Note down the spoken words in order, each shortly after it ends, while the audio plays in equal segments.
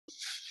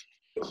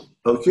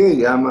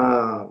Okay,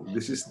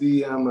 this is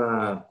the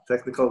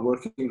technical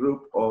working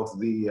group of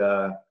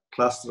the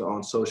Cluster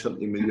on Social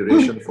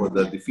Amelioration for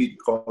the Defeat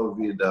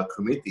COVID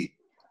Committee,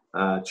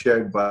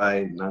 chaired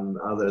by none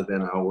other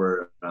than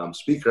our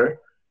speaker.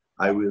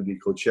 I will be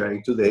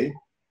co-chairing today.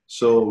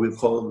 So we'll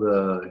call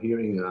the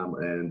hearing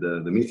and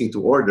the meeting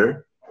to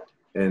order,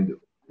 and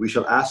we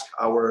shall ask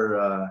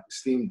our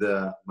esteemed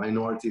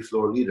minority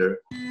floor leader,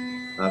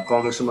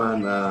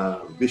 Congressman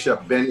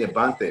Bishop Benny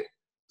Abante,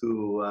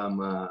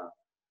 to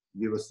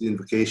give us the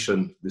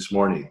invocation this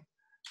morning.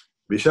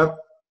 Bishop?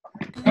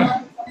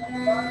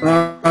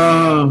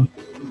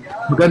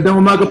 Magandang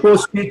umaga po,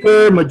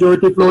 Speaker,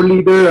 Majority Floor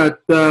Leader,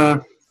 at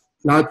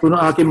lahat po ng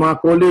aking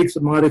mga colleagues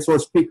at mga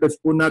resource speakers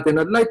po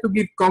natin. I'd like to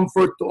give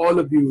comfort to all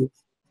of you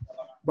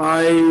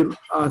by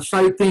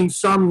citing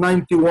Psalm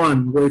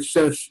 91, where it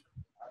says,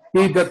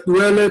 "He that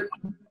dwelleth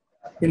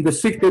in the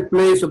secret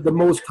place of the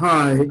Most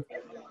High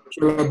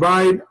shall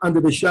abide under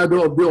the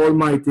shadow of the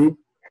Almighty.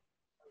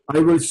 I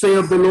will say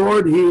of the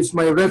Lord, He is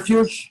my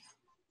refuge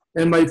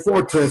and my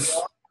fortress.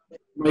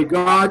 My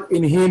God,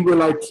 in Him will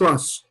I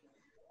trust.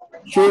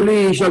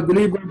 Surely He shall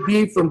deliver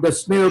thee from the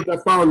snare of the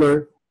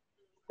fowler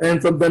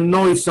and from the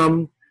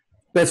noisome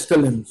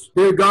pestilence."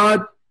 Dear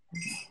God,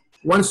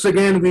 once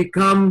again we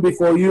come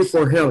before you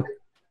for help.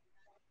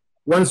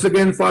 Once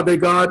again, Father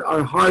God,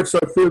 our hearts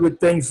are filled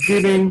with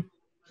thanksgiving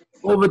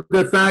over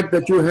the fact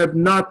that you have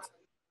not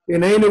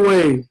in any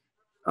way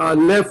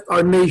left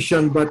our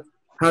nation, but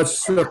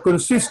has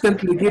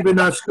consistently given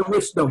us the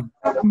wisdom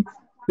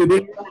to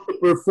be able to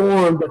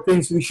perform the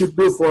things we should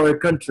do for our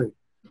country.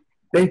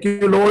 Thank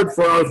you, Lord,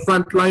 for our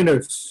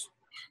frontliners.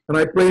 And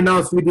I pray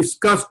now as we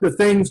discuss the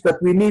things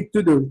that we need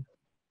to do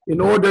in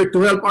order to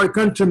help our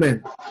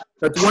countrymen,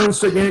 that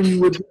once again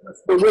you would give us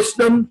the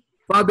wisdom,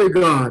 Father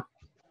God,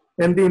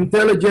 and the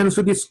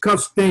intelligence to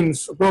discuss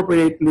things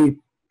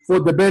appropriately for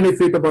the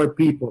benefit of our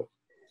people.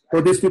 For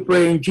this we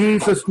pray in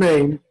Jesus'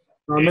 name.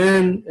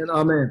 Amen and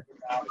amen.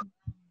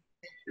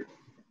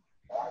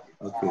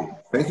 Okay,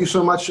 thank you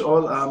so much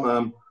all.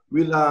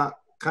 We'll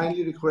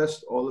kindly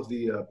request all of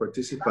the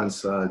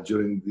participants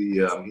during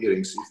the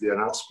hearings, if they are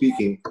not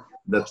speaking,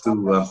 that to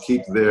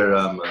keep their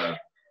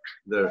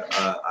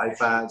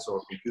iPads or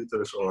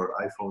computers or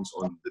iPhones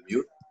on the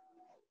mute,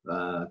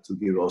 to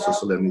give also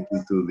solemnity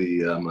to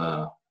the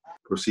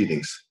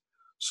proceedings.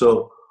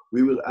 So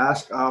we will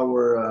ask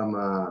our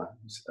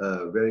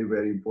very,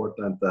 very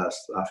important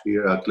staff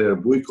here, Claire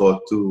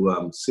Buico,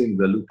 to sing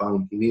the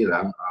Lupang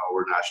Hinirang, our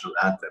national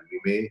anthem.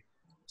 We may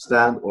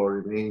stand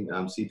or remain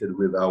seated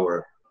with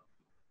our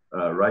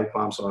right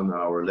palms on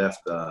our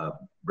left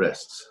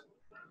breasts.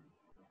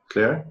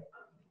 Claire?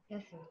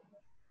 Yes, sir.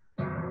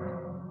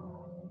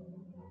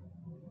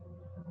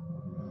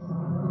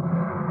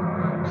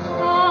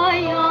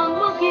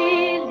 Sayang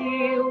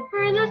magiliw,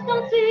 perlas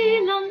ng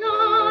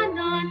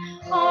silanganan,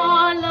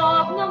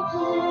 alab ng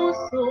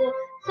puso,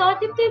 sa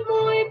dibdib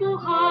mo'y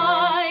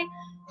buhay.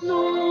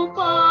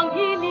 Lupang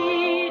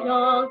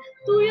hinirang,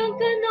 tuyang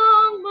ka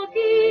ng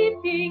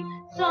mag-ibig,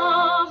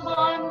 sa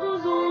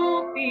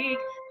manlulupig,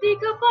 di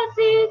ka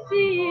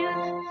pasisil,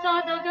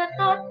 sa dagat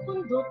at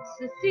bundok,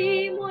 sa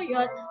simoy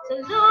at sa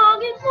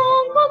langit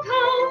mong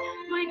baghang,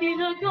 may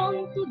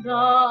dilagang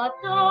tula at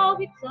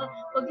awit sa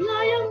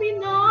paglayang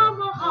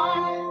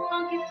minamahal.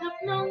 Ang kislap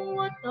ng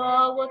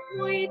watawat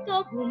mo'y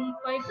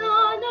tagumpay na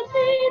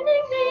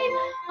nagdinigdig,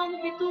 ang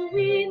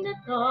bituin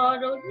at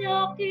araw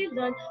niya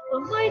kilan,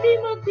 pamay di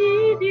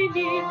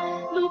magdidilim.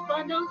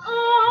 Lupa ng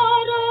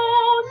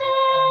araw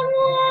ng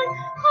buwan,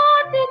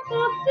 hatid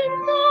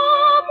pagsinta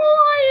mo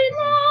ay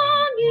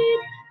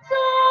langit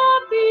sa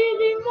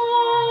piling mo.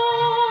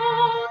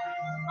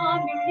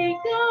 Aming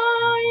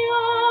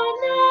ligaya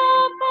na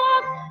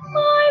pag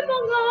may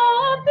mga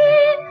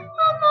apit,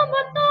 ang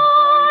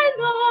mamatay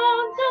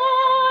lang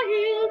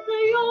dahil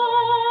sa'yo.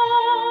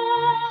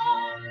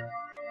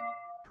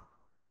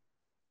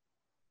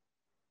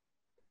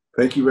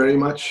 Thank you very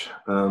much,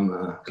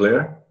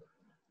 Claire.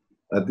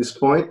 At this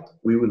point,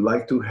 we would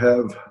like to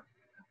have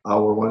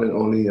our one and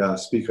only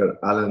speaker,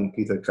 Alan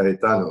Peter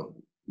Cayetano,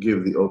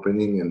 give the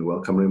opening and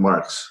welcome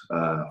remarks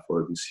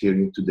for this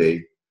hearing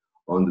today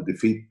on the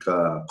Defeat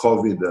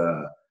COVID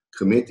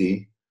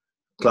Committee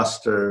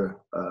Cluster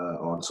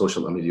on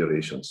Social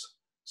Ameliorations.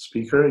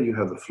 Speaker, you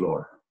have the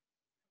floor.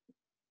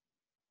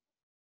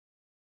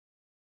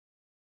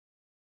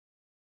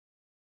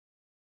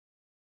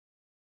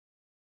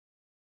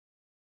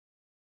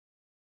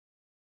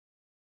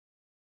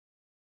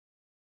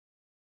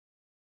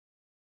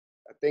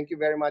 Thank you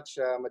very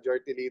much,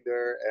 Majority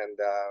Leader and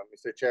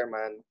Mr.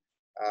 Chairman,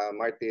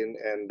 Martin.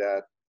 And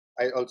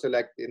I also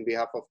like, in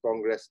behalf of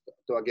Congress,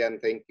 to again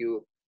thank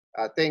you.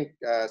 Thank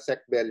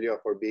Sec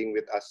Bello for being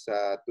with us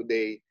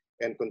today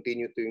and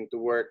continuing to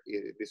work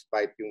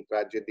despite yung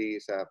tragedy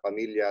sa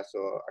pamilya.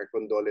 So our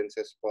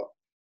condolences po.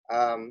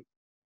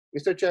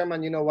 Mr.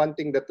 Chairman, you know, one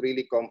thing that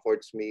really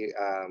comforts me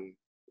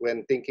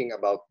when thinking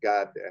about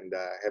God and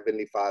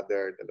Heavenly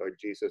Father, the Lord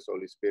Jesus,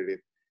 Holy Spirit,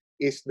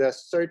 is the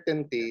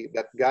certainty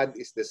that God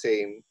is the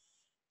same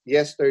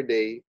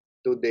yesterday,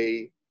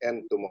 today,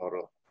 and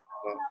tomorrow.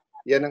 No?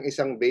 Yan ang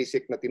isang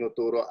basic na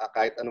tinuturo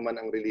kahit anuman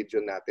ang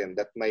religion natin,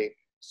 that may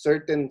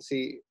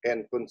certainty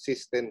and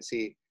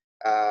consistency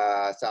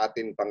sa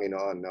ating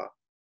Panginoon. No?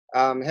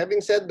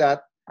 Having said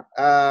that,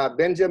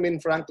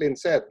 Benjamin Franklin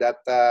said that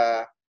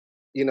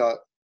you know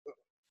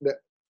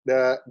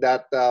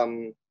that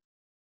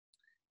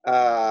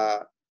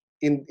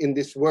in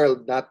this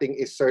world nothing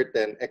is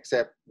certain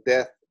except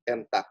death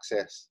and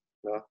taxes.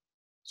 No?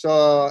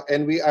 So,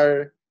 and we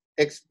are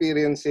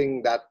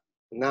experiencing that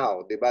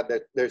now, diba?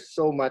 That there's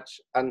so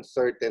much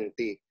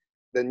uncertainty.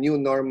 The new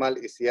normal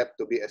is yet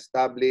to be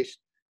established.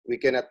 We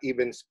cannot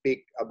even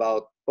speak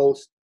about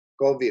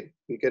post-COVID.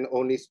 We can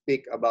only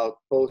speak about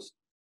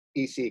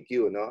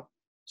post-ECQ, no?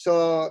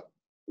 So,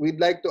 we'd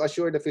like to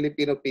assure the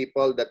Filipino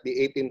people that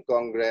the 18th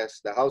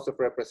Congress, the House of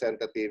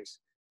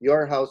Representatives,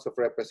 your House of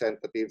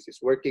Representatives is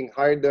working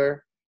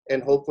harder,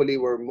 and hopefully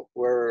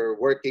we're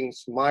working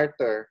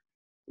smarter,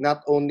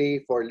 not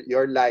only for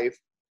your life,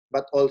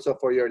 but also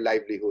for your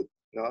livelihood,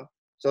 no?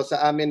 So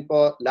sa amin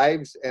po,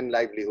 lives and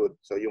livelihood.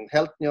 So yung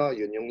health nyo,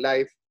 yun yung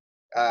life,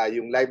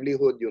 yung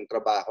livelihood, yung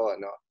trabaho,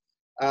 no?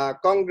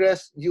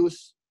 Congress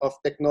use of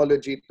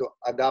technology to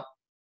adapt,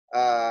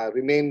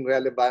 remain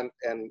relevant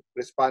and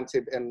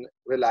responsive and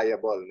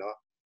reliable, no?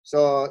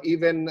 So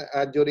even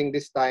during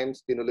these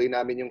times, tinuloy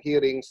namin yung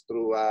hearings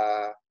through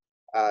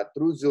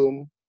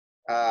Zoom,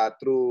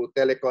 through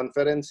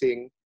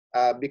teleconferencing,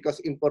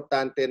 because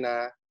importante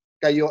na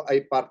kayo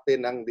ay parte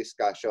ng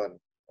discussion.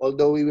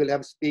 Although we will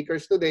have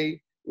speakers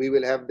today, we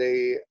will have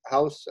the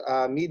House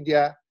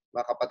media,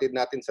 mga kapatid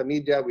natin sa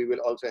media, we will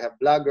also have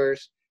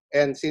bloggers,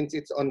 and since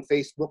it's on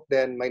Facebook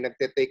then, may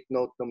nagte-take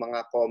note ng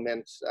mga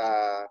comments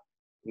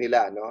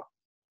nila, no?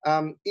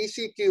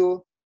 ECQ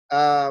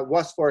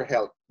was for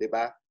health, di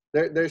ba?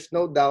 There's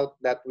no doubt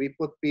that we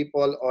put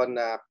people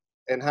on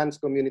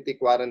enhanced community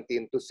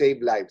quarantine to save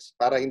lives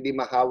para hindi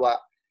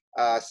mahawa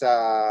sa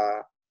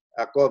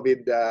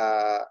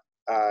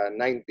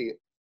COVID-19.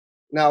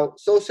 Now,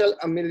 social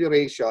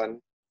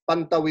amelioration,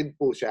 pantawid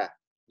po siya.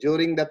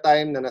 During the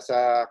time na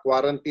nasa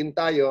quarantine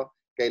tayo,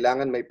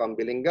 kailangan may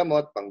pambiling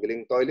gamot,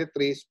 pambiling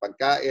toiletries,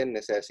 pagkain,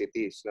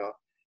 necessities, no?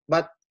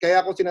 But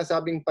kaya ko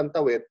sinasabing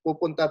pantawid,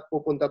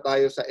 pupunta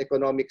tayo sa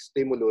economic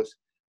stimulus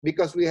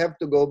because we have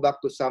to go back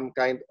to some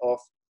kind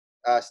of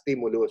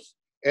stimulus.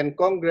 And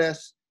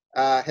Congress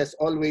has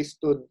always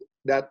stood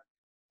that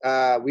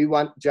we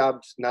want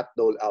jobs, not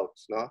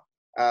dole-outs, no?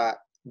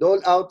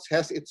 Dole-outs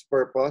has its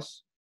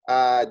purpose.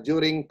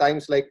 During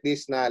times like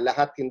this na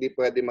lahat hindi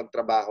pwede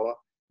magtrabaho,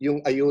 yung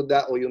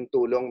ayuda o yung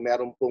tulong,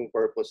 meron pong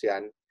purpose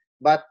yan.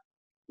 But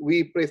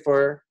we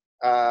prefer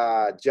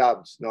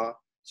jobs, no?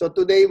 So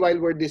today,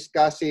 while we're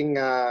discussing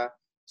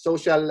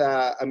social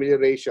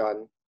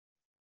amelioration,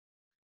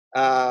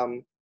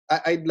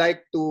 I'd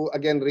like to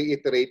again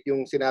reiterate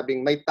yung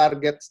sinabing may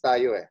targets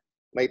tayo eh.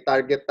 May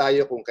target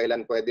tayo kung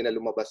kailan pwede na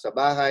lumabas sa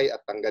bahay at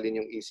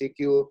tanggalin yung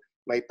ECQ.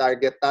 May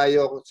target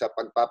tayo sa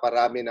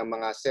pagpaparami ng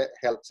mga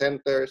health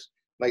centers.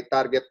 May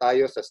target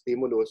tayo sa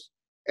stimulus.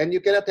 And you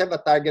cannot have a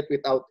target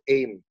without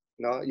aim,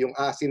 no? Yung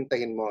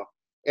aasintahin mo.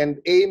 And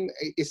aim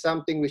is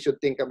something we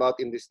should think about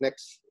in this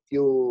next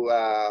few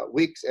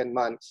weeks and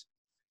months.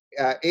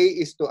 A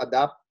is to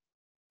adapt,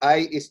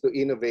 I is to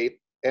innovate,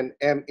 and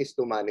M is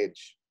to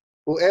manage.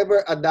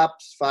 Whoever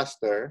adapts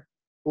faster,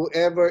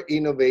 whoever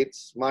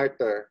innovates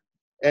smarter,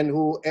 and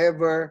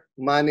whoever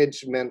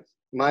manages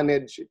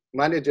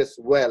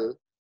well,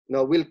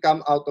 no, will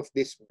come out of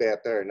this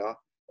better, no?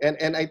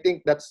 And I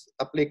think that's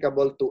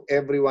applicable to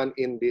everyone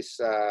in this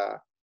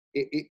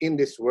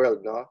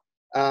world, no?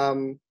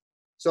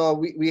 So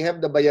we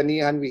have the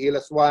Bayanihan, We Heal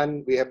as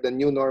One, we have the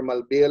New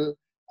Normal Bill.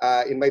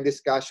 In my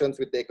discussions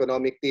with the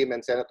economic team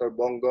and Senator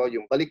Bongo,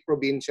 yung Balik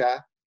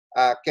Probinsya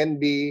can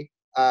be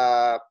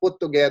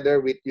put together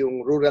with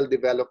yung rural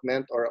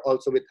development or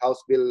also with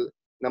House Bill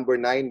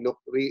number 9,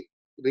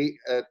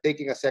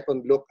 taking a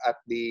second look at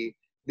the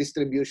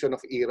distribution of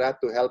IRA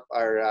to help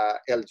our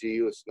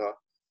LGUs, no?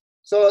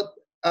 So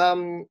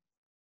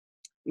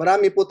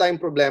marami po tayong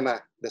problema,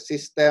 the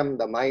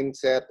system, the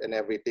mindset, and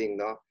everything,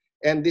 no?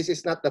 And this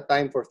is not the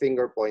time for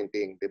finger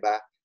pointing, di ba?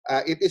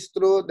 It is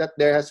true that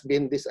there has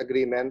been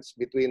disagreements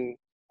between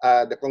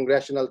the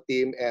congressional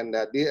team and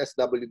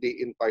DSWD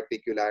in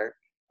particular.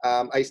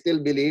 I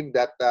still believe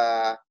that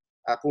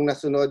kung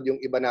nasunod yung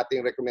iba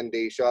nating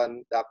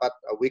recommendation, dapat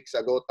weeks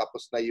ago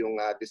tapos na yung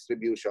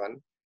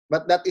distribution.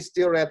 But that is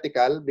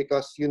theoretical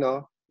because, you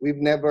know, we've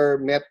never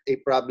met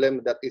a problem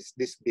that is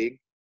this big.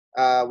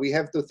 We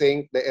have to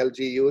thank the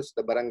LGUs,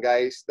 the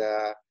barangays,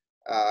 the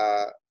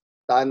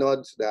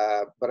tanods,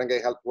 the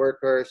barangay health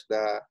workers,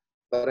 the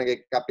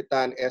barangay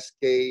kapitan,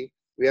 SK.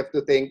 We have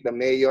to thank the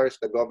mayors,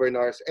 the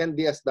governors, and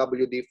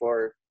DSWD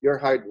for your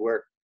hard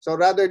work. So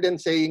rather than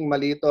saying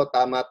malito,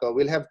 tama to,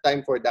 we'll have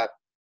time for that.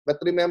 But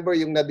remember,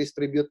 yung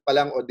na-distribute pa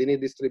lang o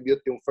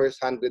dinidistribute yung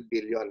first 100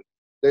 billion.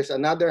 There's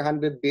another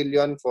 100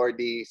 billion for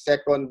the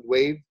second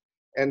wave,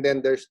 and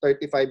then there's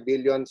 35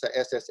 billion sa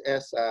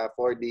SSS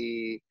for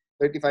the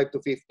 35 to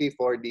 50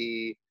 for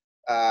the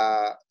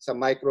sa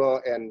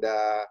micro and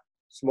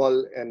small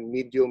and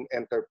medium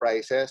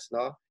enterprises,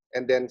 no?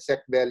 And then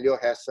SecBello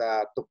has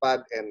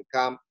Tupad and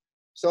Camp.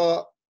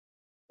 So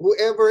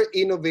whoever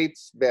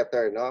innovates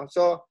better, no?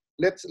 So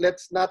let's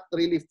not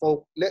really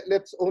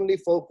let's only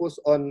focus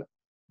on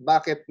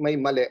bakit may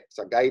mali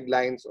sa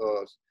guidelines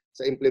o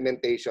sa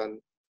implementation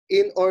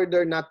in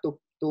order not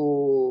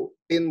to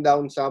pin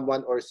down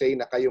someone or say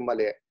na kayo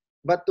mali,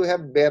 but to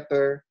have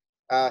better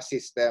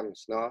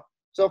systems, no?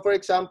 So for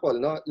example,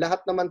 no,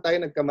 lahat naman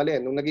tayo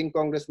nagkamali. Nung naging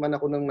congressman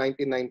ako noong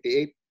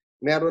 1998,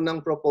 meron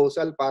ng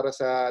proposal para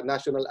sa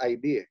national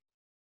ID.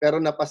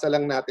 Pero napasa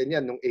lang natin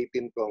yan nung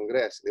 18th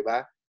Congress, di ba?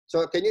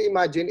 So can you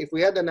imagine if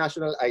we had a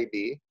national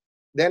ID,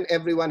 then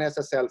everyone has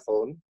a cell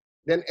phone,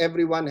 then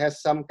everyone has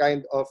some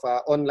kind of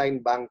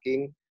online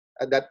banking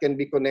that can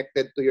be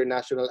connected to your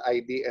national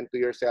ID and to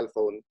your cell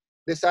phone.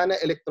 De sana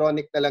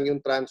electronic na lang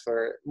yung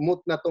transfer, moot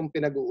na tong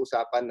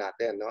pinag-uusapan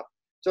natin, no?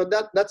 So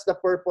that's the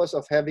purpose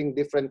of having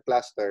different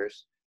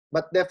clusters.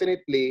 But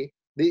definitely,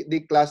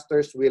 the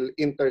clusters will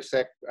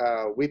intersect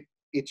with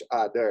each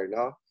other,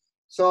 no?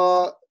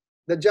 So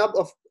the job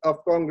of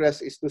Congress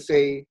is to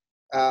say,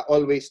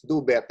 always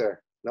do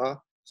better,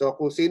 no? So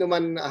kung sino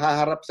man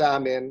haharap sa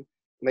amin,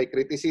 may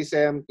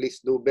criticism,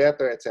 please do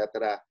better,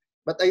 etc.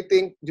 But I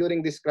think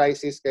during this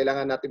crisis,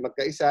 kailangan natin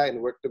magkaisa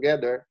and work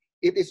together.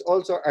 It is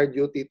also our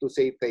duty to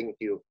say thank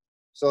you.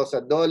 So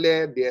sa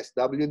DOLE,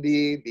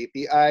 DSWD,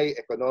 DTI,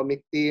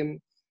 Economic Team,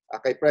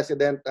 kay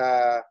President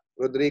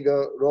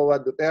Rodrigo Roa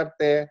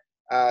Duterte,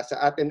 sa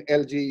atin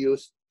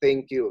LGUs,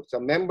 thank you. So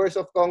members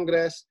of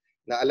Congress,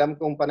 na alam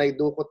kong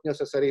panaydukot nyo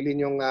sa sarili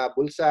nyong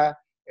bulsa,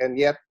 and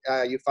yet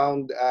you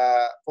found,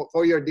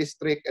 for your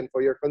district and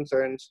for your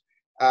concerns,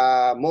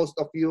 most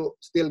of you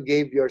still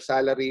gave your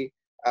salary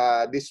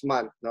this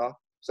month, no?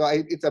 So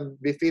it's a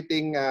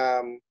befitting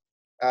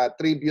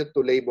tribute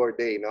to Labor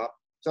Day, no?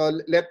 So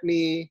let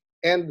me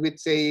end with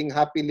saying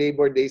Happy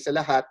Labor Day sa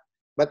lahat,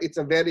 but it's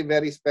a very,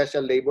 very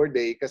special Labor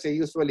Day kasi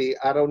usually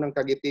araw ng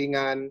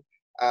kagitingan,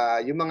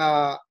 yung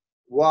mga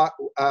war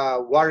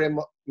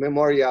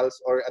memorials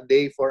or a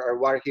day for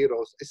our war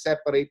heroes is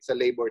separate sa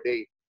Labor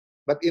Day.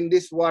 But in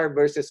this war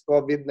versus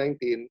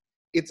COVID-19,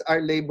 it's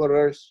our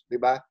laborers, di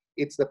ba?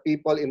 It's the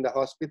people in the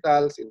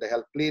hospitals, in the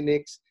health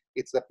clinics,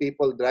 it's the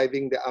people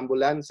driving the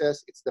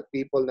ambulances, it's the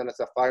people na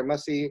nasa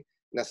pharmacy,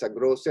 nasa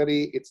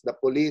grocery, it's the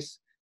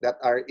police that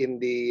are in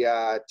the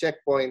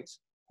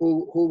checkpoints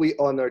who we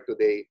honor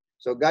today.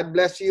 So God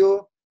bless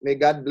you. May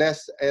God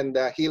bless and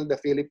heal the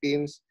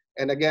Philippines.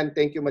 And again,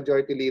 thank you,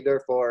 Majority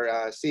Leader, for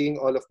seeing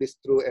all of this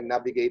through and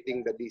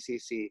navigating the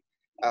DCC.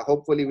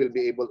 Hopefully, we'll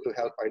be able to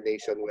help our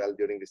nation well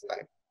during this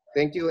time.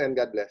 Thank you and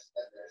God bless.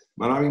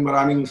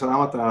 Maraming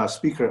salamat,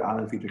 Speaker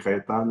Alan Peter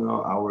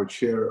Cayetano, our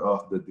chair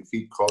of the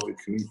Defeat COVID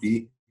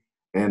Committee,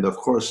 and of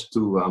course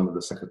to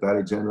the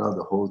Secretary General,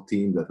 the whole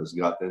team that has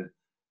gotten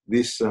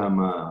this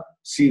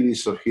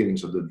series of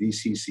hearings of the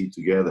DCC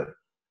together.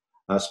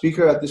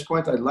 Speaker, at this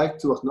point, I'd like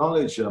to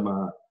acknowledge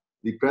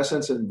the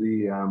presence and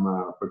the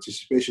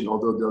participation,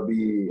 although they'll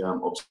be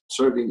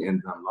observing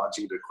and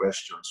lodging their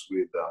questions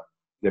with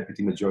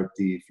Deputy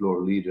Majority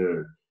Floor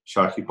Leader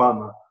Sharky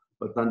Palma.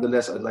 But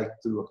nonetheless, I'd like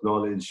to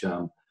acknowledge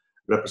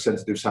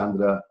Representative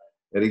Sandra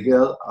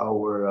Erigel,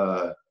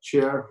 our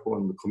chair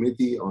on the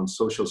Committee on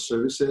Social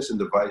Services and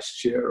the Vice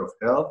Chair of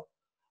Health.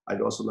 I'd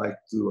also like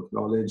to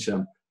acknowledge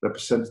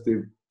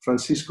Representative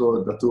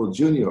Francisco Datul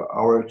Jr.,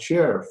 our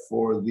chair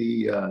for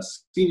the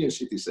senior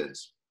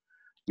citizens.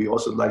 We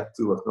also like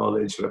to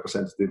acknowledge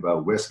Representative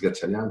Wes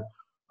Gatchalian,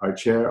 our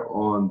chair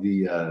on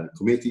the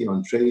Committee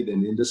on Trade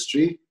and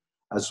Industry,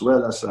 as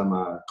well as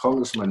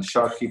Congressman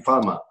Sharky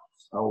Palma,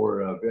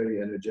 our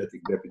very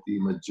energetic Deputy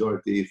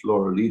Majority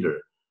Floor Leader.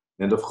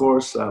 And of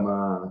course,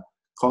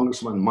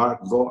 Congressman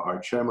Mark Go, our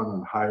Chairman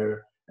on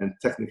Higher and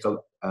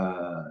Technical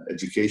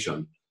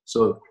Education.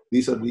 So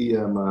these are the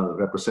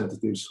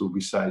representatives who,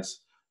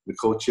 besides the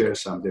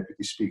co-chairs,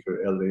 Deputy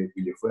Speaker Elre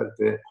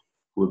Villafuerte,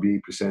 who will be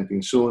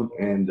presenting soon,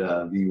 and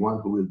the one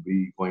who will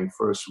be going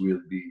first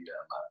will be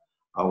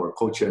our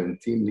co-chair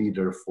and team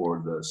leader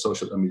for the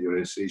Social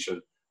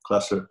Amelioration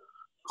Cluster,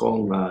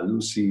 Kong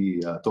Lucy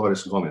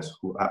Torres Gomez,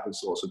 who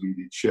happens to also be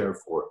the chair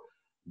for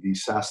the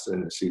Disaster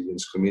and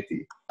Resilience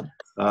Committee.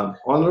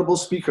 Honorable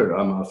Speaker,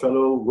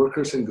 fellow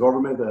workers in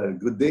government,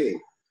 good day.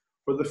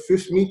 For the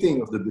 5th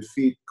meeting of the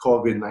Defeat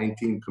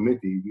COVID-19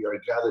 Committee, we are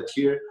gathered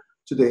here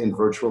today in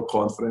virtual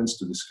conference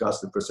to discuss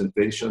the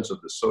presentations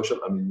of the Social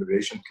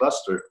Amelioration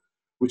Cluster,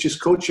 which is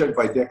co-chaired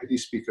by Deputy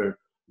Speaker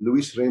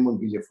Luis Raymond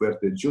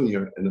Villafuerte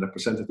Jr. and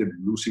Representative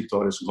Lucy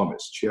Torres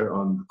Gomez, Chair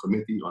on the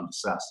Committee on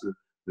Disaster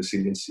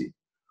Resiliency.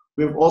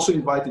 We have also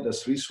invited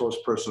as resource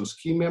persons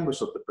key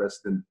members of the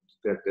President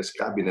Duterte's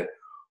cabinet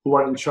who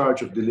are in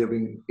charge of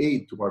delivering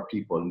aid to our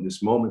people in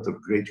this moment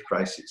of great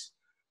crisis.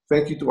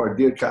 Thank you to our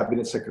dear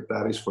cabinet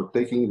secretaries for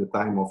taking the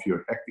time off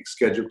your hectic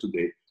schedule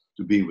today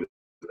to be with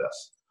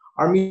us.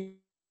 Our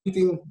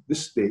meeting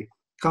this day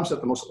comes at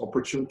the most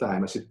opportune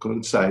time as it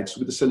coincides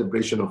with the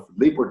celebration of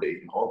Labor Day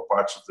in all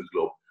parts of the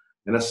globe.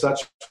 And as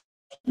such,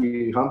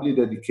 we humbly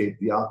dedicate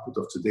the output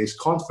of today's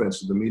conference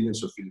to the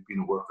millions of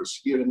Filipino workers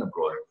here and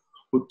abroad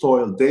who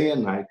toil day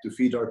and night to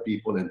feed our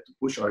people and to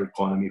push our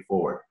economy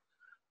forward.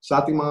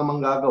 Sa ating mga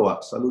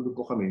manggagawa, saludo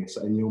po kami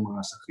sa inyong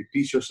mga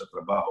sakripisyo sa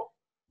trabaho.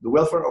 The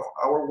welfare of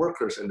our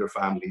workers and their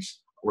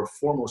families were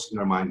foremost in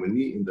our mind when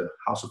we in the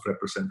House of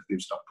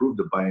Representatives approved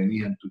the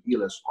Bayanihan to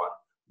ELS1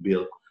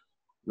 bill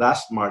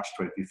last March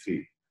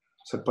 23.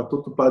 Sa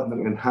patutupad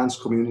ng enhanced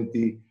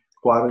community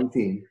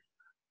quarantine,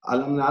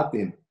 alam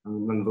natin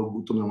ang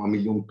nanggugutom ng mga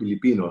milyong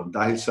Pilipino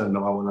dahil sa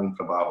nawawalang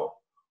trabaho.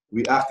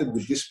 We acted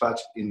with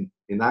dispatch in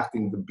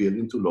enacting the bill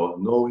into law,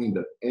 knowing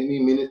that any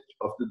minute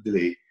of the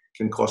delay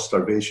can cause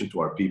starvation to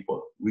our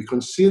people. We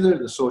consider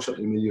the social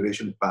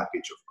amelioration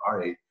package of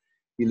RA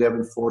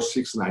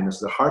 11469 as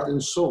the heart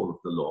and soul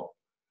of the law.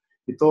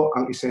 Ito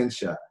ang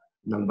esensya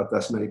ng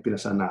batas na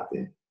ipinasa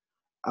natin.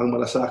 Ang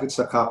malasakit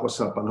sa kapwa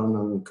sa panahon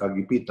ng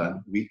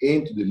kagipitan, we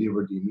aim to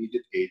deliver the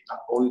immediate aid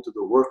not only to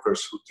the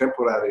workers who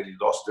temporarily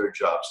lost their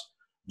jobs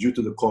due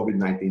to the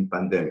COVID-19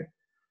 pandemic.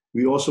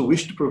 We also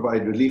wish to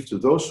provide relief to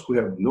those who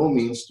have no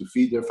means to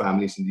feed their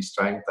families in these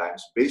trying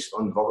times. Based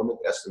on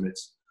government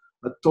estimates,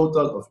 a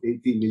total of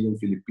 80 million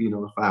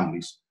Filipino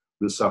families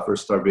will suffer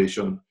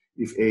starvation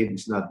if aid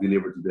is not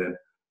delivered to them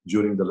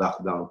during the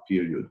lockdown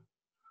period.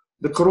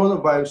 The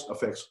coronavirus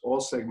affects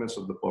all segments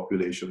of the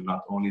population,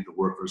 not only the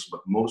workers,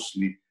 but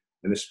mostly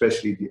and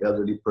especially the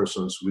elderly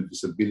persons with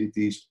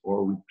disabilities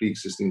or with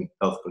pre-existing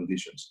health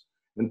conditions,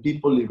 and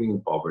people living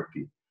in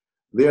poverty.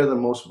 They are the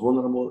most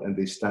vulnerable and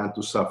they stand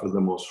to suffer the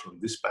most from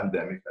this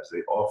pandemic as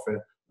they often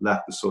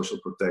lack the social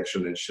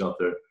protection and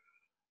shelter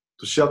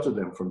to shelter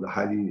them from the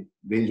highly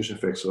dangerous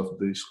effects of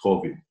this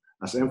COVID.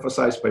 As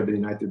emphasized by the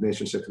United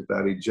Nations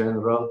Secretary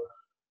General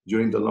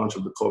during the launch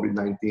of the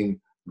COVID-19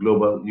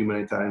 Global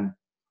Humanitarian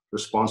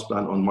Response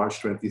Plan on March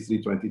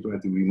 23,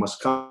 2020, we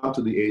must come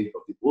to the aid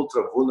of the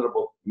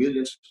ultra-vulnerable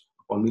millions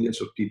upon millions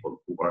of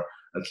people who are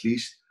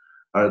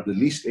the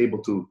least able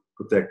to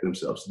protect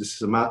themselves. This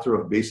is a matter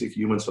of basic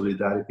human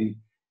solidarity.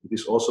 It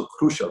is also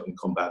crucial in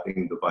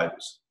combating the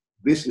virus.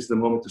 This is the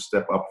moment to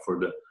step up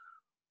for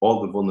all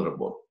the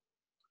vulnerable.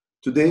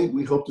 Today,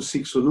 we hope to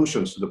seek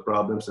solutions to the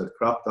problems that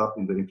cropped up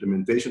in the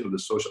implementation of the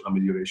social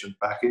amelioration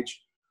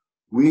package.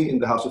 We in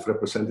the House of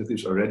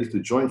Representatives are ready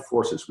to join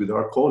forces with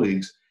our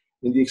colleagues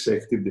in the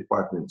executive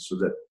department so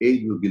that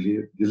aid will be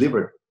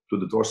delivered to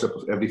the doorstep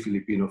of every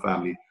Filipino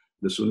family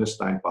the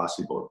soonest time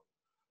possible.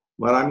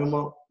 Marami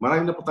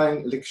na po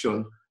tayong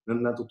leksyon na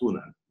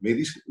natutunan. May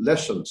these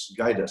lessons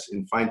guide us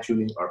in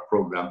fine-tuning our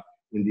program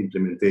in the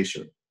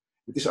implementation.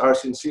 It is our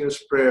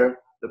sincerest prayer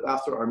that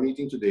after our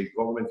meeting today,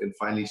 government can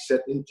finally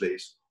set in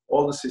place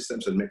all the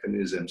systems and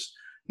mechanisms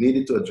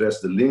needed to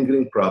address the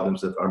lingering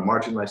problems that our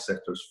marginalized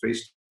sectors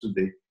face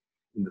today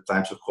in the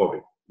times of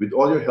COVID. With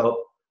all your help,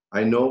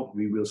 I know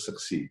we will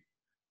succeed.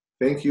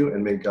 Thank you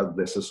and may God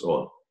bless us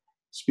all.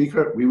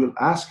 Speaker, we will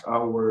ask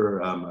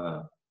our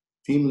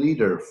team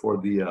leader for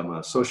the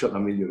social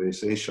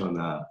amelioration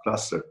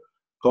cluster,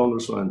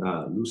 Congresswoman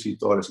Lucy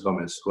Torres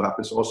Gomez, who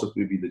happens also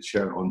to be the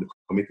chair on the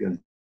Committee on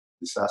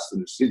Disaster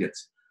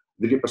Resilience,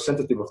 the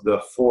representative of the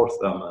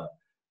 4th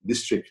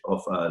district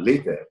of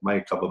Leyte,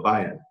 my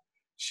kababayan.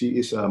 She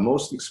is a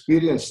most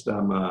experienced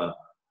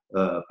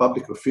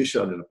public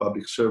official and a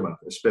public servant.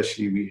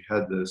 Especially, we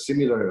had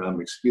similar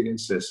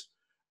experiences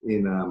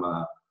in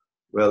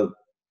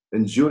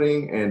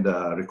enduring and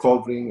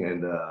recovering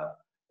and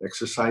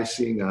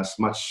exercising as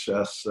much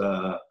as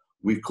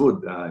we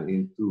could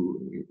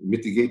into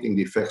mitigating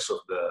the effects of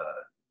the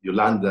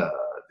Yolanda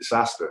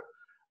disaster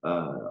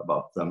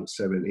about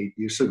 7-8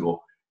 years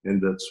ago.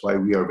 And that's why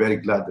we are very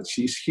glad that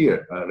she's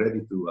here,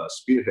 ready to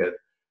spearhead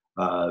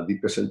the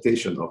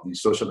presentation of the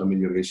social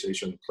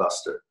amelioration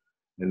cluster.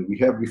 And we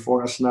have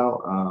before us now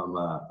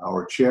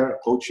our chair,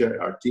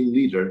 co-chair, our team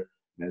leader,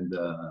 and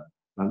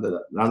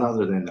none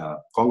other than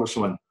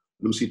Congresswoman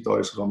Lucy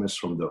Torres Gomez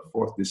from the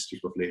 4th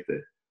District of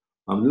Leyte.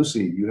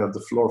 Lucy, you have the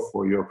floor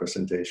for your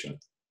presentation.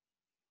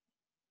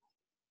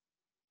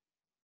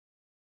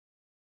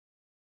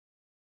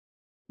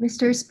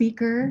 Mr.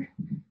 Speaker,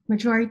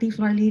 Majority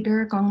Floor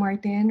Leader Cong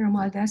Martin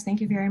Romualdez, thank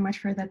you very much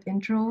for that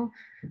intro.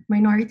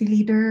 Minority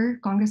Leader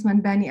Congressman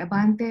Benny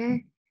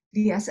Abante,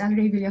 DSL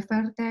Ray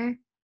Villaferte,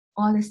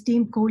 all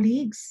esteemed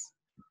colleagues,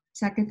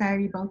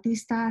 Secretary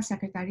Bautista,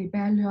 Secretary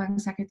Bello,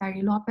 and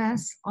Secretary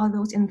Lopez, all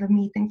those in the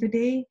meeting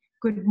today,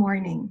 good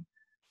morning.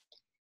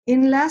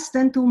 In less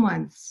than 2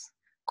 months,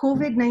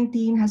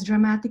 COVID-19 has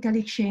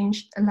dramatically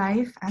changed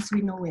life as we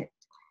know it.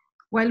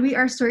 While we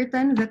are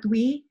certain that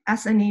we,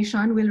 as a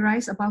nation, will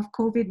rise above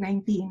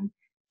COVID-19,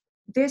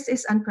 this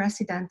is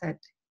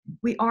unprecedented.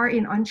 We are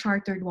in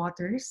uncharted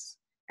waters,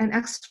 and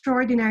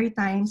extraordinary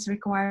times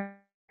require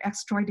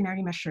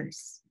extraordinary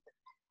measures.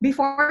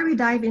 Before we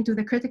dive into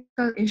the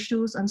critical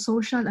issues on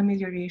social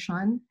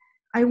amelioration,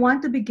 I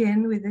want to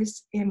begin with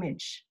this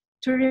image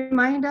to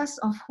remind us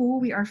of who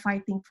we are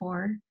fighting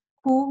for,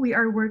 who we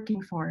are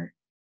working for.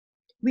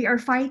 We are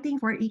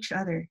fighting for each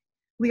other.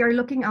 We are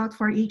looking out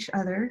for each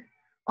other,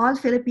 all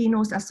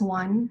Filipinos as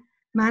one,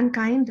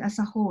 mankind as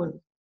a whole.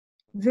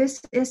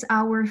 This is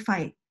our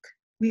fight.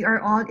 We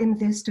are all in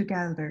this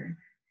together.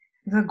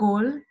 The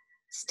goal,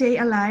 stay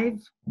alive,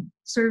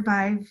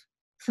 survive,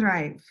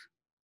 thrive.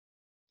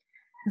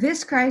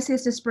 This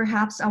crisis is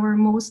perhaps our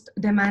most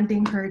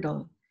demanding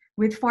hurdle,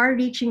 with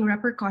far-reaching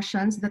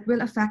repercussions that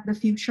will affect the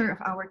future of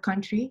our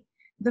country,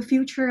 the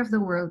future of the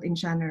world in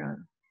general.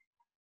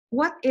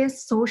 What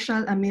is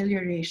social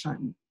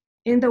amelioration?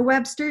 In the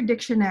Webster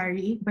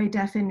Dictionary, by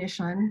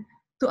definition,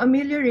 to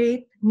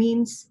ameliorate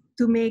means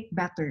to make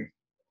better.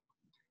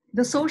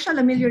 The social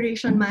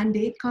amelioration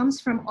mandate comes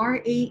from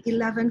RA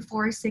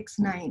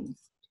 11469,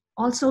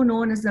 also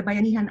known as the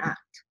Bayanihan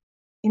Act.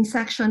 In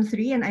Section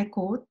 3, and I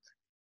quote,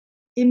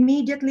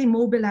 immediately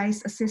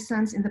mobilize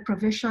assistance in the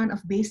provision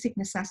of basic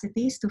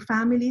necessities to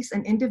families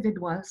and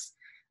individuals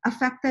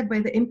affected by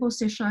the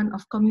imposition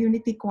of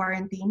community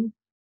quarantine,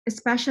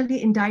 especially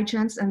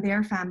indigents and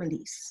their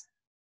families.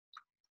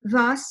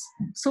 Thus,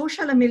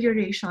 social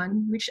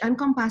amelioration, which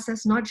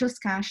encompasses not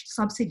just cash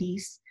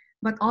subsidies,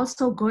 but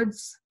also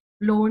goods,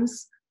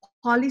 loans,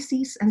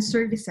 policies, and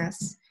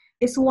services,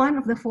 is one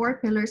of the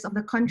 4 pillars of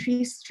the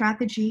country's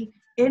strategy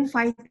in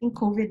fighting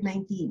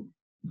COVID-19.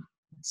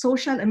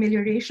 Social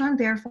amelioration,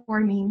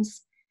 therefore,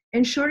 means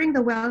ensuring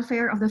the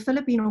welfare of the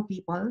Filipino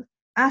people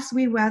as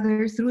we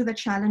weather through the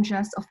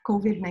challenges of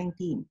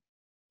COVID-19.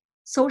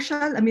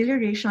 Social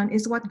amelioration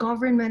is what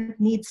government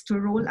needs to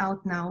roll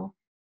out now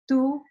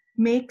to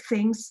make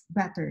things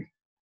better.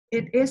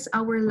 It is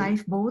our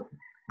lifeboat,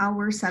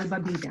 our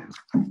salbabida.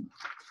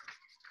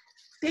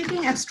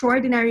 Taking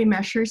extraordinary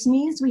measures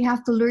means we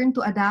have to learn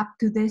to adapt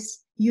to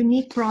this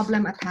unique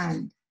problem at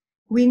hand.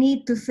 We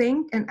need to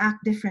think and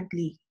act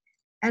differently,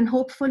 and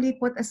hopefully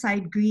put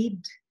aside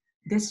greed,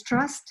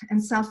 distrust,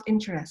 and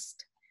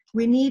self-interest.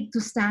 We need to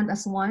stand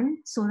as one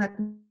so that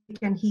we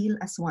can heal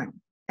as one.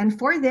 And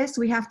for this,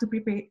 we have to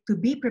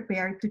be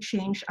prepared to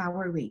change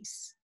our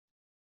ways.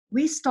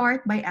 We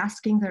start by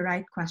asking the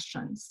right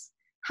questions.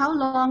 How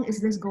long is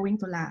this going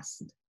to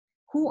last?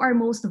 Who are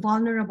most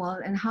vulnerable,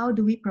 and how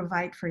do we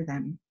provide for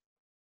them?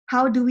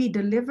 How do we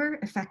deliver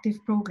effective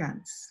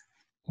programs?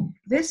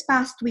 This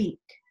past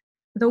week,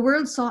 the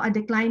world saw a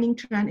declining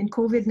trend in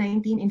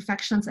COVID-19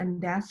 infections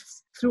and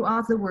deaths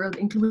throughout the world,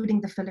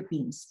 including the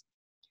Philippines.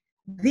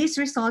 These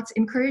results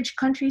encourage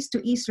countries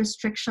to ease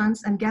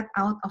restrictions and get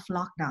out of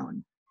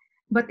lockdown.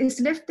 But is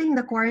lifting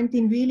the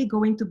quarantine really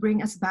going to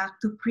bring us back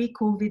to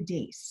pre-COVID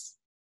days?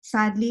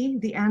 Sadly,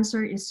 the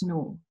answer is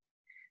no.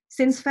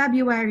 Since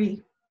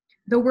February,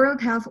 the World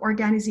Health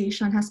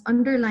Organization has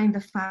underlined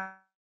the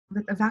fact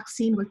that a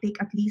vaccine will take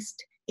at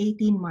least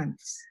 18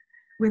 months.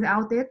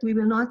 Without it, we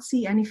will not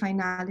see any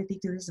finality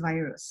to this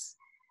virus.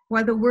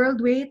 While the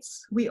world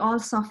waits, we all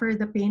suffer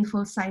the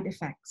painful side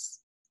effects: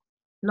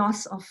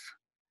 loss of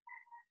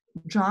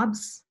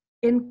jobs,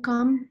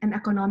 income, and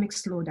economic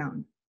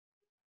slowdown.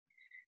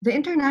 The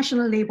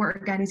International Labour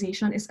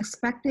Organization is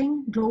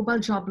expecting global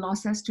job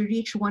losses to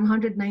reach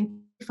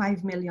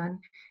 195 million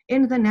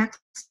in the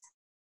next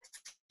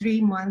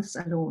 3 months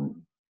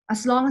alone.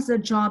 As long as the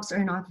jobs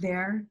are not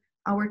there,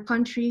 our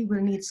country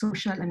will need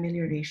social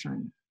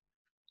amelioration.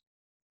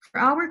 For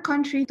our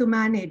country to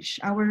manage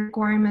our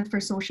requirement for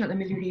social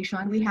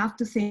amelioration, we have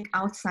to think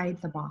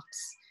outside the box.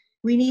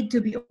 We need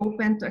to be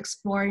open to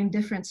exploring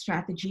different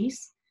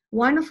strategies,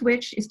 one of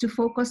which is to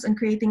focus on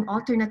creating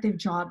alternative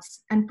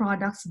jobs and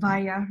products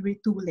via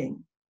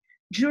retooling.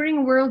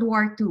 During World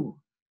War II,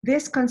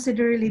 this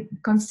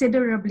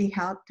considerably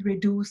helped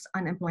reduce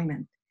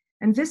unemployment.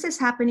 And this is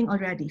happening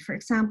already. For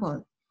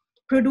example,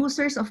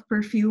 producers of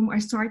perfume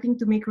are starting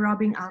to make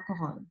rubbing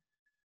alcohol.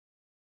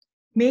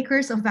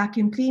 Makers of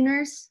vacuum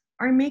cleaners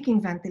are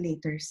making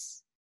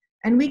ventilators.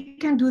 And we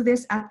can do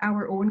this at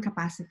our own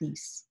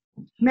capacities.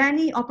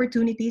 Many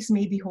opportunities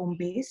may be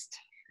home-based.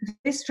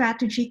 This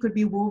strategy could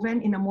be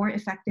woven in a more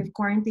effective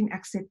quarantine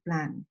exit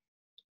plan.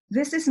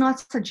 This is not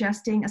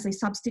suggesting as a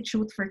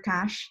substitute for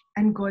cash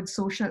and good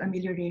social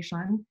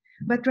amelioration,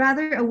 but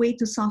rather a way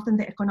to soften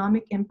the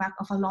economic impact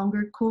of a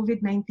longer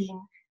COVID-19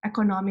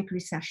 economic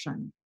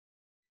recession.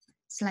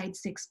 Slide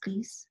 6,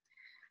 please.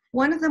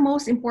 One of the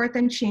most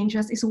important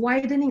changes is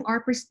widening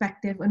our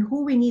perspective on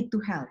who we need to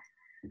help,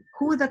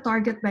 who the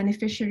target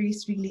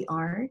beneficiaries really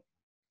are.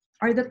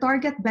 Are the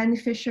target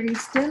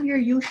beneficiaries still your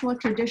usual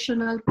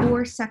traditional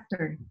poor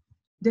sector,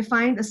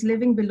 defined as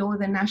living below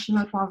the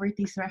national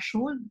poverty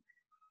threshold?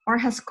 Or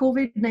has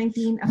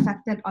COVID-19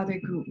 affected other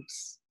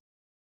groups?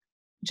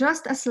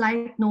 Just a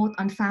slight note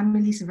on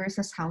families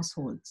versus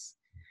households.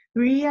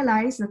 We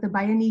realize that the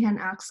Bayanihan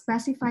Act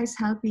specifies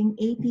helping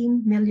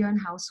 18 million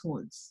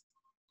households.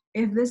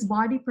 If this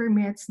body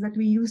permits that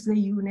we use the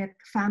unit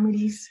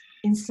families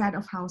instead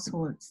of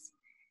households.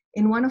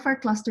 In one of our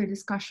cluster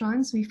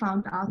discussions, we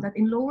found out that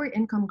in lower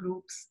income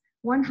groups,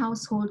 one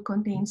household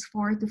contains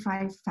 4 to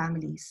 5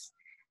 families.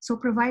 So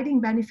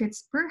providing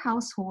benefits per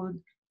household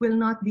will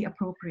not be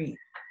appropriate.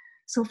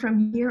 So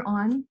from here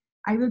on,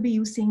 I will be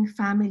using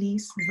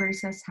families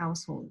versus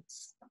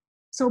households.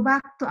 So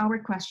back to our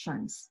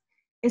questions.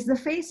 Is the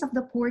face of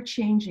the poor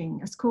changing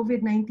as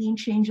COVID-19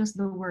 changes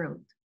the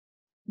world?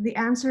 The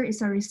answer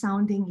is a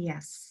resounding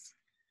yes.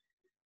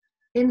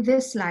 In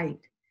this slide,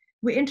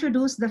 we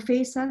introduce the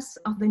faces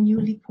of the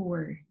newly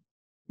poor.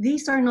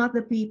 These are not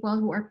the people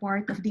who are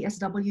part of the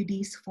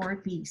SWD's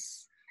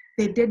 4Ps.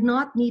 They did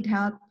not need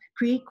help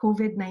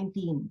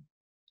pre-COVID-19.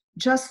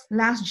 Just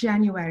last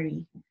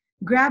January,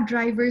 Grab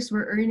drivers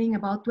were earning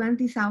about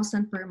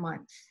 20,000 per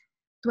month,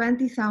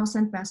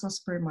 20,000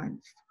 pesos per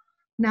month.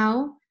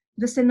 Now,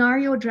 the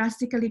scenario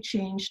drastically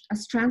changed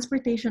as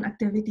transportation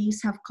activities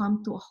have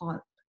come to a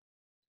halt.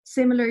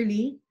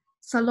 Similarly,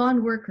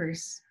 salon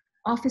workers,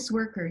 office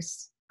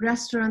workers,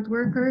 restaurant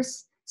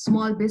workers,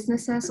 small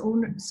business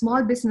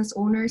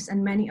owners,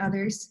 and many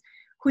others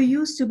who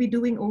used to be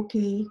doing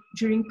okay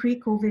during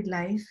pre-COVID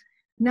life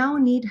now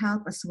need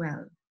help as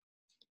well.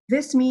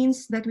 This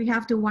means that we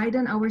have to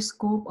widen our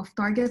scope of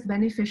target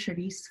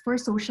beneficiaries for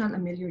social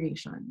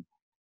amelioration.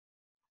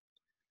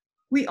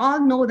 We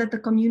all know that the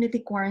community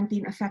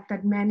quarantine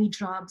affected many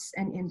jobs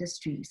and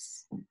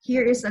industries.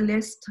 Here is a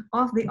list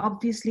of the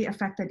obviously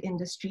affected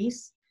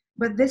industries,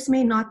 but this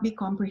may not be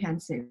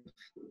comprehensive.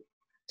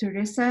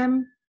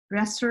 Tourism,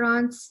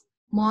 restaurants,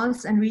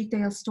 malls and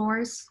retail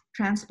stores,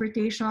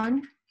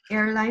 transportation,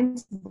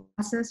 airlines,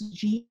 buses,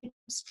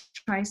 jeeps,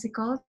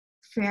 tricycles,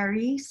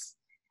 ferries,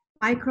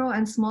 micro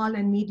and small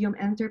and medium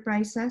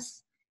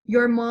enterprises,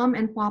 your mom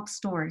and pop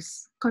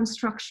stores,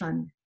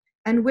 construction,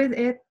 and with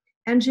it,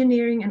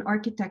 engineering and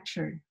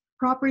architecture,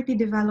 property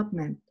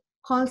development,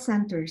 call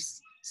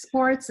centers,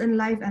 sports and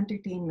live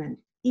entertainment.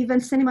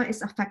 Even cinema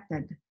is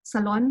affected.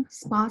 Salon,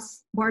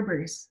 spas,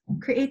 barbers,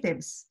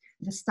 creatives,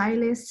 the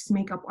stylists,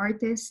 makeup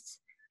artists,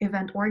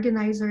 event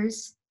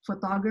organizers,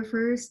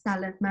 photographers,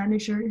 talent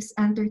managers,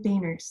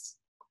 entertainers.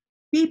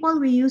 People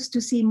we used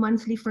to see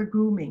monthly for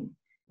grooming,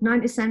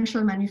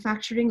 non-essential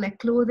manufacturing like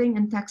clothing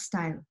and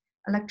textile,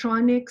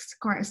 electronics,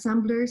 car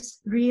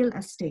assemblers, real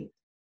estate.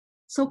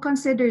 So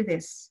consider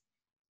this.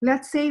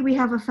 Let's say we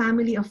have a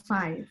family of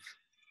 5.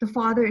 The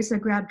father is a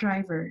Grab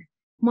driver.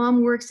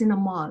 Mom works in a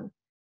mall.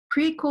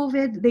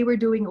 Pre-COVID, they were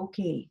doing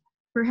okay.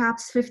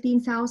 Perhaps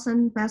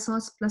 15,000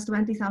 pesos plus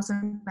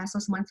 20,000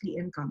 pesos monthly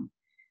income.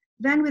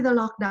 Then with the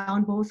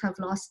lockdown, both have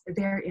lost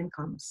their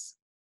incomes.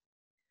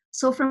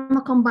 So from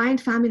a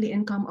combined family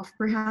income of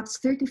perhaps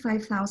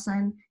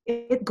 35,000,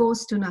 it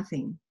goes to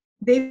nothing.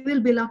 They will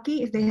be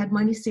lucky if they had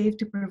money saved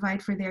to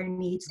provide for their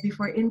needs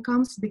before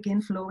incomes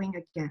begin flowing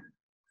again.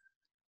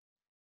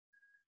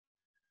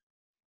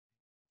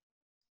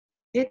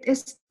 It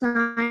is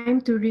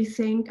time to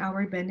rethink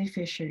our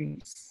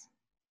beneficiaries.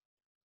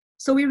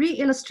 So we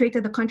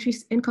re-illustrated the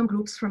country's income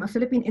groups from a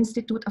Philippine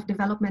Institute of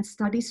Development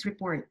Studies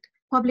report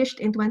published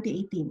in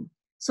 2018.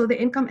 So the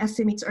income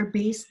estimates are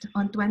based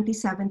on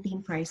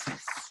 2017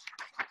 prices.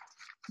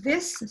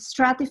 This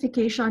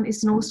stratification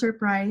is no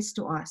surprise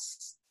to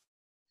us.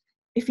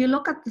 If you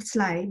look at the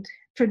slide,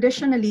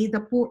 traditionally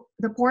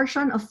the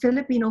portion of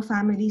Filipino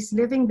families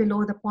living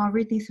below the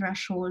poverty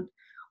threshold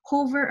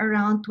hover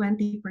around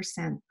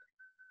 20%.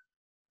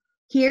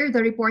 Here,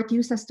 the report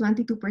uses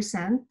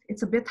 22%.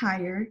 It's a bit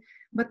higher,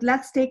 but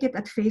let's take it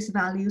at face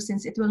value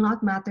since it will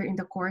not matter in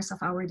the course of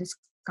our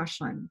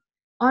discussion.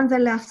 On the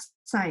left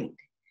side,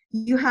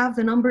 you have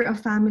the number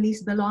of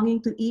families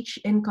belonging to each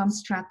income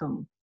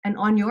stratum. And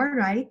on your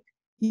right,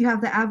 you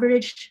have the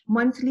average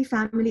monthly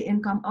family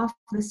income of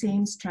the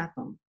same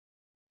stratum.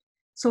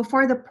 So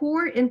for the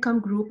poor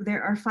income group,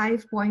 there are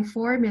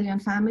 5.4 million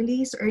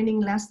families earning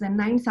less than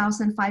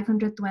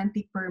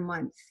 9,520 per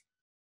month.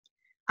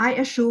 I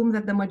assume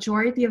that the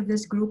majority of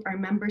this group are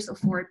members of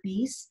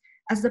 4Ps,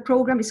 as the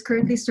program is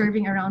currently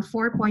serving around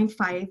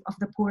 4.5 of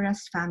the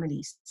poorest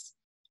families.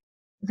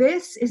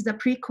 This is the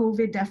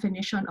pre-COVID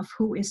definition of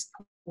who is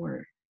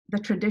poor, the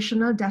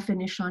traditional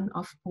definition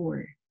of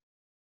poor.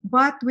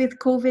 But with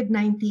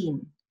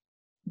COVID-19,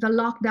 the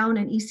lockdown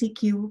and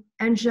ECQ,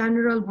 and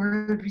general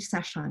world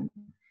recession,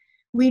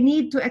 we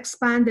need to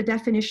expand the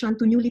definition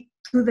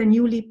to the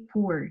newly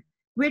poor,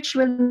 which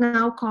will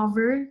now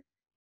cover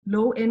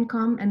low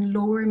income and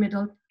lower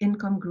middle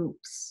income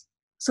groups.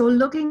 So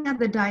looking at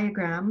the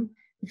diagram,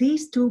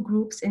 these two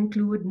groups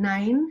include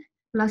 9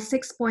 plus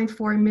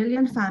 6.4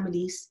 million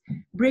families,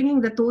 bringing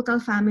the total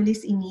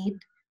families in need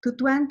to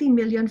 20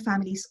 million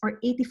families, or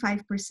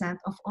 85%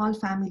 of all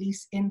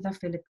families in the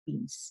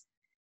Philippines.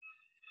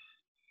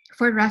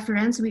 For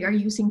reference, we are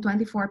using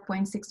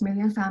 24.6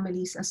 million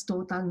families as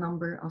total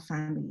number of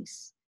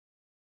families.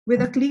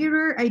 With a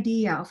clearer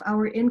idea of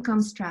our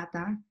income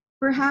strata,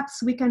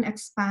 perhaps we can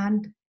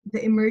expand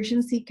the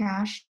emergency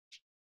cash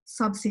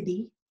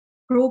subsidy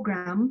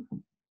program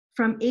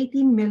from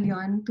 18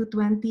 million to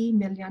 20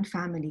 million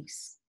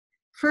families.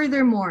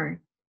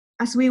 Furthermore,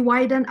 as we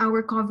widen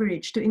our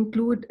coverage to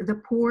include the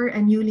poor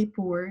and newly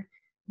poor,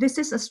 this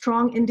is a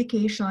strong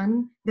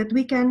indication that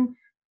we can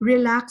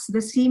relax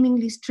the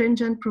seemingly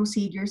stringent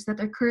procedures that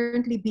are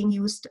currently being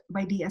used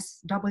by the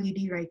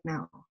SWD right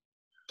now.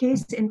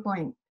 Case in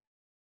point,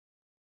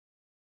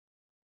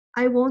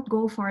 I won't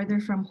go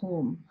farther from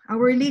home.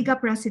 Our Liga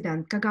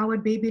president,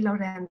 Kagawad Baby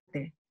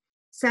Laurente,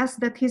 says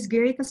that his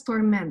greatest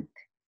torment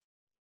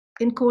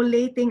in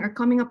collating or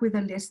coming up with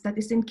a list that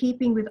is in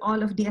keeping with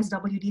all of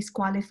DSWD's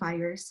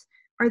qualifiers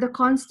are the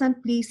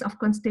constant pleas of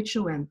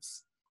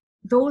constituents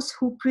those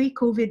who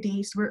pre-COVID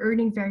days were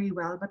earning very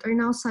well but are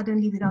now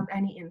suddenly without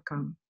any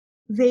income.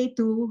 They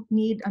too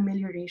need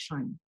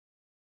amelioration.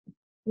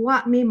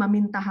 Wa mi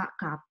mamintaha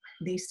kap,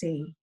 they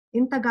say.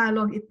 In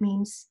Tagalog, it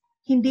means,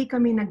 hindi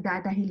kami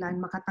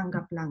nagdadahilan,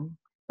 makatanggap lang.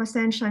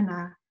 Pasensya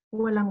na,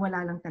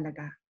 walang-wala lang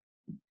talaga.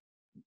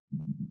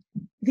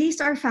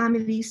 These are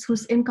families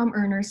whose income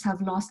earners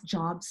have lost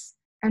jobs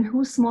and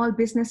whose small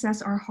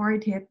businesses are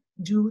hard hit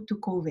due to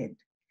COVID.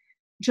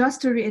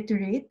 Just to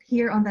reiterate,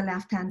 here on the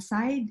left-hand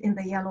side in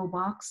the yellow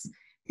box,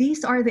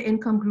 these are the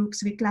income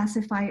groups we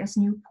classify as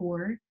new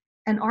poor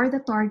and are the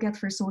target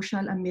for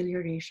social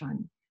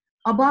amelioration.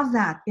 Above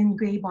that, in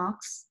gray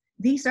box,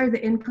 these are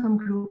the income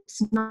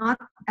groups not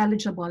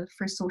eligible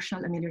for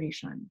social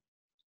amelioration.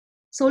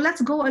 So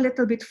let's go a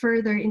little bit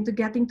further into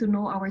getting to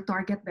know our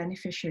target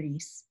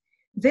beneficiaries.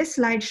 This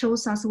slide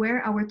shows us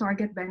where our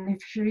target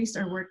beneficiaries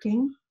are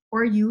working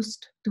or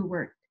used to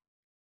work.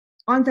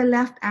 On the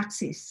left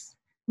axis,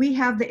 we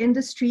have the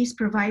industries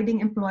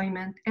providing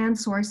employment and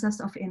sources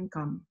of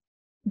income.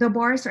 The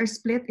bars are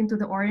split into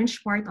the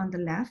orange part on the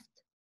left.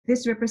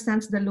 This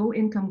represents the low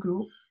income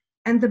group,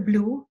 and the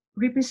blue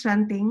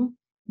representing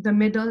the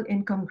middle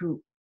income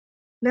group.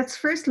 Let's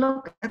first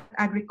look at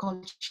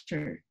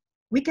agriculture.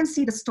 We can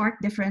see the stark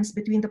difference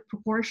between the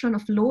proportion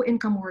of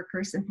low-income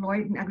workers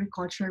employed in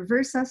agriculture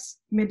versus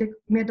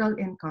middle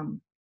income.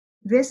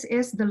 This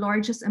is the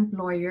largest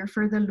employer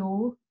for the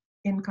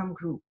low-income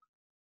group.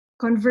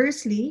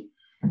 Conversely,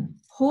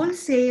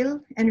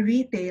 wholesale and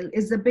retail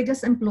is the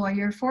biggest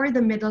employer for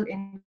the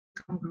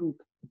middle-income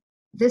group.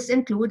 This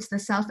includes the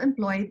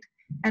self-employed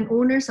and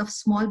owners of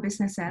small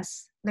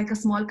businesses, like a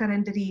small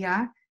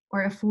carinderia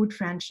or a food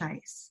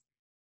franchise.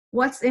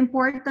 What's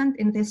important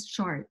in this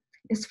chart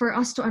is for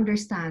us to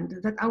understand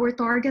that our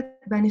target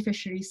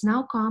beneficiaries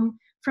now come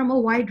from a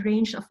wide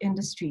range of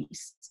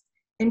industries,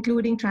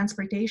 including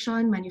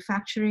transportation,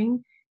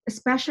 manufacturing,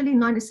 especially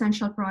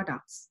non-essential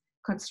products,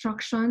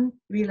 construction,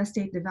 real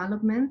estate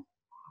development.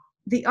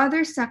 The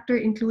other sector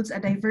includes a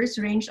diverse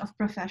range of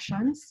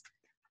professions,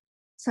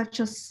 such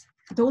as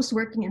those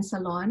working in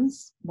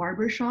salons,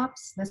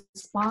 barbershops, the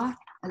spa,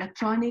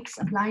 electronics,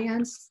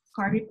 appliance,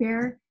 car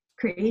repair,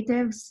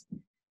 creatives.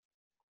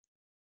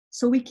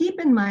 So we keep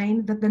in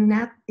mind that the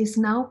net is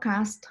now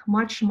cast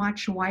much,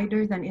 much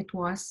wider than it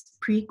was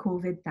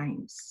pre-COVID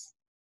times.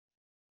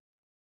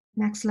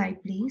 Next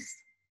slide, please.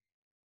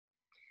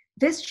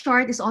 This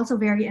chart is also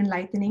very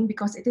enlightening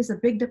because it is a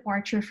big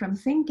departure from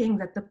thinking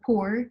that the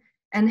poor,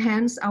 and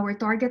hence our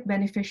target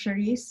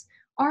beneficiaries,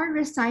 are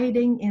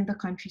residing in the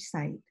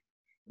countryside.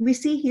 We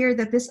see here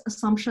that this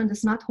assumption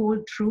does not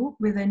hold true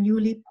with the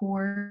newly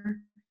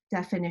poor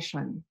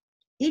definition.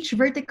 Each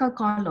vertical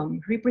column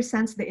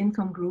represents the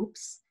income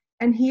groups,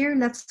 and here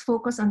let's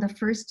focus on the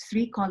first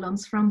three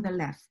columns from the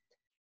left,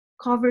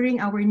 covering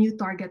our new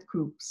target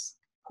groups: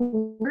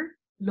 poor,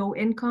 low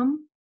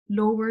income,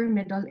 lower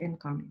middle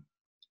income.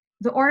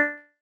 The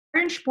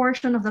orange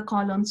portion of the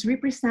columns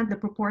represent the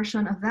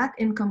proportion of that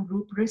income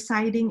group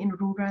residing in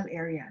rural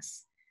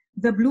areas.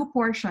 The blue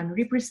portion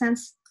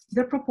represents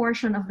the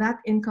proportion of that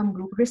income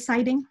group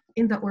residing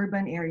in the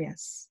urban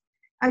areas.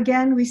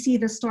 Again, we see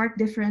the stark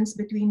difference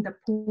between the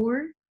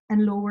poor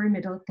and lower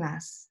middle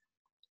class.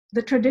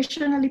 The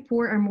traditionally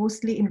poor are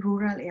mostly in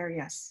rural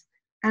areas,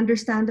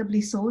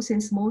 understandably so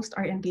since most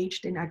are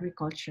engaged in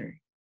agriculture.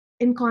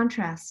 In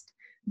contrast,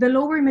 the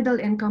lower middle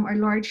income are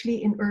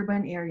largely in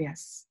urban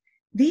areas.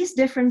 These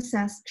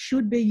differences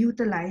should be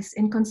utilized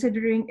in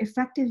considering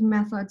effective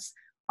methods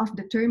of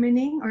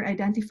determining or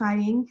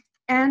identifying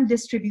and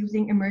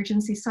distributing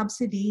emergency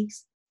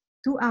subsidies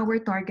to our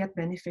target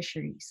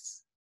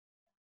beneficiaries.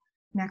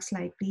 Next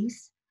slide,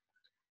 please.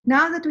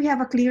 Now that we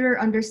have a clearer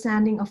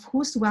understanding of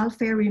whose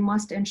welfare we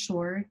must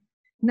ensure,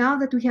 now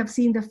that we have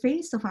seen the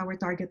face of our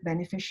target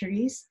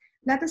beneficiaries,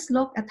 let us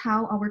look at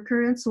how our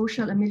current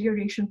social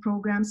amelioration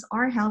programs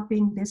are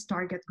helping this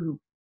target group.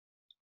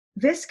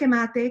 This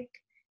schematic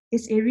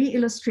is a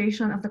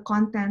re-illustration of the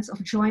contents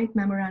of Joint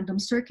Memorandum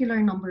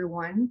Circular Number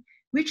 1,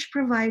 which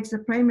provides the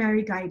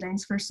primary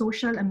guidelines for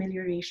social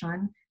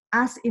amelioration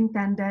as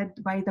intended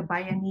by the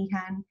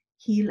Bayanihan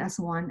Heal as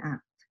One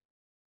Act.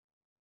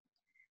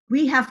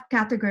 We have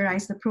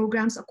categorized the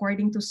programs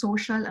according to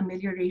social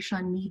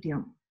amelioration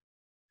medium.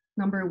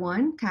 Number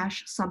 1,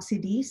 cash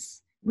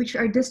subsidies, which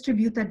are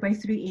distributed by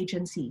 3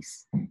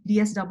 agencies,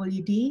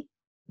 DSWD,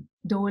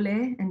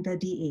 DOLE, and the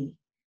DA.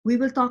 We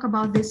will talk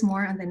about this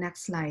more on the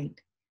next slide.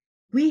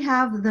 We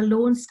have the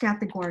loans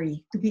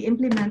category to be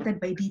implemented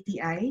by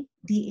DTI,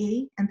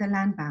 DA, and the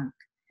Land Bank.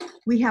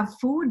 We have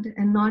food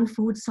and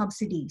non-food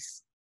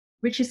subsidies,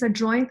 which is a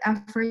joint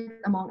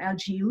effort among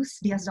LGUs,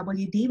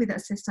 DSWD with the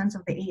assistance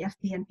of the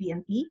AFP and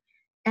PNP,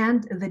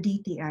 and the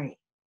DTI.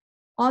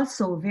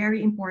 Also,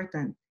 very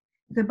important,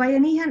 the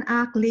Bayanihan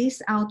Act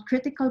lays out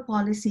critical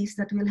policies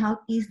that will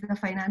help ease the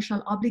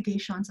financial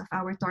obligations of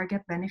our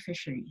target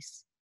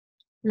beneficiaries.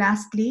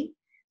 Lastly,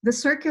 the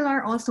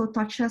circular also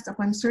touches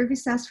upon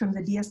services from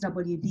the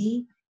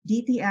DSWD,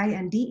 DTI,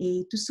 and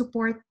DA to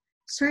support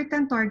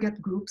certain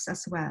target groups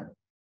as well.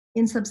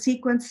 In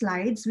subsequent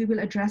slides, we will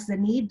address the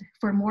need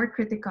for more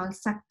critical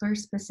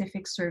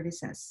sector-specific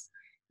services.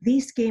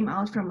 These came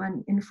out from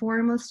an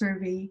informal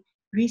survey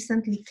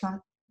recently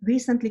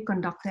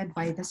conducted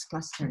by this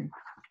cluster.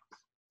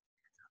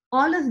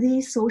 All of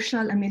these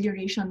social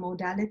amelioration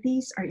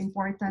modalities are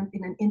important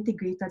in an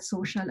integrated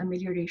social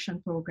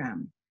amelioration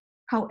program.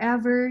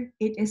 However,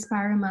 it is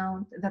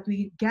paramount that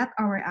we get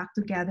our act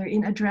together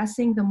in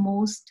addressing the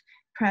most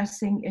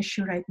pressing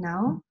issue right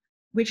now,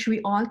 which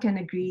we all can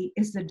agree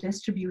is the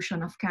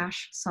distribution of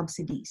cash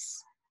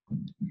subsidies.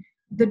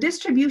 The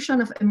distribution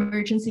of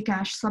emergency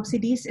cash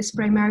subsidies is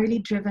primarily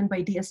driven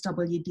by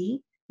DSWD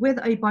with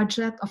a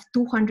budget of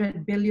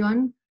 200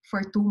 billion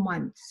for 2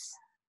 months.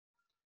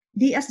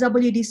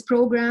 DSWD's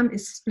program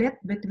is split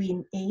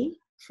between A,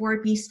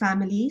 4-piece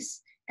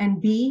families,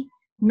 and B,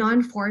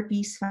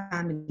 non-4-piece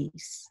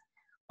families.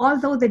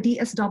 Although the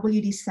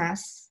DSWD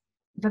says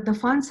that the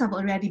funds have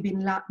already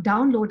been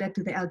downloaded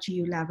to the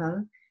LGU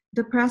level,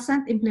 the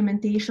present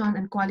implementation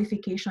and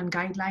qualification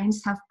guidelines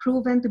have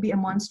proven to be a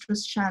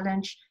monstrous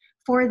challenge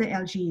for the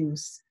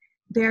LGUs.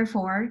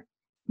 Therefore,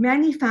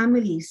 many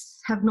families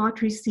have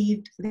not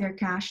received their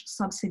cash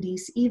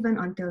subsidies even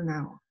until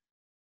now.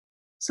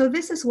 So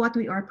this is what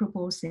we are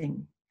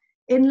proposing.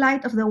 In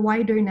light of the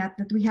wider net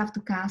that we have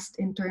to cast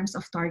in terms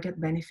of target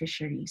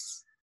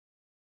beneficiaries,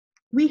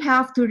 we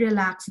have to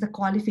relax the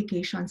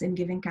qualifications in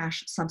giving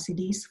cash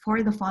subsidies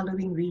for the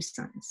following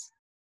reasons.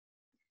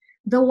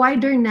 The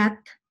wider net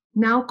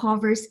now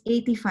covers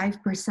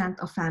 85%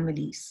 of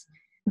families.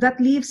 That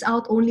leaves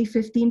out only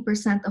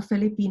 15% of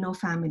Filipino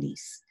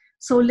families.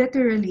 So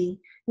literally,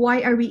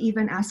 why are we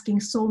even asking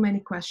so many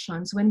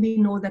questions when we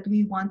know that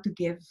we want to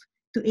give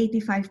to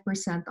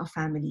 85% of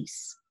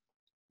families?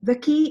 The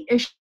key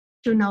issue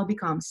now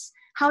becomes,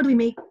 how do we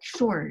make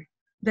sure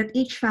that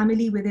each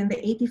family within the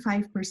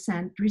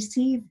 85%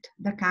 received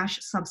the cash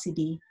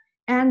subsidy,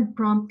 and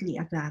promptly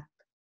at that?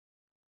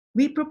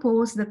 We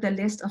propose that the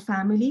list of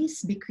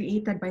families be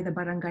created by the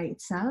barangay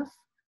itself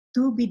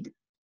to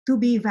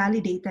be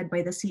validated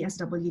by the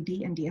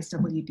CSWD and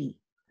DSWD.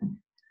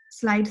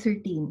 Slide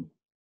 13.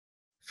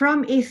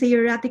 From a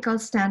theoretical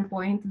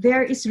standpoint,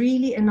 there is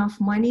really enough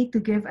money to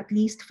give at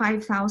least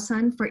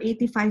 5,000 for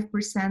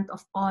 85%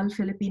 of all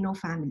Filipino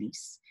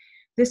families.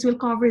 This will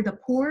cover the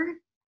poor,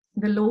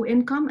 the low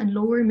income, and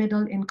lower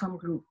middle income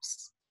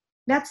groups.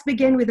 Let's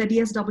begin with the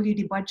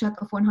DSWD budget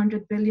of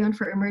 100 billion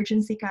for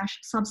emergency cash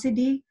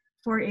subsidy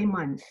for a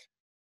month.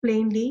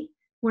 Plainly,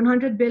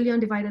 100 billion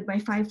divided by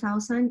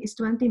 5,000 is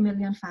 20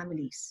 million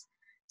families.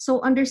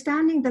 So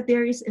understanding that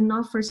there is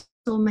enough for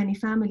so many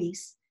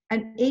families,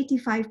 and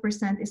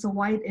 85% is a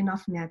wide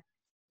enough net,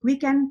 we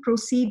can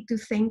proceed to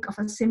think of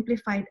a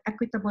simplified,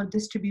 equitable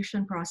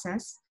distribution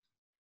process.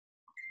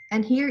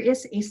 And here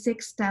is a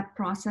 6-step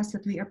process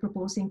that we are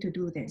proposing to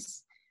do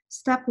this.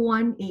 Step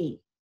 1A,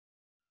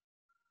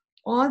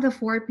 all the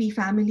 4P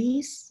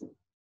families,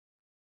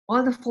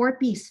 all the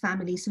 4-piece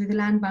families with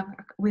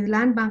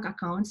land bank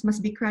accounts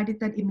must be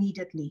credited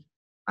immediately.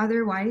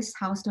 Otherwise,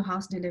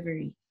 house-to-house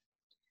delivery.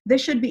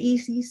 This should be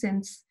easy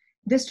since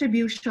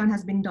distribution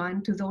has been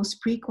done to those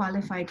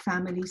pre-qualified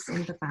families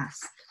in the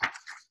past.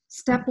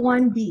 Step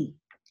 1B,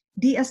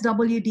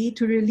 DSWD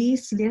to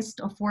release list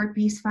of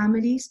 4-piece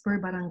families per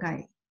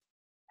barangay.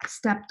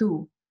 Step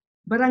 2,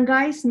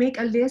 barangays make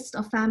a list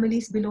of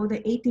families below the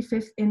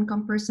 85th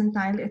income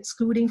percentile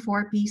excluding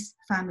 4-piece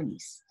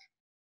families.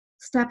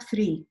 Step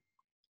 3,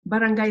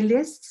 barangay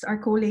lists are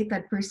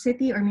collated per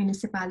city or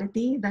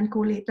municipality, then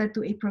collated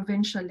to a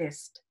provincial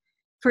list.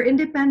 For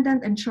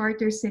independent and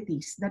charter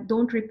cities that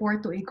don't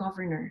report to a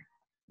governor,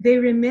 they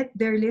remit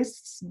their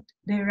lists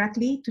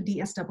directly to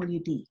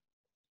DSWD.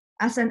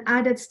 As an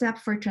added step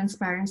for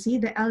transparency,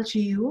 the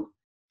LGU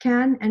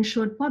can and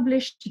should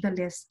publish the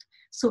list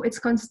so its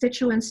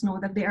constituents know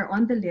that they are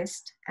on the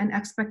list and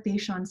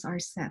expectations are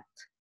set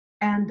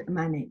and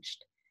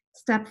managed.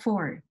 Step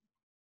 4,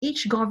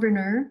 each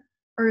governor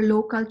or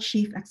local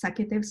chief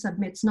executive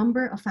submits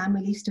number of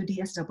families to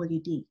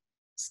DSWD.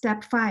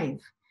 Step 5,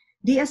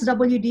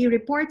 DSWD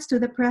reports to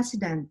the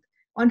president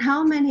on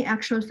how many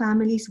actual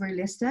families were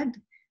listed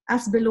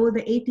as below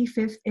the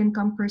 85th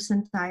income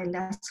percentile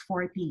less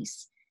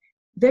 4Ps.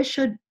 This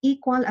should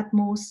equal at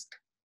most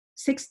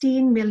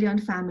 16 million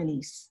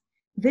families.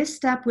 This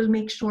step will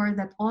make sure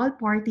that all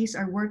parties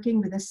are working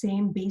with the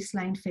same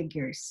baseline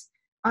figures.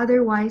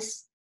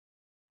 Otherwise,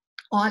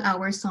 all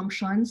our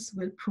assumptions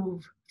will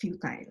prove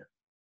futile.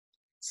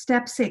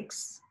 Step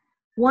 6.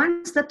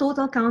 Once the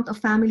total count of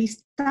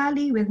families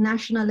tally with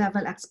national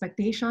level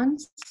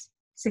expectations,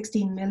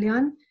 16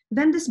 million,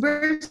 then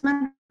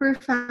disbursement per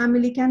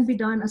family can be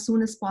done as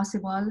soon as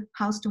possible,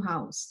 house to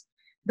house.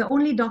 The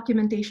only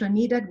documentation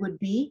needed would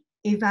be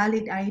a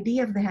valid ID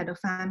of the head of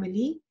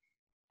family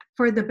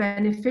for the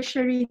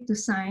beneficiary to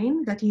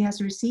sign that he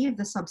has received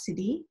the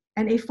subsidy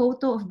and a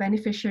photo of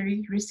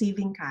beneficiary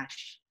receiving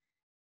cash.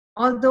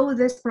 Although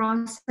this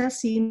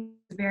process seems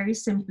very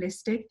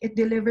simplistic, it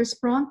delivers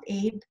prompt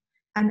aid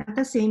and at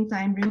the same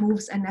time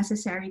removes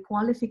unnecessary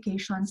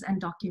qualifications and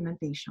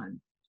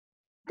documentation.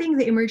 Adding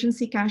the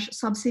emergency cash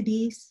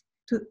subsidies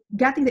to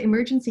getting the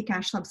emergency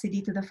cash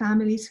subsidy to the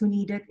families who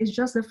need it is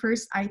just the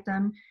first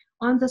item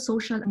on the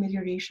social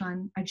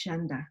amelioration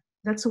agenda.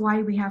 That's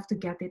why we have to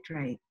get it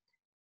right.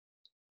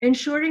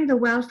 Ensuring the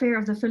welfare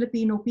of the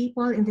Filipino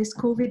people in this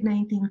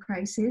COVID-19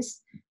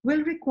 crisis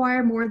will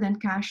require more than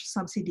cash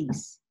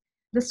subsidies.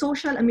 The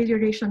Social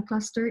Amelioration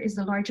Cluster is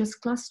the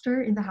largest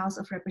cluster in the House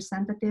of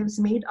Representatives,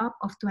 made up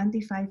of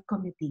 25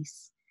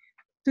 committees.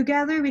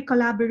 Together, we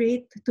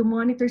collaborate to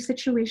monitor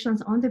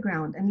situations on the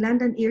ground and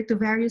lend an ear to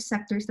various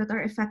sectors that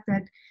are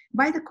affected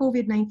by the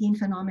COVID-19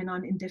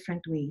 phenomenon in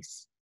different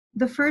ways.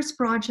 The first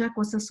project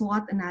was a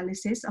SWOT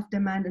analysis of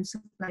demand and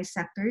supply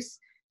sectors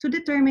to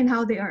determine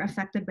how they are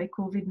affected by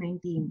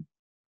COVID-19.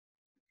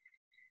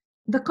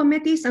 The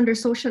committees under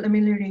social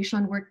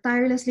amelioration work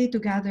tirelessly to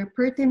gather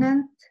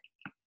pertinent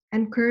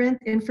and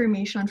current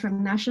information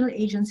from national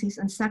agencies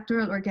and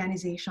sectoral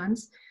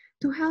organizations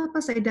to help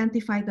us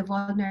identify the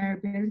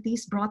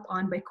vulnerabilities brought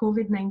on by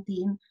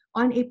COVID-19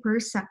 on a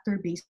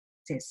per-sector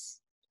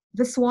basis.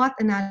 The SWOT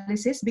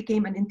analysis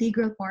became an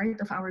integral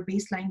part of our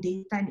baseline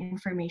data and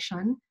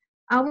information,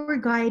 our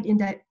guide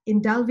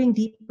in delving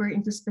deeper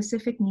into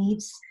specific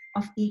needs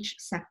of each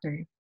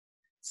sector.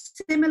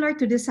 Similar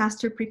to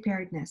disaster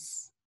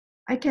preparedness,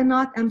 I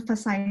cannot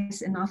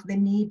emphasize enough the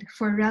need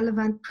for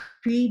relevant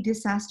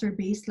pre-disaster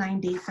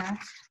baseline data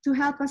to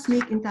help us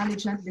make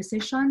intelligent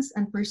decisions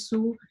and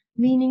pursue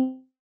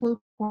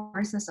meaningful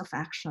courses of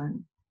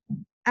action.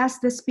 As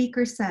the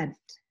speaker said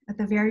at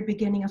the very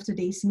beginning of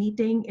today's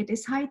meeting, it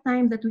is high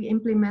time that we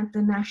implement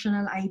the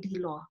national ID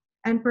law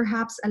and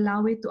perhaps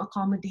allow it to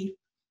accommodate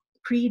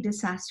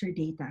pre-disaster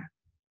data.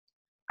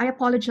 I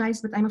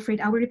apologize, but I'm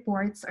afraid our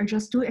reports are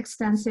just too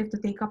extensive to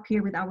take up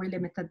here with our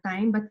limited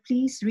time, but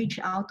please reach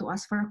out to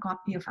us for a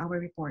copy of our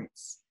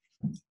reports.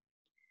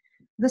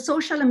 The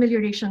Social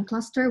Amelioration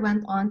Cluster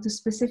went on to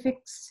specific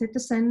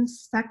citizen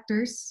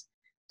sectors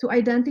to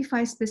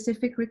identify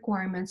specific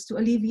requirements to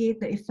alleviate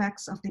the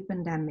effects of the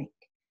pandemic.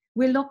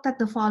 We looked at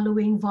the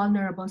following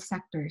vulnerable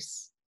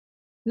sectors.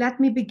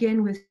 Let me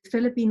begin with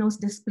Filipinos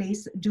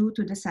displaced due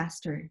to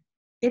disaster.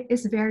 It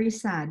is very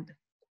sad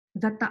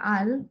that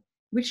Taal,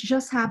 which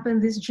just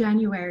happened this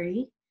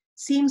January,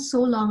 seems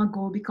so long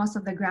ago because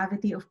of the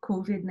gravity of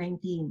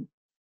COVID-19.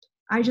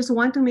 I just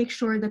want to make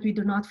sure that we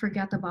do not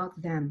forget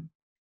about them.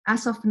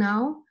 As of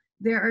now,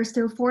 there are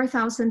still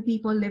 4,000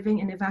 people living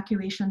in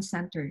evacuation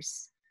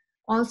centers.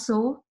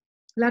 Also,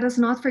 let us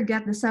not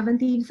forget the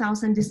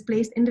 17,000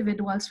 displaced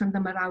individuals from the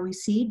Marawi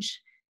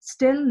siege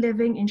still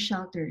living in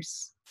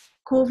shelters.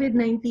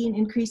 COVID-19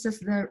 increases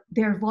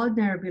their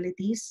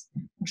vulnerabilities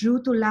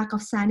due to lack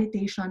of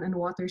sanitation and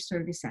water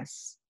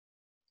services.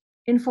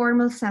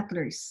 Informal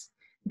settlers.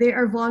 They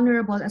are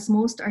vulnerable as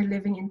most are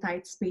living in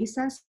tight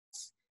spaces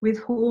with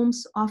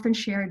homes often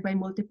shared by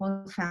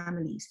multiple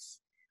families.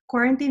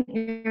 Quarantine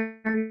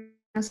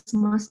areas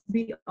must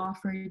be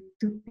offered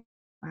to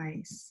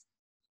PIs.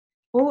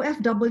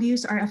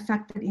 OFWs are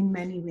affected in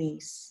many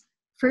ways.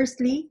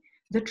 Firstly,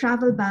 the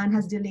travel ban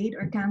has delayed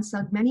or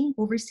canceled many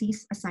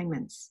overseas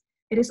assignments.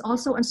 It is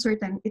also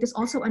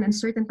an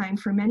uncertain time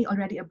for many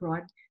already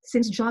abroad,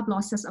 since job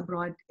losses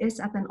abroad is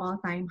at an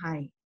all-time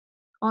high.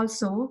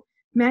 Also,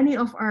 many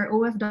of our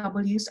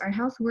OFWs are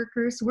health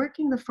workers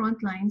working the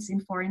front lines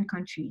in foreign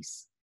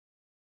countries.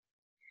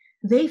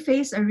 They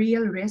face a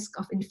real risk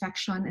of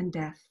infection and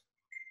death.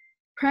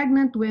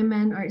 Pregnant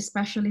women are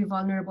especially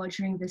vulnerable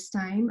during this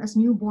time, as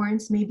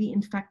newborns may be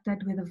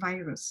infected with the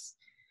virus.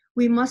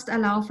 We must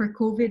allow for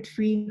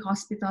COVID-free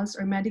hospitals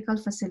or medical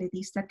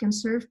facilities that can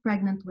serve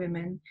pregnant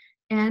women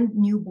and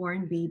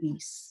newborn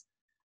babies.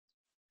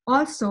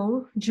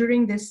 Also,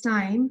 during this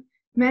time,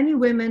 many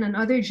women and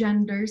other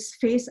genders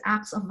face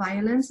acts of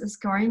violence as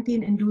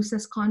quarantine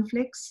induces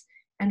conflicts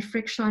and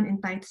friction in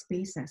tight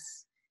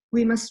spaces.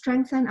 We must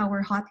strengthen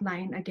our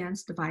hotline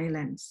against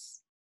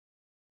violence.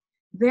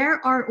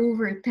 There are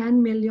over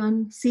 10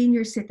 million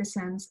senior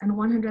citizens and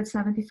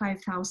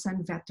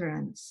 175,000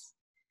 veterans.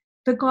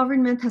 The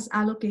government has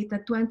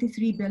allocated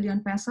 23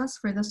 billion pesos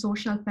for the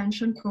social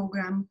pension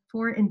program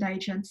for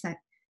indigent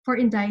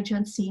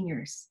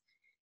seniors.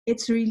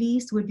 Its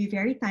release would be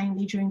very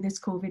timely during this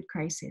COVID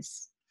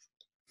crisis.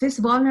 This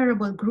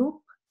vulnerable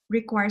group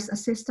requires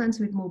assistance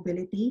with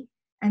mobility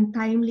and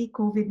timely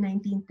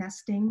COVID-19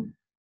 testing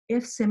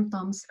if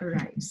symptoms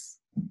arise.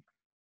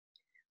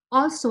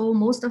 Also,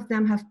 most of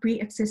them have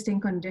pre-existing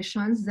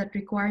conditions that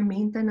require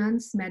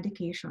maintenance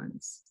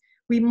medications.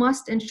 We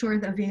must ensure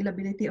the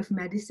availability of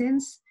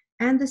medicines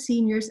and the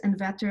seniors and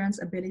veterans'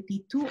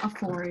 ability to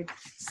afford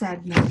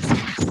said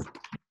medicines.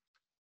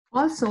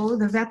 Also,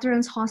 the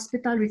Veterans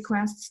Hospital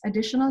requests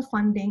additional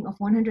funding of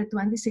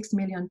 126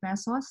 million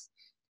pesos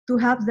to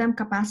help them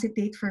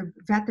capacitate for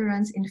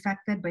veterans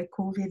infected by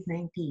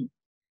COVID-19.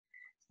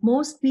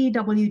 Most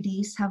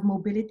PWDs have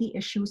mobility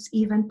issues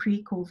even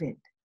pre-COVID.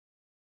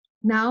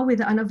 Now, with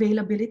the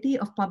unavailability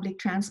of public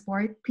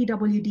transport,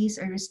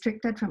 PWDs are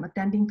restricted from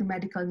attending to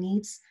medical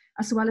needs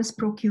as well as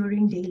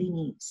procuring daily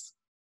needs.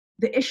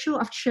 The issue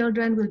of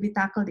children will be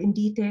tackled in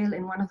detail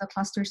in one of the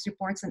cluster's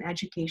reports on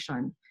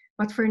education.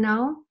 But for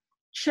now,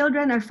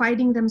 children are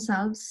finding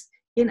themselves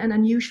in an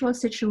unusual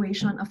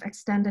situation of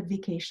extended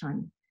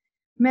vacation.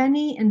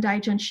 Many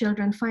indigent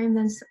children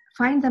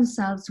find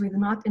themselves with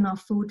not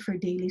enough food for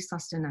daily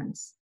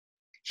sustenance.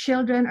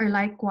 Children are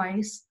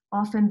likewise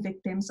often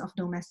victims of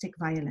domestic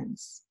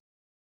violence.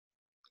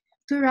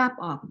 To wrap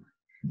up,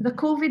 the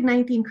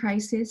COVID-19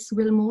 crisis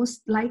will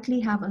most likely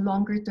have a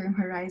longer-term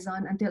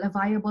horizon until a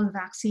viable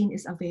vaccine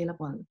is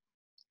available.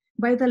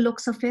 By the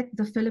looks of it,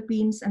 the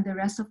Philippines and the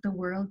rest of the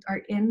world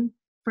are in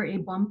for a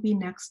bumpy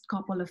next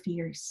couple of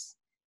years.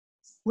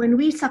 When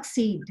we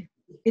succeed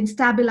in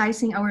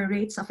stabilizing our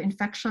rates of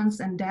infections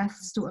and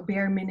deaths to a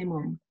bare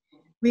minimum,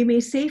 we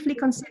may safely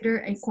consider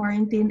a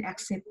quarantine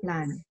exit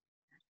plan.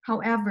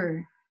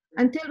 However,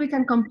 until we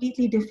can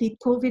completely defeat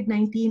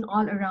COVID-19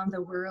 all around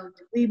the world,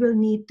 we will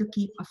need to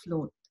keep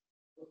afloat.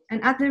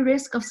 And at the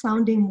risk of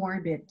sounding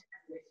morbid,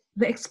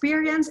 the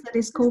experience that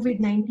is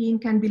COVID-19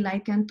 can be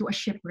likened to a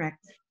shipwreck.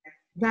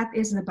 That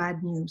is the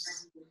bad news.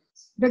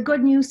 The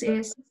good news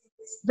is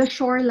the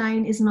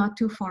shoreline is not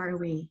too far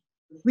away.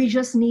 We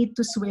just need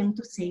to swim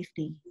to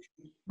safety.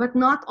 But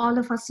not all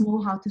of us know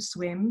how to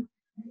swim,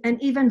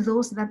 and even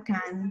those that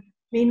can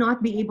may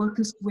not be able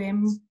to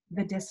swim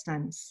the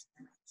distance.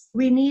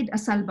 We need a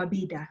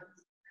salvavida.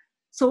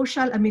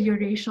 Social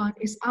amelioration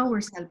is our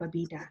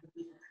salvavida.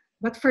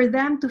 But for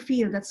them to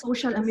feel that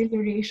social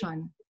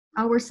amelioration,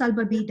 our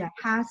salvavida,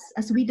 has,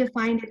 as we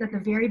defined it at the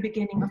very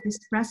beginning of this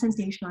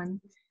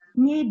presentation,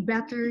 made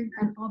better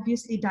an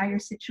obviously dire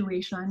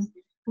situation,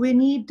 we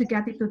need to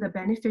get it to the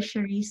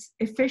beneficiaries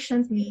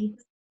efficiently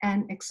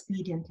and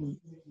expediently.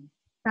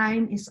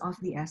 Time is of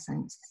the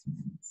essence.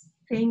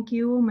 Thank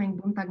you, maing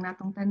buntag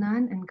natong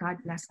tanan, and God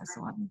bless us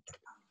all.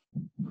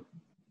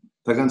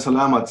 Daghang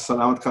salamat.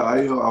 Salamat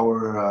kaayo,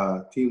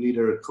 our team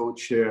leader,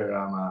 co-chair,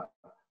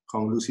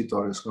 Kong Lucy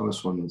Torres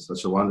Congresswoman.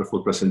 Such a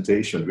wonderful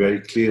presentation,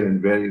 very clear and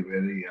very,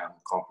 very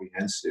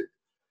comprehensive.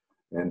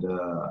 And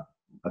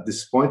at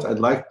this point, I'd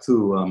like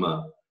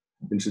to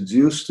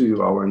introduce to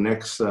you our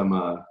next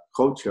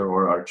co-chair,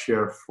 or our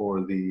chair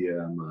for the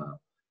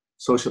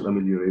Social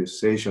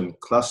Amelioration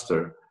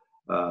Cluster,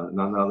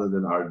 none other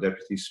than our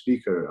Deputy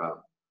Speaker,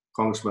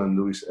 Congressman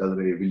Luis L.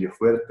 Rey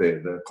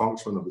Villafuerte, the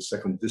Congressman of the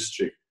 2nd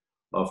District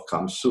of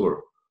Kamsur.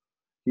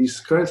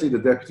 He's currently the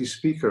Deputy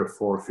Speaker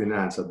for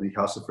Finance at the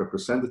House of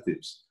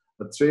Representatives,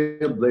 a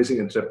trailblazing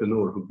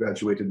entrepreneur who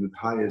graduated with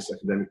highest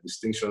academic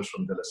distinctions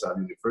from De La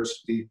Salle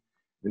University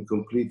and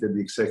completed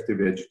the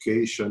Executive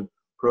Education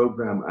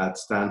program at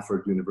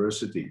Stanford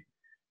University.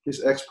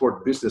 His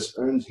export business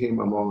earned him,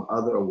 among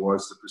other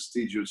awards, the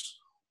prestigious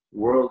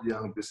World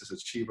Young Business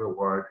Achiever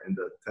Award and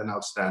the 10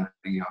 Outstanding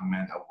Young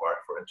Men Award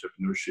for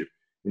Entrepreneurship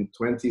in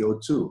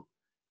 2002.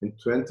 In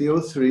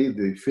 2003,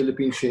 the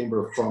Philippine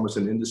Chamber of Commerce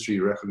and Industry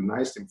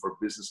recognized him for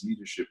business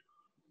leadership,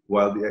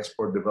 while the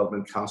Export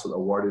Development Council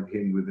awarded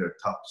him with their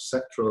top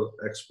sectoral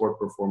export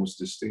performance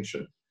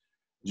distinction.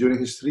 During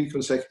his 3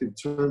 consecutive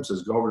terms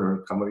as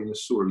governor, Camarines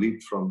Sur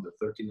leaped from the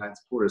 39th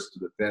poorest to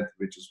the 10th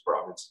richest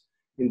province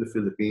in the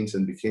Philippines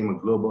and became a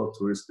global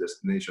tourist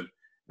destination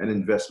and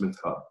investment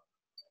hub.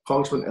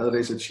 Congressman El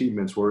Rey's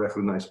achievements were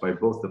recognized by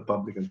both the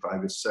public and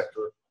private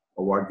sector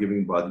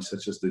award-giving bodies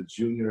such as the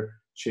Junior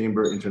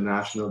Chamber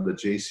International, the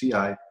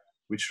JCI,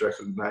 which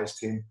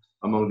recognized him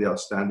among the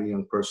outstanding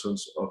young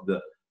persons of the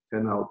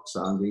 10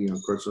 Outstanding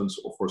Young Persons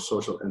for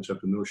Social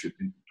Entrepreneurship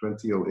in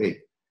 2008.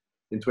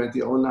 In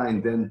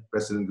 2009, then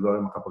President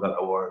Gloria Macapagal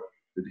awarded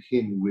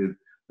him with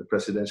the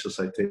Presidential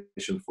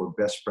Citation for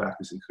Best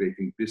Practice in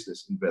Creating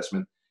Business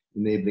Investment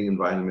Enabling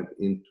Environment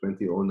in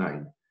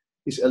 2009.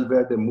 His El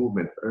Verde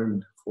movement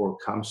earned for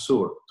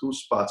Kamsur 2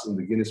 spots in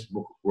the Guinness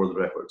Book of World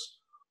Records,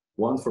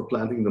 one for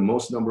planting the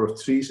most number of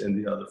trees and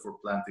the other for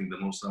planting the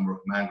most number of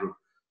mangrove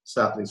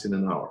saplings in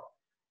an hour.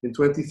 In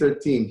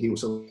 2013, he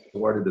was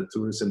awarded the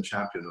Tourism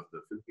Champion of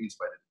the Philippines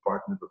by the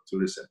Department of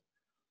Tourism.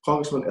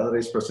 Congressman El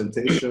Rey's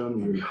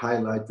presentation will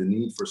highlight the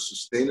need for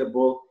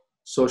sustainable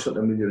social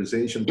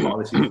amelioration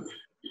policy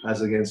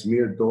as against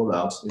mere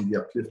dole-outs in the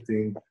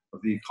uplifting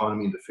of the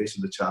economy in the face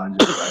of the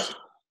challenges of the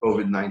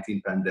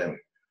COVID-19 pandemic.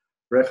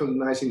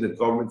 Recognizing that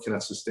government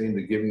cannot sustain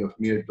the giving of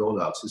mere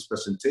dole-outs, his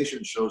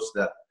presentation shows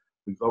that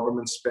the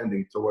government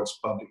spending towards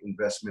public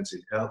investments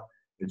in health,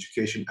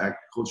 education,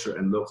 agriculture,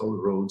 and local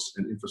roads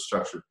and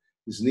infrastructure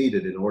is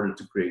needed in order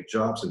to create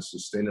jobs and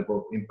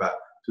sustainable impact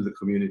to the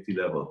community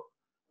level.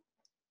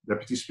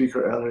 Deputy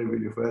Speaker El Rey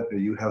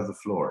Villafuerte, you have the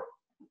floor.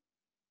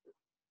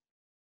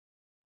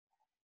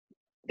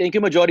 Thank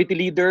you, Majority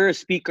Leader,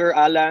 Speaker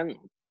Alan,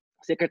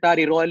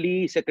 Secretary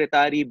Rolly,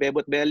 Secretary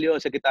Bebot Bello,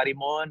 Secretary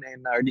Mon,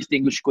 and our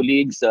distinguished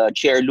colleagues,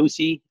 Chair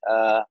Lucy.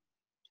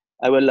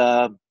 I will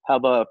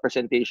have a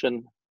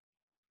presentation.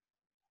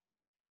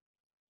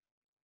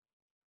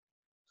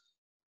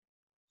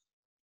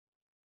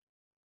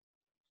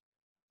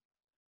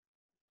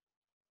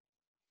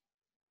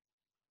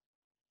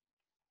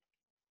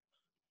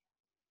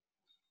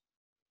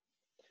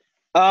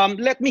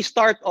 Let me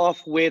start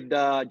off with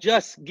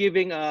just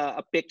giving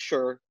a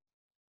picture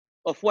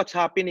of what's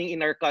happening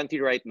in our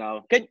country right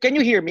now. Can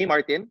you hear me,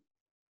 Martin?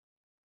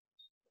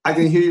 I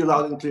can hear you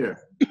loud and clear.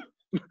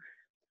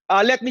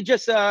 Let me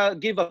just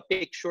give a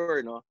picture,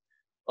 no,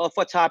 of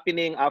what's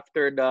happening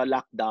after the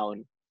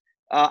lockdown.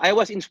 I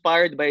was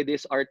inspired by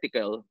this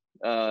article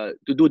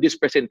to do this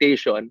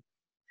presentation.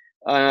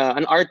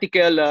 An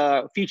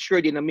article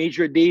featured in a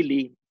major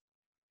daily.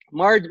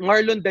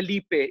 Marlon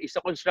Dalipe is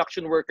a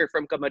construction worker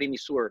from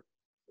Camarines Sur.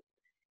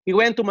 He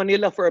went to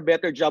Manila for a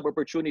better job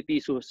opportunity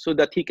so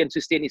that he can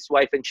sustain his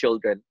wife and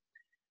children.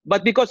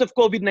 But because of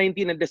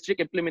COVID-19 and the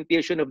strict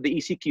implementation of the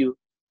ECQ,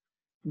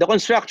 the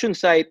construction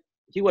site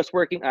he was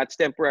working at is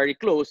temporarily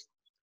closed.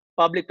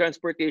 Public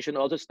transportation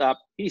also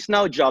stopped. He's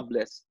now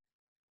jobless.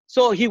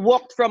 So he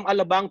walked from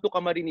Alabang to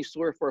Camarines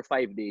Sur for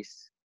 5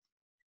 days.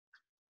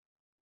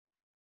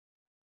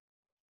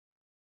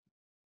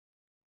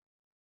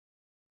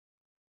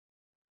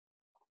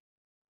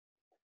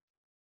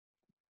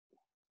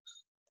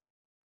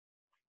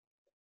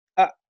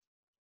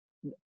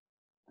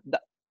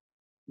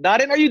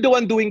 Darren, are you the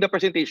one doing the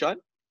presentation?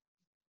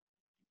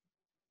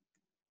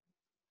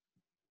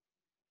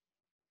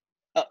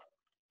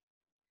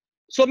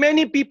 So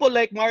many people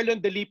like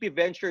Marlon Dalipi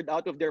ventured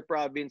out of their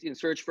province in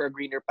search for a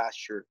greener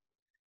pasture.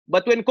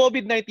 But when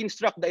COVID-19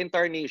 struck the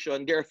entire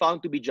nation, they are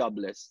found to be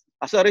jobless.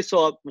 As a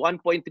result,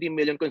 1.3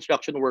 million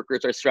construction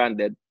workers are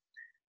stranded,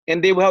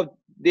 and they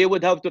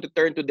would have to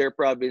return to their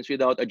province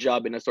without a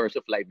job and a source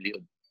of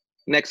livelihood.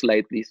 Next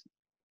slide, please.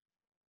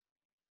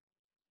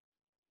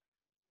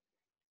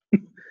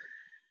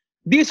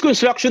 These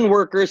construction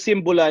workers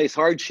symbolize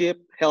hardship,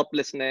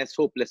 helplessness,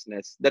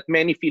 hopelessness that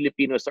many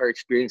Filipinos are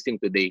experiencing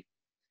today.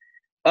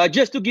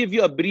 Just to give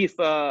you a brief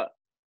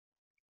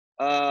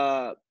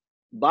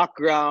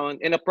background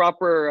and a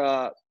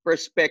proper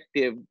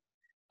perspective,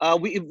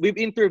 we've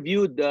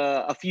interviewed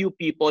a few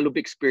people who've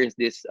experienced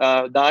this.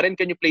 Darren,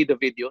 can you play the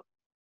video?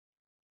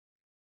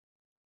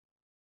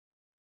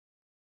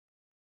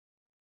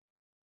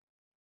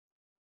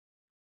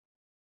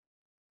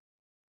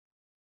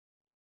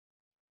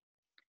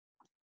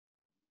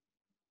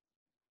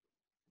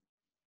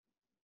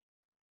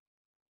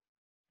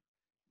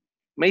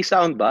 May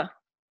sound ba?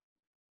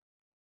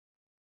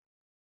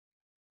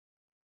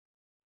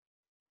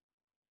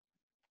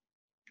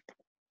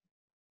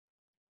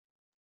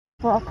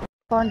 Po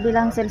ako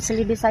bilang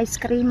silsilidi sa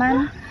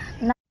iskriman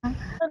na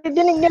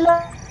Dinig nila.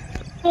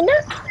 Ina.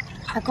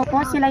 ako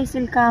po si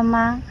Lysil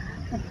Kama.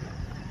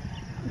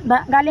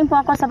 Galing po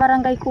ako sa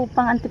Barangay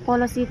Kupang,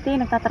 Antipolo City.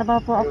 Nagtatrabaho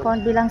po ako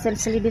bilang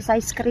silsilidi sa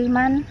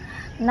iskriman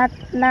na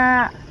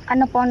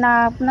ano po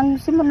na nung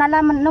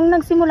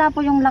nagsimula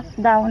po yung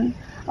lockdown.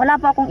 Wala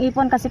po akong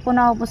ipon kasi po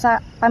naubo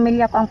sa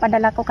pamilya ko ang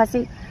padala ko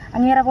kasi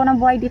ang hirap po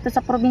ng buhay dito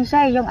sa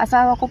probinsya. Yung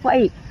asawa ko po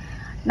ay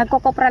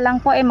nagkokopra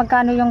lang po,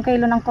 magkano yung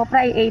kilo ng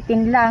kopra ay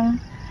 18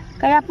 lang.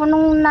 Kaya po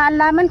nung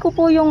naalaman ko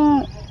po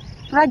yung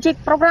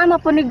programa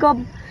po ni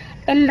Gob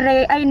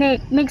Elre ay ni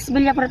Mix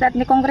Villaprota at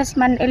ni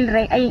Congressman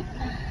Elre ay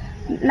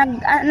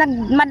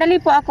madali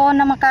po ako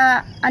na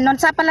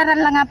sa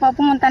palaran lang nga po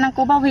pumunta ng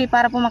Cubao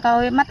para po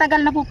makauwi.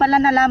 Matagal na po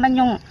pala nalaman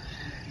yung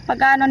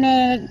pag-ano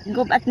ni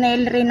Gob at ni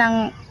Elre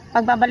ng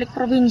pagbabalik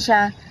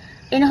probinsya.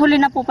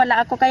 Inahuli na po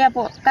pala ako, kaya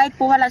po kahit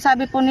po wala,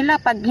 sabi po nila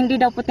pag hindi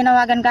daw po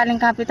tinawagan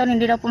galing Capitol,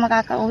 hindi daw po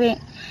makakauwi.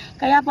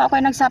 Kaya po ako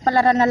ay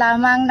nagsapalaran na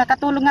lamang.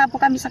 Nakatulong nga po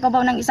kami sa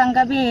Cubao ng isang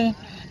gabi.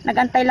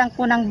 Nagantay lang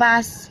po ng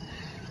bus.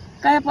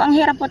 Kaya po ang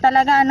hirap po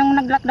talaga nung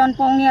nag-lockdown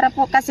po, ang hirap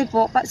po kasi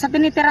po sa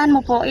tinitirahan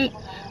mo po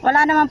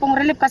wala naman pong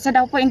relief kasi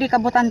daw po hindi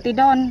kabutante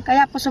doon.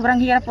 Kaya po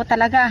sobrang hirap po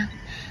talaga.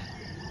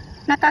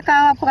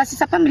 Nakakawa po kasi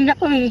sa pamilya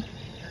ko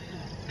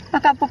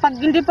Baka po pag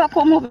hindi po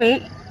ako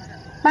umuwi,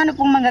 paano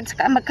pong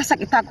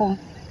magkasakit ako?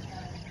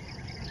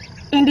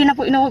 Hindi na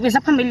po inuwi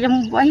sa pamilya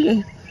mong buhay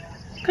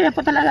Kaya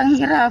po talagang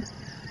hirap.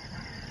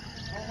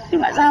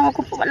 Yung asawa ko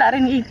po wala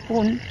rin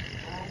ipon.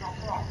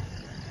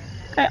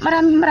 Kaya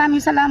maraming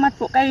salamat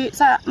po kay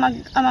sa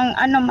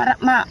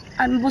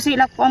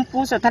busilak po ang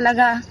puso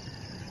talaga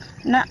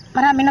na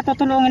maraming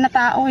natutulungin na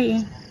tao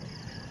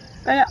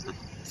Kaya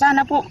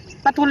sana po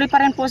patuloy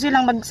pa rin po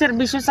silang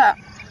magserbisyo sa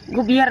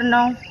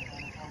gobyerno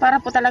para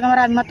po talaga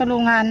maraming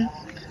matulungan.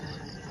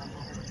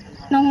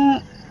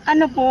 Nung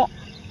paano po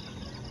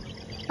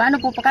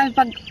pa kami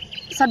pag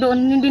sa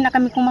doon hindi na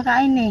kami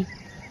kumakain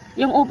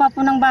Yung upa po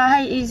ng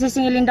bahay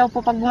isisingilin daw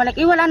po pag bumalik.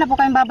 Wala na po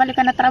kayong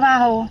babalikan na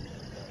trabaho.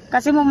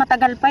 Kasi mo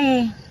matagal pa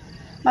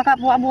Baka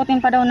po abutin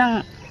pa daw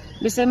ng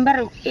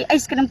December.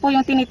 Ice cream po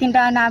yung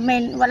tinitindahan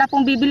namin. Wala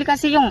pong bibili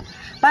kasi yung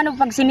paano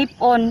pag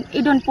sinip-on,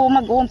 doon po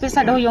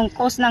mag-uumpisa daw yung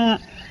cause ng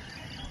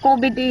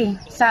COVID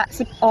sa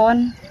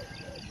sip-on.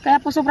 Kaya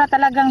po sobra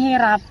talagang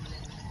hirap.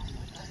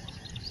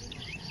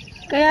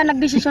 Kaya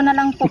nagdesisyon na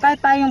lang po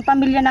kahit pa yung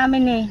pamilya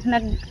namin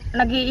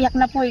nag-iiyak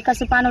na po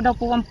kasi paano daw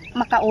po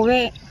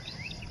makauwi.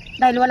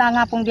 Dahil wala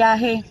nga pong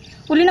biyahe.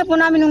 Huli na po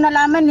namin nung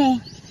nalaman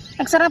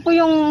Nagsara po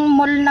yung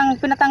mall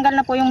pinatanggal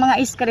na po yung mga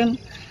ice cream.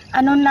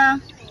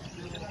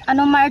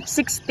 March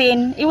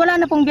 16. Wala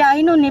na pong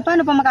biyahe noon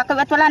Paano pa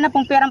makakauwi at wala na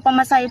pong perang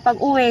pamasahe pag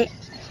uwi.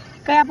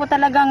 Kaya po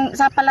talagang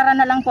sa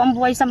palaran na lang po ang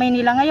buhay sa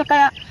Maynila ngayon.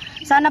 Kaya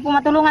sana po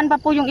matulungan pa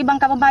po yung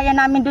ibang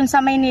kababayan namin dun sa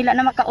Maynila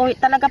na makauwi.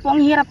 Talaga po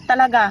ang hirap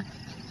talaga.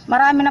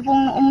 Marami na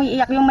pong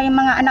umiiyak, yung may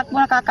mga anak po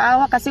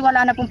nakakaawa kasi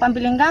wala na pong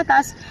pambiling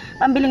gatas,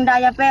 pambiling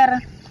diaper.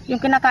 Yung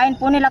kinakain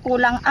po nila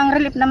kulang. Ang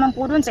relief naman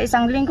po dun sa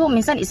isang linggo,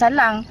 minsan isa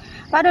lang.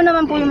 Paano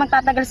naman po yung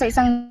magtatagal sa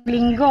isang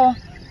linggo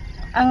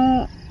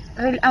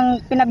ang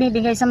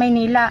pinabibigay sa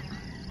Maynila?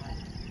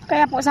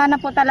 Kaya po sana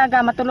po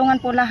talaga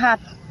matulungan po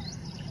lahat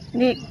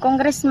ni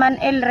Congressman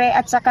Elre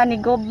at saka ni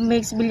Gob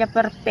Mix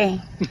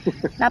Villaperte.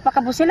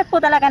 Napakabusilap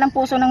po talaga ng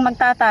puso ng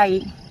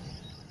magtatay.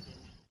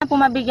 Po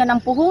mabigyan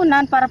ng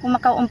puhunan para po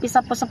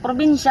makaumpisa po sa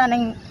probinsya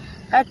ng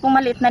kahit po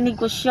maliit na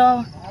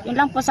negosyo. Yun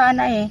lang po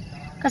sana eh.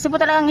 Kasi po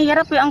talagang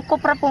hirap po ang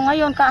kopra po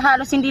ngayon,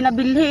 halos hindi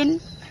nabilhin.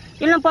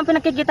 Yun lang po ang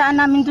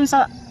pinagkikitaan namin dun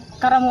sa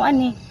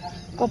karamuan eh,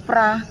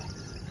 kopra.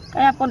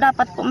 Kaya po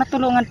dapat po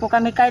matulungan po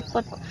kami kahit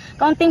po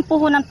kaunting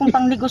puhunan pong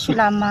pang negosyo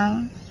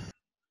lamang.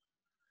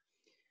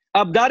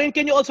 Darren,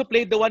 can you also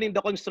play the one in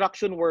the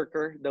construction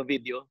worker, the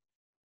video,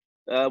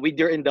 with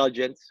your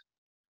indulgence?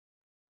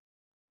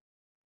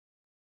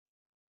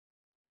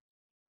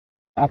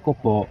 Ako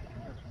po,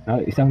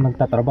 isang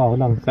nagtatrabaho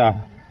lang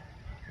sa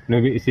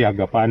Nueva Ecija.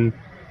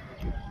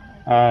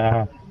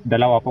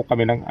 Dalawa po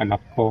kami ng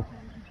anak ko.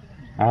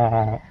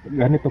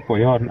 Ganito po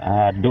yon.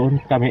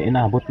 Doon kami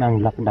inabot ng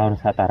lockdown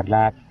sa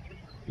Tarlac.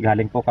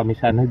 Galing po kami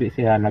sa Nueva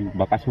Ecija,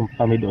 nagbakasyon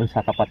kami doon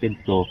sa kapatid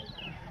ko.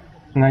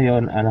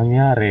 Ngayon, anong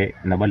nangyari,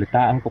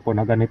 nabalitaan ko po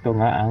na ganito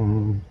nga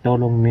ang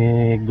tulong ni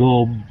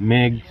Gob,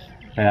 Megs.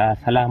 Kaya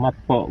salamat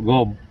po,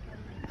 Gob,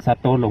 sa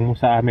tulong mo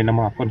sa amin ng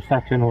mga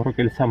construction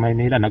workers sa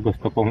Maynila na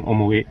gusto pong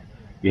umuwi.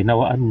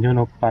 Ginawaan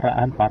nyo ng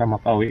paraan para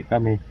makauwi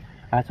kami.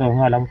 Kaso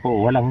nga lang po,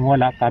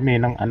 walang-wala kami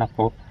ng anak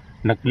ko.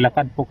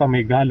 Naglakad po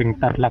kami galing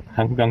Tarlac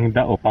hanggang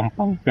Dao,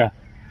 Pampanga.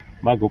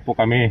 Bago po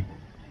kami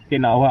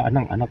kinawaan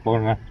ng anak ko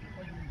nga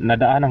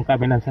nadaanan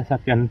kami ng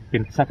sasakyan,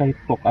 pinsakay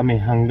po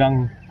kami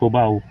hanggang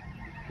Cubao.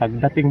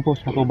 Pagdating po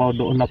sa Cubao,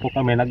 doon na po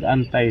kami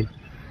nag-antay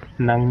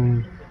ng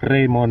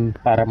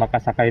Raymond para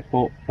makasakay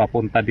po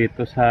papunta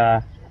dito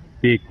sa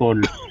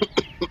Bicol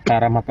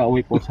para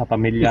makauwi po sa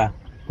pamilya.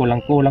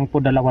 Kulang-kulang po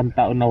 2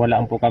 taon na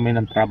walaan po kami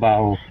ng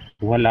trabaho.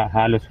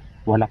 Halos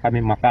wala kami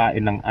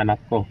makain ng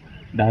anak ko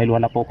dahil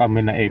wala po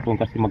kami na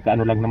ipon kasi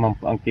magkano lang naman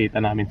po ang kita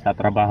namin sa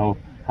trabaho.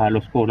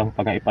 Halos kulang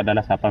pa nga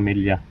ipadala sa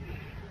pamilya.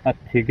 At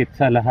higit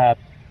sa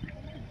lahat,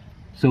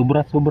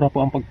 sobra-sobra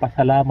po ang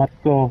pagpasalamat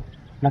ko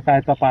na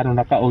kahit pa paano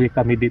nakauwi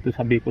kami dito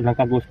sa Bicol ng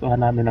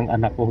kagustuhan namin ng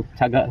anak ko.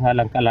 Tsaga nga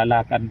lang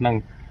kalalakad ng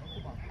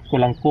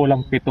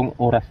kulang-kulang 7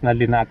 oras na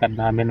linakad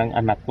namin ng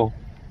anak ko.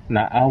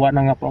 Naawa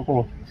na nga po ako,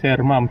 sir,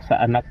 ma'am,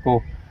 sa anak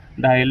ko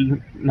dahil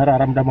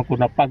nararamdaman ko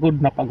na pagod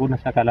na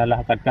sa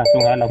kalalakad. Kaso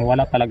nga lang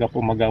wala talaga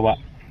po magawa.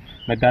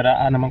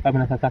 Nagdaraan naman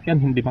kami ng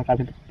sasakyan, hindi man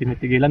kami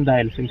tinitigilan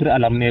dahil siyempre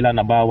alam nila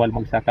na bawal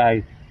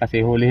magsakay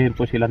kasi hulihin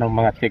po sila ng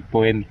mga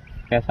checkpoint.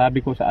 Kaya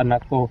sabi ko sa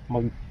anak ko,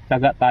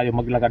 magtsaga tayo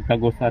maglakad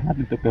kagustuhan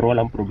natin ito pero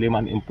walang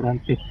problema. Ang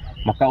importante,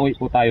 makauwi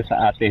po tayo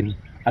sa atin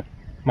at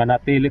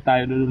manatili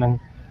tayo doon ng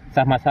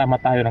sama-sama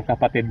tayo ng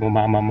kapatid mo,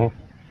 mama mo.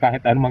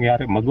 Kahit anong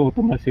mangyari,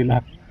 magutom na sila,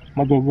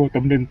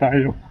 magugutom din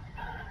tayo.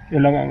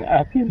 Yan lang ang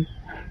akin.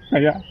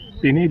 Kaya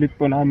pinilit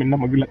po namin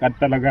na maglakad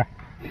talaga.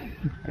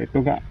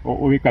 Ito nga,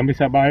 uuwi kami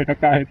sa bahay na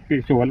kahit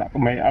piso wala akong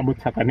may abot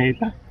sa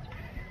kanita.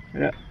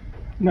 Kaya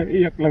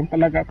naiyak lang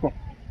talaga ako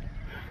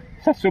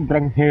sa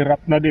sobrang hirap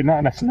na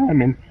dinanas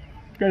namin.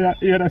 Kaya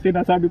iyan ang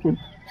sinasabi ko,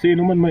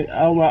 sino man may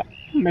awa,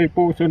 may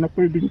puso na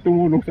pwedeng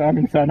tumulong sa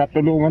amin, sana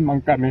tulungan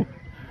man kami.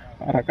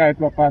 Para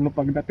kahit paano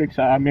pagdating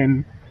sa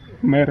amin,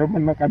 mayroon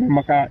man na kami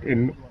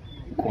makain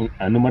kung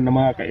ano man ang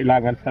mga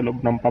kailangan sa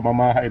loob ng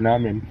pamamahay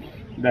namin.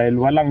 Dahil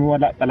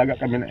walang-wala talaga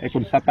kami na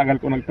kung sa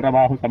tagal ko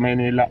nagtrabaho sa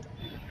Maynila,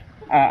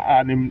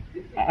 anim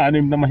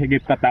na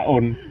mahigit na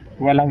taon,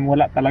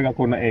 walang-wala talaga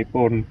ko na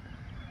ipon.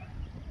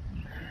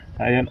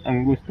 Ayan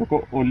ang gusto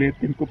ko,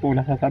 ulitin ko po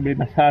nasasabi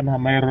na sana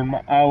mayroon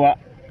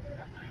maawa,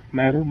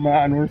 mayroon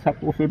maano sa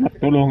puso na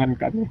tulungan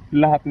kami.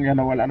 Lahat nga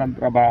na wala ng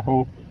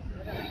trabaho.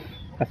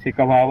 Kasi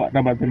kawawa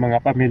naman yung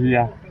mga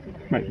pamilya,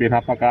 may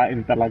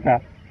pinapakain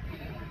talaga.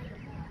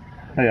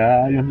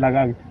 Kaya yun lang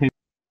ang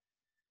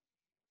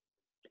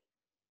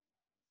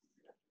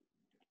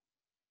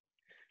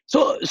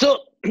So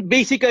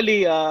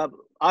basically,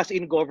 us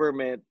in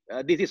government,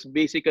 this is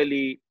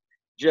basically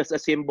just a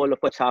symbol of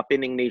what's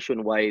happening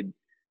nationwide.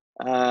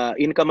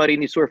 In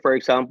Camarines Sur, for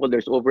example,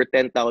 there's over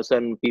 10,000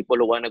 people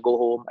who want to go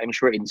home. I'm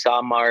sure in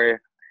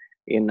Samar,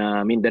 in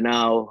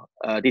Mindanao,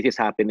 this is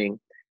happening.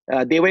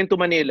 They went to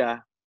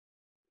Manila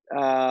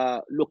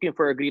looking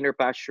for a greener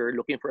pasture,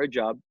 looking for a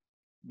job,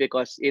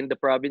 because in the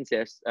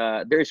provinces,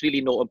 there's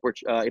really no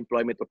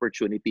employment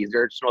opportunities.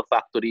 There's no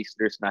factories,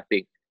 there's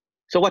nothing.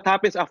 So what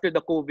happens after the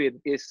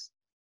COVID is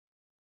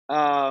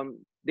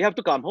they have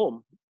to come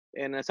home.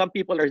 And some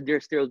people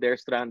they're still there,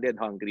 stranded,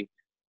 hungry.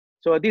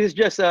 So this is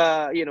just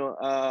a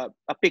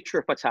picture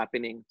of what's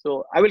happening.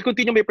 So I will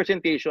continue my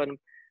presentation,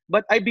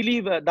 but I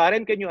believe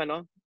Darren, can you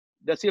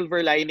the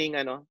silver lining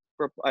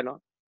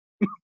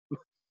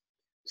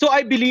So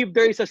I believe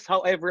there is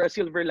however a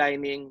silver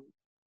lining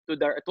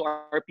to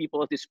our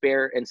people's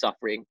despair and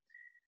suffering.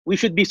 We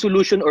should be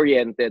solution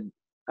oriented,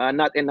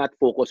 not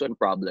focus on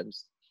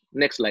problems.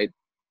 Next slide.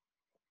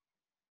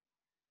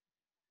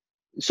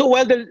 So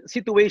while the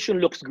situation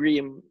looks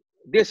grim,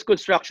 these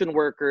construction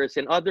workers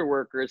and other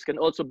workers can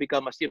also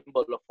become a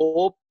symbol of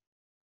hope,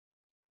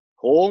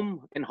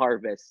 home, and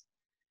harvest.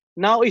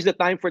 Now is the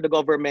time for the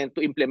government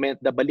to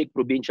implement the Balik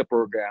Probinsya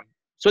program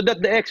so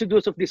that the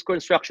exodus of these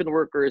construction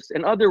workers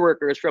and other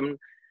workers from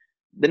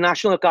the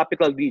national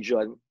capital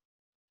region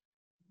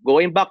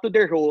going back to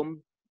their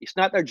home is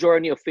not a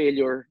journey of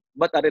failure,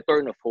 but a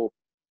return of hope.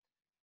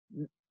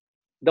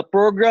 The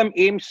program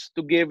aims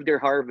to give their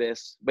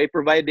harvest by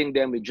providing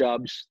them with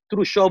jobs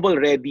through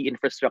shovel-ready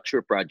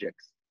infrastructure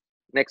projects.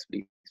 Next,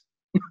 please.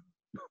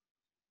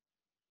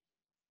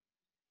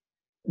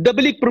 The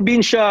Balik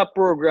Probinsya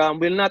program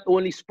will not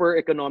only spur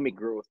economic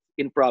growth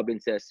in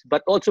provinces,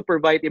 but also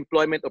provide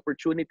employment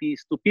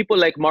opportunities to people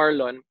like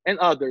Marlon and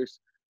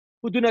others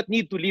who do not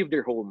need to leave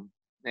their home.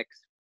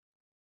 Next.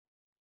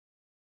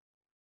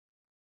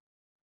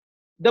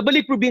 The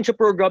Balik Probinsya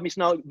program is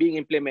now being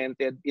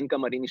implemented in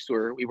Camarines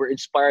Sur. We were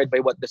inspired by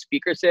what the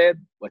speaker said,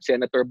 what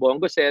Senator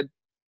Bongo said,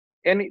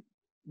 and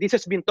this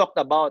has been talked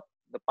about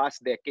the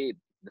past decade.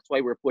 That's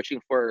why we're pushing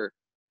for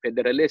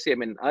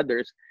federalism and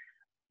others.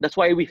 That's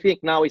why we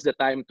think now is the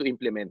time to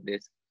implement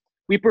this.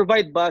 We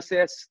provide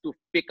buses to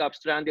pick up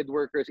stranded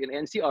workers in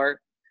NCR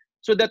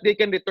so that they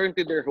can return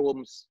to their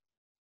homes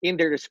in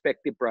their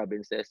respective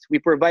provinces. We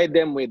provide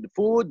them with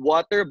food,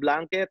 water,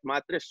 blanket,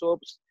 mattress,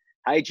 soaps,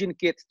 hygiene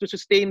kits to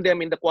sustain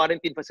them in the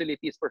quarantine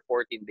facilities for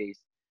 14 days.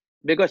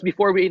 Because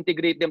before we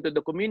integrate them to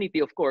the community,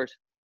 of course,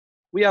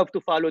 we have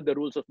to follow the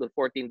rules of the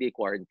 14-day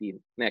quarantine.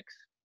 Next.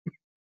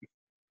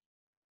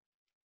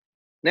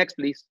 Next,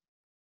 please.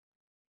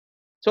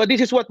 So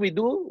this is what we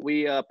do.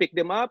 We pick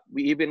them up.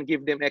 We even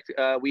give them,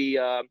 we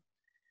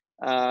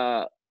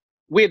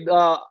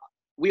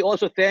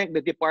also thank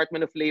the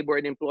Department of Labor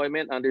and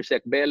Employment under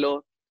Sec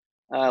Bello.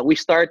 We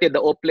started the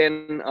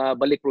Oplen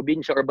Balik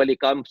Probinsya or Balik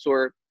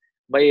Kamsur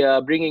by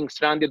bringing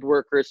stranded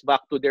workers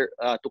back to their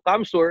to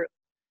Kamsur,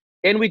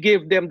 and we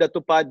give them the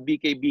Tupad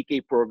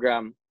BK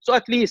program. So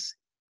at least,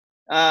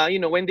 you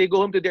know, when they go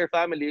home to their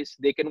families,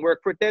 they can work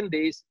for 10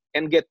 days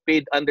and get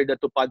paid under the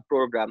Tupad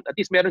program. At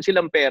least meron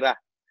silang pera.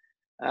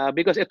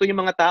 Because ito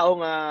yung mga taong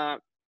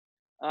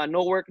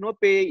no work, no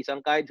pay,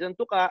 isang kahit isang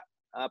tuka,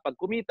 pag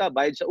kumita,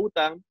 bayad sa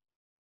utang.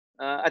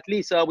 At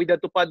least with the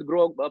Tupad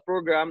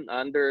program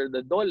under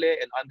the DOLE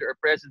and under our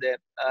president,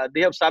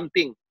 they have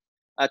something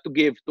to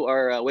give to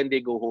our when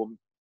they go home.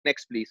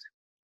 Next, please.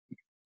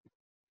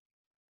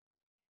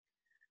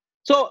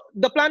 So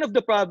the plan of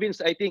the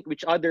province, I think,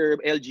 which other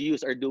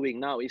LGUs are doing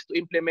now, is to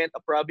implement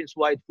a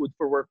province-wide food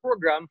for work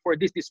program for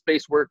these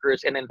displaced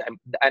workers and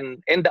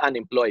the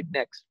unemployed.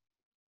 Next.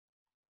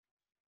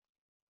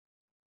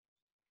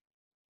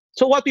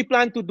 So what we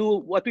plan to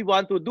do, what we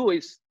want to do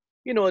is,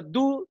 you know,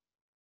 do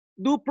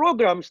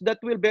programs that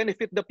will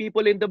benefit the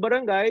people in the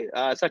barangay,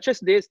 such as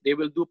this. They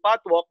will do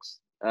potwalks.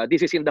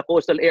 This is in the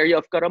coastal area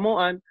of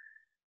Caramoan.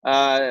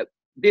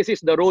 This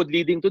is the road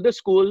leading to the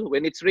school.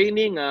 When it's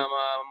raining,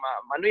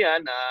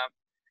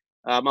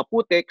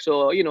 maputik.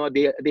 So, you know,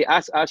 they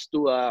ask us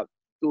to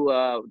do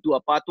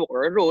a potwalk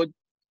or a road.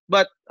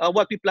 But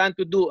what we plan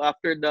to do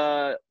after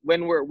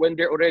when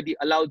they're already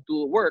allowed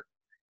to work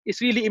is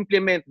really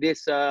implement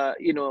this,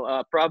 you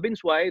know,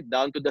 province-wide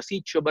down to the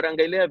sitio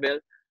barangay level,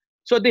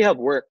 so they have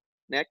work.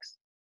 Next.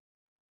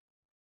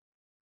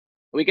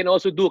 We can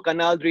also do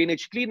canal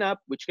drainage cleanup,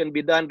 which can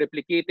be done,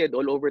 replicated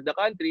all over the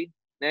country.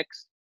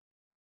 Next.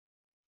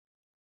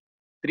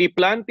 Tree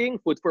planting,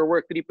 food for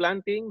work tree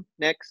planting.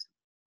 Next.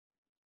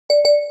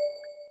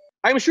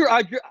 I'm sure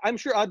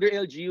other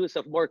LGUs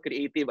have more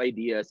creative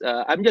ideas.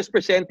 I'm just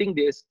presenting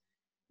this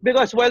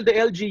because while the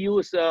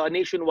LGUs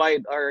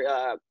nationwide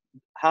are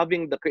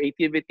having the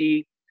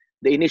creativity,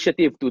 the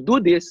initiative to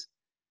do this,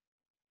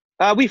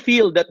 we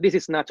feel that this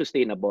is not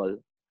sustainable.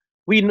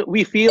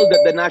 We feel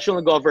that the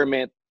national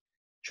government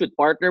should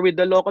partner with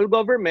the local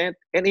government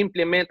and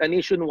implement a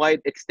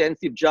nationwide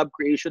extensive job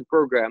creation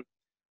program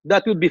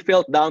that will be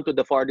felt down to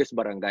the farthest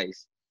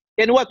barangays.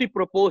 And what we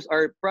propose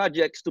are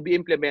projects to be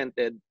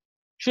implemented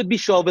should be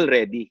shovel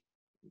ready.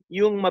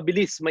 Yung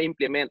mabilis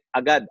ma-implement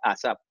agad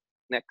ASAP.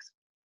 Next.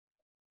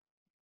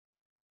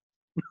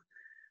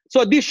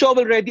 So this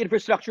shovel-ready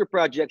infrastructure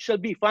project shall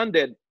be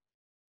funded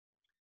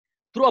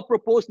through a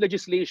proposed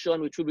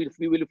legislation, which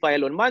we will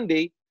file on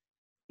Monday.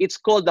 It's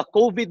called the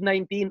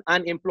COVID-19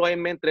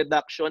 Unemployment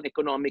Reduction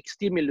Economic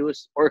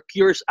Stimulus, or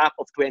CURES Act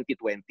of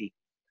 2020.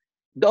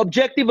 The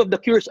objective of the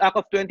CURES Act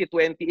of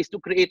 2020 is to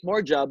create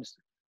more jobs,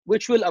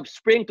 which will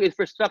upspring to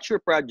infrastructure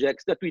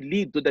projects that will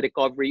lead to the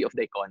recovery of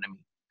the economy.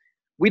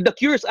 With the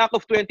CURES Act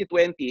of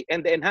 2020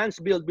 and the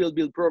enhanced Build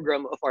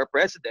program of our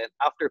president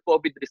after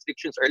COVID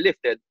restrictions are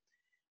lifted,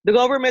 the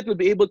government will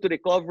be able to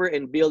recover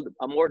and build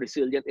a more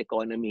resilient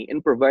economy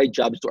and provide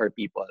jobs to our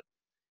people.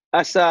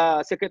 As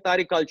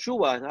Secretary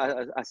Calchua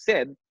has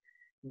said,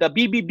 the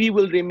BBB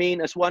will remain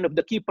as one of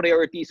the key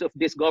priorities of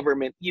this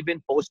government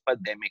even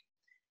post-pandemic.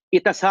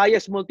 It has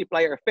highest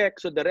multiplier effect,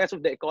 so the rest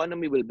of the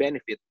economy will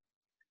benefit.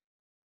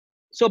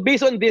 So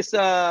based on this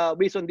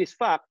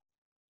fact,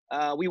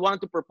 we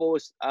want to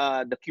propose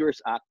the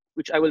Cures Act,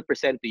 which I will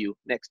present to you.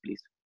 Next,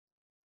 please.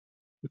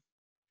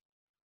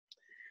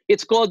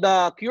 It's called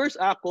the Cures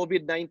Act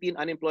COVID-19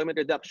 Unemployment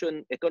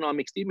Reduction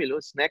Economic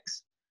Stimulus.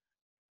 Next.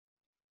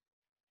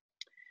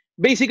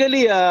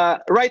 Basically,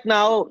 right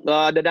now,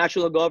 the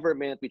national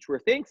government, which we're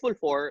thankful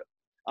for,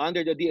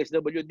 under the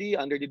DSWD,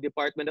 under the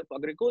Department of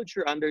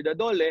Agriculture, under the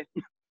DOLE,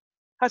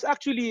 has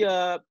actually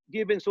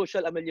given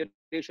social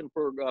amelioration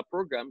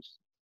programs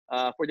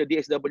for the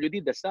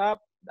DSWD, the SAP,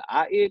 the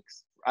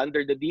AIX,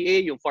 under the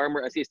DA, yung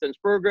Farmer Assistance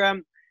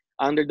Program,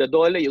 under the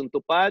DOLE, yung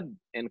TUPAD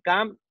and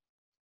CAMP,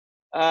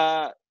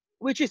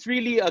 which is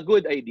really a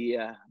good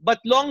idea. But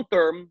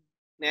long-term,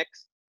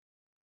 next,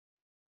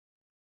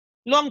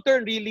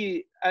 long-term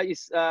really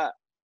is,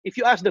 if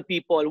you ask the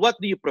people, what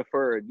do you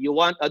prefer? Do you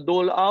want a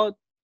dole-out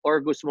or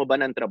gusto mo ba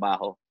ng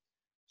trabaho?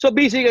 So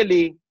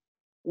basically,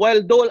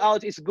 while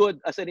dole-out is good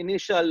as an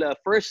initial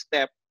first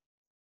step,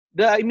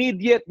 the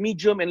immediate,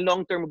 medium, and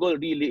long-term goal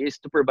really is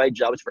to provide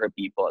jobs for our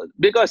people.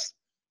 Because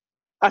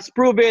as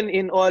proven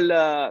in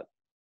all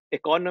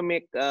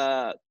economic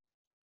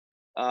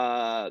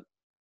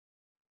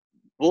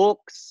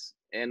books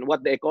and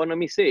what the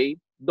economists say,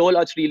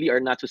 dole-outs really are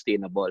not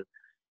sustainable.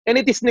 And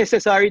it is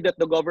necessary that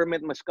the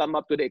government must come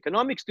up with the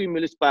economic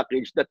stimulus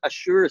package that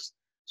assures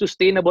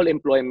sustainable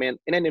employment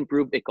and an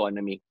improved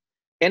economy.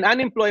 And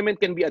unemployment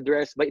can be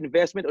addressed by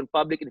investment on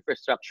public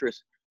infrastructures,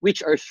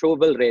 which are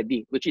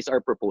shovel-ready, which is our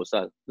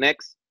proposal.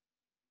 Next.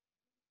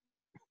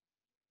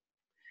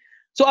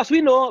 So as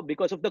we know,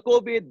 because of the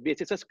COVID,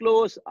 businesses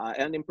closed,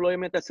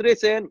 unemployment has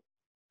risen,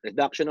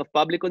 reduction of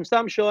public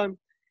consumption.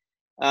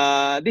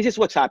 This is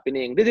what's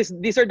happening.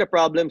 These are the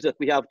problems that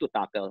we have to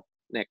tackle.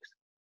 Next.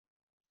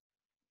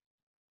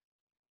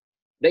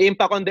 The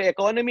impact on the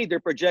economy, they're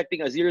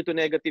projecting a 0 to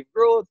negative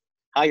growth,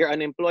 higher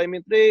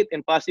unemployment rate,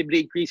 and possibly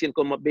increase in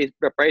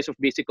the price of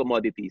basic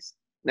commodities.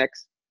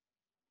 Next.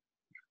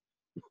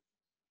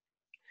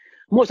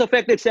 Most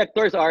affected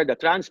sectors are the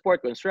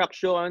transport,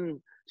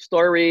 construction,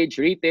 storage,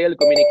 retail,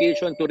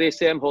 communication,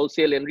 tourism,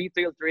 wholesale, and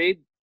retail trade.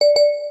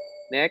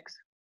 Next.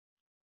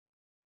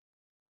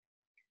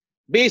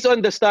 Based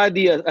on the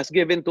study as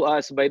given to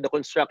us by the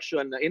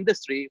construction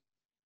industry,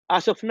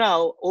 as of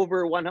now,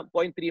 over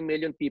 1.3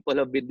 million people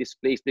have been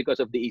displaced because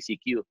of the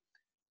ECQ.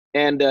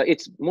 And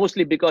it's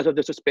mostly because of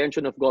the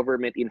suspension of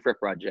government infra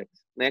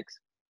projects. Next.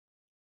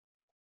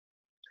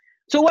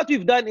 So what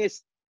we've done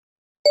is,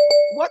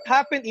 what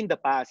happened in the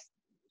past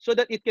so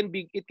that it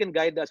can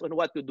guide us on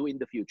what to do in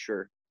the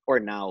future or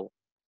now.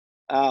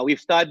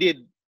 We've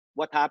studied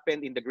what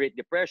happened in the Great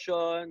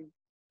Depression,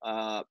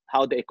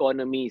 how the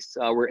economies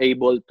were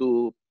able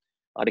to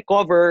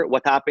recover,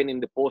 what happened in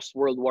the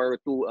post-World War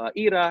II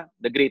era,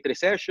 the Great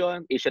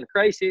Recession, Asian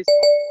crisis.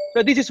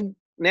 So this is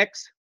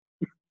next.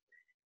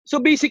 So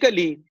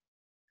basically,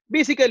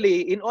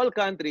 in all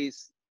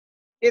countries,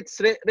 it's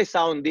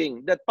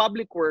resounding that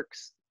public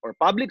works or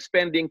public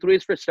spending through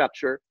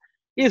infrastructure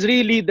is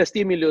really the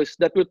stimulus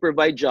that will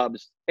provide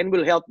jobs and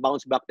will help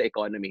bounce back the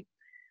economy.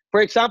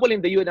 For example,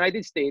 in the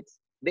United States,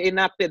 they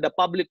enacted the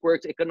Public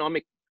Works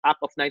Economic Act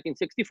of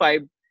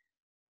 1965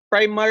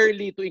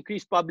 primarily to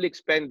increase public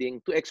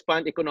spending to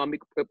expand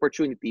economic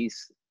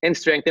opportunities and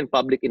strengthen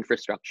public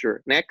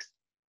infrastructure. Next.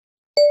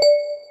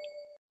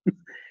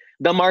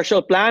 The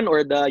Marshall Plan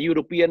or the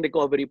European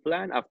Recovery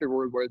Plan after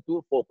World War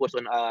II focused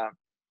on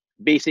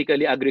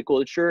basically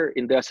agriculture,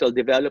 industrial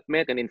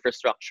development, and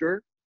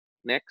infrastructure.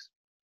 Next.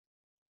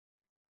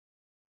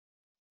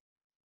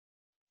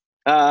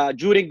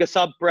 During the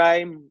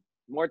subprime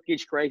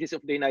mortgage crisis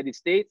of the United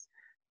States,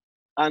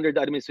 under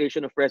the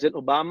administration of President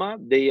Obama,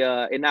 they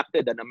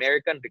enacted an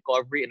American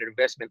Recovery and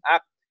Investment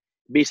Act,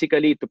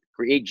 basically to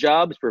create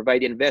jobs,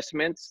 provide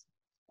investments,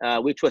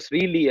 which was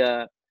really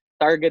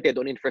targeted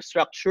on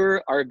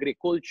infrastructure,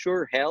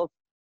 agriculture, health,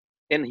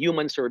 and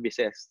human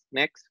services.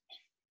 Next.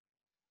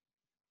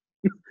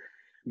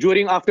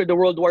 After the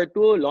World War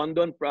II,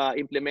 London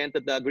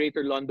implemented the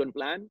Greater London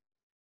Plan.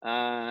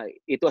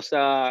 It was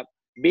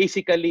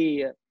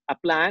basically a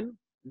plan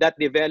that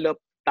developed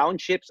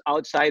townships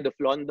outside of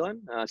London,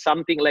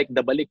 something like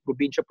the Balik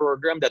Probinsya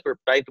program that we're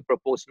trying to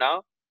propose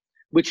now,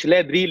 which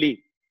led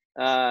really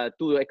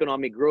to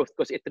economic growth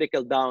because it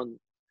trickled down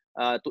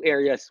to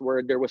areas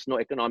where there was no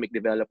economic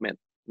development.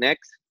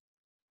 Next.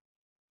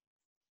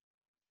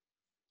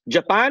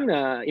 Japan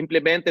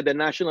implemented the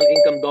National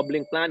Income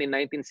Doubling Plan in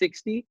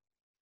 1960,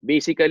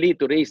 basically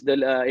to raise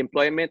the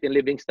employment and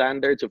living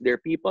standards of their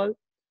people,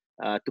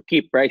 to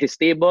keep prices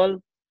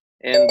stable.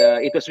 And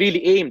it was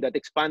really aimed at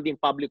expanding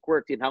public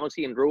works in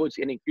housing and roads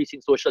and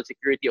increasing social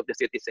security of the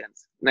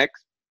citizens.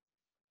 Next.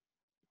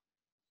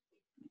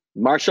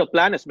 Marshall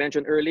Plan, as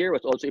mentioned earlier,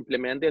 was also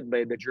implemented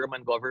by the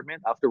German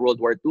government after World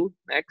War II.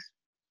 Next.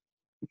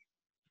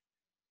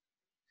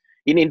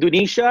 In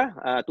Indonesia,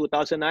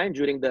 2009,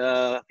 during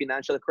the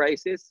financial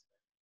crisis,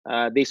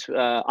 they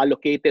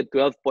allocated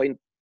 12.2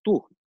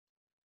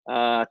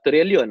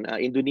 trillion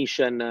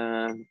Indonesian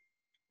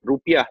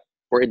rupiah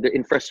for the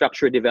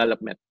infrastructure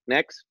development.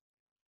 Next.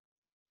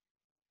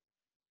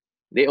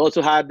 They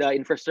also had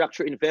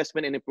infrastructure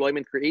investment and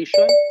employment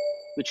creation,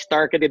 which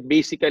targeted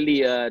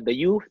basically the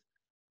youth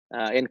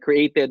and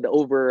created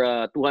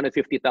over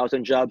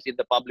 250,000 jobs in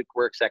the public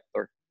works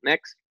sector.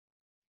 Next.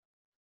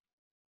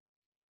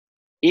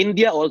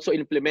 India also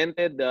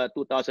implemented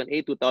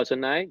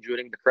 2008-2009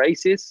 during the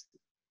crisis,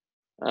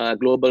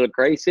 global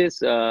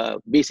crisis,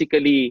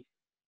 basically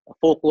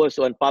focus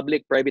on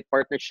public-private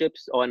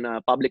partnerships on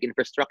public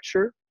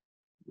infrastructure.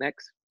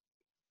 Next.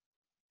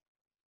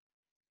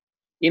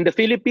 In the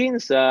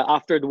Philippines,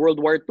 after the World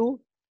War II,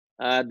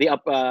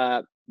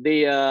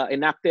 they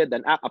enacted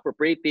an act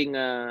appropriating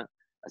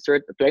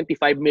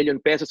 25 million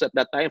pesos at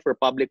that time for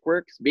public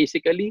works,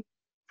 basically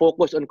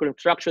focused on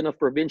construction of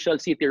provincial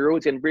city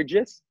roads and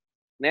bridges.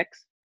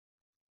 Next.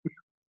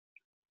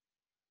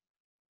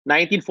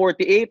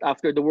 1948,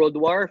 after the World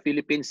War,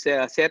 Philippines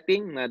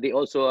setting, they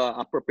also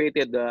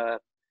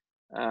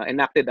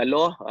enacted a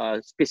law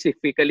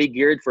specifically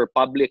geared for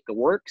public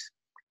works,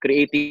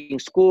 creating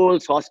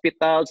schools,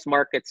 hospitals,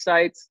 market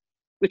sites,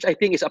 which I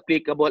think is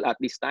applicable at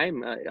this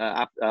time,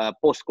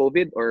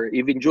 post-COVID or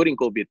even during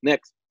COVID.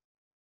 Next.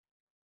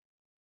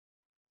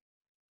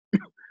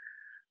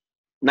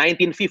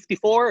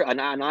 1954,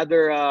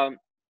 another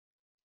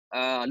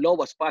law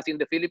was passed in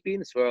the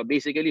Philippines for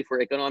basically for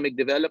economic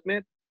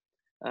development.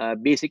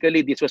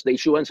 Basically, this was the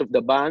issuance of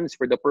the bonds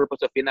for the purpose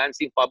of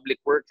financing public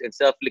works and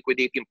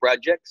self-liquidating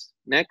projects.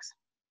 Next.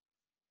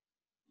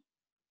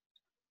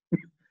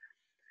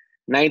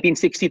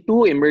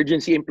 1962,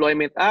 Emergency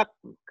Employment Act,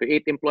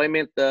 create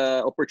employment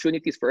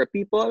opportunities for our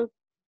people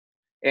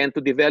and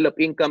to develop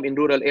income in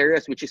rural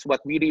areas, which is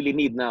what we really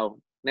need now.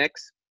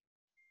 Next.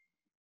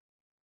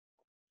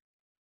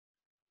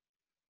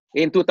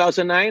 In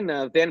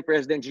 2009, then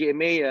President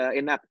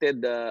GMA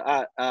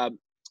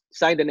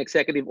signed an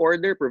executive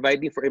order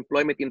providing for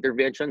employment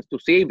interventions to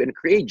save and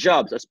create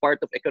jobs as part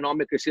of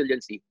economic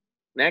resiliency.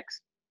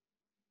 Next.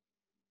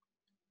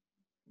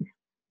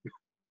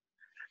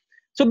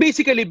 So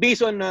basically,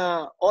 based on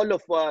all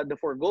of the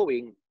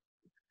foregoing,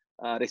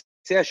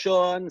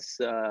 recessions,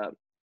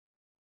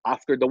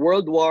 after the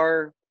World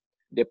War,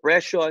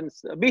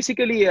 depressions,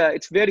 basically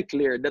it's very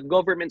clear that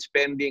government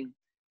spending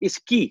is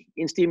key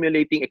in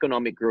stimulating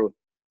economic growth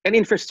and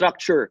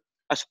infrastructure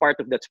as part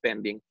of that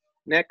spending.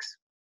 Next.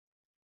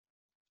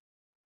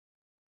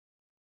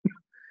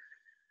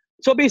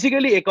 So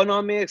basically,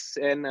 economics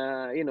and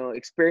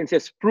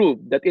experiences prove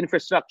that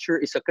infrastructure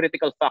is a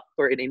critical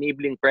factor in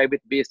enabling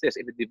private business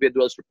and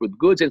individuals to put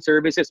goods and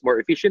services more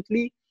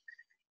efficiently.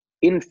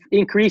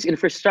 Increased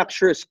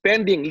infrastructure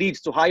spending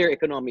leads to higher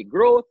economic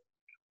growth.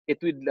 It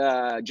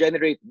will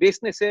generate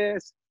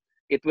businesses.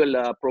 It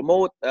will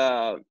promote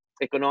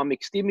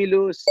economic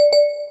stimulus,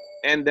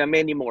 and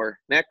many more.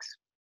 Next.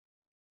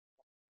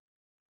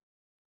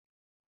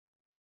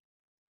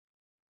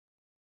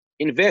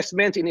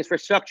 Investments in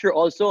infrastructure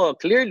also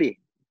clearly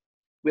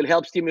will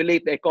help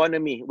stimulate the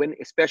economy,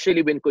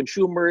 especially when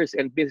consumers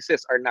and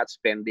businesses are not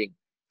spending.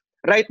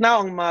 Right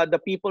now, the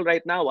people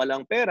right now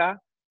walang pera,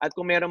 at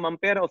kung meron mang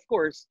pera, of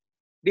course,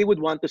 they would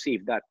want to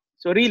save that.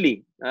 So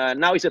really,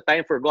 now is the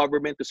time for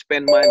government to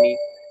spend money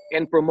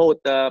and promote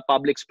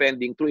public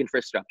spending through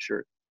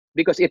infrastructure,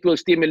 because it will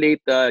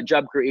stimulate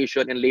job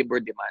creation and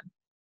labor demand.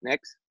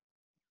 Next.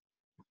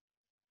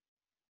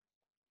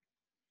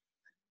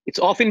 It's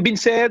often been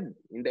said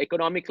in the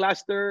economic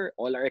cluster,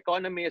 all our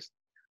economists,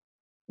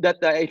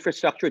 that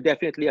infrastructure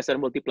definitely has a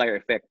multiplier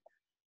effect.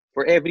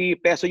 For every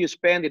peso you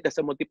spend, it has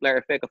a multiplier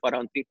effect of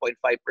around 3.5%.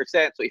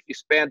 So if you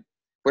spend,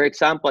 for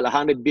example,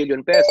 100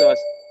 billion pesos,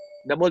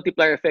 the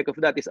multiplier effect of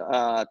that is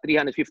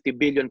 350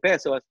 billion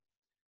pesos.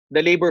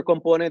 The labor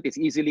component is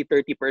easily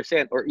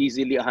 30% or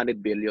easily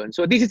 100 billion.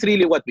 So this is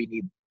really what we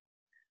need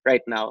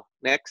right now.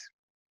 Next.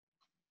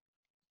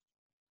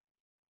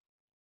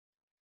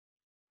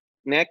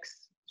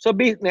 Next.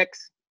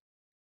 Next.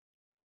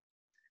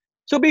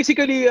 So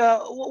basically,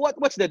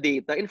 what's the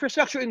data?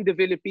 Infrastructure in the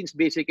Philippines,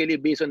 basically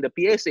based on the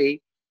PSA,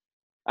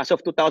 as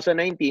of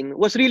 2019,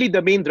 was really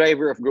the main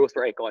driver of growth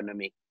for our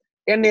economy.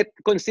 And it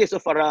consists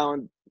of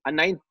around a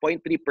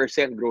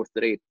 9.3% growth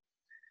rate.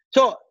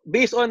 So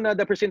based on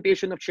the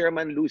presentation of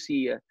Chairman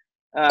Lucy,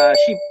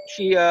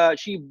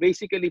 she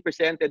basically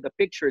presented the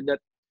picture that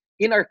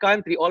in our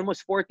country,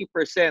 almost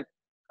 40%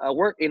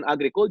 work in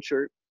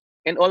agriculture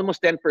and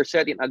almost 10%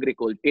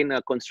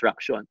 in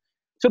construction.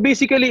 So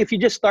basically, if you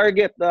just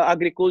target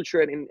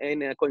agriculture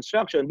and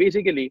construction,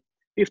 basically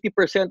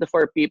 50% of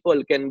our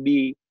people can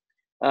be,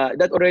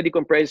 that already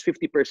comprises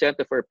 50%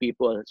 of our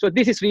people. So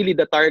this is really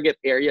the target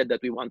area that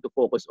we want to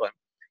focus on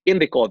in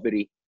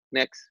recovery.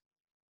 Next.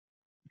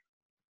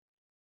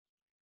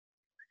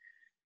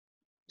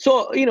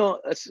 So,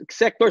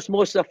 sectors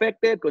most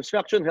affected: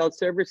 construction, health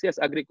services,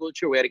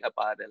 agriculture, wearing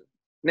apparel.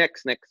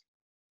 Next. Next,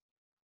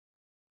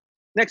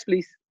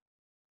 please.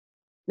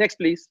 Next,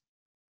 please.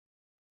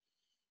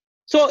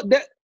 So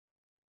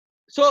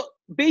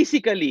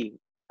basically,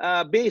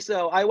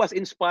 I was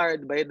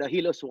inspired by the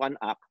Hilos 1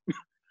 Act.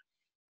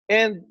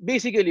 And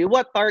basically,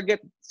 what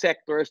target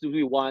sectors do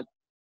we want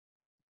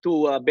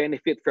to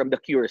benefit from the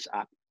Cures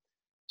Act?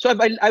 So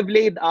I've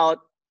laid out,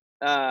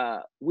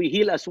 we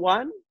heal as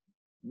one,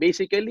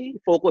 basically,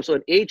 focus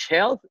on H,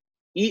 health,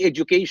 E,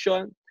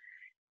 education,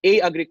 A,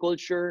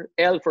 agriculture,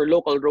 L for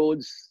local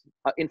roads,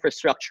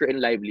 infrastructure, and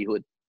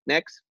livelihood.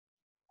 Next.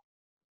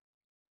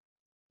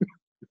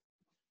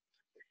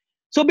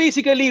 So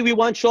basically, we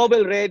want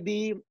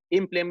shovel-ready,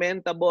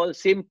 implementable,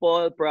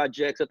 simple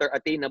projects that are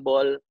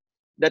attainable,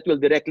 that will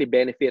directly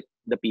benefit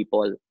the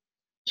people.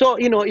 So,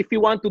 you know, if you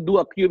want to do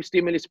a CUBE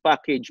stimulus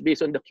package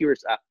based on the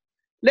Cures Act,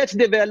 let's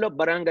develop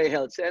barangay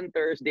health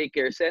centers,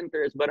 daycare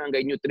centers,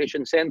 barangay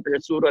nutrition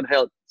centers, rural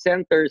health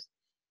centers,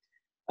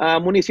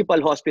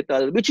 municipal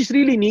hospital, which is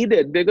really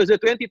needed because the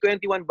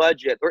 2021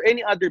 budget or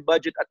any other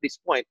budget at this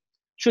point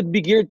should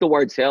be geared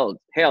towards health.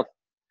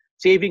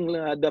 Saving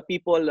the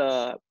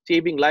people,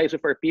 saving lives of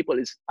our people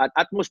is at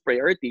utmost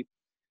priority.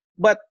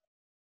 But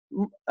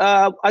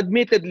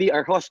admittedly,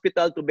 our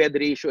hospital-to-bed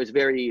ratio is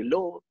very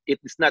low.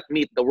 It does not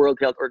meet the World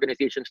Health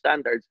Organization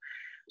standards.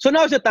 So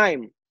now's the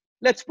time.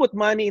 Let's put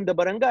money in the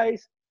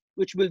barangays,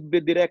 which will be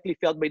directly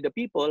felt by the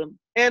people.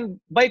 And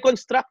by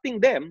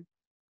constructing them,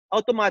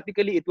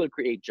 automatically it will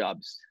create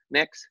jobs.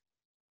 Next.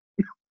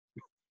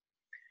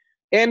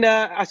 And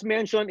as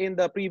mentioned in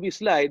the previous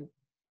slide,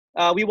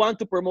 we want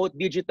to promote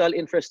digital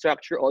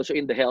infrastructure also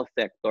in the health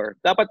sector.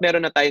 Dapat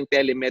meron na tayong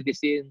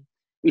telemedicine.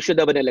 We should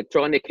have an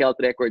electronic health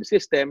record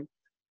system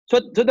so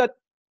that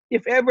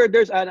if ever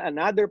there's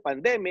another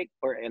pandemic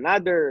or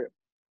another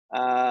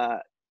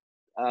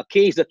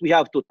case that we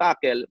have to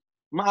tackle,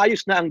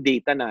 maayos na ang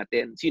data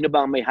natin. Sino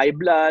ba ang may high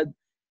blood?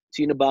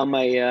 Sino ba ang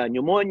may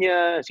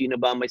pneumonia? Sino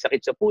ba ang may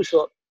sakit sa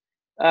puso?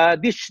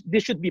 This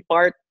should be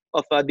part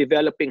of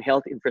developing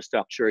health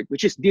infrastructure,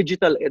 which is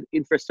digital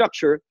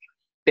infrastructure,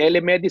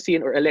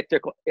 telemedicine,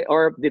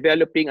 or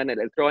developing an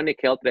electronic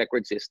health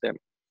record system.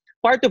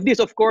 Part of this,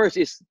 of course,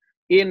 is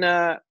in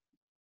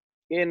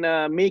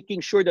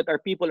making sure that our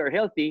people are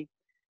healthy.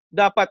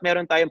 Dapat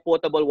meron tayong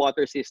potable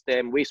water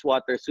system,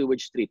 wastewater,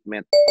 sewage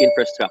treatment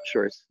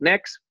infrastructures.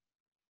 Next.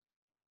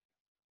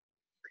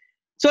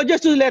 So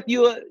just to let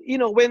you, you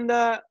know, when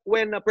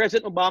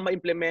President Obama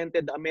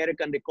implemented the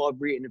American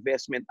Recovery and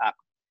Investment Act,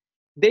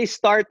 they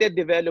started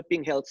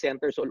developing health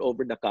centers all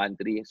over the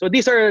country. So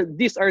these are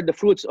the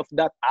fruits of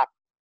that act.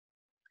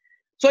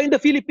 So in the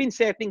Philippine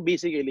setting,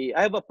 basically,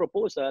 I have a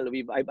proposal.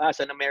 I've asked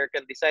an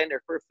American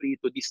designer for free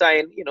to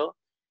design, you know,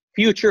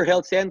 future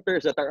health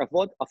centers that are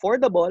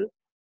affordable,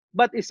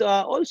 but is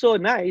also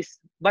nice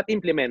but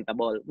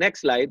implementable.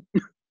 Next slide.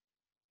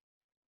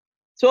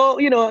 So,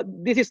 you know,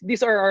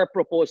 these are our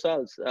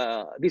proposals.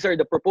 These are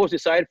the proposed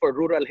design for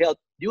rural health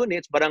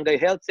units, barangay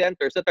health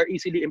centers that are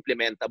easily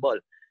implementable.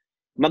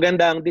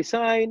 Magandang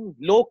design,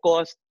 low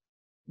cost,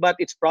 but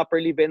it's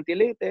properly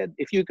ventilated.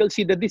 If you can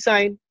see the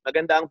design,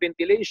 magandang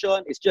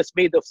ventilation, it's just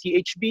made of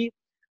CHB,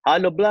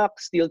 hollow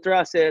blocks, steel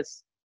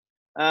trusses.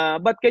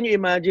 But can you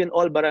imagine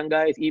all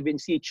barangays, even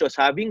sitios,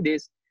 having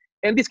this?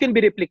 And this can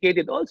be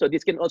replicated also.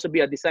 This can also be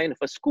a design of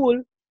a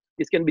school.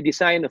 This can be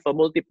design of a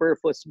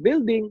multi-purpose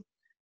building.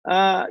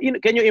 You know,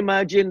 can you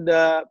imagine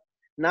the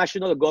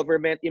national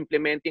government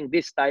implementing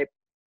this type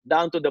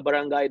down to the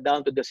barangay,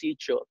 down to the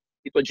sitio?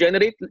 It will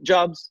generate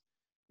jobs.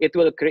 It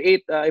will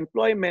create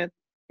employment.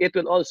 It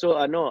will also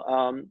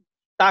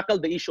tackle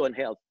the issue on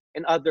health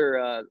and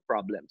other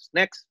problems.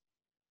 Next.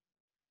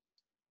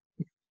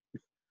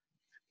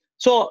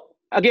 So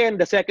again,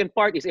 the second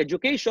part is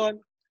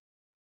education.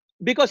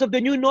 Because of the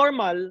new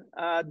normal,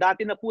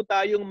 dati na po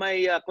tayong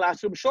may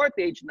classroom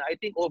shortage na I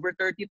think over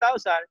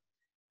 30,000.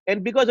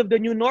 And because of the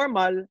new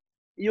normal,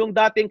 yung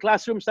dating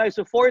classroom size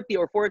of 40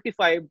 or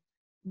 45,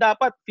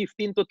 dapat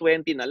 15 to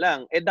 20 na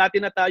lang. Eh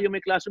dati na tayo may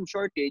classroom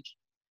shortage.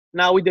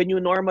 Now with the new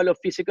normal of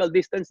physical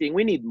distancing,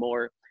 we need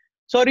more.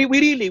 So we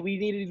really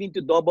need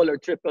to double or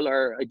triple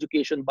our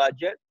education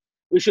budget.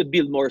 We should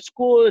build more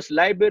schools,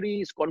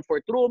 libraries,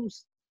 comfort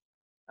rooms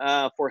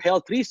for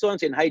health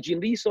reasons and hygiene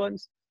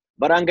reasons,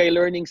 barangay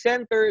learning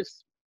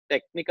centers,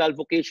 technical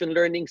vocation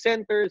learning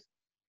centers,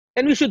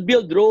 and we should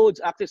build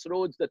roads, access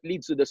roads that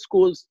leads to the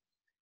schools.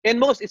 And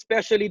most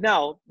especially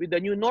now, with the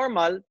new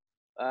normal,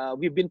 I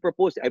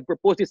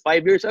proposed this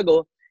 5 years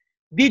ago,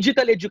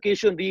 digital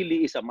education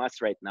really is a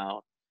must right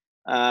now,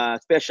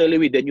 especially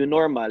with the new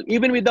normal.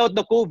 Even without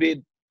the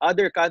COVID,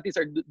 other countries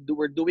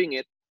were doing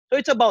it. So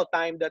it's about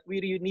time that we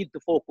really need to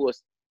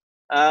focus.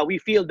 We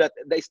feel that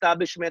the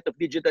establishment of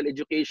digital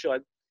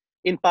education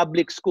in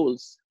public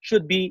schools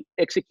should be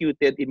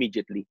executed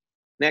immediately.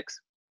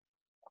 Next.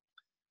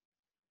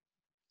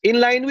 In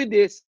line with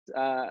this,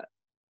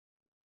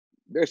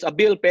 there's a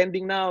bill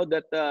pending now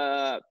that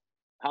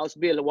House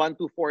Bill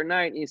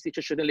 1249,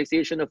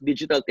 Institutionalization of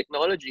Digital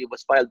Technology,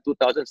 was filed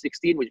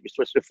 2016, which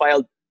was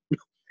refiled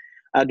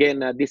again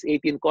this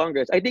 18th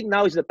Congress. I think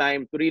now is the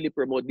time to really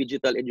promote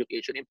digital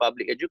education in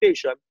public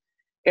education,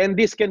 and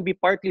this can be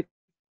funded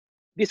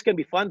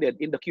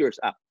in the Cures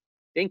Act.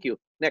 Thank you.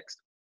 Next.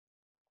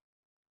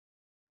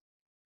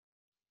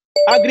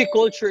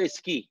 Agriculture is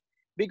key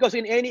because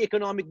in any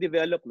economic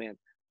development,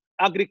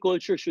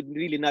 agriculture should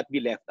really not be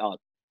left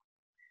out.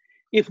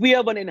 If we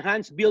have an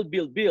enhanced build,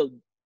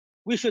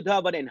 we should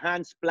have an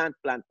enhanced plant.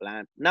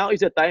 Now is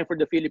the time for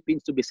the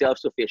Philippines to be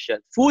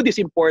self-sufficient. Food is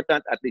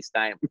important at this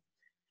time.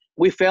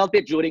 We felt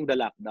it during the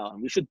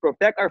lockdown. We should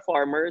protect our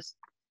farmers.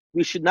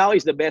 Now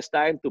is the best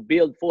time to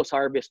build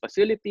post-harvest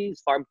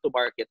facilities,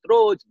 farm-to-market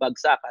roads,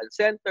 bagsakan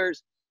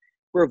centers,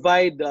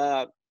 provide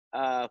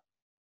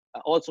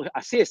also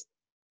assist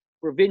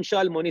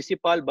provincial,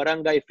 municipal,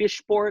 barangay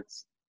fish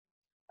ports.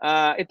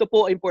 Ito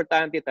po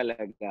importante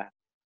talaga.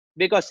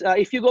 Because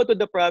if you go to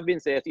the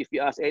provinces, if you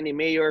ask any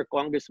mayor,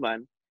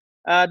 congressman,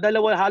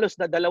 halos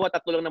dalawa,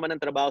 tatlo lang naman ang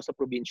trabaho sa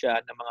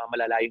probinsya ng mga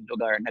malalayong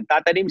lugar.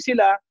 Nagtatanim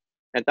sila,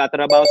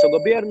 nagtatrabaho sa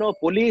gobyerno,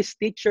 police,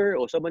 teacher,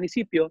 o sa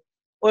munisipyo,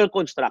 or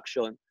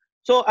construction.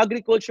 So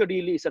agriculture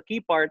really is a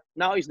key part.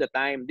 Now is the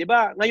time.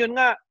 Diba? Ngayon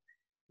nga,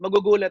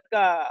 magugulat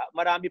ka,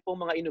 marami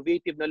pong mga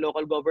innovative na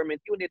local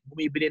government unit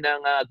bumibili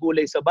ng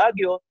gulay sa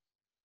Baguio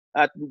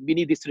at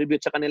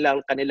binidistribute sa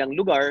kanilang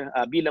lugar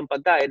bilang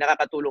pagkain,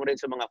 nakakatulong rin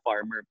sa mga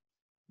farmer.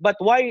 But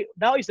why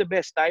now is the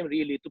best time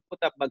really to put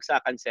up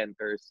bagsakan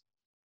centers?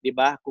 'Di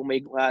ba? Kung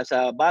may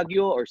sa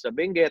Baguio or sa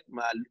Benguet,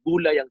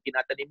 gulay ang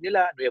tinatanim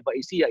nila, Nueva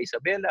Ecija,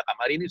 Isabela,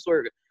 Camarines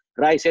Sur,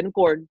 rice and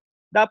corn,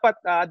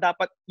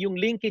 dapat yung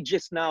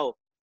linkages now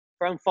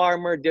from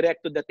farmer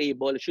direct to the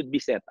table should be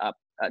set up.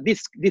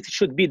 This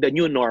should be the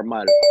new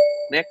normal.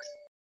 Next.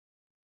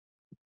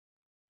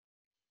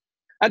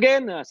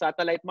 Again,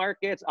 satellite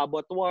markets,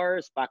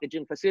 abattoirs,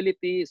 packaging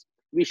facilities.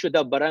 We should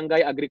have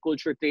barangay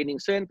agriculture training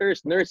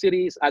centers,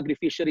 nurseries,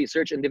 agri-fishery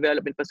research and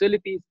development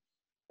facilities.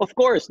 Of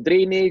course,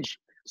 drainage,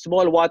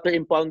 small water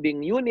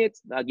impounding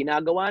units na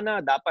ginagawa na,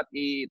 dapat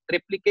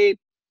i-triplicate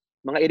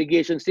mga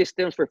irrigation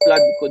systems for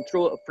flood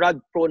control,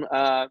 flood-prone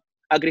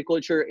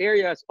agriculture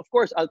areas. Of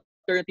course,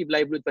 alternative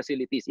livelihood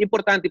facilities.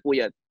 Importante po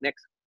yan.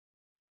 Next.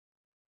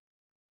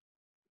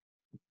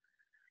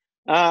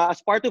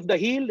 As part of the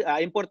HEAL,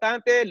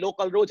 importante,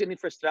 local roads and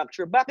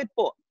infrastructure. Bakit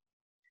po?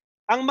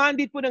 Ang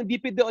mandate po ng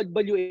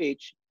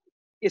DPWH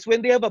is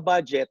when they have a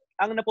budget,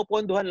 ang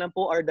napopondohan lang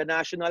po are the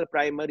national,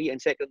 primary, and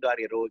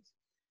secondary roads.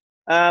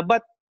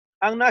 But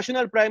ang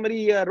national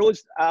primary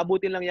roads,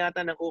 abutin lang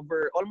yata ng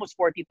over almost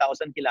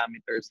 40,000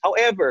 kilometers.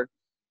 However,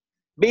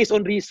 based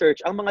on research,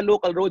 ang mga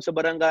local roads sa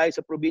barangay,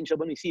 sa probinsya,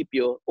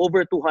 munisipyo,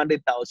 over 200,000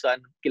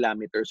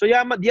 kilometers. So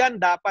yan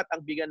dapat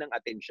ang bigyan ng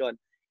atensyon.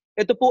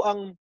 Ito po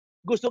ang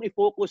gustong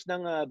i-focus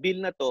ng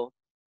bill na to,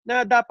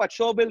 na dapat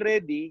shovel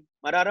ready,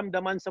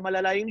 mararamdaman sa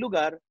malalayong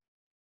lugar,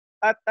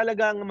 at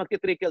talagang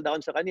magti-trickle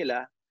down sa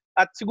kanila.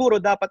 At siguro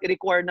dapat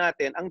i-require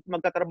natin ang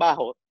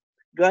magtatrabaho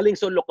galing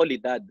sa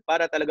lokalidad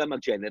para talaga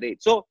mag-generate.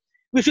 So,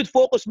 we should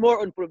focus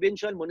more on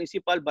provincial,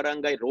 municipal,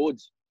 barangay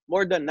roads,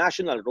 more than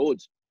national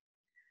roads.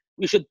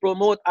 We should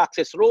promote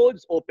access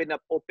roads, open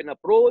up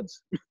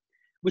roads,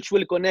 which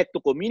will connect to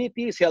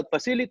communities, health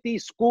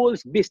facilities,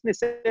 schools,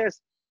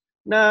 businesses,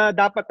 na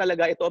dapat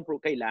talaga ito ang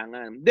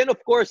kailangan. Then of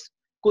course,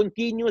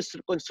 continuous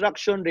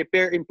construction,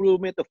 repair,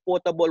 improvement of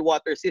potable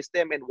water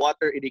system and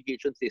water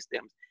irrigation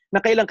systems na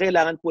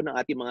kailangan po ng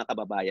ating mga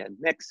kababayan.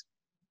 Next.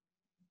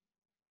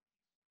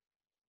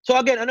 So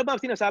again, ano ba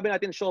ang sinasabi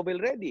natin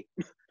shovel ready?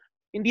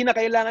 Hindi na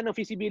kailangan ng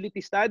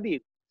feasibility study.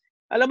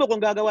 Alam mo,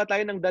 kung gagawa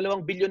tayo ng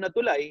 2 bilyon na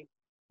tulay,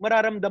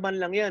 mararamdaman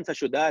lang yan sa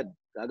syudad.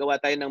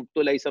 Gagawa tayo ng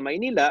tulay sa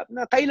Maynila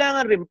na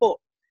kailangan rin po.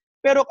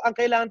 Pero ang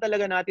kailangan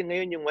talaga natin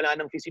ngayon yung wala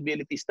ng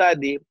feasibility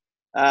study,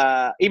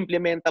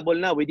 implementable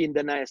na within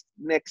the next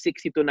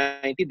 60 to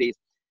 90 days.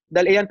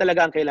 Dahil yan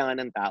talaga ang kailangan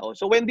ng tao.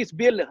 So when this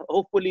bill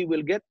hopefully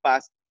will get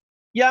passed,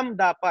 yan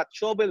dapat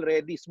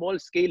shovel-ready,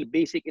 small-scale,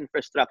 basic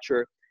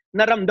infrastructure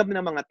na ramdam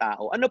ng mga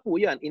tao. Ano po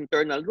yan?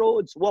 Internal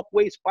roads,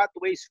 walkways,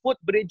 pathways,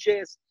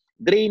 footbridges,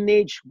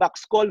 drainage,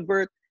 box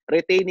culvert,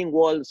 retaining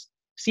walls,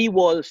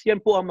 seawalls. Yan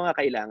po ang mga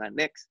kailangan.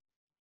 Next.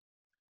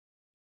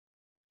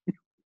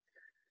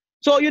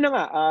 So yun na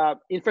nga,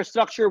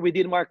 infrastructure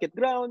within market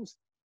grounds,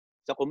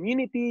 sa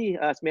community,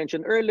 as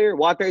mentioned earlier,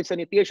 water and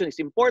sanitation is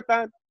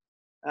important.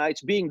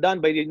 It's being done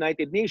by the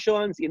United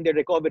Nations in their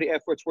recovery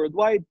efforts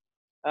worldwide.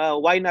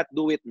 Why not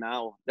do it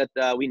now that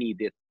we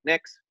need it?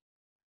 Next.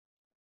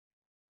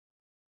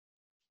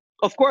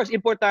 Of course,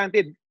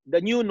 importante,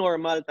 the new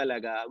normal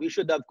talaga, we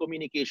should have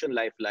communication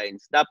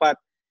lifelines. Dapat,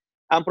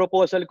 ang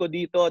proposal ko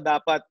dito,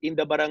 dapat in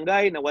the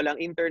barangay na walang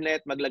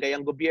internet, maglagay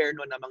ang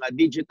gobyerno ng mga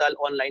digital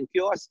online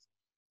kiosks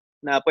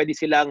na pwede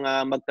silang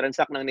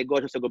mag-transact ng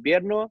negosyo sa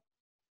gobyerno,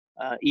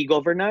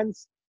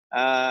 e-governance,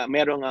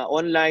 merong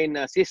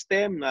online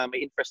system na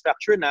may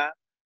infrastructure na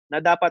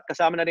dapat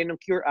kasama na rin ng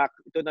CURE Act,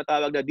 ito na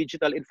tawag na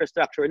digital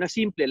infrastructure, na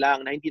simple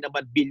lang, na hindi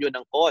naman bilyon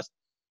ng cost.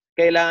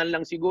 Kailangan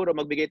lang siguro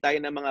magbigay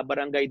tayo ng mga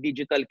barangay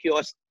digital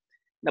kiosk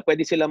na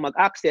pwede silang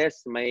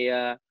mag-access, may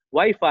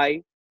Wi-Fi,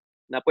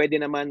 na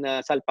pwede naman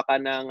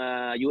salpakan ng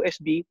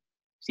USB,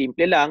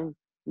 simple lang.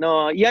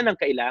 No, yan ang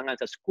kailangan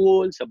sa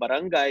school, sa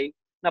barangay,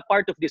 na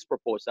part of this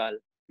proposal.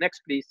 Next,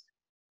 please.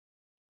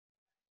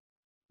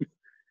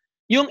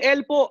 Yung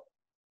L po,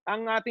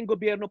 ang ating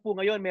gobyerno po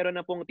ngayon, meron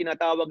na pong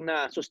tinatawag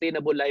na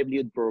Sustainable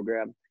Livelihood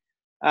Program.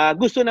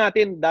 Gusto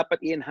natin,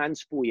 dapat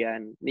i-enhance po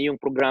yan, yung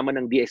programa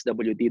ng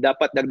DSWD.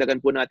 Dapat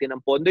dagdagan po natin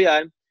ang pondo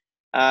yan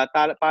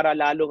para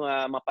lalong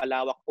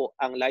mapalawak po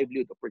ang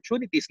livelihood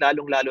opportunities,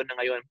 lalong-lalo na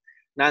ngayon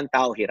na ang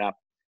tao hirap.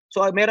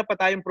 So meron pa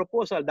tayong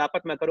proposal,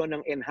 dapat magkaroon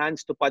ng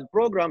enhanced tupad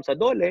program sa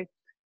DOLE.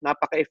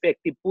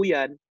 Napaka-effective po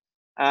yan.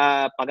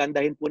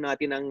 Pagandahin po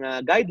natin ang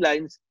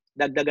guidelines,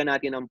 dagdagan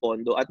natin ang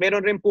pondo. At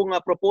meron rin pong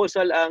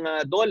proposal ang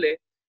DOLE,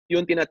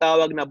 yung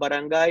tinatawag na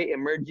Barangay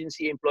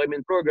Emergency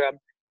Employment Program,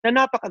 na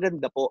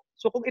napakaganda po.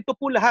 So kung ito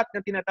po lahat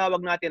na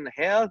tinatawag natin na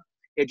health,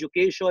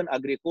 education,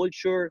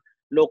 agriculture,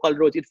 local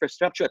roads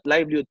infrastructure at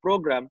livelihood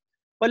program,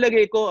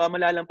 palagay ko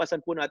malalampasan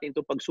po natin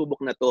itong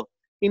pagsubok na to.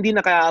 Hindi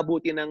na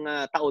kaabuti ng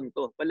taon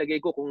to.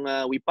 Palagay ko kung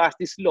we pass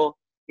this law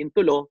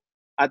into law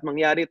at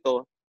mangyari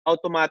to,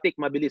 automatic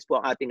mabilis po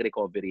ang ating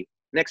recovery.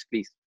 Next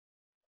please.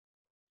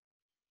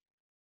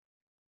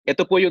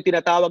 Ito po yung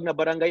tinatawag na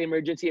Barangay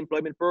Emergency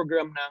Employment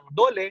Program ng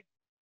DOLE,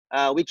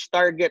 which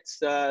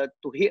targets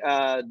to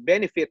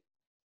benefit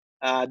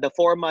the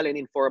formal and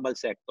informal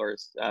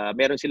sectors.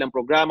 Meron silang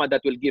programa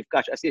that will give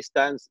cash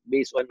assistance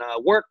based on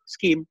a work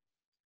scheme,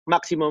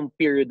 maximum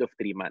period of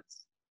 3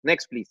 months.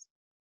 Next, please.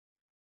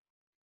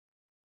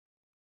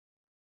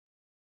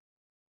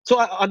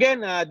 So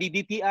again, the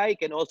DTI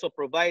can also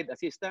provide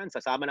assistance.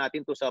 Sasama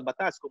natin to sa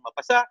batas kung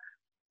mapasa.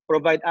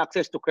 Provide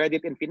access to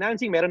credit and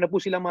financing. Meron na po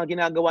silang mga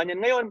ginagawa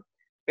niyan ngayon.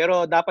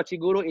 Pero dapat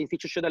siguro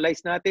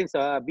institutionalize natin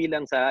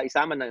bilang sa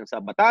isama na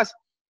sa batas.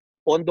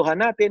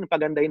 Pondohan natin,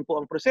 pagandahin po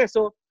ang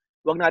proseso.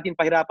 Huwag natin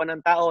pahirapan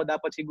ng tao.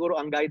 Dapat siguro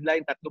ang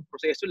guideline, 3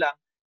 proseso lang.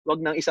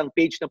 Huwag ng 1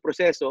 page na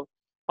proseso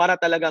para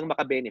talagang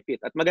makabenefit.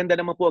 At maganda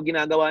naman po ang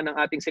ginagawa ng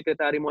ating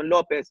Secretary Mon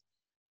Lopez.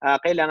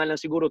 Kailangan lang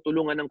siguro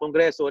tulungan ng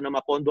Kongreso na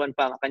mapondohan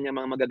pa ang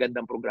kanyang mga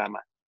magagandang programa.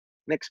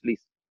 Next,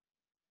 please.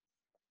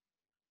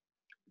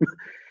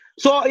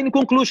 So, in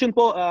conclusion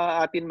po,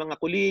 atin mga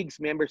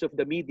colleagues, members of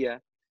the media,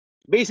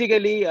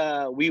 basically,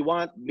 we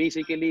want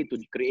to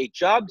create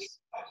jobs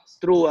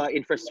through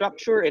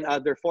infrastructure and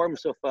other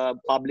forms of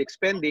public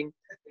spending.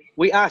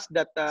 We ask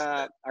that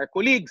our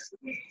colleagues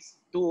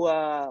to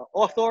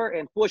author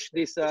and push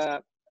this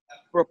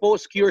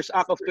proposed Cures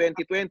Act of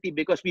 2020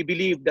 because we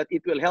believe that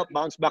it will help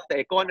bounce back the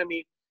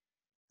economy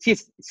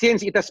since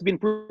it has been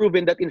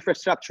proven that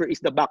infrastructure is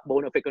the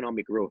backbone of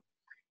economic growth.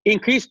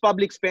 Increased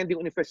public spending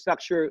on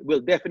infrastructure will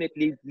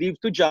definitely lead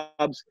to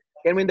jobs,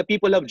 and when the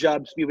people have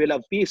jobs, we will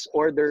have peace,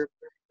 order,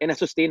 and a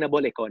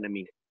sustainable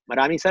economy.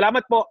 Maraming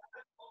salamat po.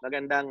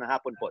 Magandang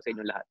hapon po sa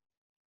inyong lahat.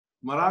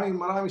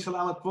 Maraming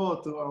salamat po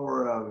to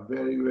our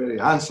very,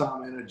 very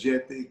handsome,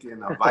 energetic,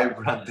 and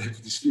vibrant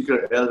Deputy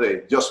Speaker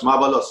Elray. Diyos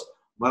Mabalos.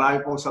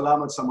 Maraming pong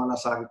salamat sa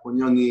malasakit po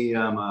niyo ni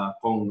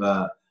Kong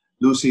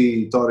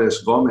Lucy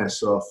Torres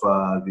Gomez of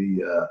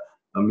the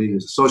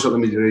Social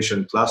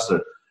Amelioration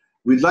Cluster.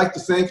 We'd like to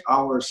thank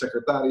our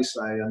secretaries.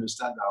 I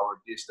understand our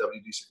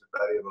DSWD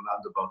Secretary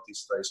Rolando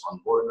Bautista is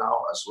on board now,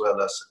 as well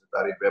as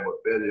Secretary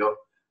Bebot Bello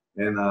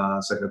and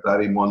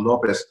Secretary Mon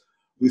Lopez.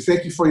 We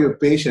thank you for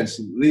your patience.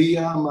 The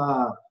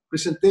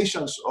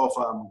presentations of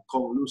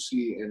Kong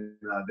Lucy and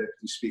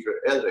Deputy Speaker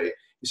Elray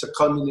is a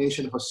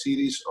culmination of a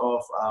series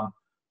of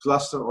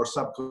cluster or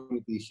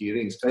subcommittee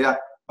hearings. Kaya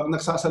pag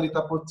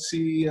nagsasalita po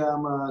si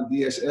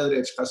DS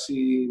Elray at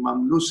si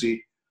Ma'am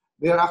Lucy,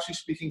 they are actually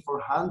speaking for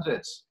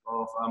hundreds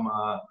of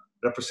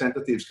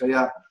representatives.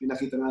 Kaya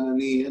pinakita nga na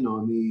ni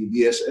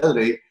DS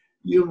Elray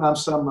yung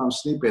some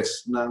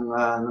snippets ng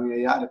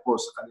nangyayari po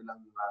sa kanilang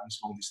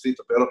mismong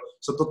distrito. Pero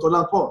sa totoo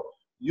lang po,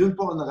 yun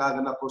po ang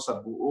nagaganap po sa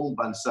buong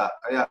bansa.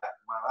 Kaya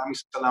maraming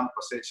salamat,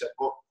 pasensya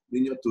po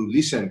ninyo to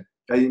listen.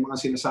 Kaya yung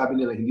mga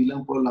sinasabi nila, hindi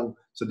lang po lang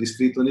sa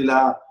distrito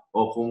nila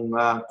o kung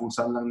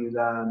saan lang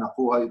nila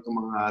nakuha itong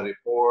mga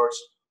reports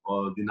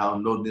o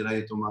dinownload nila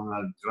itong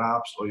mga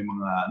graphs o yung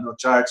mga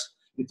charts.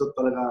 Ito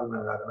talaga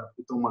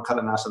itong mga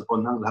karanasan po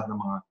ng lahat ng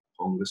mga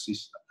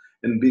kongresista.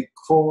 And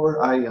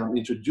before I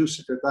introduce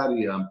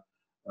Secretary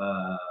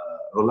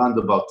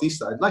Rolando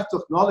Bautista, I'd like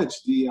to acknowledge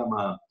the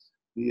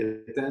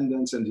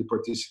attendance and the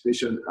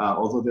participation,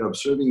 although they're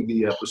observing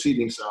the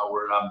proceedings,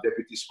 our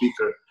Deputy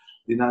Speaker,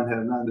 Dinan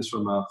Hernandez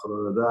from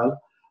Coronadal,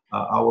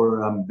 our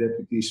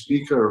Deputy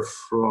Speaker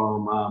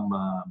from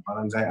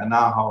Barangay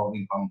Anahaw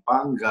in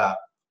Pampanga,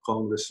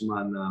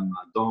 Congressman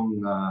Dong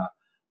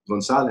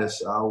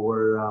Gonzales,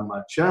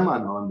 our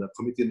Chairman on the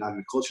Committee on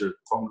Agriculture,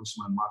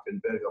 Congressman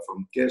Martin Berga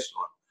from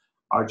Quezon,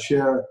 our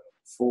Chair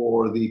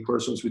for the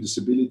Persons with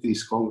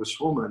Disabilities,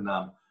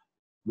 Congresswoman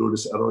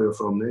Lourdes Arroyo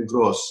from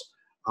Negros,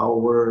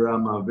 our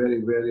another very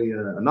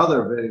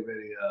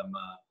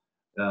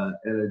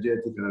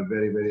energetic and a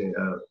very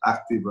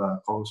active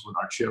Congressman,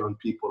 our Chair on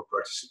People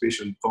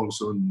Participation,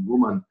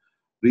 Congresswoman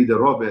Rita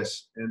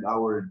Robes, and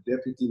our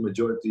Deputy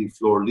Majority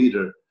Floor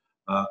Leader,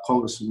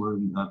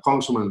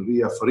 Congresswoman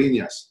Ria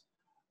Farinas.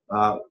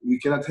 We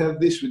cannot have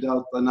this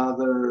without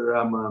another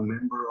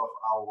member of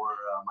our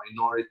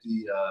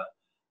minority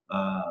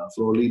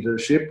floor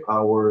leadership,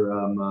 our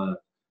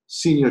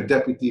Senior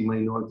Deputy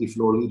Minority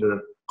Floor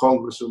Leader,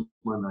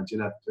 Congresswoman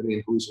Jeanette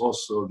Perin, who is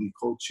also the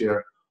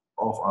co-chair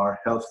of our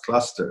health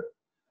cluster.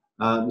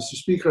 Mr.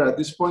 Speaker, at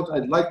this point,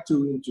 I'd like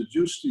to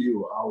introduce to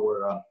you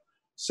our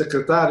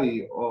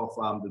Secretary of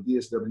the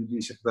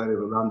DSWD, Secretary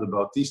Rolando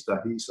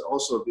Bautista, he's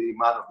also the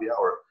man of the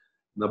hour.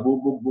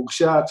 Nabubugbog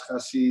siya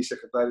at si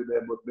Secretary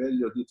Bebot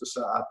Bello dito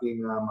sa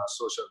ating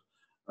social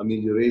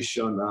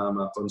amelioration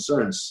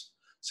concerns.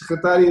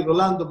 Secretary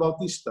Rolando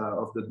Bautista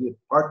of the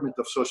Department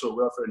of Social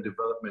Welfare and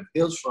Development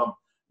hails from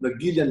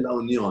Nagilian, La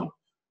Union.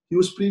 He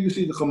was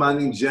previously the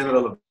commanding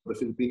general of the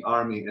Philippine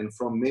Army, and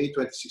from May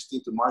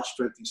 2016 to March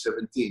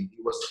 2017,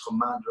 he was the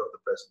commander of the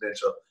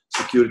Presidential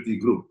Security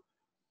Group.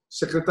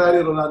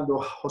 Secretary Rolando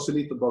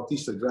Joselito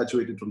Bautista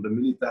graduated from the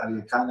Military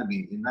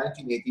Academy in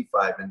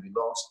 1985 and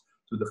belongs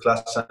to the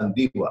class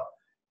Sandiwa.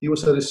 He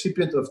was a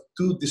recipient of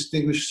 2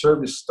 Distinguished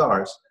Service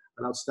Stars,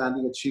 an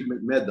Outstanding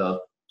Achievement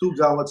Medal, 2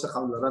 Gawad sa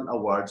Kaunlaran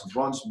Awards,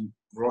 Bronze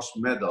Cross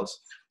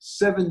Medals,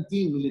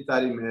 17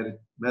 Military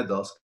Merit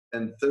Medals,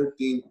 and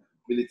 13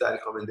 Military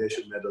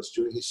Commendation Medals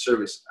during his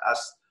service as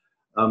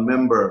a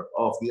member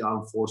of the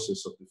Armed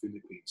Forces of the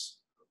Philippines.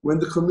 When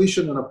the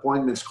Commission on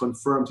Appointments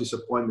confirmed his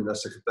appointment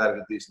as Secretary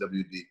of the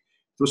DSWD,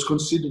 it was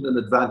considered an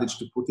advantage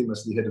to put him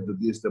as the head of the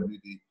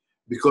DSWD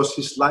because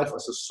his life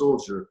as a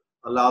soldier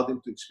allowed him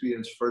to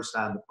experience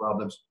firsthand the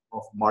problems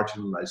of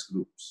marginalized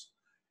groups.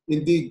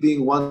 Indeed,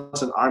 being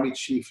once an army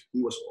chief, he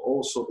was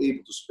also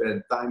able to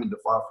spend time in the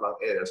far-flung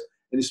areas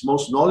and is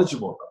most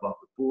knowledgeable about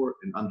the poor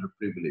and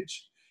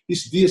underprivileged.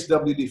 His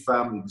DSWD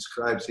family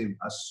describes him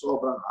as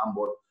sobrang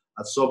humble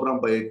at sobrang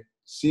bait,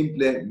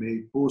 simple,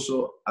 may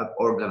puso at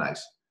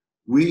organized.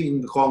 We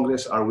in the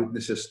Congress are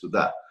witnesses to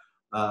that.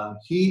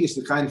 He is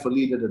the kind of a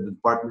leader that the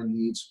department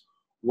needs,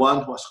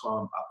 one who has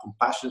a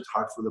compassionate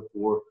heart for the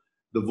poor,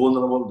 the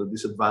vulnerable, the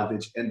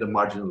disadvantaged, and the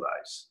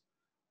marginalized.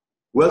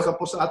 Welcome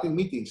po sa ating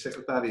meeting,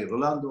 Secretary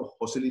Rolando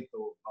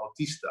Joselito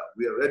Bautista.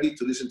 We are ready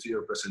to listen to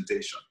your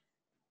presentation.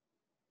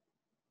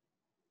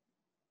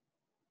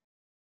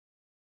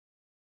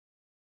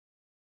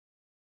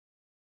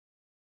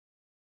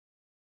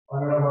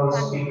 Honorable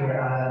Speaker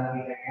Alan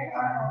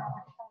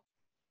Victorino,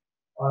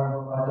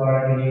 Honorable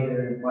Majority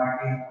Leader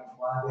Martin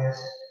Romualdez,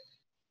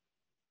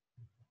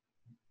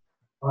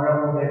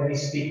 Honorable Deputy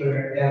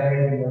Speaker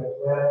Erin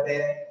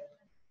Duerte,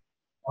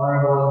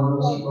 Honorable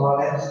Lucy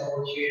Collins,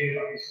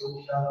 Co-Chair of the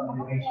Social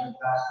Amelioration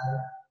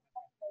Cluster,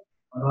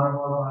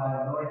 Honorable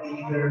Minority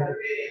Leader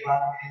Benny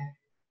Abante,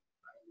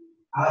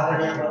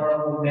 other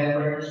honorable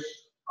members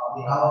of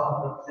the House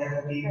of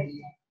Representatives,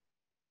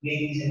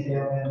 ladies and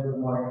gentlemen, good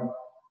morning.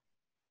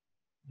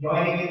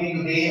 Joining with me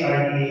today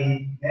are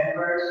the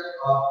members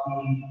of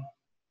the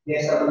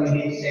DSWD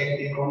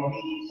Executive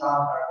Committee. Some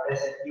are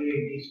present here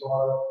in this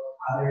hall,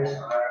 others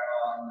are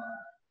on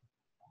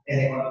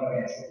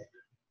teleconference.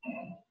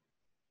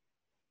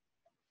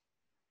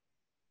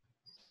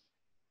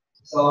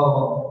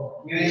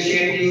 So, we will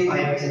share with you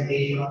my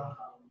presentation.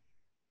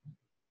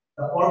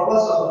 The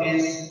purpose of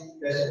this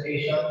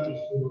presentation is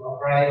to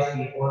apprise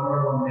the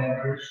honorable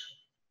members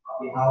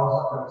of the House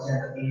of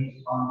Representatives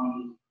on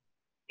the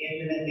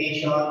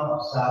implementation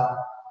of SAP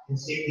and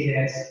safety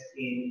nets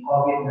in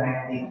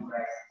COVID-19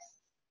 crisis.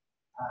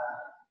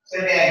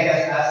 So may I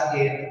just ask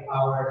if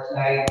our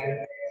slide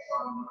is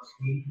on your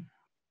screen.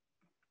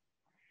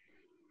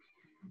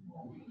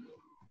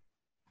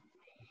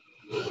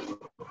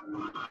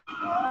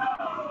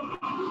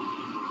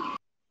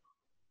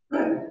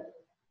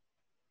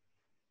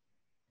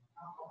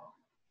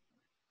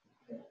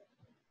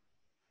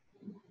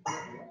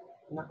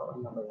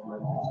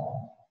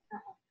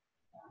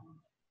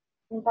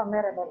 Yung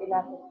camera daw,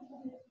 ilapit.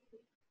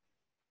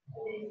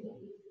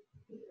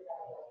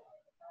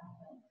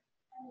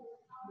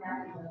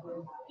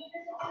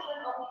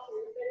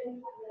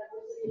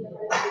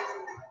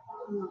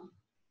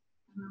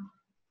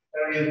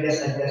 Or you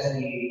just adjust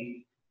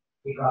the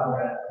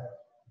camera.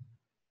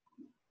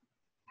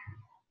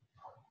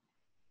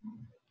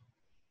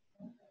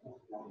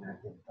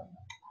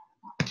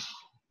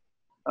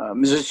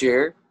 Mr.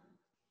 Chair.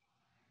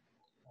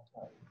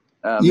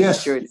 Yes.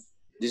 Mr. Chair,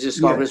 this is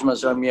Congressman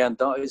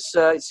Sarmiento. It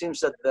seems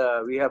that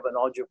we have an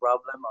audio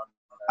problem.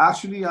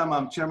 Actually,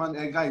 Chairman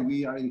Egay,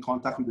 we are in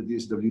contact with the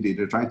DSWD.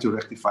 They're trying to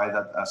rectify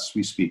that as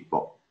we speak.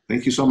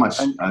 Thank you so much,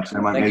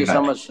 Chairman Egay. Thank you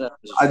so much.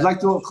 I'd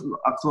like to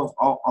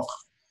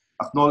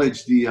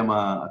acknowledge the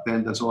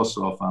attendance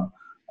also of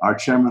our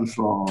chairman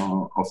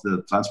of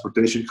the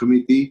Transportation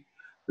Committee,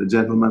 the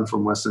gentleman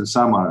from Western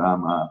Samar,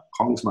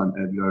 Congressman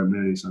Edgar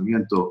Mary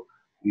Sarmiento,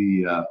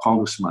 the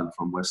congressman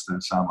from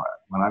Western Samar.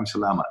 Maraming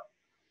salamat.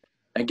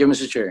 Thank you,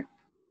 Mr. Chair.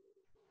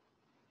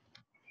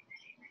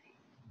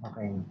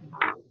 Okay.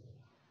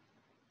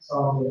 So,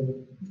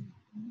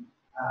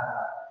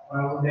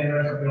 honorable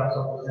members of the House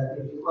of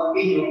Representatives, to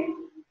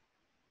continue,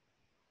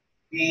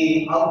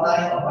 the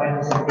outline of my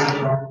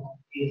presentation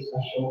is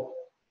as shown.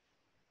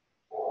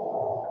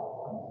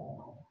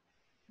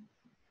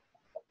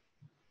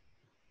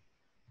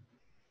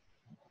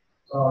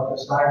 So, to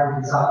start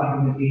with the SAP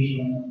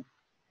implementation,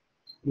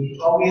 the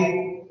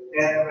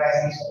COVID-19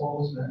 crisis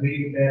posed a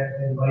great threat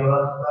to the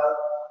biological,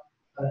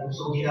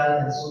 social,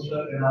 and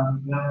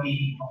social-economic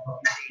well-being of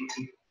the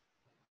people.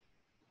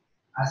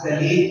 As the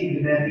lead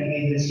implementing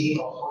agency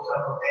of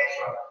social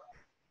protection,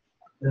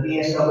 The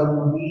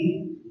DSWD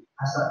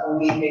has not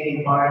only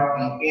taken part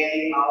in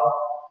carrying out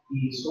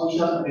the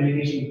social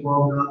communication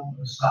program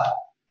of SAP,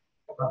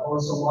 but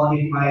also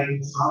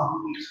modified some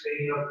of its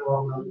regular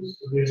programs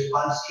to be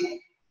responsive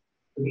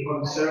to the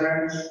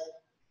concerns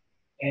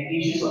and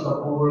issues of the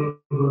poor,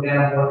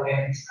 vulnerable,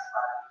 and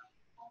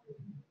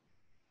disadvantaged.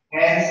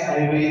 Hence, I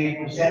will be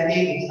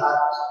presenting the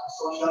status of the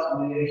social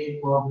communication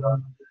program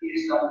to the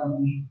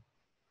DSWD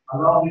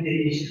along with the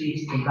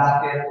initiatives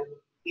conducted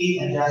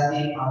in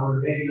adjusting our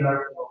regular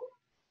program.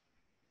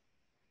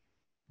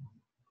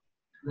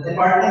 The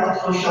Department of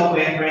Social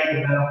Welfare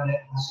and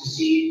Development has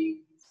received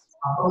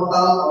a total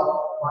of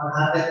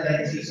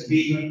 196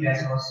 billion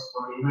pesos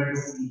for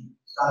emergency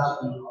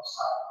subsidy of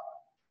SAP.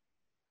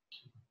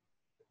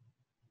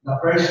 The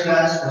first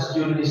tranche was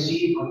duly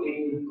received on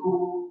April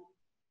 2,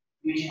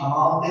 which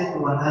amounted to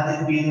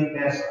 100 billion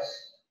pesos.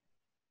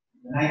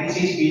 The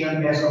 96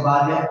 billion peso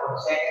budget for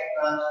the second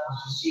tranche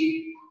was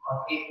received on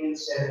April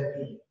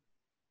 17.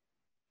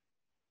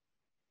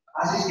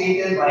 As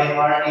stated by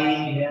RA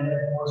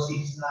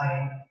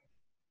 11469,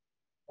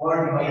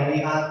 or the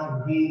Bayanihan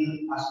to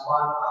be as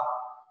one of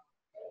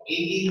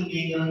 18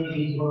 million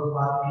eligible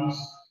families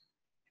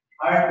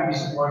are to be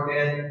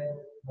supported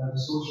by the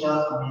social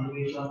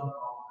amelioration program.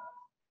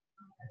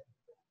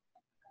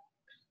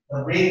 The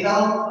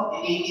breakdown of the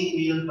 18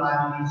 million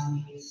families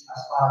is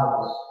as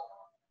follows: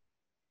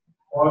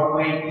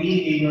 4.3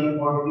 million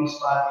for-peace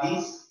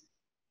families,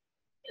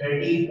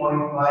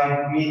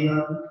 13.5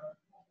 million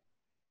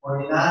for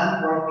the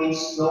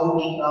non-for-peace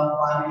low-income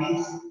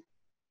families,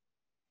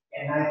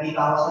 and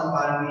 90,000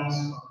 families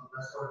of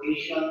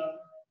transportation,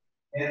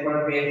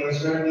 network vehicle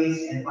service,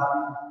 and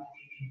public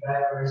utility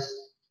drivers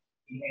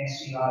in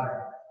NCR.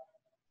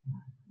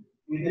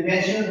 With the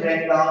mentioned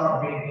breakdown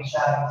of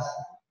beneficiaries,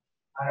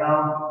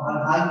 around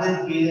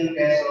 100 billion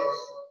pesos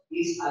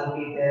is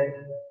allocated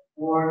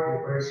for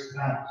the first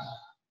tranche.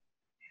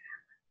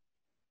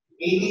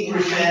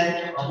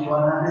 80% of the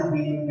 100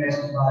 billion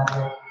pesos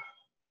budget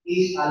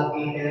is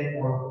allocated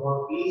for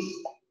for-peace,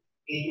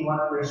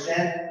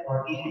 81%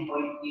 or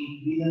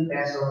 80.8 billion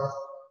pesos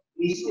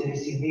is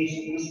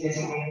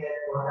designated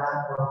for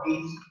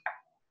non-for-peace,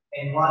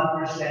 and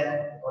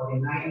 1% for the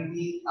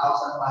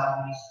 90,000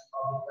 families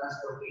of the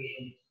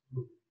transportation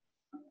group.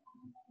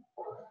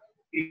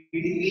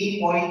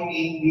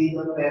 53.8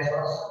 billion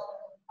pesos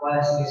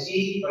was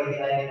received by the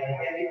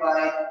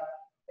identified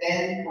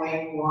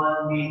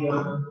 10.1 million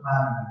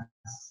families.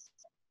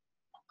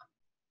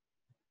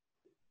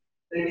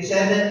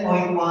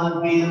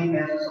 37.1 billion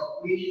pesos of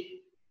which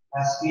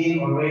has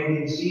been already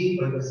received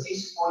by the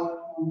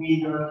 6.2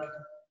 million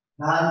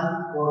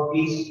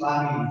non-for-peace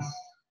families.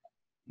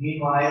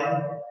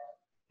 Meanwhile,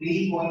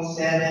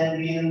 3.7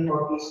 million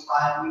for-peace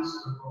families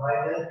were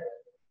provided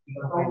with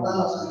a total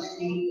of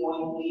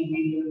 16.3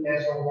 billion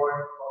peso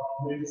worth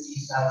of emergency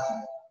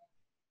subsidy.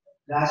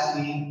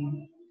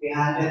 Lastly,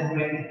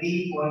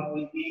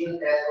 323.3 billion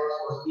pesos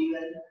was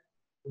given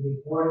to the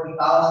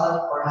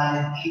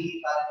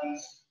 40,480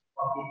 families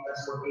of the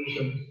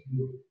transportation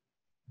group.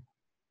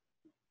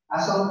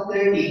 As of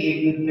 30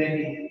 April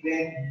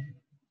 2020,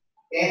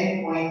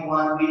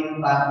 10.1 billion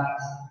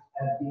families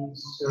have been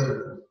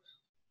served.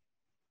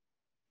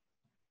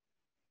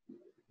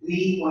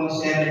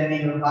 3.7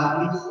 million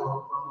families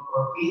for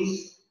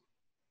peace,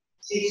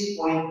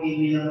 6.3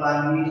 million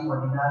families for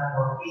the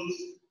non-for-peace,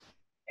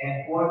 and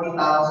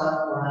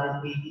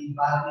 40,418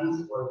 families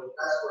for the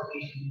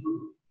transportation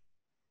group.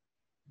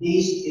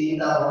 These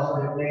data also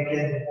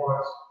reflected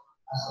reports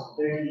as of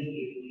 30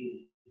 April.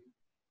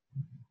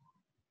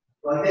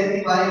 To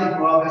identify the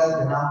progress of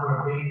the number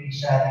of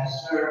beneficiaries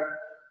served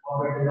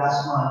over the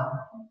last month,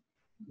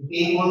 the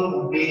table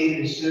comparing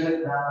the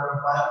served number of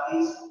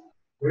families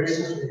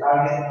versus the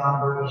target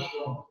number is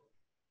shown.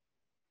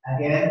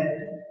 Again,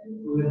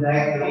 we would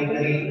like to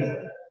reiterate that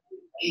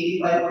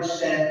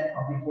 85%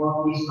 of the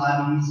for-peace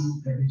families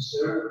have been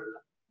served,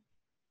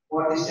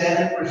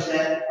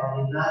 47% of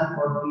the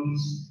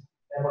non-for-peace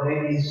have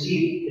already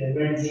received the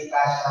emergency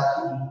cash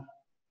subsidy,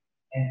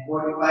 and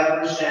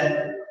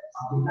 45%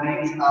 of the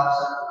 90,000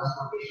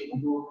 transportation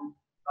group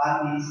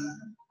families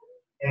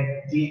have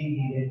been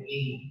given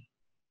aid.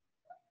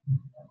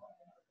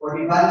 For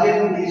the budget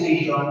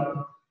utilization,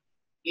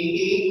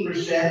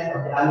 88% of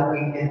the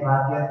allocated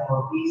budget for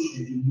peace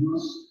has been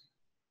used,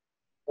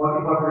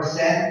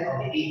 44% of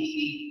the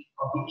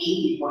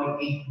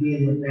 80.8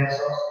 billion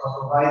pesos was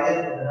provided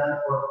to the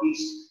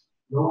non-for-peace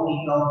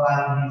low-income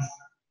families,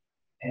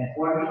 and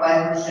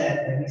 45%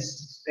 have been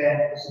spent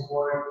to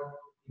support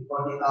the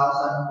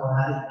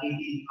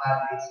 40,418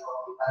 families of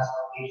the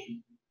transportation.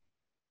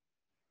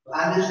 To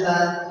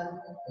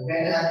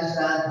better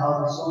understand how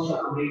the social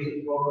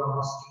cohesion program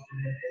was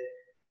implemented,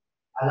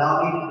 allow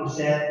me to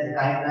present the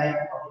timeline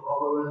of the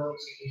overall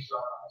execution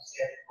of the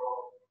said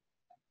program.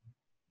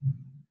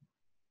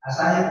 As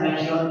I have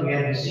mentioned, we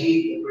have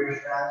received the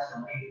first tranche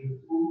from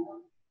April 2,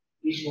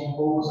 which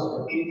composed of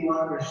the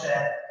 51% of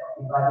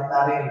the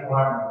budgetary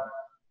requirement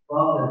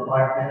from the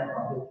Department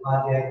of the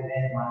Budget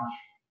and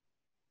Management.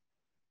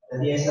 The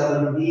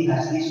DSWD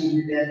has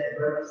distributed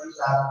emergency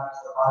salaries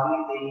the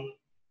following day,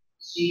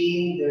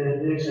 seeing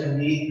there's a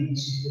need to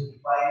distribute the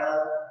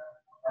final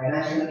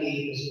financial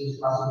aid as soon as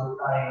possible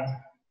time.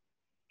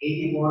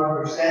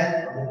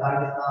 84% of the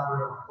target number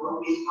of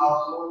work-based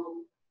households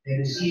they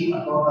receive a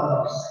total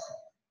of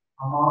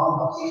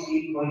amount of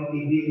 16.3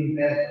 billion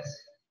pesos.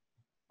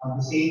 On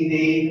the same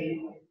day,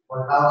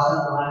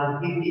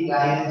 4,250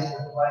 clients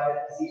were provided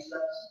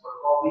assistance for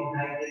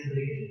COVID-19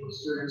 related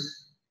concerns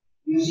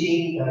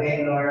using the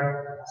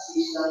regular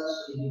assistance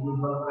to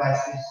individual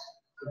crisis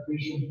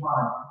contribution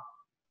fund.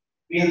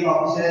 Field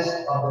offices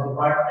of the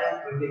department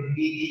were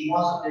dedicating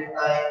most of their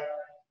time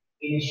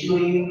in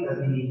ensuring that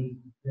the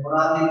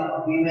memorandum of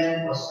agreement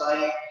was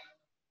signed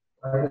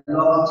by the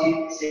local chief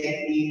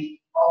executive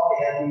of the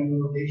LDU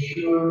to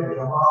ensure that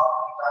the amount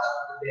of the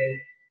transfer to them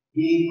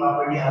being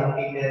properly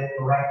allocated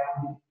to right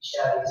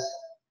beneficiaries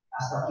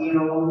as the key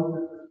role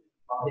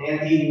of the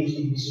LDUs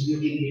in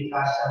distributing the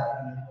cash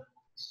salary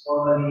is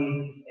formally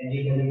and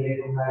legally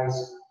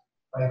recognized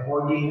by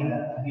forging an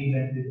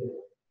agreement with them.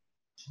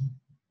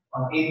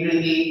 On April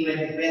 8,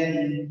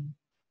 2020,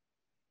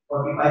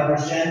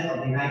 45% of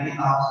the 90,000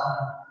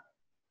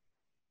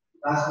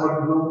 transport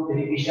group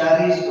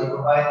beneficiaries were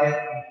provided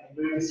with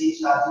emergency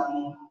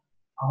subsidy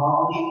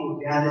amounting to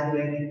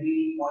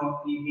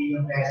 323.3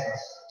 billion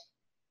pesos.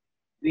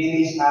 3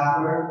 days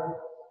after,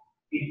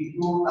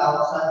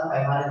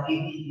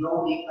 52,580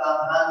 low-income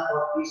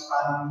non-work-based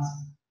families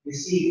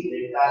received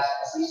their cash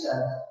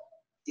assistance,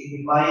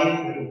 signifying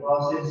that the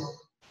process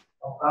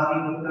of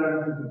coming to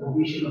terms with the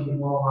provision of the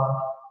MOA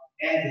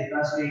and the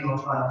transferring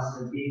of funds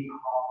are being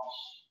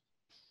accomplished.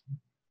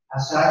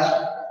 As such,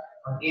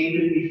 on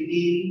April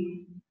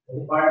 15, the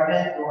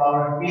department through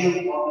our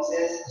field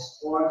offices has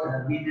forged an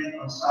agreement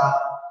on stock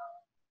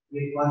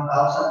with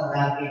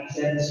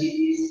 1,987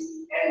 cities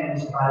and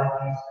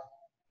municipalities,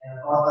 and a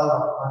total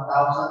of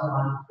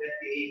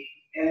 1,128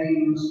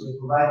 LUs were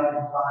provided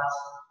with funds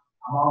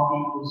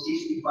amounting to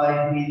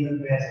 65 million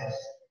pesos.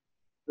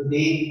 To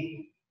date,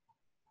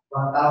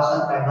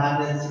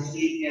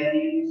 1,516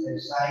 LUs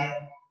have signed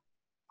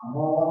a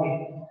MOA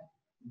with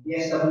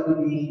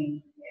DSWD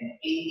and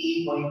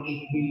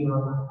 80.8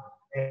 billion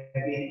have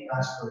been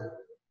transferred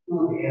to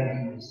the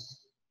LUs.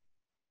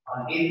 On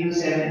April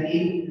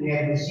 17, we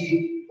have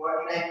received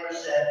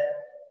 49%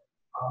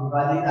 of the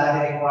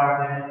budgetary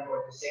requirement for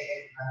the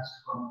second tranche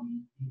from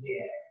the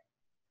DBM.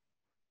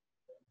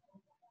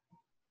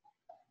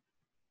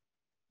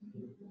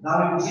 Now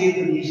we proceed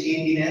to the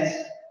safety nets.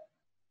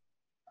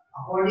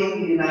 According to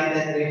the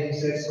United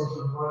Registered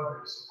Social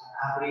Workers, an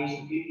average of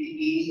 50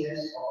 cases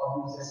of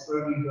abuses per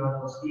million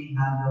was being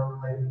handled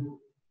by the group.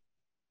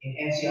 In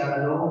NCR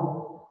alone,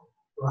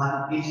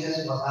 200 cases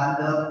was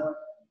handled.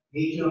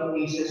 Major of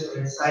cases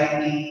were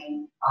anxiety,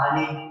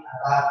 panic,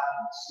 attack,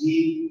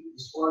 sleep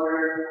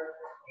disorder,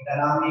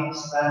 economic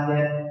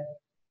standard,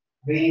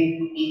 rape,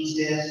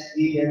 incest,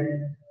 legal,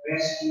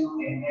 rescue,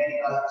 and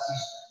medical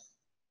assistance.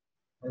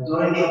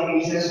 Majority of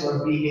cases were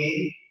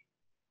female,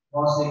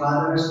 mostly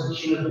mothers and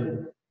children.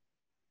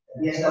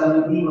 The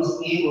DSWD was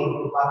able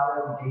to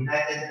partner with the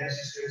United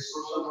Registered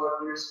Social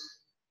Workers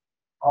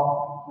of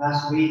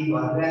NASWI to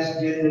address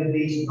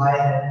gender-based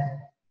violence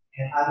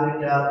and other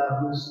child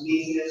abuse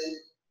cases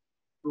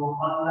through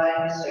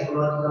online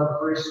psychological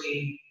first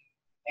aid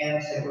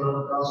and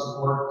psychological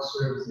support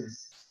services.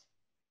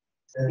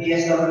 The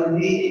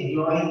DSWD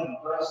enjoyed the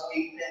first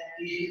statement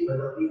issued by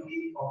the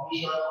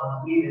Commission on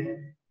Women,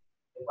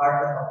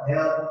 Department of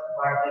Health,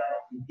 Department of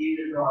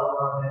Interior Local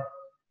Government,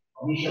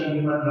 Commission on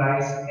Human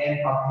Rights, and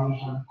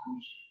Population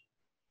Commission.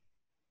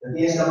 The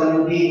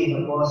DSWD in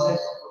the process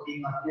of putting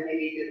on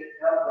dedicated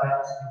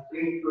helplines and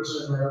trained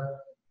personnel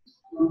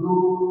to do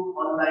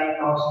online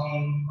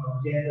counseling on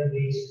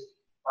gender-based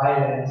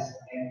violence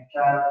and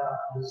child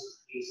abuse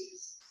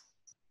cases.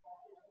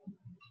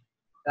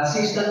 The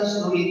assistance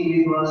to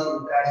individuals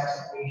in crisis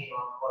situation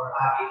or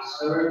AID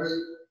serves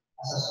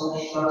as a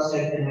social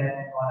safety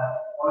net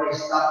or a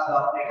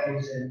stopgap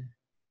mechanism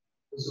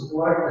to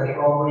support the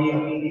recovery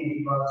of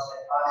individuals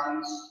and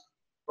families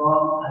from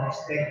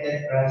unexpected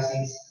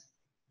crises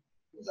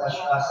such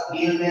as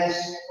illness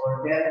or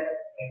death of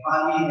a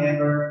family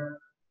member,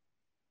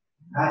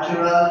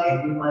 natural and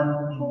human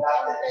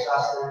impacted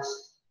disasters,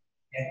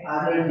 and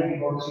other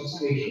difficult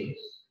situations.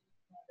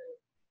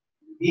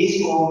 This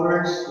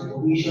covers the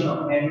provision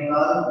of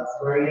medical,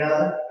 burial,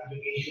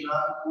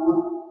 educational,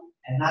 food,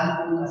 and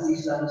non-food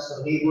assistance to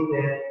enable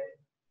them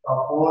to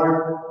afford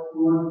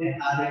food and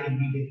other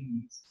immediate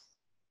needs.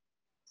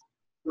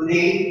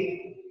 Today,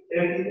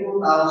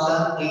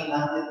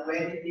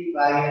 32,823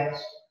 clients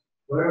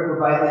were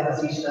provided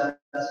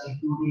assistance,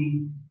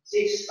 including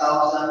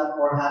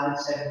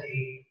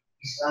 6,478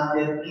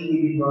 stranded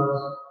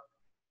individuals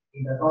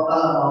in the total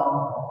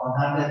amount of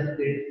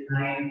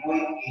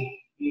 139.8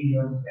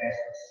 billion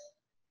pesos.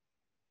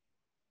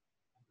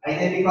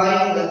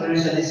 Identifying that there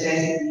is a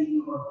necessity to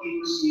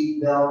continuously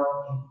delve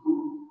into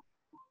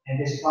and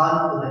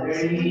respond to the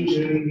early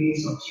learning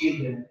needs of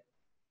children,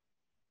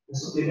 The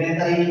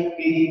Supplementary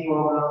Feeding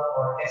Program,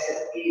 or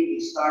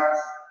SFP, starts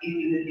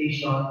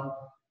implementation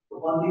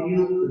to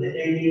contribute to the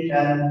early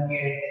childhood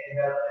care and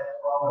development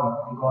program of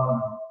the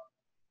government.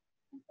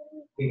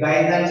 The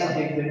guidelines of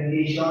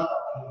implementation of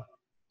the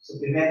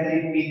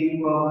supplementary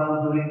feeding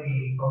program during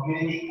the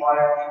community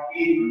quarantine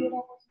period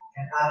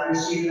and other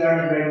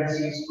similar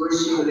emergencies were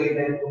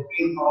simulated to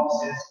field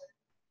offices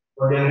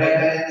for their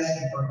reference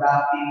in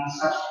conducting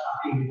such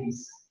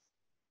activities.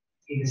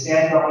 In the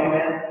said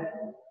document,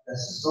 the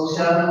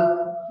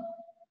social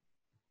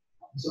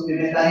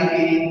supplementary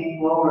feeding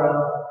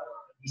program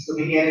is to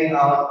be carried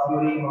out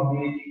during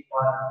mobility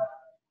quarantine.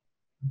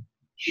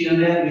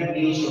 Children with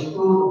age of 2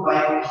 to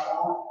 5 years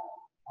old,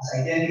 as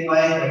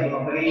identified by the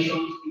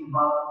operations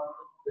inbound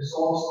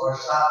results or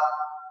SAP,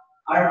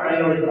 are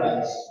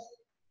prioritized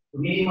to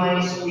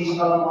minimize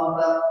physical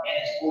contact and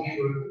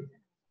exposure.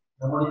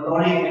 The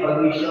monitoring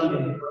evaluation will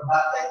be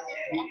conducted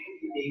every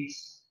 50 days,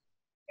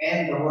 and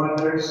the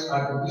workers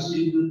are to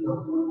distribute the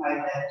food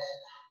items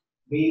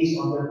based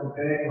on their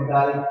prepared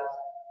modality.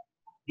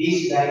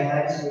 These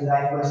guidelines will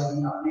likewise be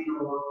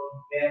applicable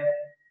when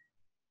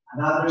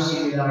another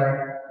similar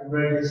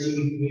emergency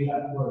will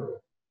occur.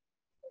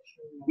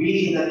 We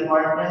in the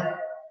Department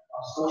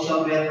of Social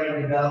Welfare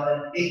and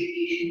Development take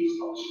issues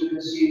of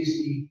children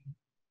seriously,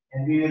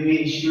 and we will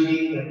be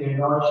ensuring that their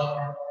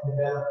nourishment and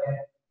development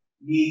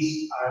needs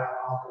are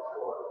accounted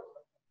for.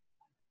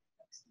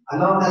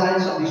 Along the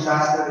lines of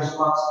disaster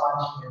response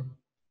management,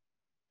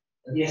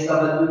 the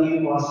DSWD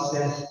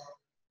processes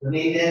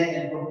donated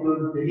and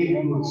procured relief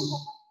goods.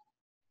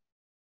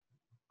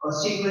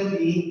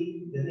 Consequently,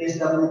 the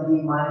DSWD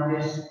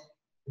manages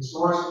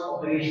resource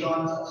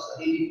operations of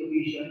strategic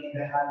provision in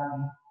the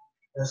country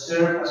that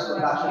serve as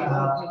production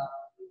hubs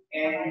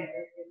and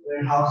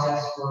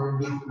warehouses for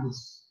relief goods.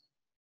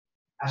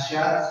 As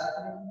such,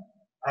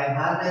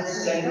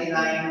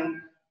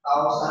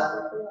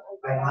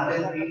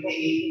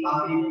 579,558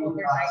 family food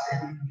packs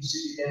have been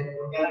distributed to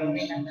health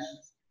issues,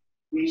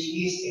 which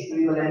is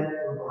equivalent to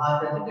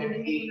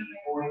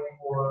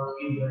 238.4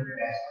 billion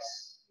pesos.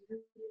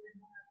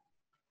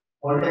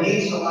 For the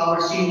needs of our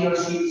senior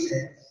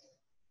citizens,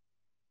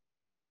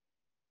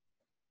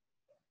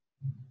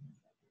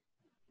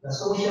 the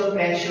social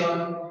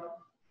pension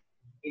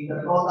in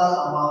the total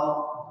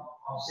amount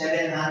of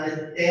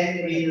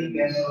 710 million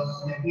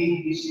pesos have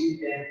been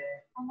distributed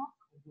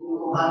to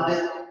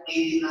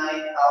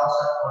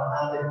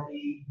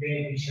 289,103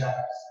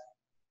 beneficiaries.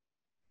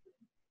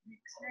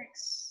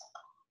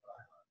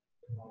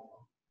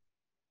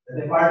 The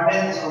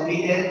department is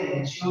committed in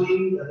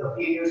ensuring that the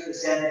figures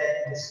presented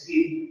in the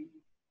script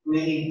will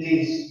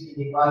increase in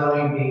the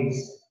following days.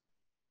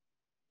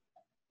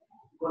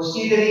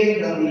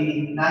 Considering that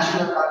the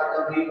National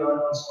Capital Region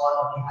is one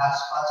of the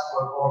hotspots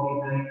for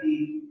COVID-19,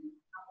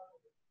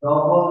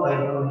 doubled by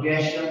the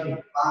congestion in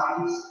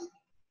families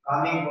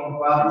coming from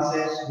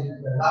provinces with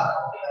the lack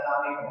of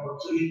economic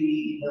opportunity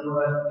in the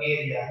rural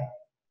area,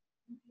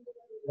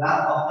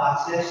 lack of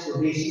access to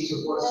basic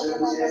support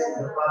services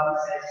in the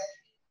provinces,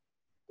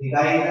 the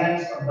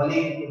guidelines of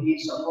Balik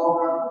Provincial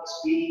Program is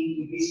being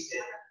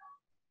revisited.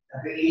 The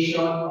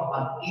creation of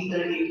an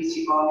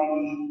interagency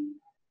committee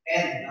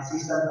and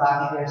assistant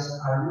packages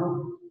are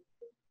looked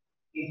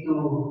into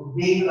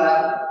big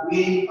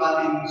willing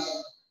families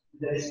to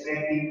the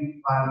respective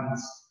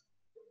families.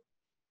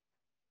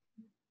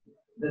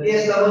 The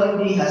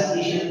DSWD has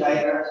issued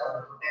guidance on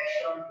the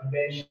protection,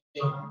 prevention,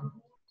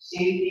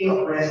 safety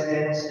of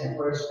residents and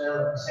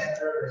personnel of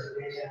central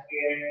residential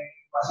care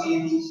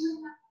facilities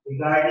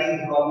regarding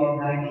the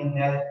COVID-19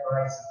 health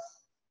crisis.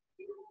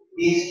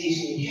 This is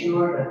to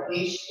ensure that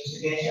each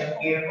residential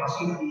care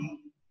facility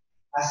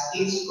has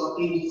its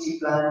contingency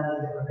plan in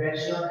the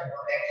prevention and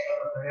protection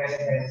of the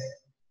residents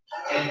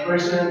and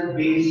personnel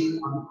based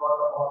on the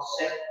protocol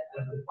set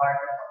by the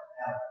Department of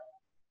Health.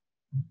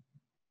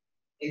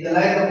 In the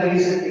light of the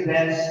recent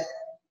events,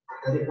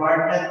 the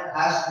department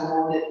has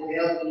promoted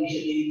health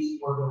initiatives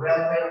for the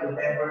welfare of the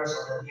members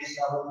of the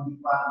DSWD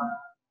family,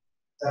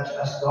 such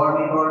as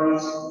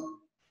dormitories,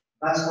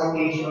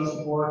 transportation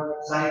support,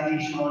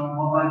 sanitation,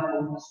 mobile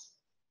homes,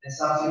 and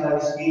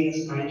subsidized meals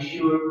are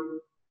ensured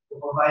to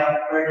provide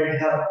further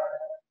help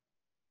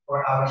for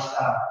our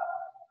staff.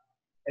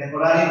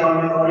 Temporary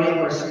dormitory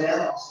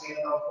personnel of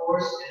skeletal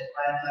force and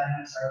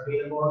frontliners are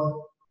available.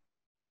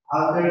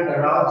 Altered the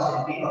routes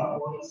and pickup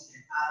points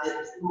and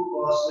added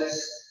 2 buses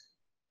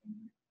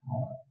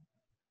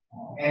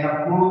and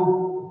approved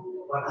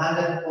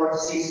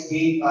 146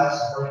 gate pass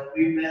for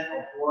equipment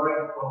of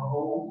work from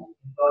home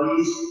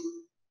employees.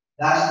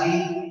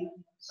 Lastly,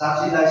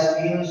 subsidized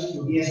meals to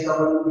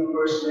DSWD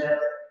personnel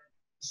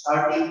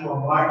starting from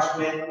March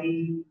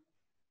 20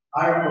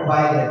 are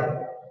provided.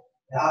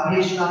 The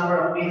average number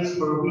of meals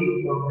per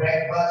week for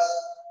breakfast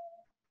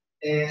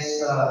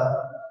is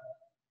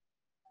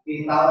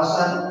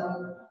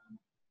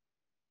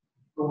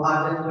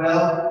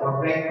 3,212 for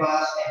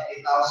breakfast and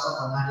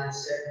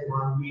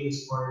 3,171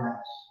 meals for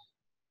lunch.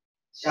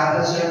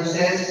 Shuttle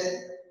services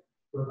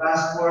to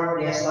transport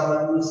the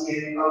SW's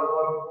clinical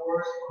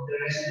workforce of the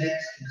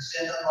residents to the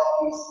central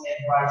office and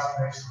vice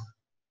versa.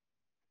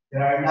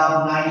 There are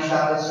now 9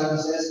 shuttle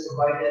services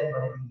provided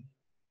by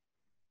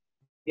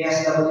the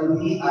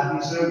SWD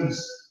Admin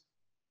Service.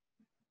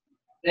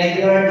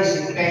 Regular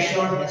disinfection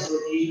and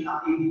sanitation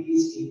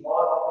activities in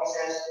all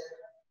offices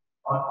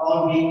on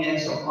all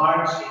weekends of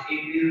March and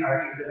April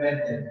are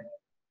implemented.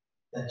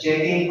 The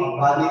checking of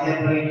body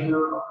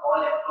temperature of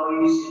all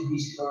employees and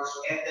visitors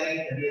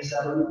entering the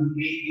DSWD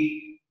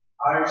weekly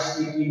are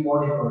strictly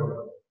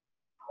monitored.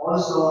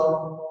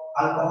 Also,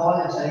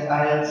 alcohol and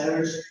sanitary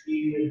search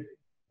period,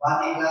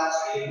 body glass,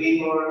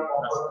 elevator,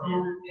 comfort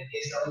room, and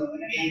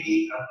DSWD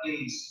weekly are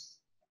placed.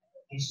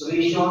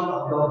 Installation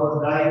of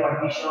double dry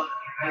partition and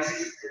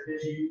crisis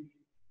intervention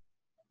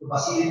to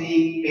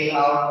facilitate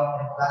payout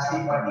and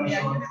plastic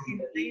partition in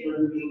the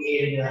living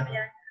area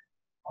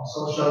of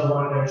social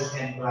workers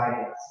and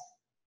clients.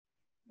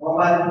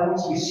 Mobile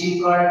phones with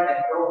SIM card and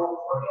logo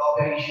for the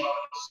operation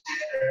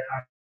center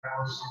are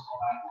also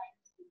provided.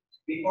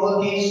 With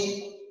all this,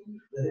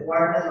 the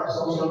Department of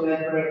Social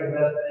Welfare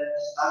Development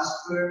stands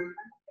firm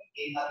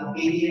in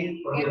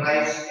advocating for the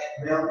rights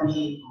and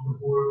well-being of the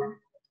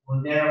poor,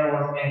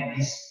 vulnerable, and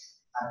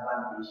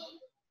disadvantaged.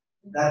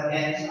 That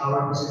ends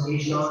our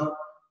presentation.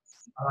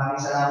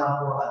 Maraming salamat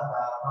po at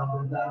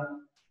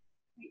magandang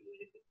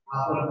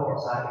hapon po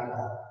sa ating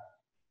lahat.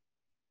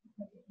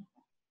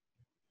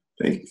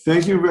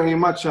 Thank you very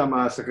much,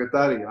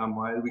 Secretary.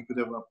 We could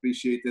have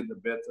appreciated a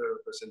better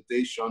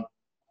presentation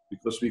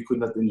because we could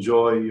not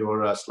enjoy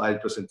your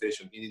slide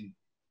presentation.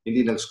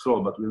 Hindi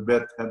nag-scroll, but we'll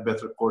have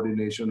better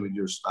coordination with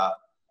your staff.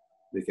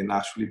 They can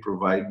actually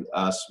provide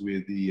us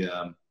with the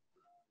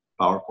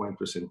PowerPoint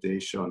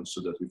presentation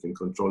so that we can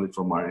control it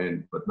from our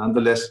end. But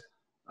nonetheless,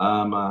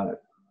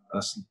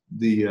 as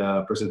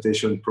the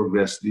presentation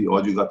progressed, the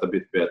audio got a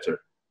bit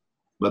better.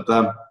 But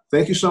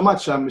thank you so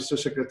much, Mr.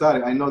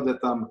 Secretary. I know that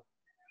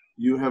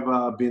you have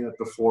been at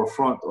the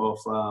forefront of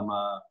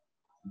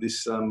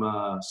this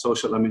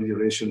social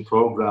amelioration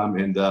program,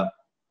 and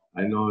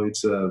I know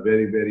it's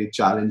very, very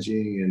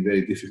challenging and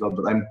very difficult,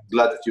 but I'm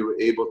glad that you were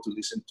able to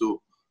listen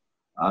to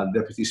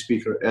Deputy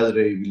Speaker El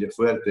Rey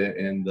Villafuerte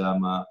and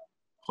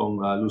Kong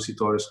Lucy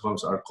Torres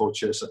Combs, our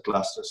co-chairs sa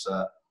cluster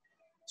sa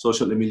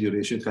social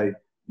amelioration. Kaya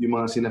yung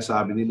mga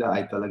sinasabi nila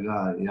ay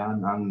talaga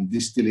yan ang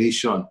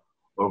distillation,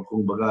 or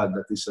kumbaga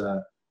that is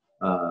an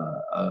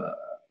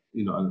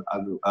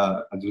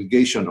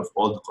aggregation of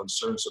all the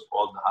concerns of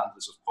all the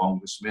hundreds of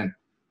congressmen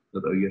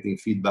that are getting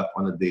feedback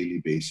on a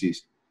daily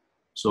basis.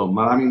 So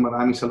maraming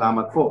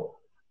salamat po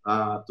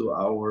to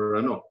our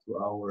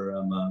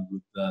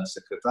good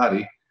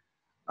secretary.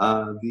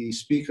 The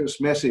speaker's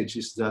message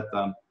is that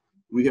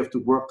we have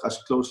to work as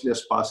closely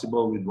as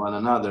possible with one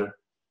another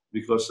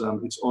because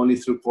it's only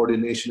through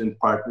coordination and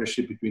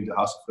partnership between the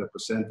House of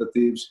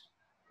Representatives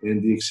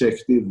and the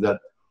executive that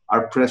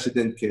our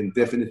president can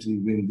definitely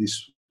win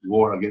this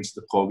war against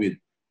the COVID.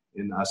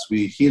 And as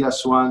we heal as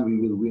one, we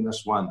will win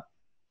as one.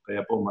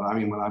 Kaya po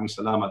maraming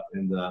salamat,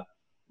 and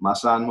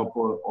maasahan mo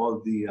po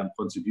all the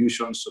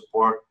contributions,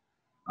 support.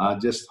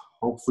 Just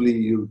hopefully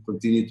you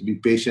continue to be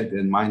patient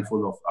and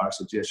mindful of our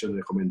suggestions,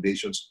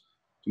 recommendations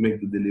to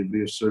make the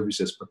delivery of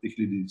services,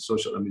 particularly the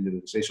social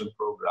amelioration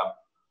program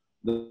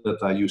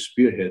that you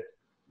spearhead,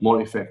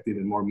 more effective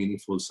and more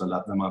meaningful sa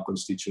lahat ng mga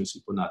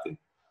constituency po natin.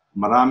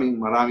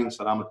 Maraming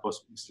salamat po,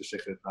 Mr.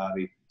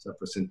 Secretary, sa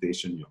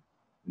presentation nyo.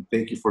 And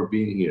thank you for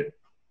being here.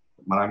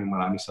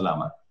 Maraming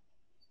salamat.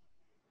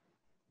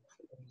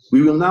 We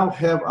will now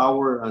have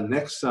our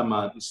next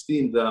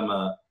esteemed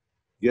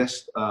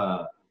guest.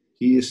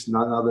 He is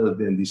none other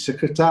than the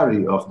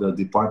Secretary of the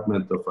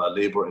Department of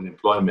Labor and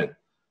Employment.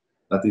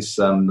 That is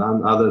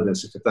none other than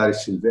Secretary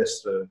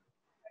Silvestre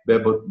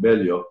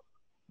Bello.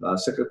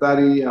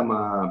 Secretary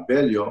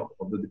Bello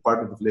of the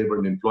Department of Labor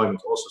and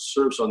Employment also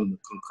serves on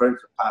concurrent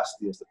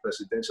capacity as the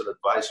Presidential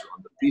Advisor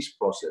on the peace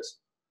process.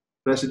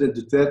 President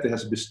Duterte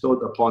has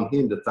bestowed upon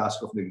him the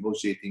task of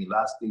negotiating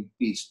lasting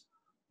peace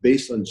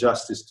based on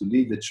justice to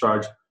lead the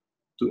charge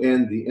to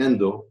end the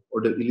ENDO, or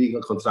the illegal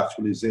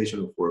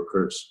contractualization of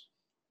workers.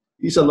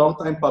 He's a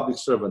longtime public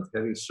servant,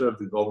 having served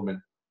the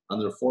government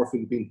under 4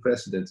 Philippine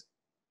presidents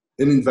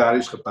and in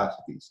various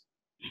capacities.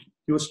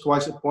 He was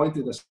twice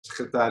appointed as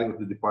Secretary of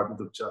the Department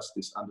of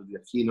Justice under the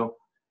Aquino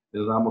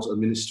and Ramos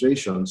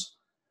administrations,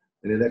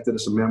 and elected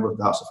as a member of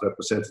the House of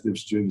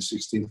Representatives during the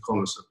 16th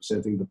Congress,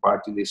 representing the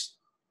party list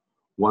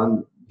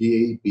 1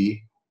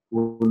 DAP,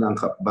 Unang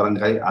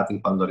Barangay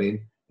Ating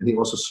Pandarin, and he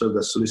also served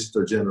as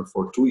Solicitor General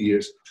for 2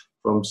 years,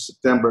 from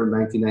September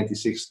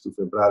 1996 to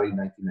February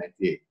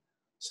 1998.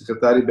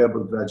 Secretary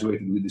Bebo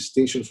graduated with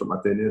distinction from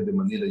Ateneo de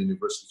Manila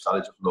University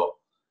College of Law.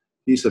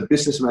 He is a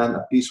businessman,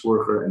 a peace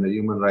worker, and a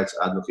human rights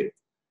advocate.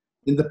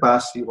 In the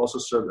past, he also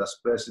served as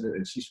President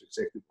and Chief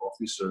Executive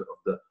Officer of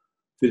the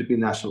Philippine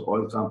National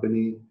Oil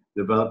Company,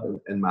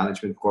 Development and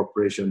Management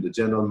Corporation, the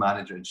General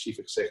Manager and Chief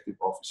Executive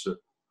Officer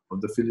of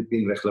the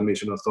Philippine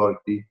Reclamation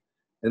Authority,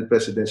 and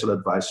Presidential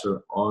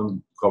Advisor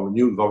on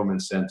new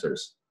government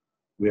centers.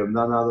 we have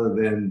none other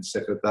than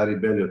Secretary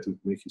Bello to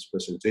make his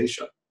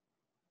presentation.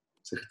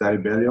 Secretary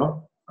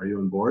Bello, are you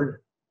on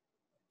board?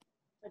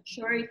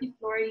 Majority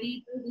Floor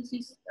Leader, this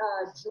is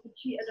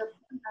Joji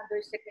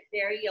Under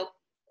Secretary of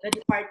the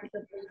Department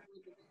of Labor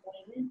and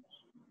Employment.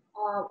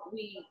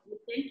 We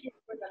thank you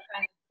for the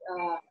kind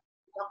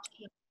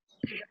introduction,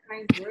 the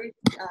kind words.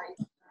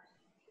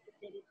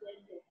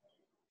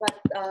 But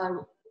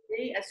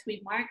today, as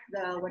we mark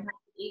the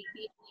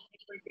 180th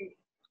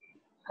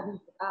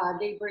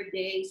Labor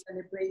Day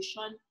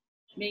celebration,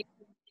 may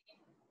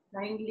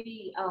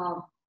kindly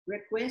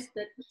request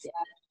that be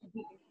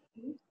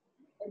excused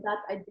and that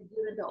I be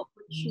given the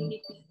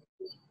opportunity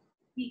to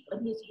speak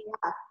on his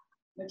behalf,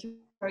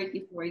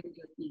 Majority Floor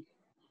Leader.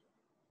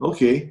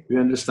 Okay, we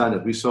understand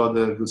it. We saw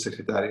the Good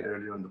Secretary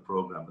earlier on the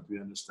program, but we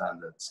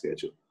understand that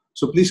schedule.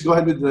 So please go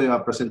ahead with the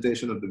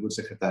presentation of the Good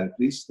Secretary,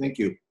 please. Thank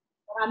you.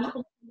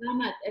 Maraming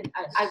salamat, and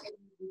I'd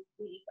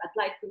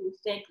like to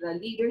thank the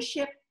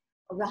leadership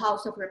of the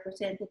House of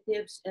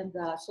Representatives and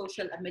the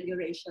Social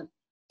Amelioration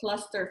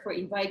Cluster for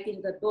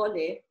inviting the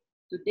DOLE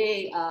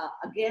today.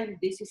 Again,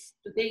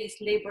 today is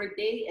Labor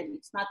Day, and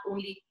it's not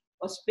only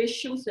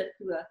auspicious that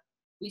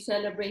we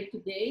celebrate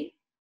today,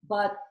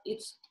 but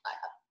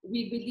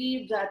we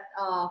believe that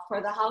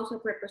for the House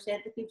of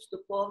Representatives to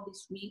call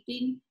this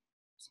meeting,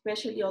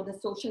 especially on the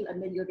social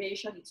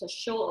amelioration, it's a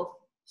show of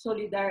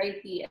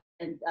solidarity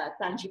and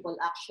tangible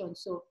action.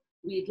 So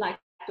we'd like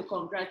to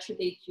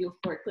congratulate you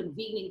for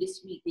convening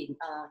this meeting,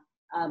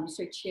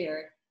 Mr.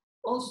 Chair.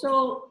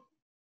 Also,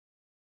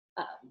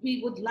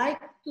 we would like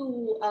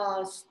to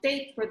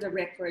state for the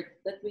record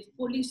that we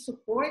fully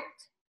support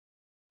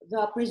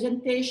the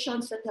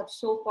presentations that have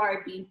so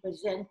far been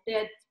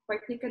presented,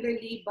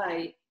 particularly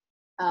by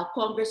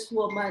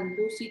Congresswoman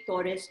Lucy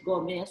Torres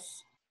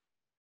Gomez.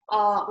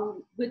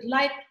 We'd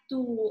like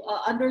to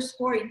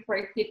underscore in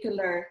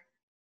particular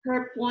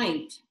her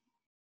point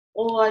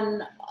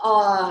on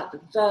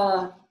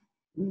the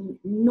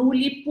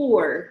newly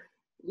poor.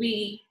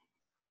 We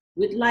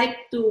would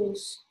like to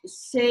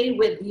say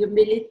with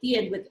humility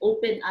and with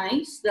open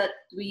eyes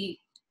that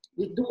we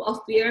do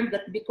affirm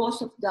that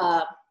because of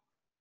the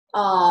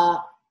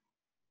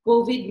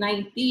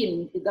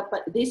COVID-19,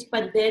 this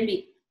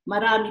pandemic,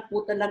 marami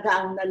po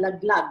talaga ang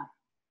nalaglag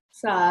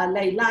sa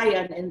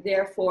laylayan, and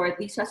therefore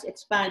this has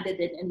expanded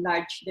and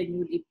enlarged the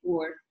newly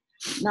poor.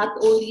 Not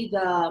only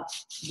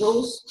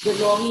those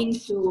belonging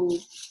to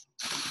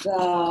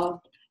the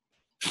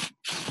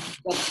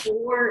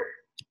poor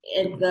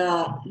and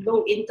the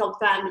low-income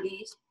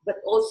families, but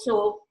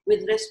also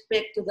with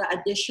respect to the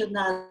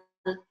additional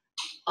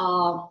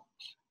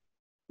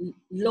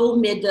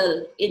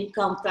low-middle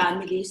income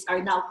families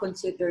are now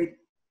considered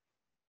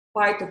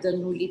part of the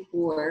newly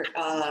poor,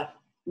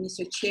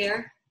 Mr.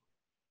 Chair.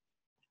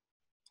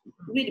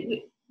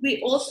 We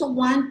also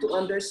want to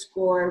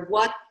underscore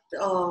what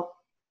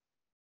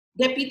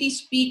Deputy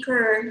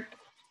Speaker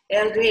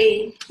El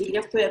Rey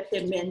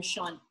Villafuerte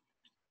mentioned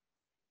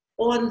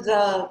on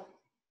the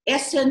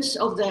essence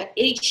of the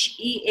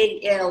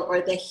HEAL,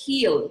 or the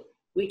HEAL,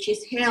 which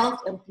is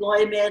health,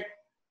 employment,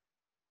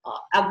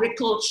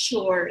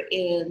 agriculture,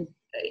 and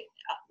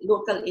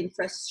local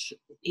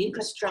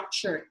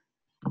infrastructure.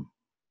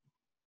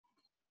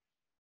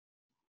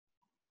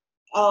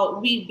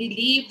 We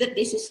believe that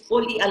this is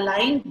fully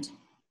aligned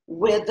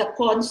with the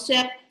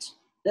concept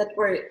that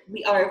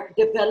we are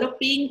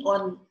developing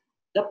on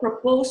the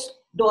proposed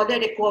DOLE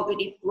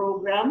recovery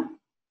program,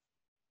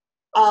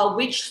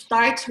 which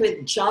starts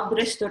with job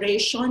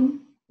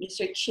restoration,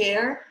 Mr.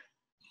 Chair.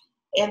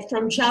 And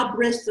from job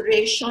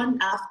restoration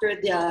after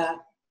the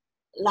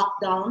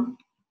lockdown,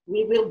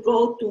 we will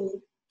go to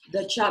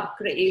the job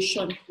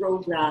creation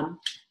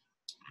program.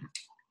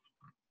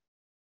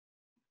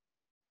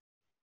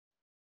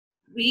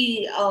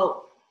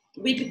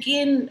 We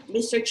begin,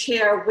 Mr.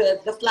 Chair,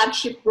 with the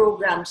flagship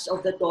programs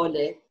of the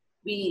DOLE.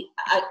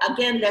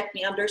 Again, let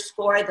me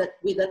underscore that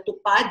with the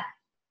TUPAD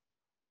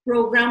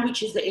program,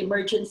 which is the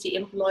emergency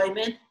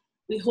employment,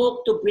 we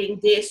hope to bring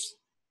this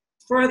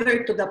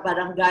further to the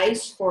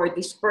barangays for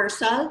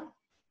dispersal,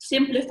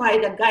 simplify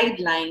the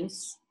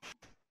guidelines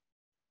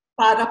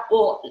para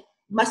po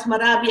mas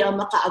marami ang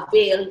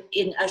maka-avail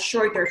in a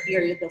shorter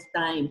period of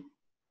time.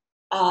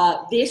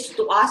 This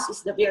to us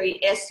is the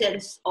very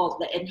essence of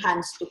the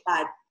enhanced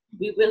TUPAD.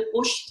 We will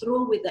push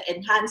through with the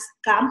enhanced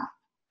CAMP,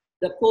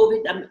 the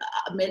COVID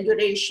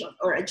amelioration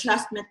or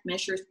adjustment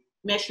measures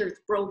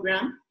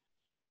program,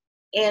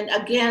 and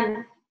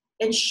again,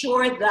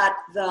 ensure that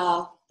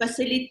the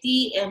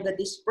facility and the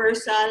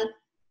dispersal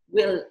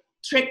will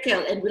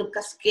trickle and will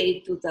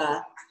cascade to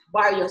the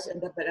barrios and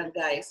the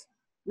barangays.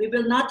 We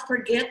will not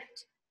forget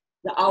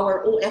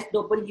our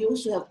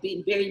OFWs who have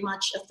been very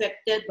much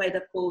affected by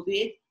the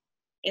COVID,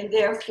 and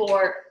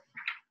therefore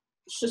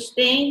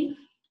sustain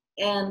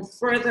and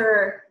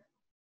further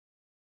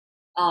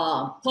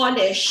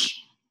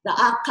polish the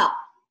ACAP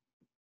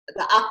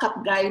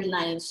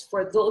guidelines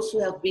for those who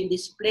have been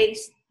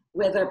displaced,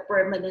 whether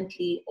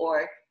permanently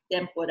or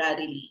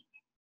temporarily.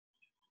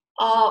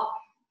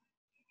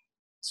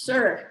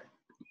 Sir,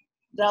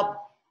 the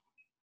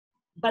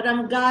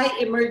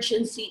Barangay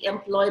Emergency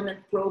Employment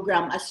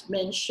Program, as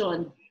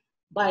mentioned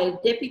by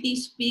Deputy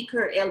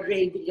Speaker El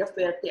Rey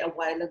Villafuerte a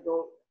while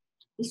ago,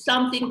 is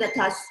something that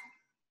has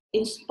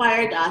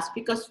inspired us,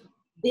 because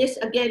this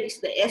again is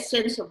the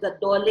essence of the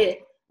DOLE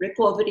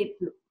recovery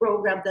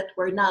program that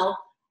we're now,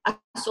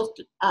 as of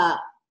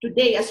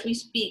today as we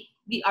speak,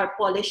 we are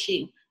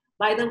polishing.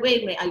 By the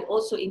way, may I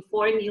also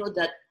inform you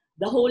that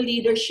the whole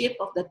leadership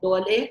of the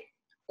DOLE,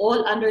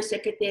 all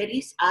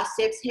undersecretaries,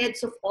 assets,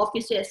 heads of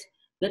offices,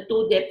 the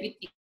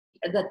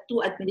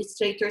two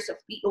administrators of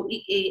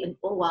POEA and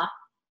OWA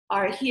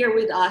are here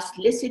with us,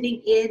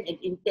 listening in and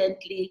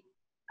intently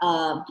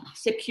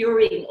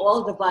securing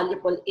all the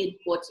valuable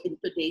inputs in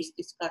today's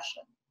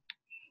discussion.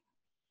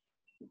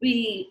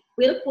 We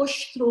will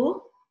push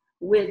through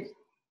with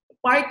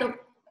part of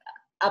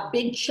a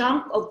big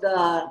chunk of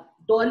the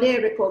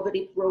DOLE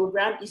recovery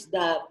program is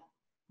the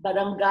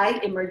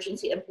Barangay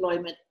Emergency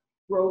Employment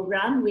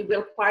Program. We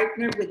will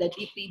partner with the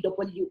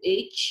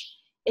DPWH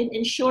in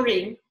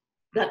ensuring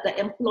that the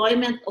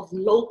employment of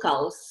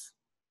locals,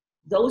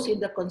 those in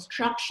the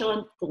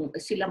construction, kung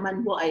sila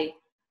man ho ay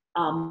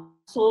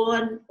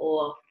son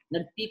o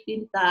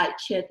nagpipinta,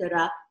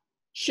 etc.,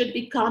 should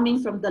be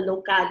coming from the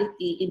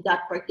locality in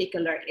that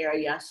particular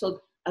area.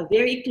 So a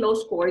very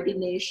close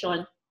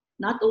coordination,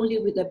 not only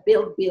with the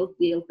build,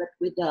 but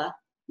with the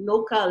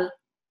local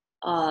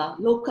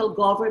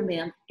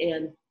government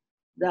and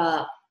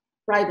the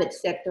private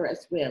sector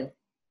as well.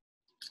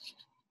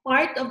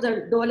 Part of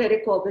the DOLE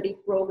recovery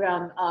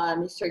program,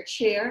 Mr.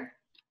 Chair,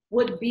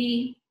 would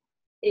be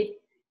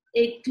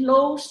a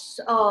close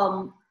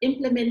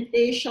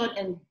implementation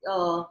and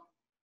a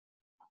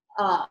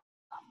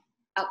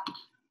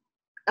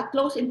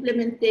close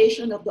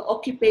implementation of the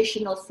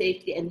occupational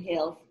safety and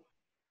health.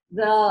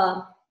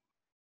 The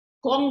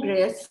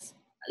Congress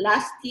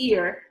last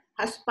year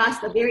has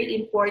passed a very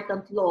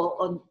important law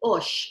on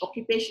OSH,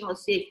 occupational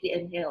safety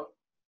and health.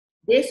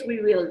 This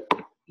we will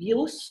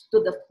use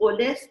to the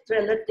fullest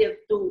relative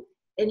to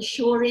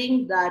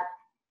ensuring that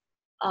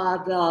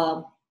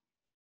the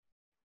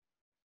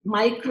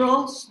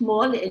micro,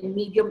 small, and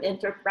medium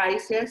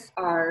enterprises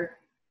are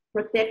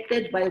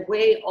protected by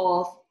way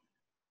of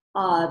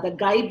the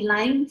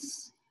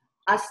guidelines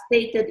as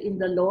stated in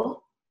the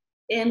law.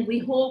 And we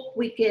hope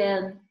we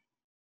can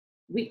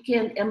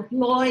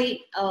employ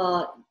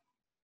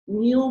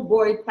new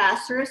board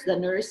passers, the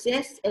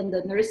nurses and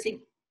the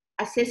nursing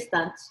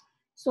assistants,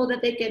 so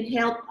that they can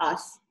help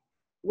us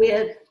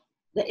with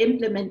the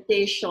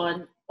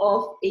implementation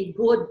of a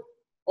good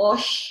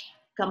OSH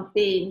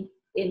campaign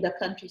in the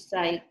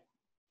countryside.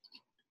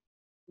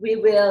 We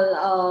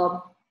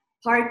will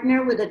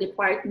partner with the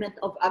Department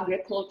of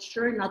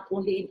Agriculture, not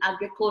only in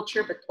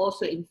agriculture, but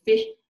also in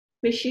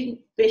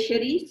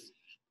fisheries,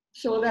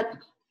 so that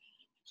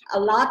a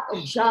lot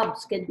of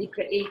jobs can be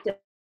created.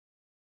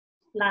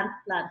 Plant,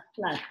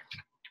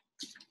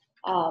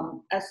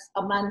 as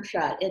a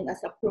mantra and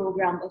as a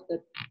program of the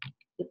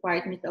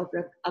Department of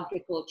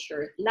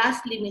Agriculture.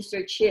 Lastly,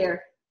 Mr.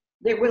 Chair,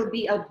 there will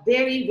be a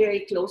very,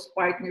 very close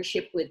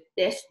partnership with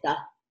TESDA,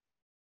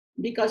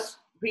 because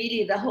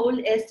really the whole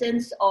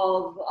essence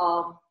of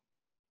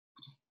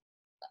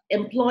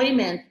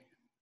employment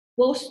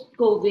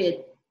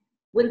post-COVID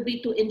will be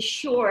to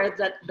ensure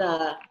that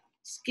the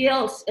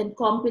skills and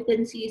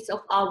competencies of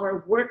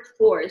our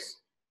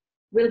workforce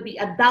will be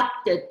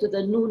adapted to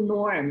the new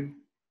norm.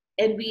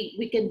 And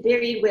we can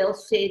very well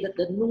say that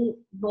the new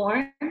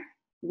norm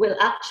will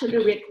actually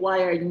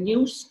require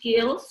new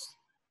skills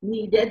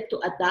needed to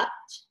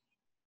adapt.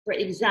 For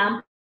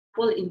example,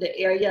 in the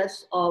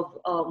areas of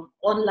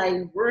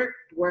online work,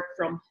 work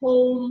from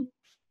home,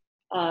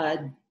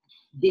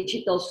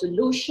 digital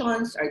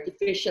solutions,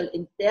 artificial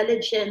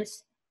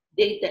intelligence,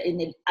 data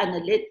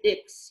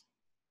analytics,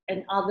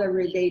 and other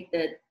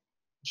related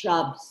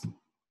jobs.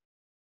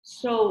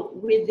 So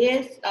with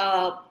this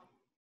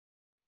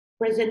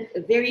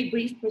very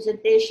brief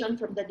presentation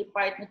from the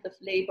Department of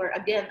Labor,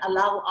 again,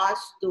 allow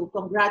us to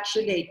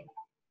congratulate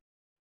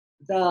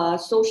the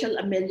Social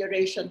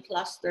Amelioration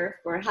Cluster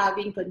for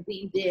having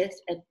convened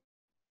this and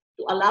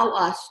to allow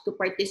us to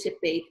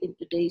participate in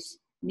today's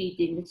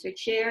meeting. Mr.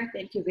 Chair,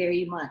 thank you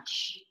very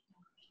much.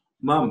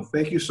 Ma'am,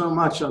 thank you so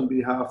much on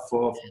behalf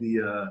of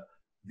the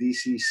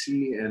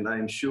DCC, and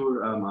I'm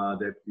sure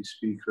Deputy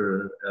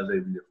Speaker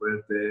Elay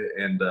Villafuerte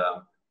and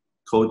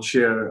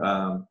Co-Chair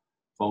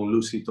Kong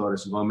Lucy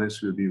Torres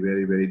Gomez will be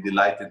very, very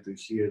delighted to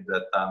hear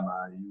that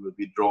you will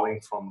be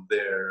drawing from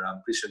their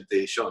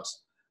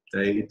presentations.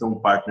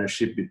 Itong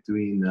partnership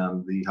between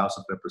the House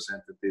of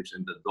Representatives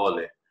and the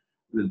DOLE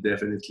will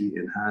definitely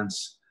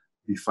enhance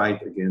the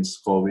fight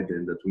against COVID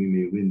and that we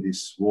may win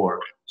this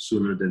war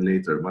sooner than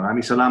later.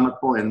 Maraming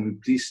salamat po, and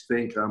please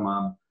thank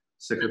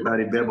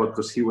Secretary Bebot,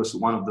 because he was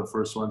one of the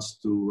first ones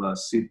to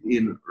sit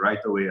in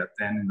right away at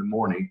 10 in the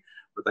morning.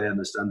 But I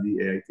understand the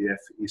AITF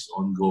is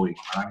ongoing.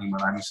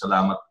 Maraming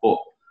salamat po.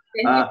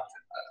 At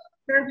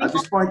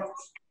this point,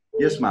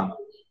 yes, ma'am.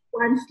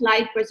 One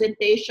slide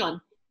presentation.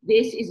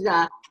 This is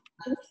the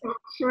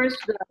structures,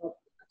 the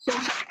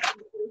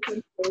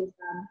social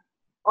program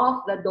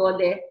of the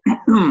DOLE.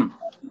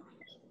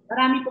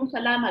 Marami pong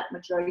salamat,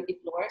 Majority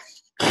Floor.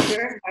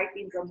 Sir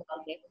Martin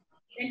Romualdez.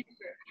 Thank you,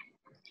 sir.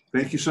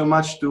 Thank you so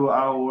much to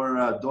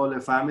our DOLE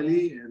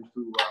family and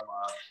to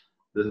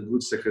the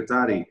good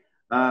secretary.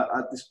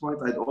 At this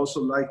point, I'd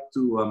also like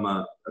to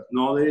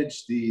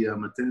acknowledge the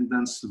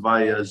attendance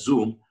via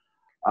Zoom.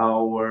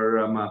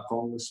 Our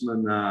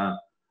congressman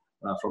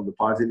from the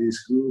party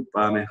list group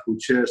who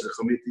chairs the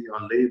Committee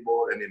on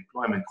Labor and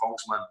Employment,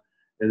 Congressman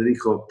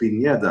Enrico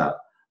Pineda,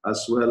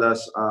 as well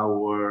as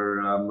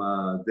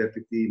our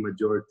Deputy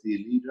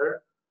Majority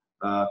Leader,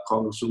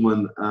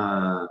 Congresswoman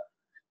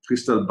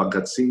Crystal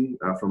Bagatsing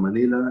from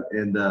Manila,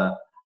 and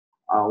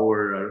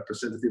our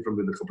representative from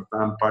the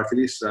Kapatan Party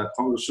List,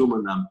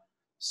 Congresswoman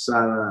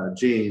Sarah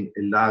Jane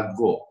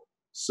Elago.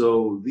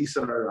 So these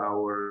are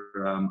our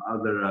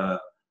other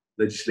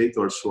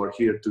legislators who are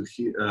here to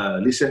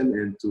listen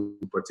and to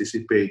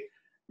participate.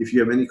 If you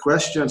have any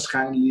questions,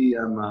 kindly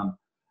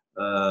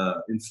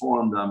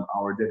inform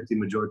our Deputy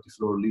Majority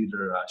Floor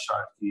Leader,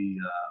 Sharky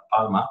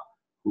Palma,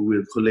 who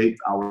will collate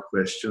our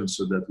questions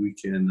so that we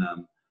can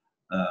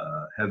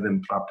have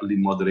them properly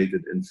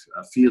moderated and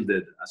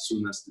fielded as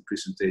soon as the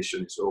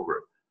presentation is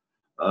over.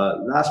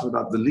 Last but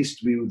not the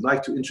least, we would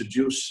like to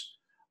introduce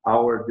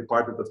our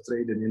Department of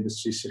Trade and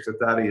Industry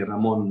Secretary,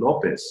 Ramon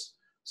Lopez.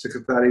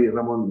 Secretary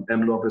Ramon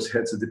M. Lopez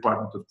heads the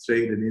Department of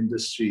Trade and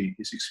Industry.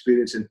 His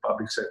experience in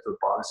public sector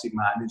policy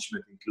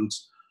management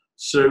includes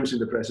service in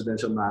the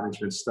Presidential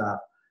Management Staff,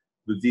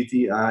 the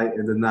DTI,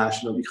 and the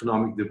National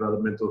Economic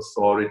Development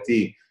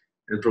Authority,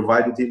 and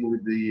provided him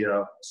with the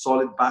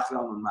solid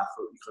background on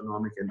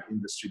macroeconomic and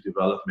industry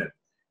development.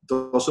 It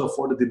also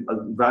afforded him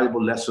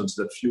valuable lessons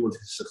that fueled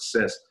his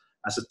success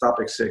as a top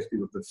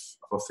executive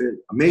of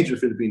a major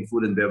Philippine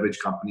food and beverage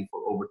company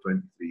for over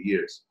 23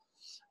 years.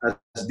 As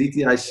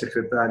DTI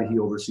Secretary, he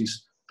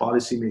oversees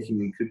policymaking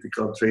in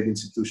critical trade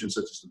institutions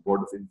such as the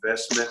Board of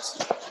Investments,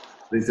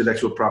 the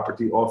Intellectual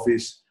Property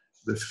Office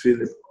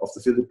of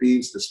the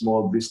Philippines, the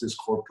Small Business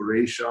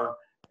Corporation,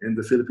 and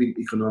the Philippine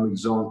Economic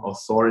Zone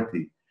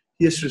Authority.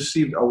 He has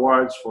received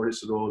awards for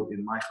his role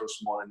in micro,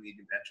 small, and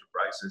medium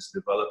enterprises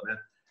development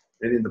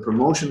and in the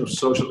promotion of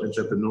social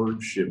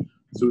entrepreneurship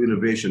through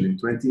innovation. In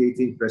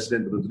 2018,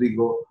 President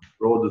Rodrigo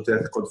Roa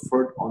Duterte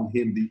conferred on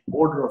him the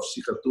Order of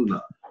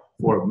Sikatuna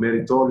for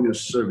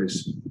meritorious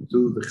service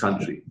to the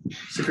country.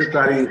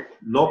 Secretary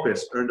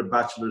Lopez earned a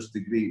bachelor's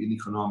degree in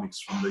economics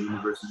from the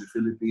University of the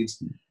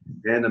Philippines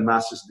and a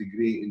master's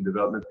degree in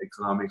development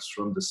economics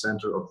from the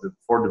Center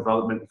for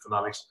Development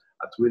Economics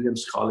at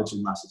Williams College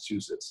in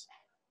Massachusetts.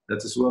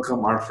 Let us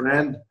welcome our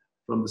friend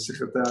from the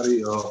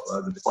Secretary of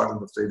the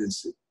Department of Trade and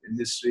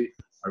Industry,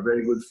 our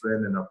very good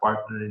friend and our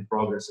partner in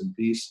progress and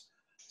peace,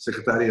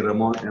 Secretary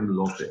Ramon M.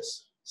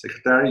 Lopez.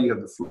 Secretary, you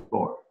have the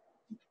floor.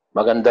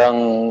 Magandang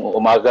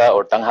umaga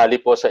or tanghali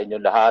po sa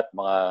inyong lahat,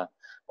 mga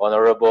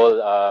honorable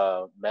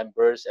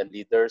members and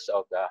leaders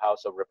of the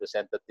House of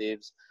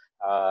Representatives,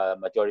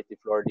 Majority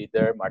Floor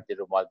Leader Martin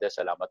Romualdez,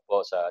 salamat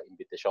po sa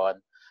invitation,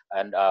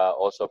 and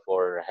also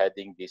for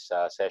heading this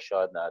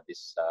session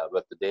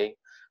today.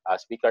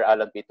 Speaker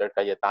Alan Peter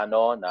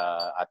Cayetano,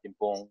 na ating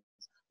pong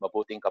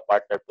mabuting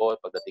kapartner po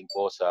pagdating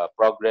po sa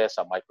progress,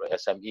 sa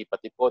micro-SME,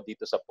 pati po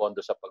dito sa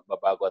pondo sa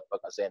pagbabago at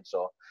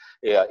pag-asenso.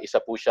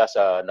 Isa po siya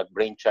sa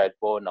nag-brainchild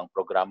po ng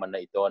programa na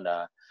ito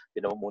na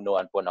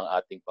pinamumunuan po ng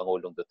ating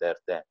Pangulong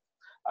Duterte.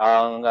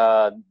 Ang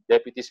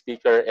Deputy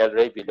Speaker El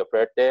Rey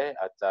Villaferte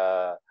at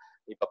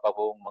iba pa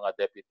pong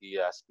mga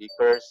Deputy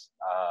Speakers,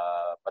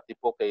 pati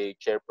po kay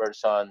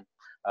Chairperson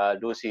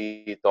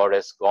Lucy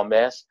Torres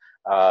Gomez,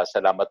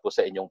 salamat po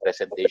sa inyong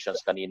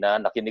presentations kanina.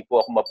 Nakinig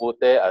po ako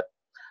mabuti at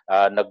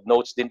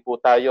nag-notes din po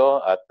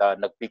tayo at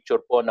nag-picture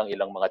po ng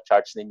ilang mga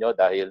charts ninyo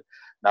dahil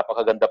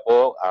napakaganda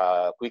po.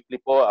 Quickly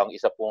po, ang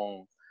isa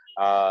pong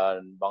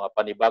mga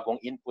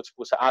panibagong inputs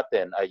po sa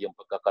atin ay yung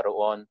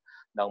pagkakaroon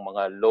ng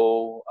mga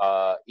low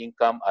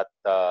income at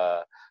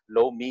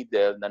low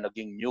middle na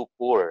naging new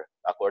poor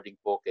according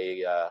po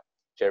kay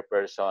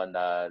Chairperson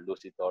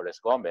Lucy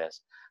Torres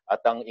Gomez, at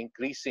ang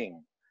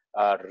increasing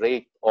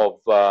rate of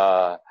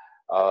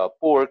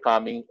poor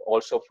coming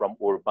also from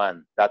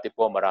urban. Dati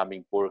po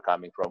maraming poor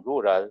coming from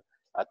rural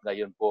at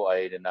ngayon po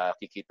ay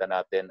nakikita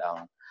natin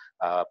ang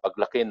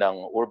paglaki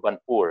ng urban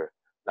poor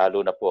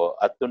lalo na po.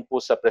 At dun po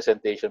sa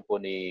presentation po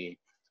ni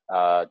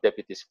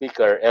Deputy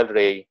Speaker El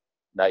Rey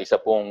na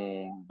isa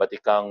pong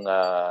batikang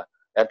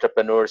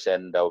entrepreneurs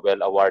and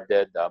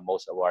well-awarded,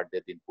 most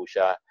awarded din po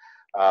siya.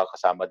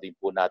 Kasama din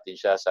po natin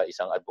siya sa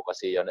isang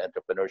advocacy on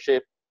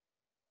entrepreneurship.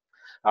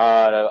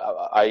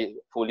 I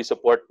fully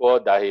support po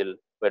dahil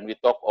when we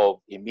talk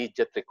of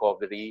immediate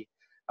recovery,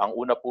 ang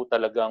una po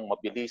talagang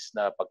mabilis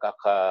na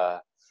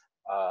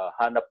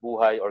pagkakahanap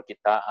buhay or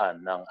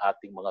kitaan ng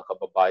ating mga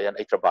kababayan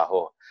ay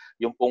trabaho.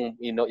 Yung pong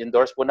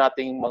endorse po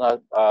nating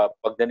mga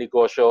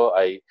pagnenegosyo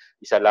ay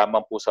isa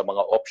lamang po sa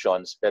mga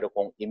options, pero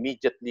kung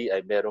immediately ay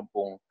meron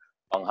pong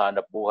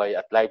panghanap buhay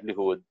at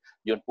livelihood,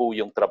 yun po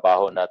yung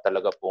trabaho na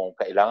talaga pong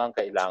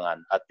kailangan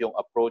at yung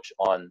approach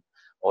on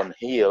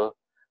heal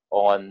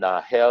on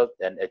health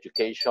and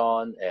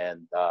education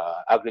and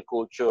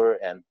agriculture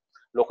and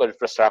local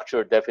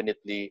infrastructure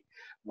definitely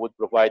would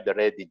provide the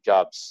ready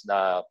jobs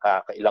na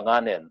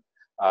kakailanganin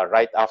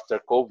right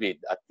after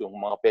COVID at yung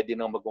mga pwede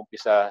nang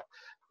mag-umpisa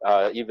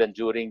even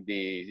during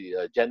the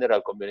general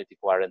community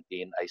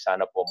quarantine ay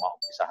sana po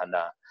maumpisahan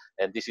na.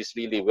 And this is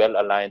really well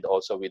aligned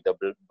also with the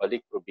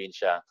Balik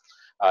Probinsya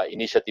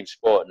initiatives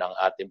po ng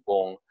ating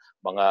pong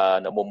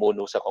mga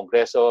namumuno sa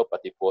Kongreso,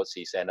 pati po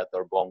si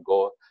Senator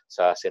Bongo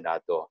sa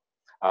Senado.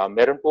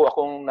 Meron po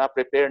akong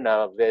na-prepare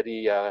na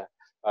very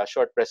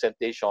short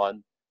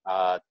presentation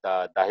at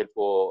dahil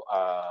po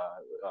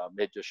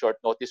medyo short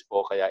notice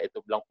po, kaya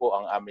ito lang po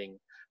ang aming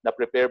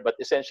na-prepare. But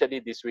essentially,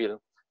 this will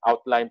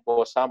outline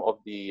po some of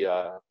the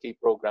key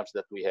programs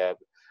that we have,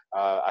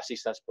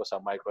 assistance po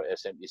sa micro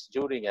SMEs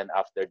during and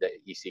after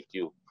the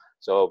ECQ.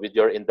 So with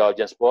your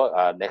indulgence po,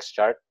 next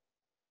chart.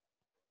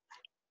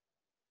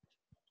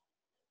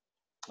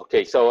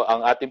 Okay, so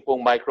ang ating pong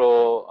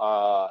micro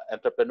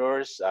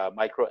entrepreneurs,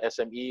 micro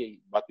SME,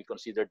 what we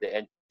consider the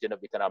engine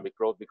of economic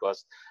growth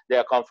because they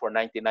account for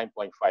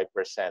 99.5%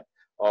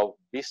 of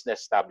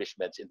business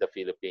establishments in the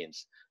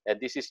Philippines.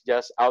 And this is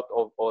just out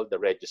of all the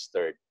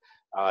registered,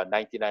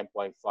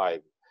 99.5.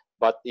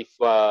 But if,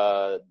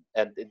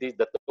 and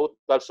the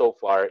total so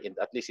far,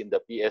 at least in the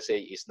PSA,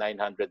 is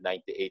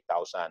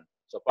 998,000.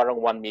 So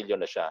parang 1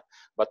 million na siya.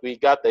 But we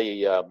got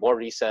a more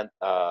recent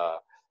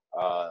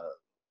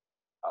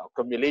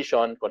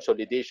accumulation,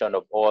 consolidation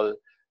of all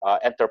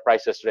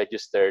enterprises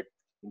registered,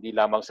 hindi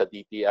lamang sa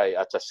DTI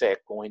at sa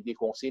SEC, kung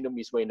sino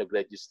mismo yung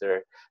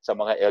nag-register sa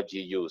mga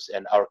LGUs.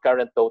 And our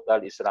current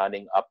total is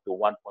running up to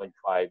 1.5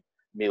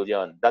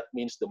 million. That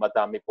means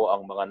dumadami po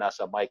ang mga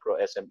nasa micro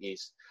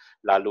SMEs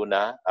lalo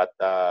na at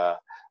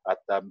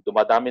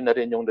dumadami na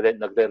rin yung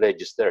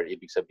nagre-register.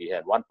 Ibig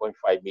sabihin, 1.5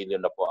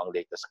 million na po ang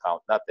latest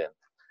count natin.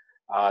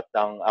 At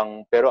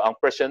pero ang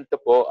percent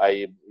po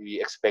ay we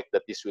expect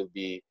that this will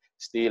be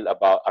still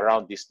about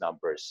around these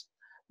numbers,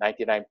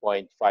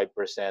 99.5%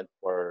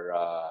 for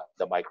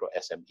the micro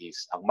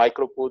SMEs. Ang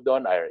micro po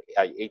doon ay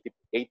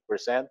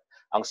 88%,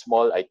 ang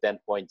small ay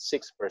 10.6%,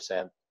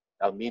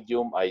 ang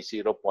medium ay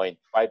 0.5%,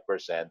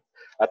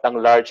 at ang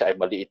large ay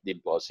maliit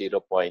din po,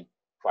 0.5%.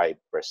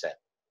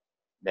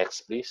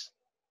 Next, please.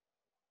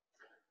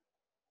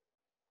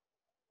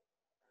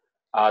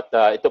 At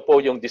ito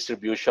po yung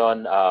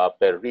distribution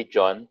per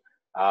region.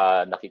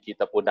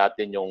 Nakikita po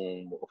natin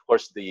yung, of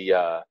course,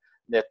 the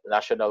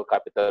National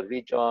Capital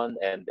Region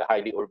and the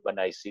highly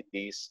urbanized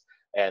cities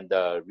and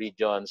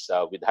regions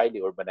with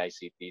highly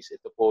urbanized cities.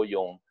 Ito po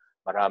yung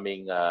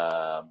maraming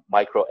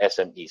micro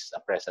SMEs,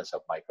 a presence of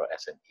micro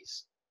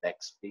SMEs.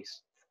 Next,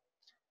 please.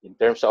 In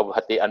terms of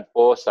hatian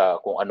po sa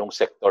kung anong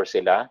sector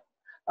sila,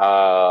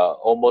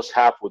 almost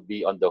half would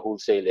be on the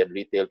wholesale and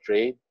retail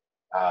trade,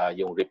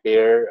 yung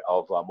repair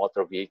of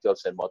motor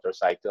vehicles and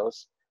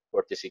motorcycles,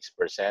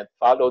 46%,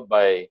 followed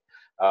by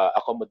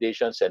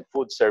accommodations and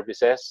food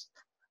services,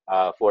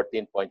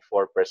 14.4%.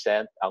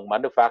 Ang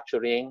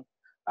manufacturing,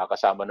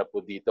 kasama na po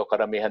dito,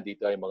 karamihan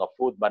dito ay mga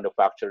food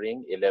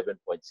manufacturing, 11.6%.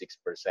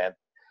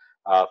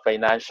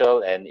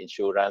 Financial and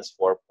insurance,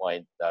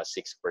 4.6%.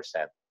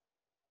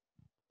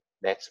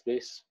 Next,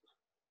 please.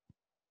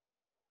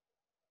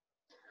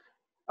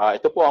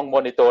 Ito po ang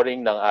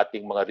monitoring ng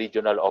ating mga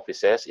regional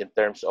offices in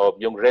terms of,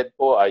 yung red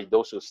po ay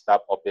those who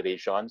stop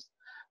operations.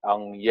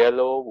 Ang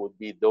yellow would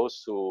be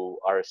those who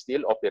are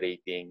still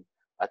operating.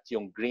 At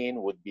yung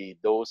green would be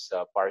those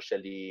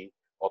partially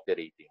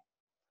operating.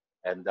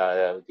 And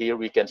here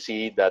we can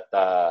see that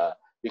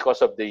because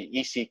of the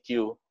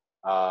ECQ,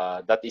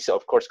 that is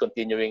of course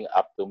continuing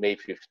up to May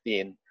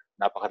 15,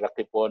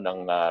 napakalaki po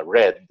ng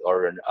red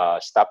or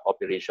stop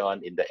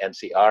operation in the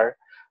NCR.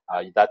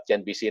 That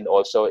can be seen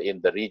also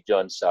in the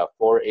regions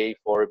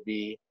 4A,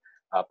 4B,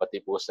 pati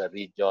po sa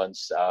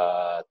regions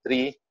 3.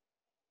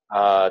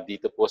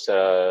 Dito po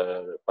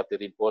pati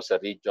rin po sa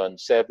region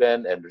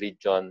 7 and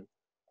region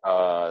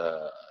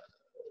 11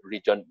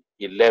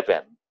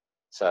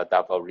 sa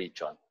Davao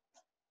region.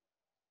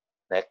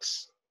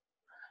 Next.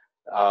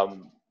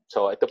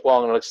 So ito po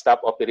ang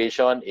nag-stop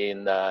operation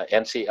in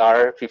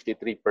NCR,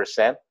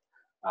 53%.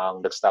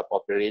 Ang nag-stop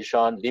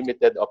operation,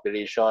 limited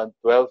operation,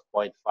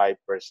 12.5%.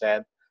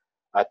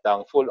 At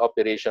ang full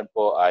operation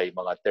po ay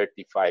mga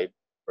 35%.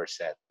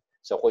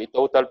 So kung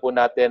i-total po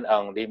natin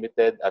ang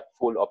limited at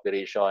full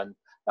operation,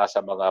 nasa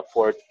mga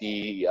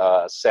 47%.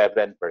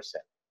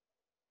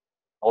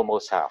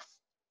 Almost half.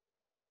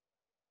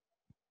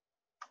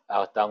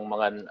 At ang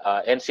mga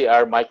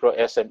NCR micro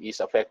SMEs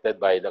affected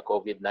by the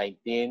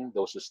COVID-19,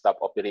 those who stop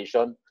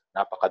operation,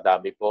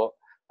 napakadami po,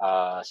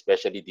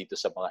 especially dito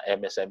sa mga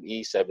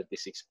MSME,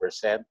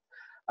 76%.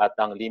 At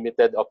ang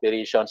limited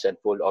operations and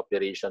full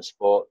operations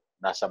po,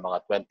 nasa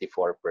mga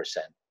 24%.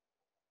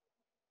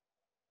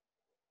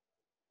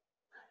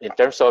 In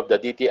terms of the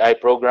DTI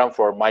program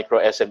for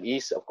micro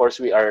SMEs, of course,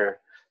 we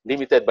are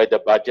limited by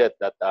the budget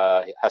that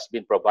has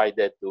been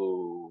provided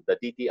to the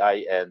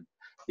DTI and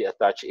the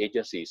attached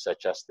agencies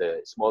such as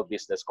the Small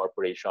Business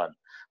Corporation.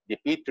 The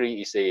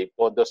P3 is a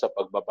Pondo sa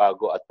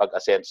Pagbabago at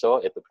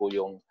Pag-asenso. Ito po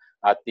yung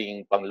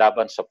ating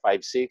panglaban sa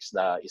 5-6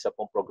 na isa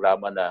pong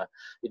programa na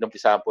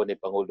inumpisahan po ni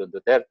Pangulong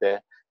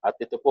Duterte. At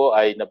ito po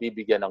ay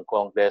nabibigyan ng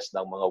Congress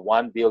ng mga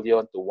 1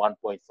 billion to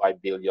 1.5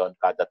 billion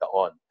kada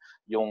taon.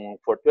 Yung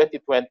for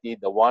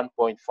 2020, the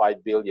 1.5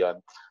 billion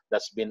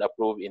that's been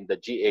approved in the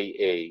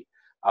GAA,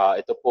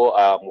 ito po,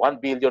 1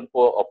 billion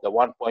po of the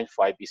 1.5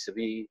 is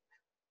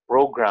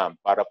program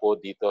para po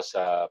dito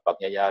sa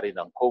pagyayari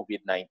ng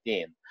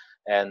COVID-19.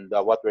 And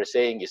what we're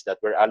saying is that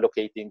we're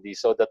allocating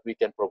this so that we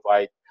can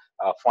provide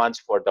funds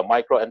for the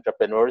micro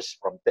entrepreneurs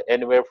from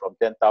anywhere from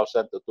 10,000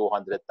 to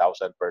 200,000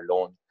 per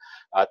loan.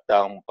 At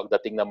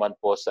pagdating naman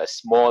po sa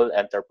small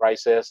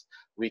enterprises,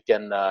 we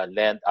can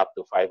lend up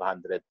to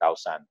 500,000.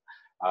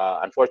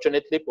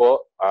 Unfortunately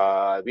po,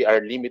 we are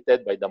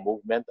limited by the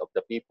movement of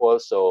the people.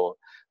 So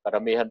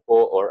karamihan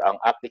po or ang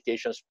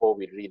applications po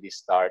will really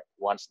start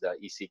once the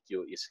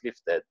ECQ is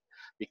lifted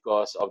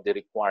because of the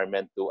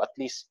requirement to at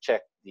least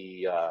check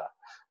the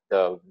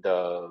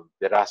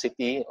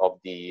veracity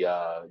of the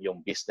yung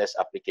business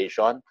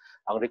application.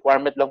 Ang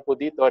requirement lang po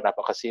dito,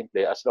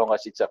 napakasimple, as long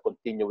as it's a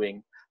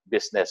continuing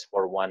business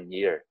for 1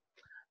 year.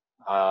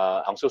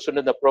 Ang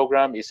susunod na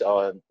program is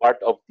on part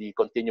of the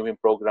continuing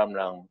program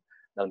ng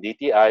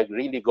DTI,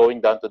 really going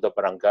down to the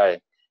barangay.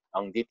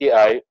 Ang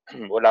DTI,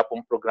 wala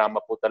pong programa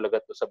po talaga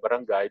to sa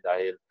barangay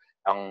dahil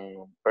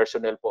ang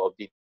personnel po of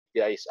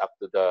DTI is up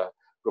to the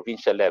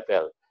provincial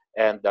level.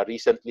 And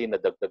recently,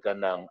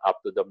 nadagdagan ng up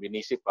to the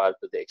municipal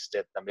to the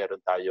extent na meron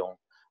tayong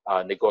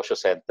negosyo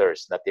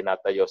centers na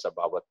tinatayo sa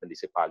bawat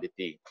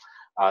municipality.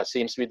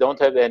 Since we don't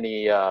have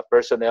any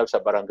personnel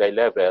sa barangay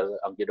level,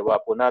 ang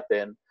ginawa po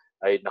natin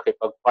ay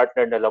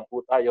nakipag-partner na lang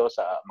po tayo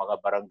sa mga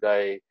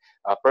barangay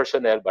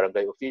personnel,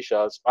 barangay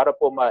officials, para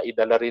po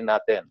maidala rin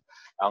natin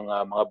ang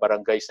mga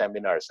barangay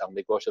seminars, ang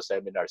negosyo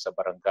seminars sa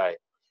barangay.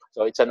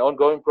 So it's an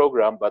ongoing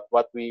program, but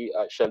what we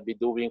shall be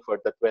doing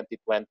for the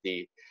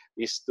 2020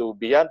 is to,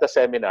 beyond the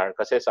seminar,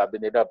 kasi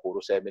sabi nila,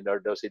 puro seminar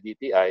daw si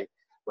DTI,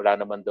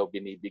 wala naman daw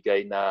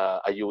binibigay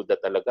na ayuda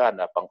talaga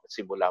na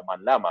pangsimula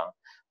man lamang.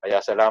 Kaya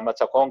salamat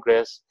sa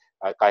Congress,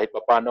 kahit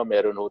papano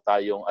meron ho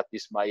tayong at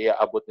least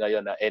maiaabot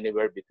ngayon na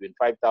anywhere between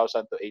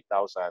 5,000 to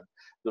 8,000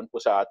 dun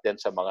po sa atin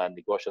sa mga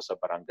negosyo sa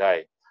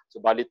barangay.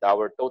 Subalit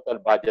our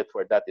total budget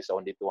for that is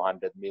only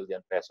 200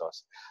 million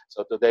pesos.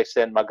 So to the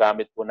extent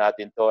magamit po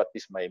natin to, at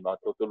least may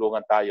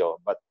matutulungan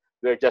tayo. But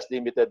we're just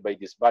limited by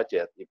this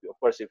budget. Of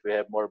course, if we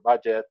have more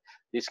budget,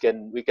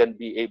 we can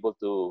be able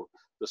to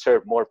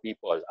serve more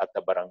people at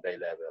the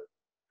barangay level.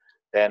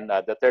 Then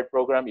the third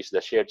program is the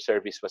shared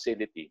service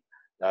facility.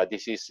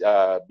 This is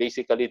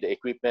basically the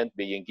equipment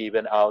being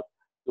given out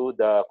to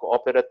the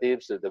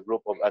cooperatives, to the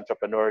group of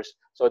entrepreneurs,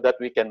 so that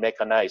we can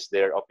mechanize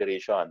their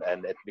operation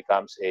and it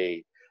becomes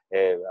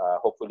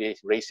hopefully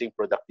raising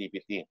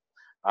productivity.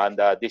 And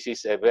this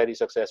is a very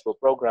successful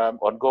program.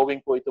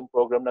 Ongoing po itong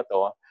program na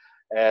to.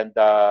 And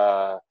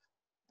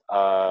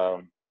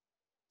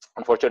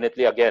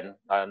unfortunately, again,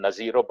 na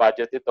zero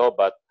budget ito,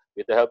 but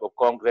with the help of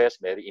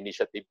Congress, may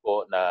initiative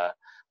po na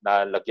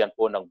lagyan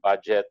po ng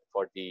budget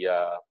for the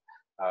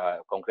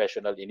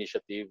congressional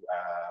initiative,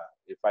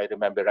 if I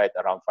remember right,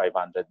 around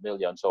 500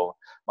 million. So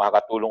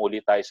makakatulong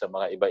ulit tayo sa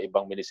mga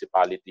iba-ibang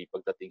municipality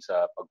pagdating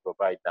sa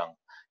pag-provide ng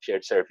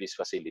shared service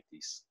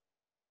facilities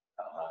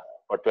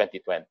for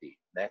 2020.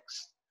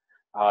 Next.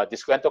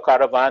 This Kwento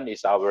Caravan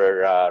is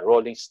our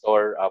rolling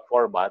store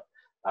format,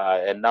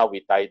 and now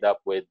we tied up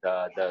with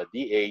the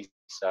DA's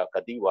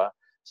Kadiwa.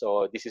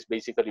 So this is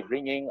basically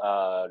bringing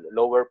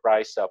lower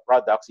price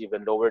products,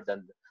 even lower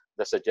than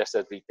the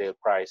suggested retail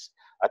price,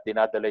 at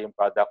dinadala yung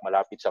product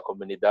malapit sa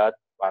komunidad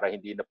para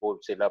hindi na po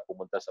sila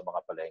pumunta sa mga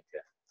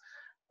palengke.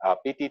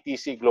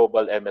 PTTC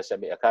Global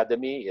MSME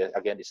Academy,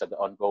 again, is an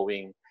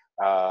ongoing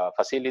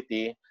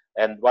facility.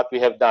 And what we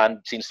have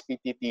done since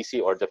PTTC,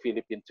 or the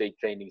Philippine Trade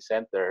Training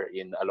Center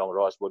along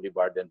Rojas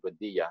Boulevard and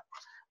Buendia,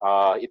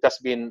 it has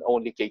been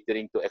only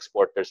catering to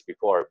exporters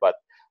before. But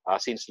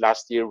since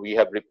last year, we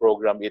have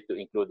reprogrammed it to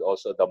include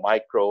also the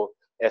micro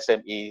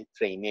SME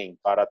training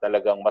para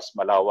talagang mas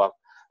malawak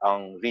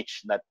ang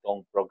reach na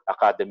itong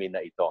academy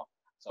na ito.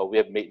 So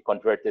we have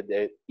converted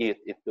it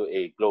into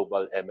a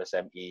global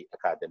MSME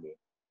academy.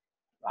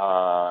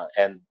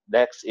 And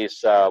next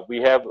is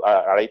we have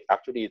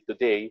actually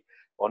today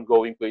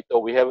ongoing po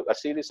ito. We have a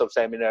series of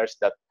seminars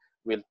that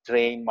will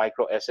train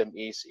micro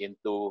SMEs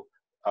into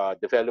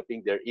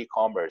developing their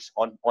e-commerce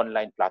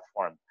online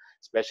platform,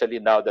 especially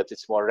now that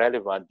it's more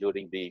relevant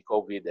during the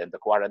COVID and the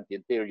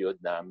quarantine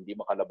period na hindi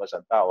makalabas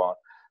ang tao.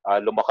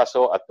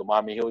 Lumakaso at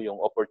tumami ho yung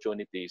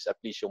opportunities, at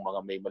least yung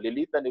mga may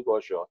maliliit na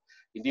negosyo,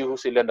 hindi ho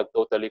sila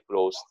nag-totally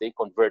close. They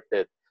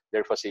converted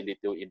their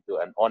facility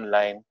into an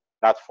online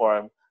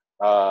platform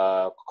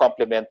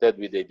complemented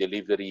with a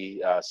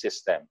delivery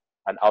system,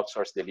 an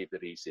outsourced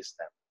delivery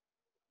system.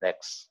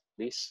 Next,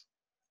 please.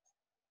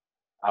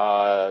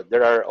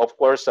 There are, of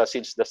course,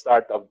 since the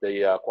start of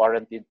the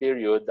quarantine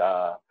period,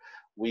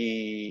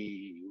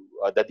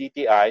 the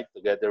DTI,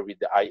 together with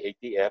the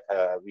IATF,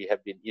 we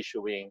have been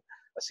issuing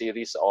a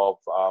series of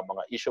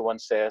mga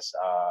issuances,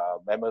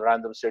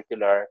 memorandum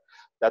circular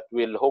that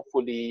will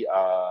hopefully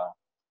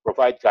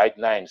provide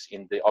guidelines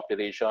in the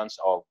operations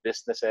of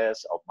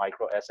businesses, of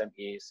micro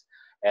SMEs,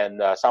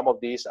 and some of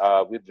these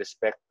with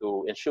respect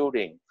to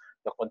ensuring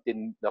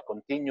the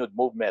continued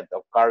movement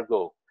of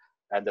cargo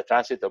and the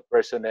transit of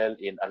personnel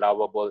in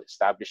allowable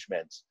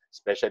establishments,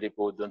 especially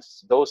po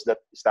those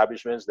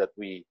establishments that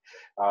we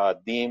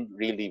deem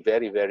really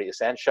very, very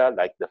essential,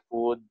 like the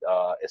food,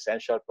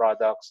 essential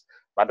products,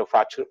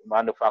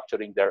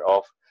 manufacturing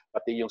thereof,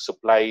 pati yung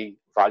supply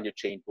value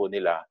chain po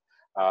nila.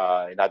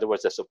 In other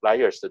words, the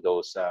suppliers to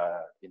those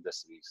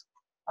industries.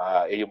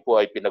 Yun po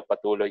ay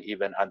pinagpatuloy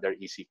even under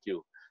ECQ.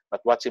 But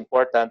what's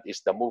important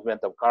is the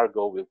movement of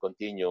cargo will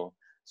continue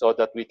so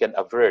that we can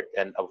avert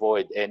and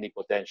avoid any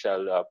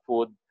potential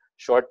food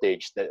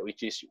shortage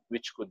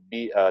which could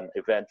be an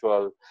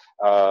eventual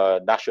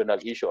national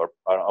issue or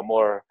a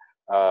more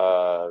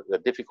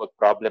difficult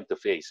problem to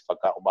face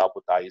pagka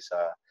umabot tayo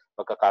sa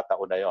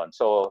pagkakataon na yon.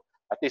 So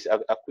at least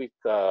a quick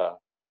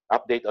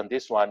update on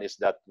this one is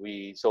that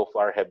we so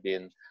far have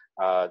been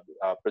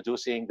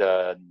producing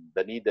the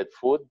needed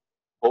food,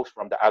 both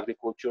from the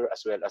agriculture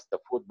as well as the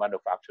food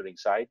manufacturing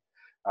side.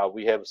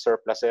 We have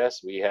surpluses.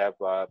 We have,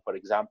 for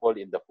example,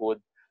 in the food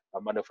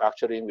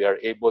manufacturing, we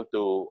are able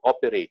to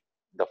operate,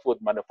 the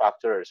food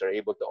manufacturers are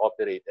able to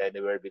operate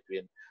anywhere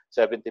between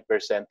 70%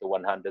 to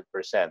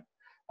 100%.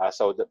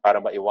 So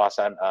para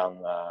maiwasan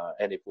ang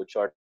any food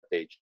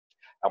shortage.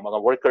 Ang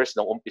mga workers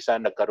nung umpisa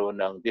nagkaroon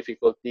ng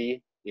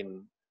difficulty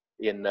in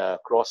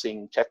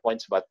crossing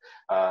checkpoints, but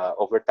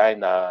over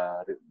time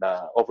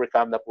na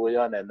overcome na po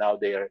yun, and now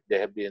they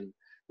have been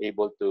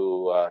able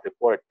to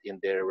report in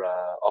their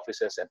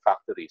offices and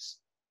factories.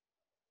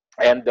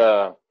 And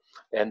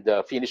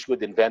the finished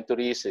good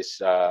inventories is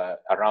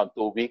around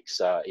 2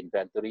 weeks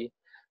inventory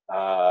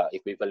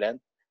equivalent,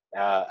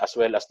 as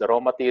well as the raw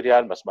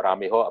material, mas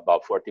marami ho,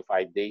 about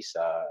 45 days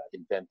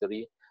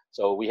inventory.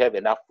 So we have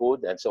enough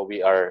food, and so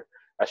we are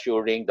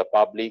assuring the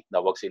public na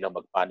wag silang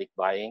mag-panic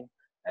buying,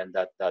 and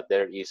that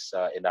there is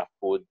enough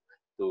food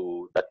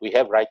that we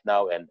have right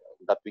now and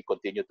that we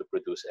continue to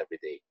produce every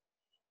day.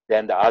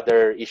 Then the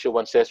other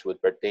issuances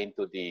would pertain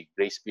to the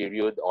grace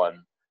period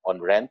on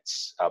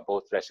rents,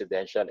 both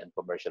residential and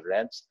commercial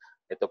rents.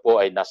 Ito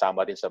po ay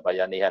nasama rin sa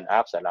Bayanihan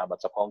Act.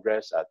 Salamat sa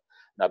Congress at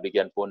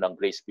nabigyan po ng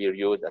grace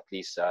period, at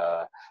least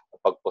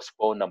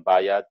pag-postpone ng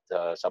bayad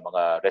sa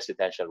mga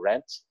residential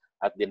rents,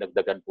 at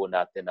dinagdagan po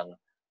natin ng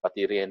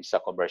pati rin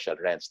sa commercial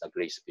rents na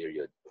grace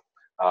period.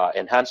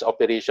 Enhanced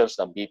operations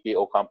ng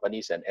BPO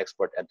companies and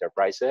export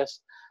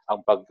enterprises,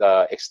 ang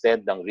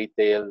pag-extend ng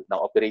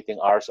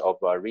operating hours of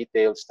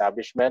retail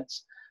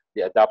establishments,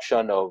 the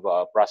adoption of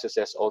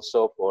processes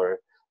also for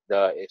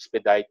the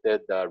expedited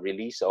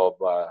release of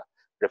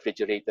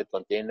refrigerated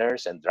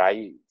containers and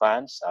dry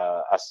vans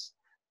as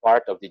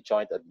part of the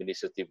Joint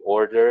Administrative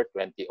Order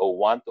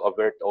 2001 to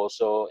avert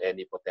also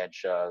any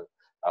potential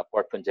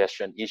port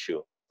congestion issue.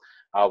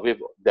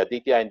 With the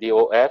DTI and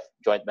DOF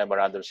Joint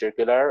Memorandum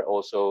Circular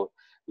also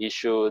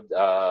issued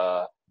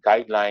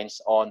guidelines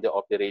on the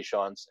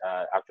operations.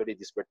 Actually,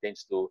 this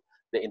pertains to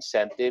the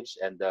incentives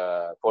and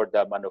for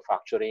the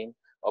manufacturing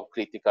of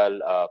critical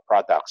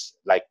products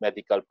like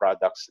medical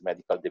products,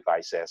 medical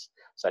devices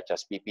such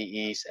as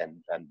PPEs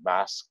and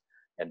masks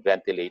and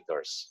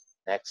ventilators.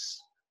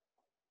 Next.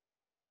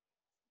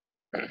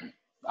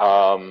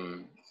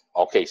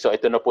 Okay, so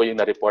ito na po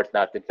yung na-report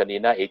natin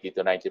kanina, 80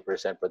 to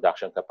 90%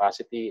 production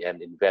capacity and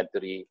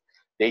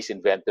days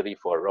inventory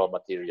for raw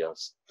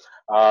materials.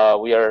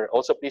 We are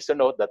also pleased to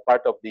note that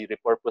part of the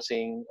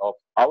repurposing of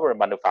our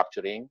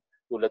manufacturing,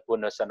 tulad po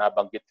na sa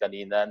nabanggit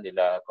kanina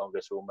nila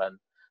Congresswoman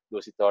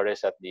Lucy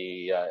Torres at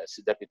the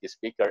Deputy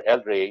Speaker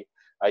El Rey,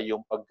 ay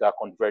yung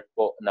pagka-convert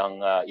po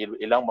ng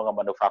ilang mga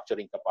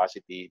manufacturing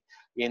capacity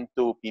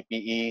into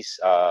PPEs,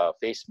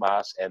 face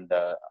masks, and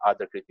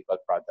other critical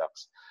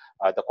products.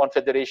 The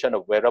Confederation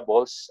of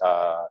Wearables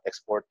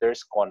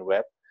Exporters,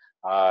 CONWEP,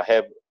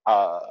 have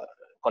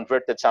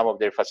converted some of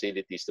their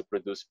facilities to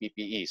produce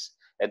PPEs,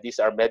 and these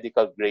are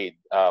medical grade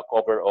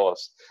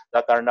coveralls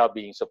that are now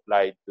being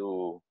supplied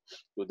to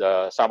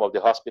some of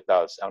the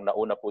hospitals. Ang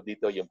nauna po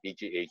dito yung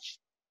PGH,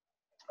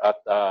 at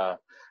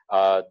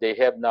they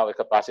have now a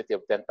capacity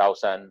of 10,000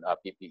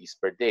 PPEs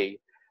per day,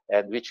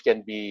 and which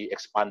can be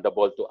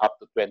expandable to up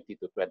to 20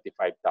 to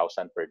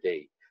 25,000 per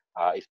day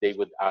if they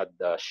would add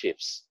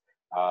shifts.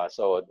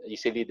 So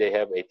easily they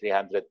have a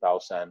 300,000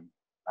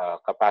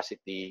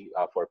 capacity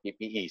for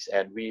PPEs,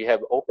 and we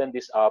have opened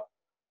this up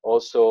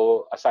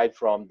also, aside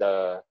from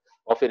the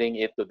offering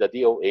it to the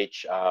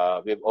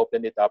DOH, we've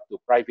opened it up to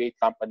private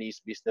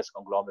companies, business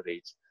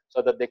conglomerates,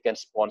 so that they can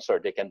sponsor,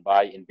 they can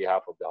buy in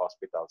behalf of the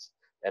hospitals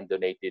and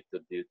donate it to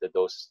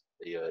those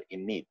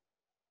in need.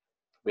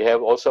 We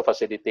have also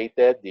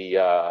facilitated the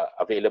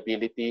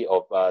availability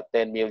of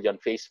 10 million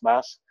face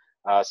masks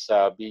as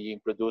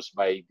being produced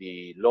by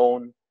the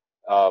lone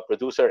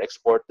producer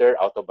exporter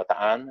out of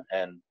Bataan,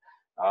 and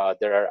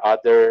There are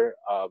other,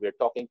 we're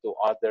talking to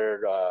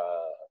other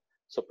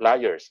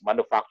suppliers,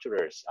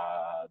 manufacturers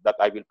that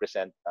I will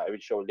present, I will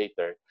show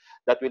later,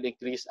 that will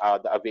increase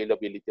the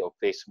availability of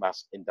face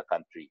masks in the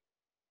country.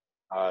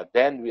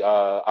 Then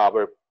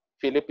our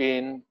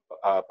Philippine,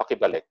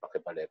 pakibalik.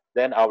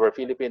 Then our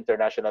Philippine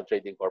International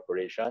Trading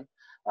Corporation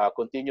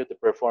continue to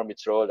perform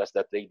its role as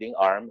the trading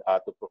arm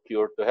to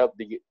help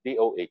the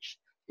DOH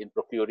in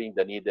procuring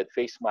the needed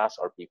face masks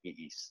or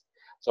PPEs.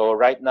 So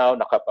right now,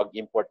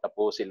 nakapag-import na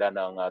po sila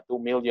ng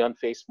 2 million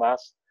face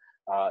masks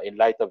in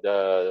light of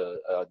the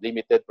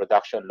limited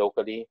production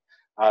locally.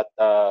 At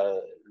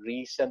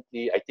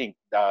recently, I think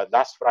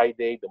last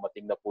Friday,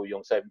 dumating na po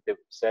yung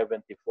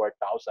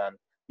 74,000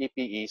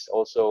 PPEs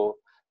also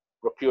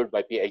procured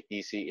by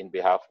PITC in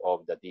behalf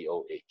of the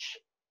DOH.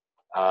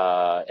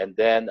 And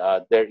then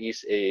there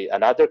is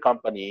another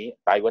company,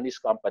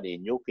 Taiwanese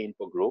company, New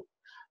Kinpo Group,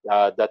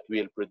 that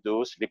will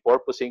produce,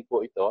 repurposing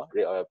po ito,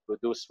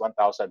 produce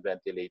 1,000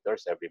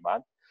 ventilators every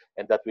month,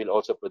 and that will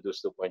also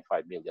produce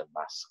 2.5 million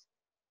masks.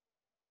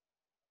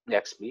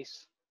 Next,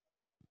 please.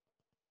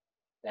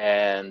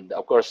 And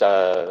of course,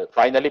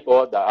 finally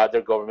po, the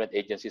other government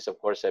agencies, of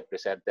course, have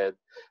presented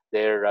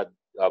their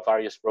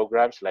various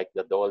programs like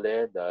the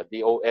DOLE, the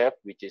DOF,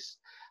 which is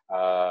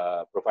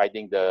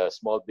providing the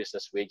small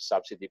business wage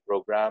subsidy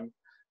program,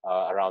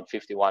 around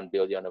 51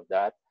 billion of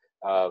that,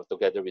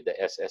 together with the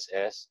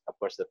SSS. Of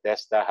course, the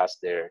TESTA has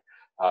their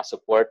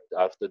support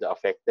to the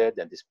affected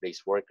and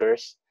displaced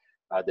workers.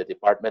 The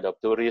Department of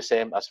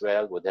Tourism as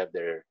well would have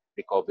their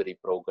recovery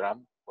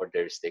program for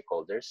their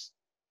stakeholders.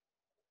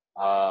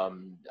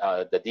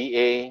 The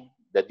DA,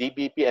 the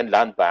DBP and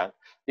Land Bank.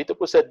 Dito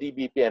po sa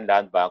DBP and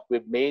Land Bank,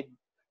 we've made,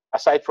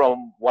 aside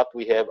from what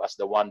we have as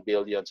the 1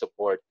 billion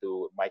support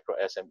to micro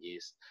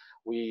SMEs,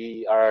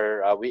 we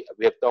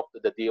have talked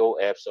to the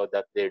DOF so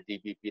that their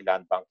DBP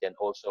Land Bank can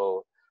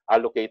also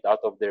allocate out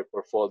of their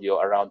portfolio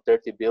around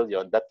 30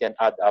 billion that can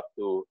add up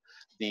to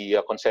the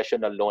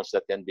concessional loans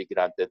that can be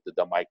granted to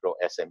the micro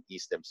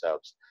SMEs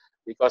themselves.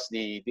 Because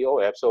the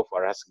DOF so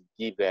far has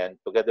given,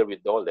 together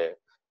with DOLE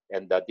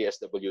and the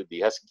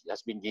DSWD,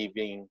 has been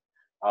giving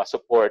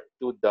support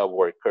to the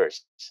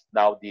workers.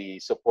 Now, the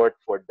support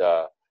for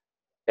the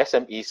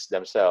SMEs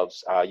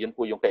themselves, yun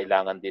po yung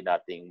kailangan din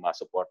nating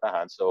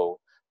masuportahan. So,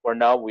 for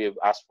now, we've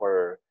asked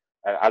for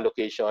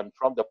allocation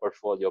from the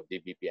portfolio of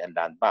DBP and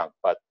Land Bank.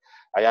 But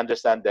I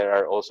understand there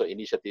are also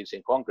initiatives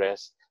in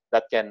Congress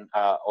that can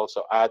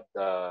also add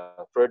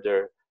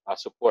further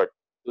support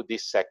to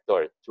this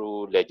sector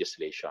through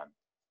legislation.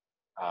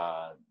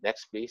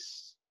 Next,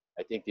 please.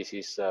 I think this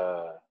is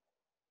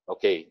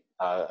okay.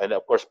 And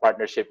of course,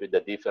 partnership with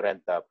the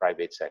different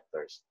private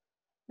sectors.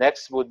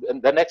 Next,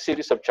 the next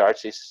series of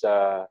charts is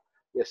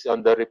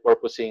on the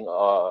repurposing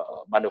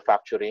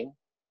manufacturing.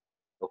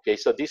 Okay,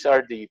 so these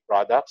are the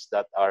products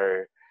that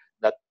are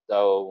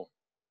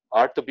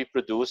to be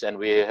produced, and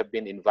we have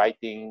been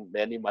inviting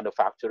many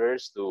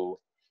manufacturers to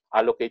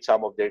allocate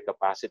some of their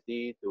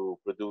capacity to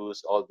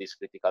produce all these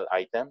critical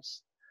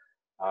items.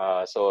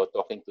 So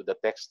talking to the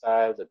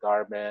textile, the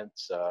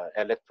garments,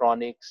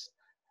 electronics,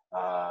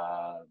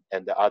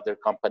 and the other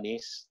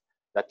companies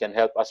that can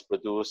help us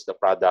produce the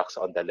products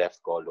on the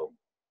left column.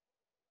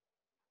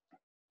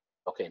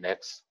 Okay,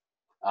 next.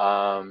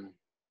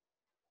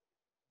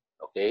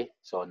 Okay,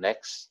 so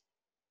next.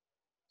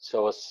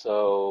 So as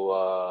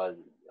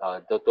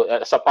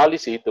a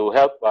policy to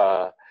help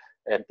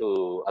and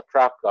to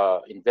attract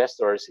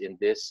investors in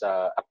this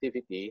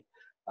activity,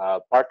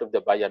 part of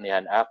the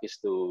Bayanihan Act is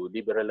to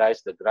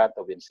liberalize the grant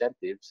of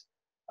incentives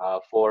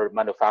for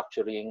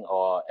manufacturing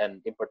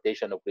and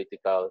importation of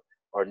critical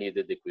or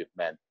needed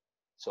equipment.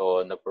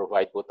 So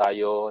nag-provide po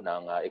tayo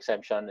ng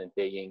exemption in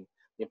paying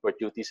import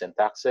duties and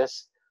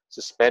taxes,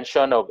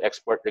 suspension of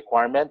export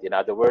requirement. In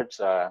other words,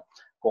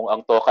 kung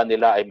ang toka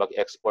nila ay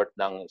mag-export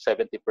ng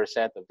 70%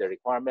 of the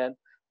requirement,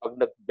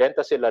 pag nagbenta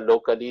sila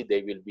locally,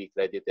 they will be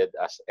credited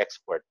as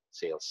export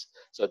sales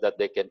so that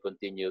they can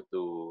continue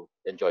to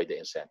enjoy the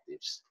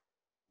incentives.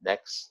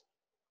 Next.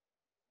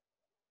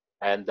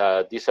 And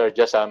these are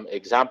just some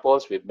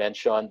examples. We've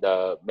mentioned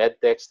the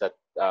Medtex that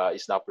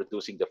is now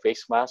producing the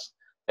face mask.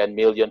 10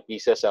 million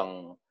pieces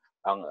ang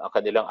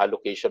kanilang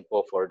allocation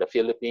po for the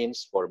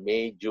Philippines for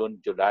May, June,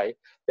 July.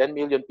 10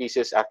 million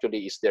pieces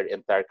actually is their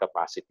entire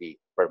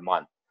capacity per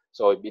month.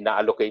 So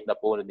ina-allocate na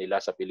po nila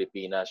sa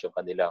Pilipinas yung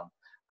kanilang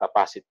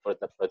capacity for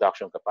the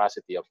production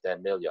capacity of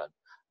 10 million.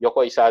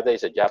 Yoko Isada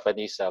is a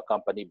Japanese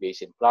company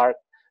based in Clark.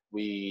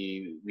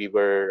 We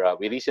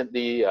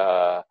recently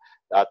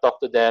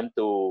talked to them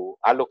to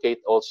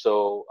allocate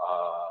also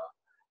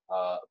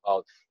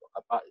about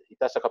it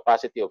has a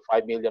capacity of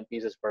 5 million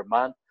pieces per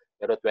month,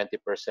 pero 20%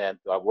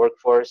 to our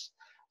workforce.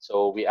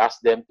 So we asked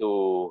them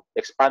to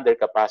expand their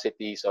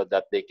capacity so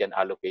that they can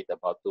allocate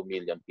about 2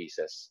 million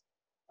pieces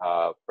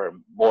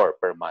more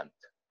per month.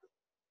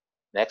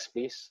 Next,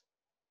 please.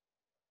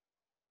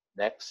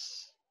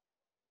 Next.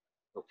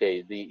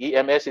 Okay, the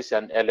EMS is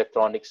an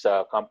electronics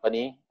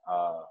company.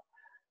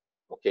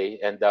 Okay,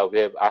 and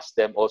we have asked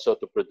them also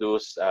to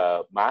produce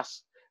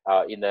masks.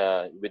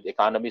 with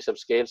economies of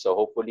scale. So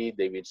hopefully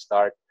they will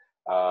start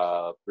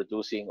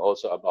producing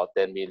also about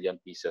 10 million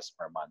pieces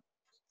per month.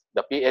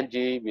 The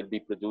PNG will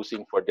be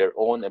producing for their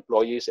own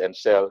employees and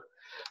sell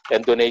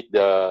and donate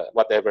the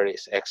whatever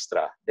is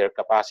extra. Their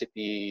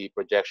capacity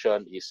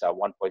projection is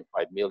 1.5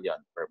 million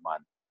per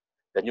month.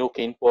 The new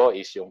Kinpo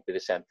is yung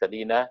present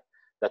kanina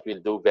that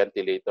will do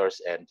ventilators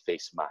and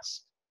face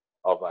masks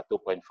of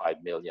 2.5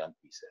 million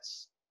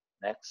pieces.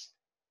 Next.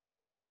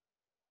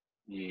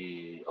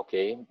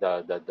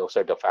 Those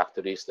are the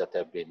factories that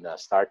have been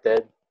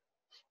started.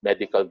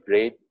 Medical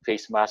grade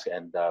face mask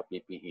and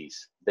PPEs.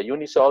 The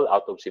Unisol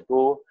out of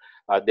Cebu,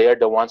 they are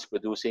the ones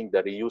producing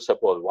the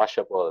reusable,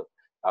 washable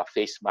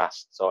face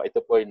mask. So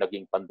ito po yung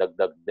naging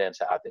pandagdag din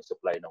sa ating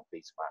supply ng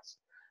face mask.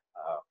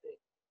 Okay.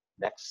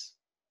 Next.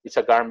 It's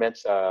a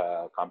garments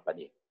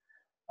company.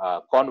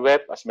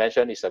 Conweb, as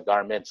mentioned, is a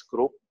garments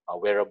group,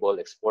 wearable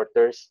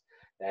exporters,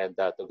 and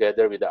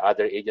together with the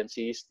other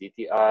agencies,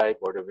 DTI,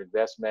 Board of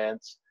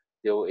Investments,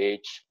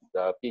 DOH,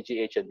 the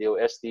PGH and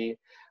DOST,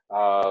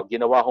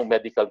 ginawa hong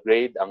medical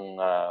grade ang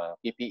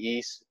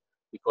PPEs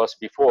because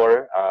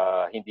before,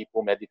 hindi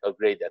po medical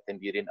grade at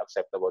hindi rin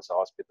acceptable sa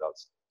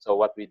hospitals. So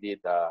what we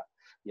did,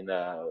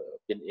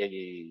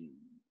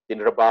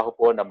 tinrabaho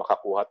po na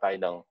makakuha tayo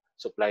ng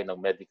supply ng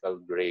medical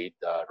grade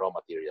raw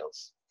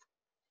materials.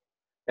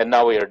 And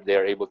now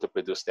they're able to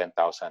produce 10,000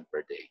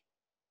 per day.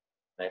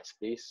 Next,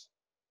 please.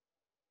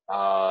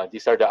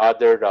 These are the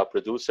other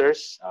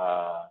producers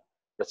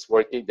that's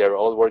working. They're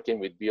all working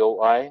with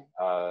BOI.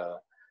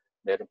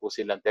 Meron po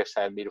silang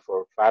textile mill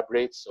for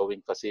fabrics,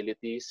 sewing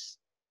facilities.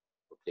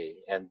 Okay,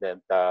 and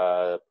then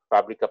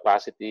fabric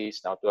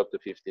capacities now 12 to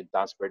 15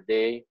 tons per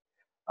day.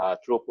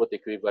 Throughput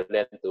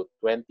equivalent to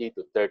 20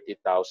 to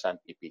 30,000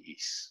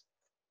 PPEs.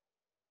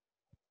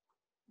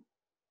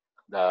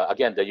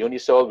 Again, the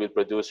Unisol will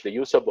produce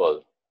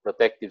reusable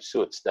protective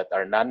suits that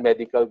are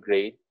non-medical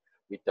grade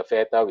with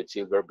taffeta with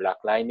silver black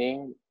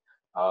lining.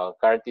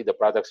 Currently, the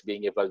products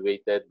being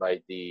evaluated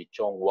by the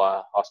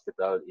Chonghua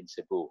Hospital in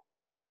Cebu.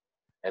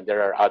 And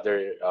there are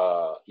other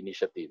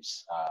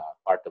initiatives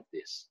part of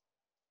this.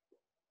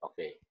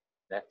 Okay,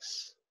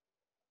 next.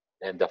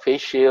 And the face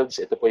shields,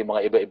 ito po yung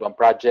mga iba-ibang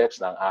projects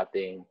ng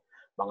ating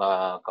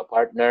mga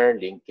kapartner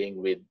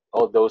linking with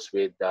all those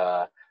with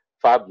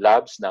Fab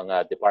Labs ng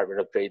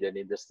Department of Trade and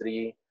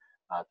Industry,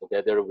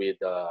 together with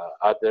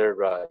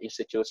other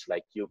institutes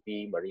like UP,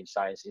 Marine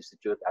Science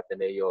Institute,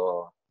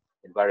 Ateneo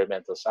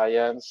Environmental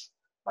Science,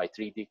 My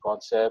 3D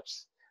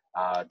Concepts,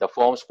 the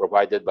foams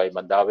provided by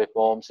Mandawe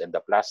Foams, and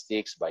the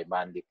plastics by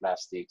Manly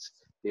Plastics,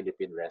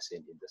 Philippine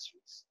Resin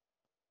Industries.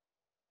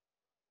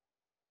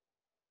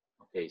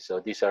 Okay,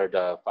 so these are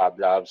the Fab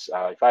Labs.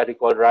 If I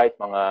recall right,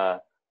 mga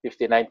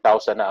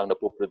 59,000 na ang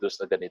napuproduce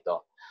na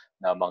ganito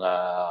na mga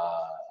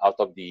out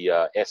of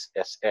the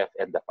SSF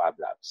and the Fab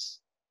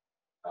Labs.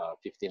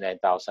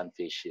 59,000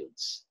 face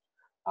shields.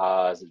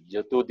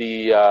 Due to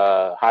the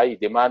high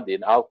demand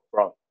of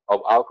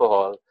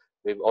alcohol,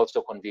 we've also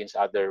convinced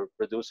other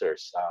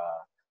producers,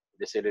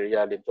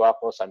 Distilleria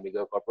Lintuaco, San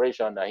Miguel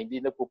Corporation, na hindi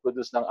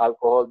nagpo-produce ng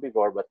alcohol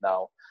before, but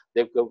now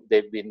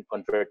they've been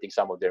converting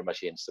some of their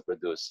machines to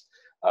produce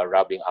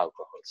rubbing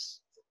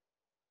alcohols.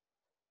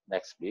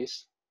 Next,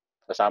 please.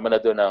 Kasama na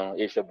doon ang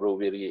Asia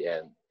Brewery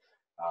and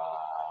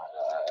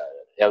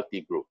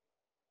LT Group.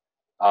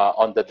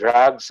 On the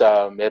drugs,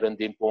 meron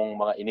din pong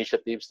mga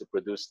initiatives to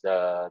produce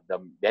the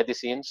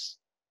medicines.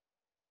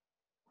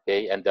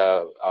 Okay, and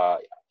the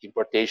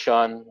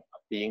importation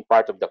being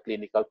part of the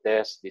clinical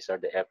test. These are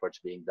the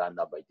efforts being done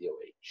now by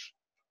DOH.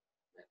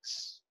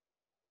 Next.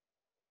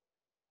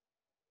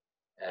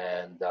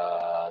 And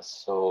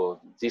so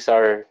these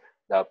are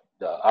the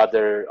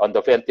other, on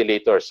the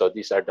ventilators, so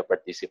these are the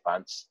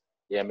participants,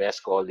 EMS,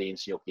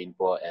 Collins, New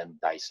Kinpo, and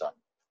Dyson.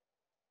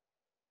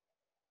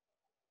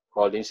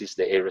 Collins is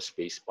the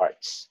aerospace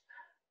parts.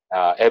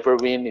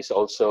 Everwin is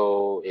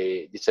also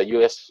it's a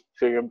US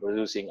firm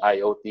producing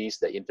IoTs,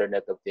 the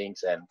Internet of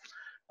Things, and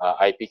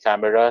IP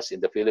cameras in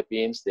the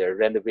Philippines. They're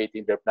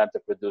renovating their plant to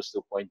produce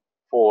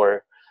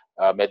 2.4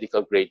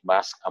 medical grade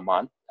masks a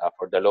month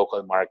for the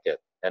local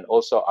market, and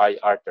also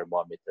IR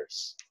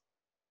thermometers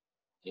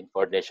in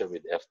coordination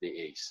with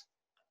FDAs.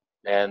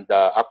 And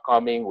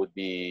upcoming would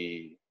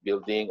be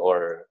building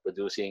or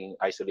producing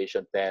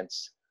isolation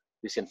tents,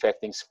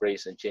 disinfecting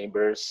sprays and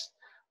chambers,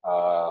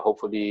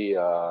 hopefully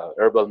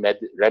herbal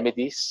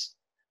remedies,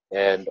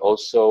 and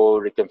also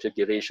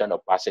reconfiguration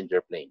of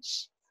passenger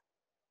planes.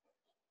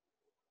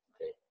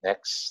 Okay,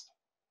 next.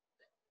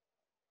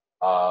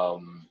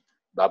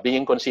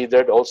 Being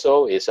considered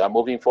also is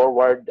moving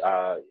forward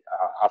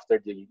after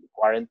the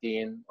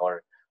quarantine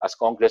or as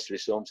Congress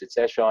resumes its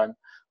session,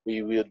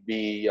 we will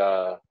be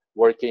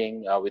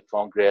working with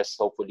Congress,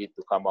 hopefully,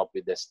 to come up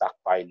with a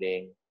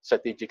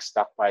strategic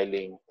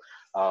stockpiling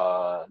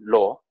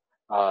law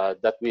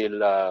that will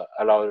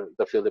allow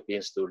the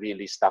Philippines to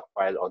really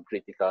stockpile on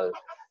critical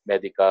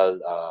medical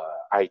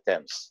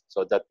items,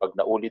 so that pag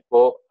naulit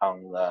po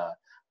ang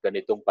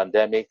ganitong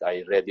pandemic,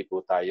 ay ready po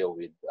tayo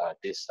with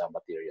these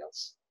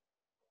materials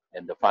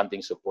and the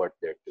funding support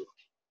there too.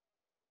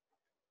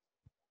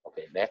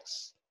 Okay,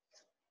 next.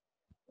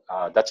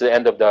 That's the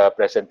end of the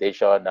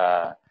presentation,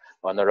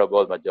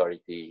 Honorable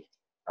Majority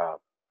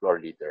Floor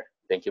Leader.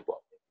 Thank you po.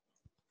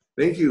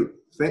 Thank you.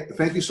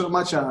 Thank you so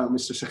much,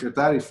 Mr.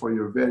 Secretary, for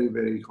your very,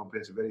 very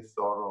comprehensive, very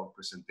thorough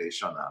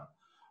presentation.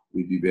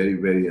 We'd be very,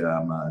 very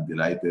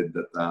delighted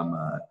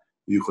that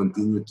you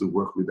continue to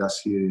work with us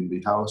here in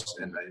the House,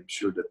 and I'm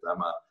sure that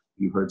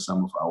you heard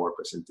some of our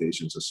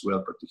presentations as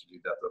well,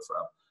 particularly that of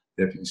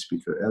Deputy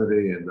Speaker El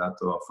Rey and that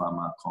of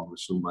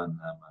Congresswoman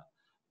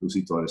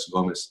Lucy Torres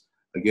Gomez.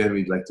 Again,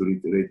 we'd like to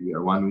reiterate we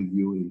are one with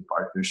you in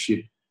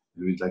partnership,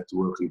 and we'd like to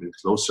work even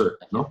closer,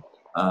 no?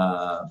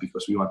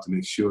 Because we want to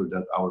make sure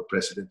that our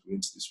president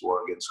wins this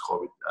war against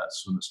COVID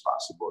as soon as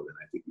possible. And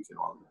I think we can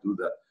only do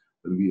that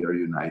when we are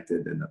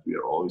united and that we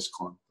are always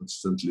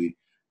constantly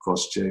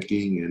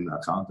cross-checking and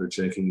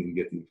counter-checking and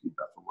getting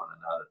feedback from one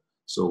another.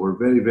 So we're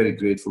very, very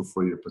grateful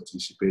for your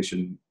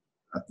participation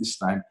at this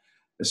time,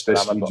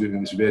 especially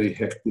during this very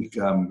hectic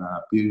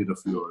period of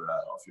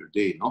your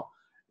day, no?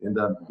 And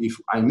if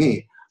I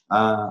may,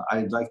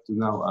 I'd like to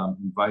now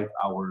invite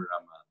our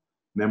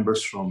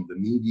members from the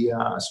media,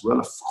 as well,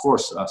 of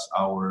course, as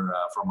our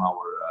from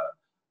our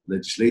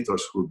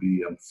legislators who will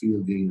be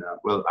fielding,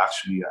 well,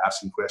 actually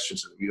asking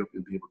questions, and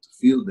we'll be able to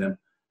field them.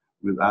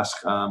 We'll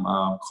ask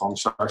Kong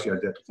Sharkey, our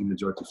Deputy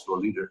Majority Floor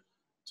Leader,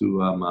 to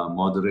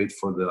moderate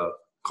for the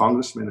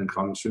congressmen and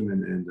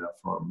congresswomen, and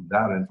from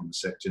Darren from the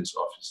Secretary's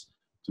office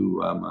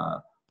to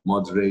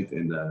moderate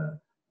and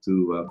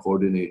to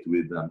coordinate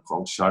with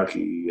Kong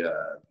Sharkey the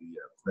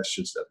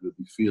questions that we'll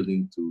be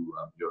fielding to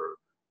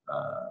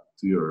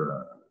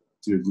your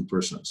good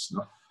persons.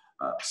 No?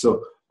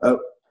 So,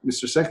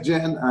 Mr.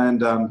 Secgen, and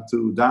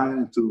to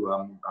Darren, to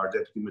our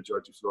Deputy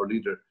Majority Floor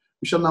Leader,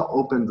 we shall now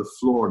open the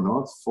floor,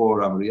 no,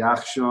 for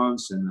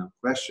reactions and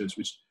questions,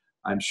 which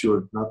I'm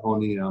sure not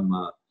only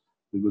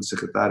the good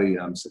Secretary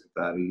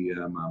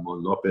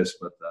Mon Lopez,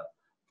 but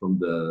from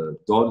the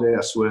DOLE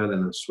as well,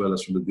 and as well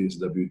as from the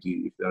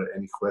DSWD, if there are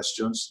any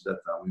questions that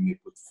we may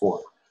put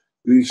forth.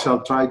 We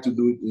shall try to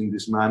do it in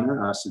this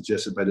manner, as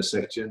suggested by the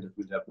Secretary, that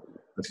we'll have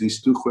at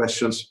least 2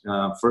 questions,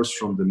 first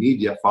from the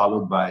media,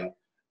 followed by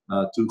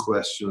 2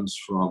 questions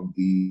from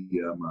the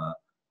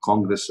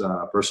Congress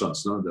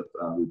persons, no, that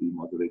will be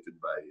moderated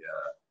by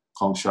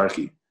Kong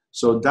Sharkey.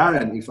 So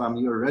Darren, if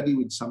you're ready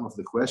with some of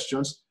the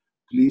questions,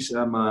 please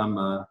read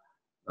out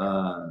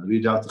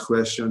the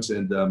questions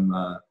and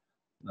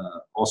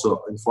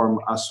also inform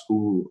us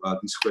who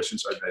these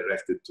questions are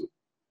directed to.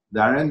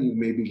 Darren, you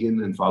may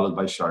begin, and followed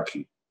by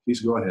Sharkey.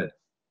 Please go ahead.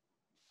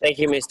 Thank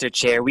you, Mr.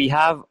 Chair. We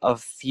have a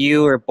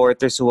few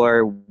reporters who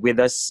are with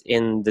us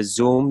in the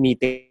Zoom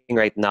meeting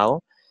right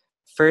now.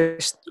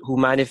 First, who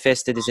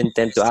manifested his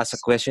intent to ask a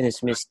question is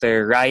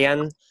Mr.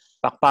 Ryan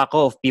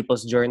Pakpako of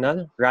People's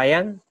Journal.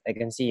 Ryan, I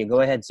can see you. Go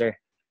ahead, sir.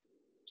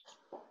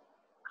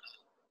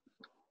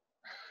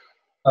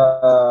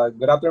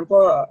 Good afternoon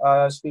po,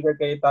 Speaker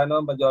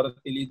Cayetano,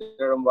 Majority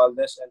Leader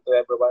Romualdez, and to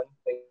everyone.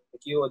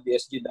 Thank you,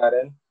 DSG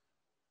Darren.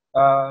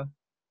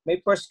 My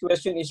first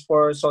question is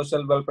for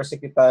Social Welfare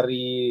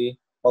Secretary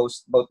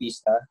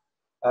Bautista.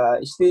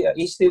 Is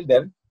still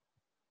there?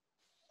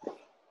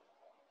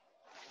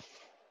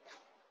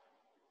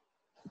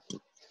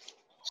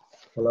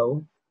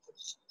 Hello?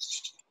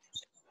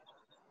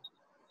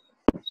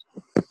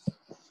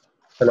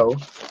 Hello?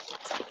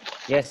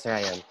 Yes,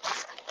 Ryan.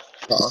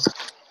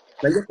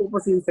 Nandiyan po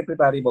si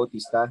Secretary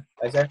Bautista.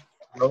 Hi, sir.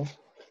 Hello?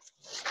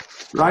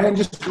 Ryan,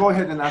 just go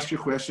ahead and ask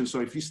your question.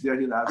 So if he's there,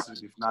 he'll answer.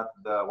 If not,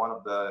 one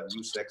of the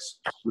USECs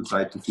will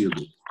try to field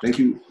it.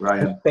 Thank you,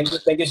 Ryan. Thank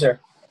you, sir.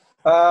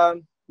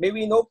 May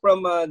we know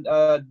from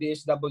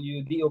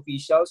DSWD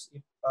officials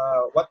if,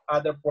 what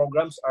other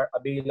programs are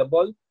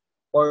available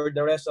for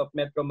the rest of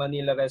Metro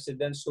Manila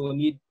residents who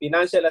need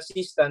financial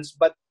assistance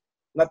but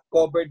not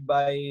covered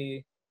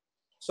by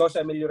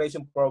Social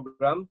Amelioration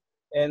Program?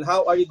 And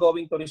how are you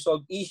going to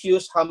resolve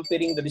issues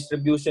hampering the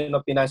distribution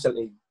of financial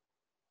aid?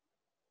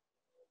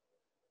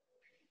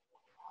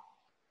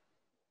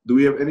 Do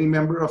we have any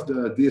member of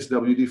the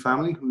DSWD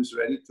family who is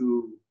ready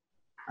to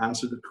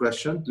answer the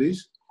question,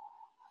 please?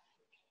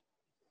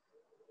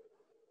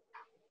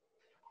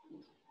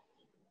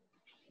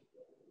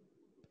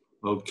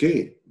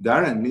 Okay,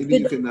 Darren, maybe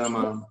you can,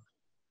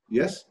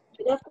 yes?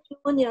 Good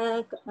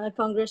afternoon,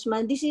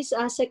 Congressman. This is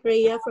Asek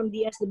Rhea from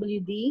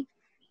DSWD.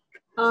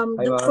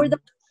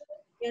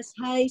 Yes,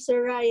 hi,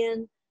 Sir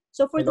Ryan.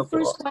 So for the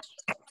first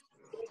question,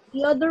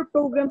 the other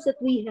programs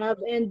that we have,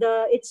 and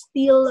it's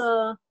still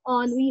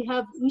on,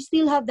 we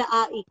still have the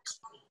AIX.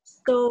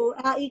 So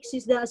AIX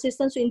is the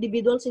Assistance to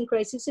Individuals in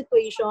Crisis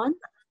Situation.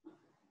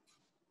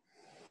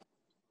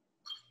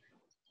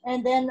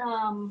 And then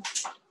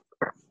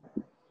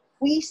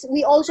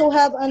we also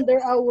have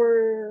under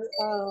our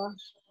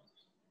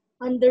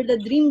under the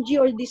DREAMG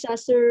or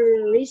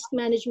Disaster Risk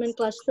Management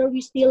Cluster,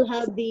 we still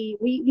have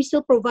we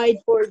still provide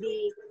for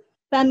the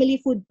family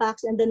food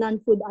packs and the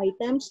non-food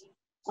items.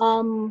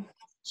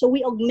 So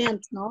we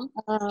augment, no?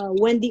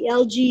 When the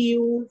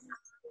LGU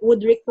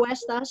would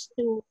request us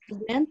to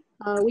augment,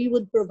 we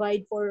would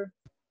provide for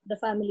the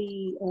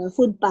family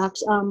food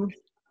packs.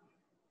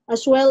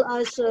 as well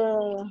as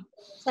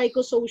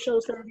psychosocial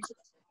services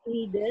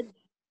needed.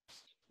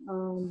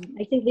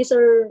 I think these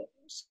are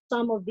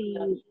some of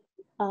the,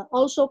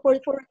 also for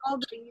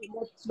recovery,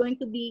 that's going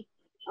to be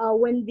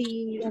when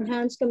the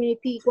enhanced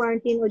community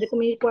quarantine or the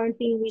community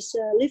quarantine is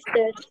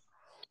lifted,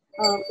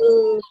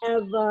 we'll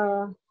have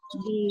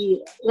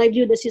the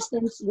livelihood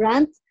assistance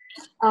grant.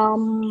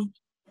 And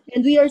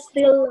we are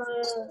still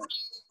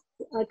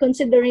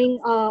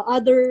considering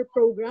other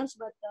programs,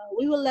 but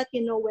we will let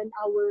you know when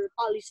our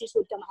policies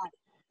would come out,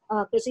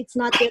 because it's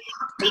not yet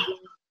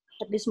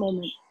at this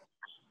moment.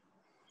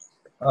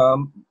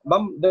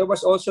 Ma'am, there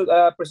was also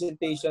a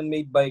presentation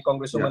made by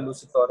Congresswoman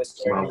Lucy Torres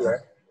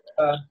earlier.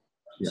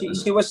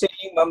 She was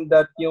saying, ma'am,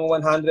 that yung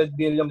 100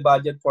 billion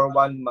budget for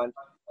 1 month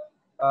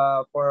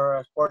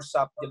for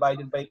SAP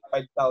divided by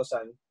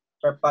 5,000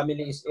 per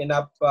family is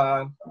enough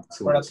for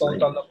a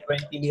total of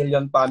 20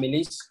 million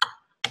families.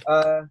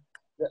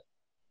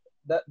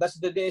 Does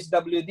the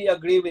DSWD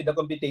agree with the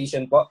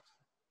computation po?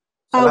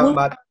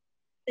 Salamat.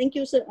 Thank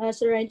you, Sir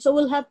Ryan. So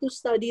we'll have to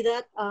study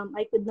that.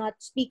 I could not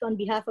speak on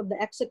behalf of the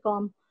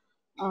EXICOM.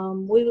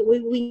 We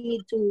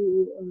need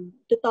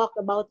to talk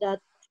about that.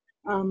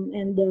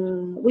 And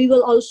we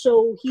will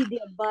also heed the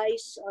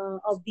advice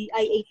of the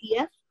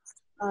IATF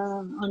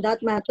on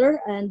that matter.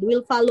 And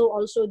we'll follow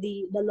also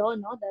the law,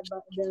 no?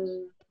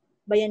 The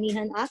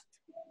Bayanihan Act.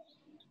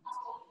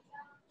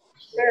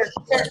 Sir,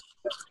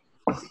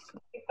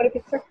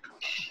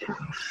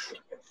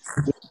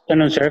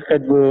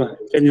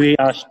 can we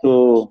ask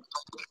to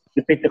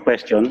repeat the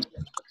question?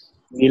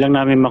 Hindi lang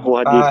namin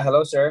makuha dito.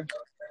 Hello, sir.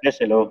 Yes,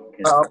 hello.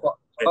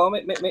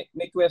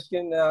 My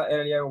question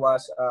earlier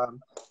was,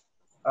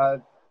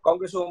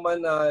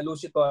 Congresswoman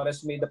Lucy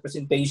Torres made a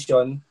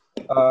presentation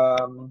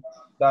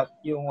that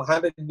yung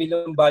 100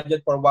 billion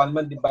budget for 1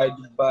 month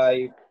divided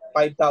by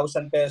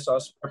 5,000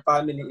 pesos per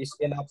family is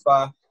enough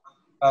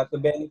to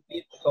benefit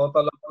a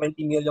total of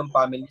 20 million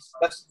families.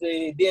 Does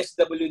the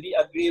DSWD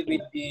agree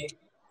with the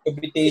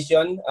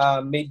computation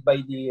made by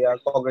the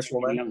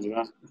Congresswoman?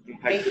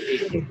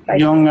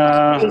 Yung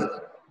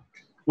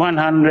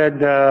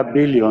 100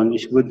 billion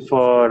is good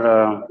for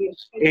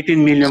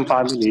 18 million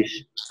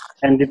families,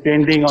 and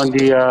depending on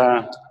the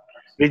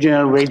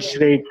regional wage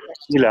rate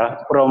nila,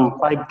 from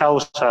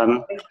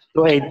 5,000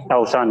 to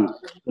 8,000.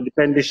 So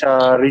depende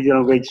sa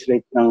regional wage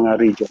rate ng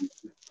region.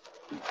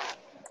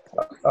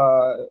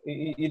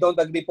 You don't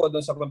agree po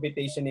doon sa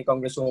computation ni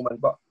Congresswoman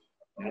po?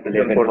 20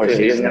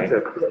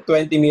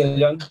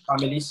 million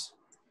families.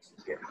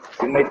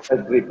 You might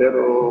agree,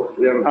 pero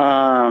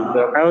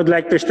I would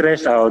like to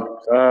stress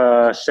out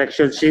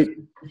Section 6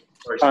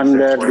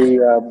 under the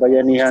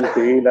Bayanihan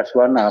Pihilas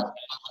 1 Up.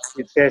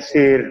 It says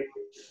here,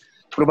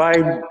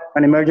 provide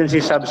an emergency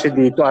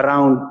subsidy to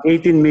around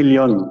 18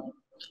 million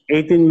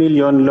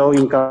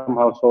low-income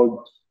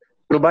households,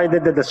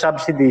 provided that the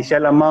subsidy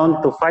shall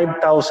amount to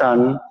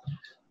 5,000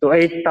 to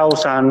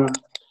 8,000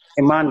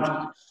 a month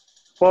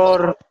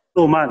for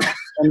 2 months,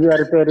 and we are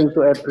referring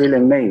to April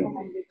and May.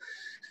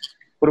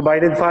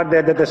 Provided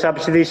further that the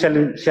subsidy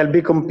shall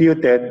be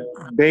computed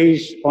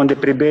based on the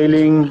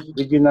prevailing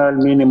regional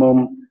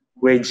minimum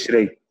wage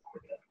rate.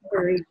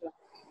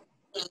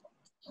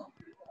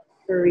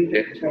 That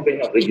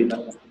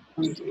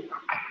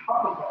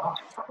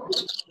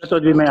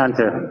would be my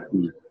answer.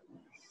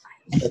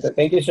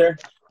 Thank you, sir.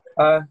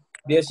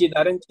 DSG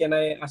Darren, can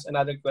I ask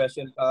another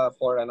question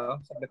for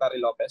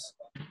Secretary Lopez?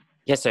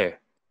 Yes, sir.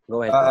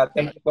 Go ahead.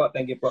 Thank you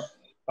po.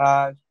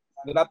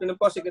 Good afternoon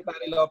po,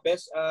 Secretary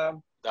Lopez.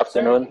 Good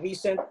afternoon.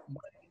 Sir,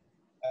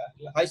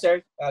 hi,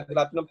 sir. Good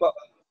afternoon po.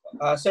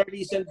 Sir,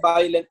 recent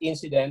violent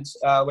incidents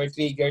were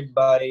triggered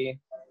by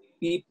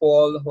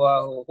people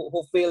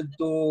who failed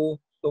to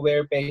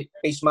wear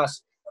face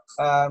mask.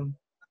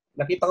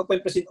 Nakita ko po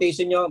yung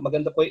presentation nyo.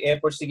 Maganda po yung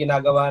efforts na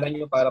ginagawa na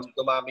nyo para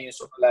dumami yung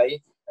supply.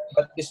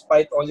 But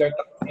despite all your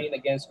campaign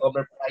against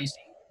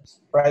overpricing,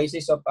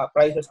 prices of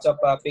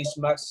face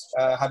masks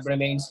have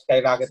remained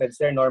skyrocketed,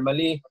 sir.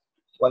 Normally,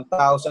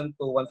 1,000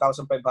 to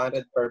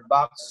 1,500 per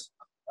box.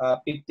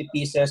 50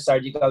 pieces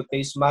surgical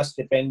face mask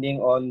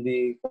depending on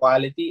the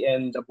quality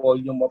and the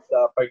volume of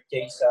the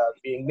purchase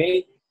being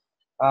made.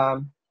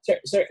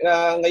 Sir,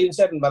 ngayon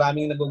sir,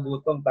 maraming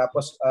nagugutom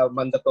tapos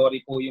mandatory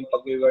po yung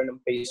pag-wear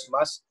ng face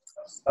mask.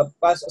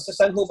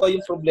 Saan ho ba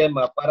yung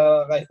problema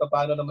para kahit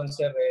paano naman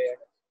sir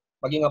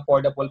maging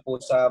affordable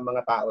po sa mga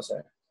tao,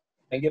 sir?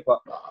 Thank you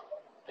po.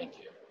 Thank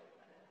you.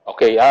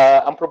 Okay,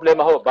 ang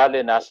problema ho,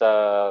 bale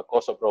nasa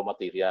cost of raw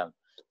material.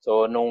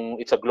 So nung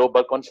it's a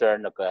global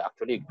concern,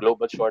 actually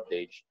global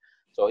shortage,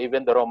 so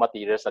even the raw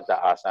materials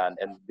nagtaasan,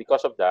 and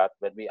because of that,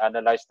 when we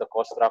analyze the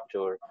cost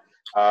structure,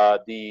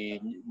 the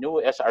new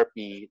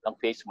SRP ng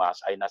face mask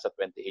ay nasa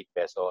 28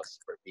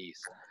 pesos per piece.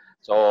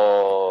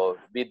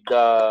 So with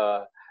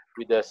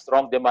the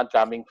strong demand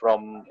coming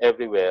from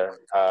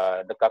everywhere,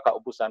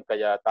 nagkakaubusan,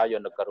 kaya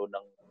tayo nagkaroon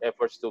ng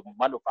efforts to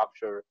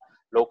manufacture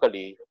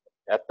locally.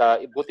 At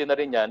buti na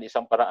rin yan,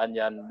 isang paraan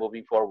yan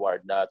moving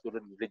forward na to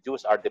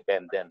reduce our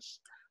dependence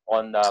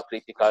on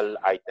critical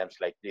items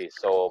like this.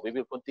 So we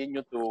will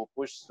continue to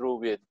push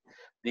through with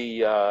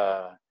the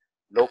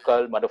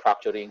local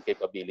manufacturing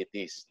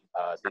capabilities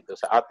dito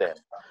sa atin.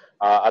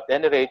 At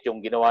any rate, yung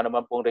ginawa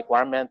naman pong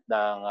requirement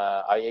ng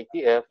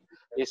IATF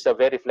is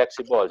very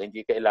flexible.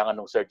 Hindi kailangan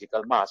ng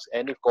surgical mask,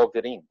 any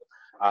covering.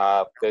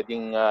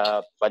 Pwedeng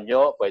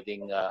panyo,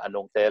 pwedeng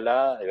anong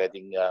tela,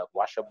 pwedeng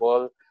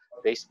washable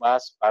face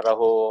mask para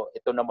ho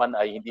ito naman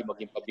ay hindi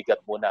maging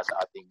pabigat muna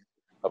sa ating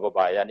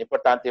kababayan.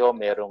 Importante ho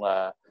merong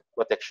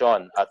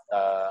protection at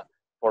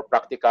for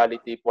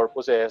practicality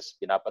purposes,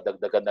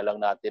 pinapadagdagan na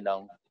lang natin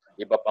ng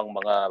iba pang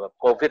mga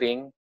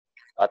covering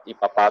at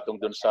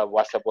ipapatong dun sa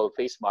washable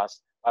face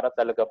mask para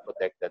talaga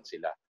protected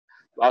sila.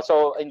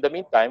 So in the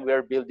meantime, we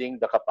are building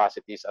the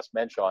capacities as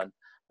mentioned.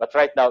 But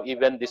right now,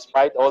 even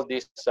despite all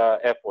these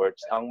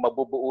efforts, ang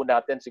mabubuo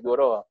natin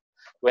siguro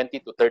 20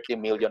 to 30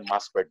 million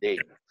masks per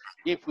day.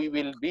 If we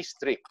will be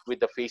strict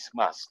with the face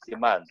mask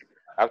demand,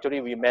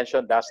 actually we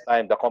mentioned last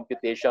time the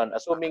computation,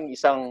 assuming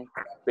isang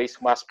face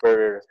mask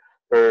per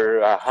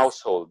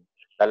household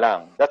na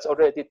lang, that's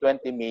already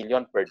 20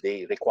 million per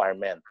day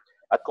requirement.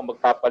 At kung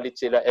magpapalit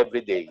sila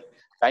every day,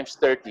 times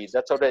 30,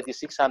 that's already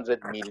 600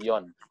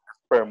 million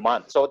per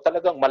month. So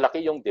talagang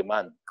malaki yung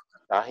demand.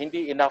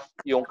 Hindi enough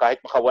yung kahit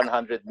maka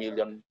 100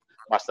 million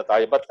mas na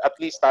tayo. But at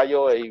least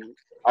tayo,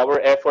 our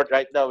effort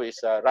right now is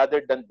rather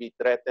than be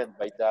threatened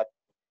by that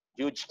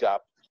huge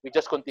gap, we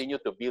just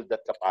continue to build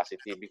that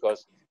capacity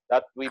because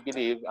that we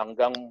believe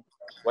hanggang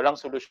walang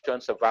solusyon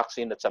sa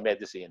vaccine at sa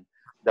medicine,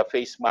 the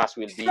face mask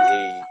will be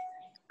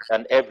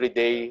an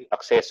everyday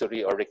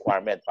accessory or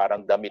requirement.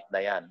 Parang damit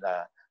na yan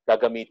na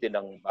gagamitin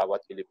ng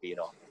bawat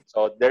Pilipino.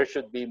 So there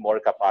should be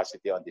more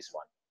capacity on this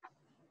one.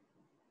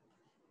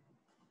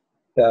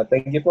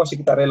 Thank you po,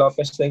 Secretary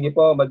Lopez. Thank you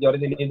po,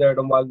 Majority Leader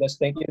Romualdez.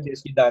 Thank you,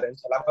 DSG Darren.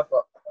 Salamat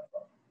po.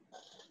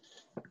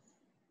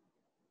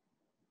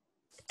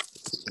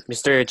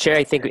 Mr. Chair,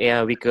 I think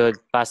we could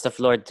pass the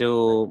floor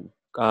to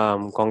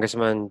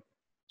Congressman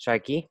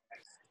Sharkey.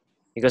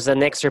 Because the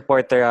next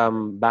reporter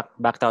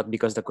backed out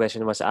because the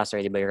question was asked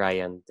already by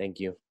Ryan. Thank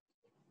you.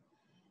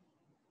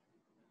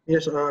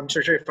 Yes,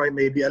 Mr. Chair, if I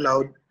may be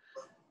allowed.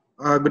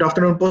 Good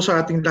afternoon po sa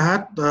ating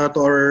lahat, to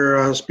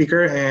our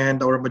Speaker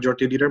and our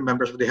Majority Leader,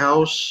 members of the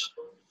House,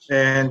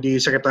 and the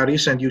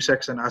Secretaries and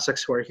USECs and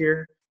ASECs who are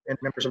here, and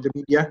members of the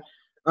media.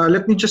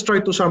 Let me just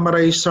try to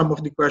summarize some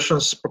of the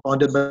questions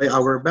propounded by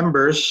our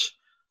members.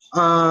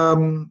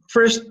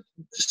 First,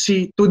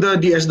 to the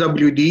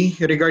DSWD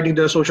regarding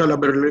the social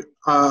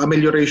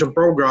amelioration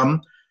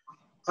program,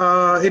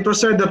 it was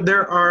said that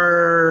there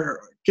are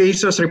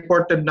cases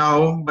reported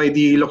now by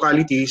the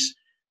localities.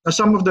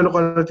 Some of the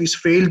localities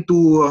failed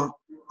to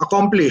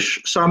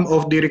accomplish some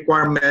of the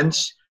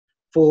requirements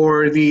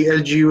for the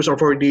LGUs or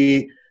for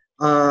the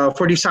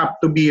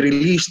SAP to be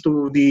released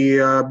to the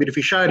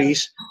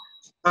beneficiaries.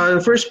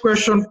 The first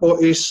question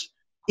po is,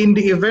 in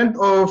the event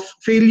of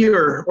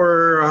failure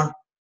or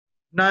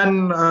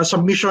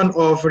non-submission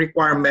of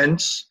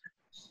requirements,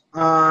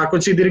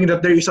 considering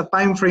that there is a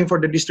time frame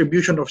for the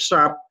distribution of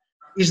SAP,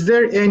 is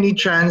there any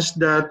chance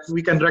that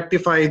we can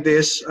rectify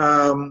this?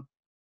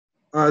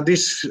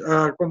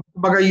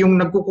 Kumbaga yung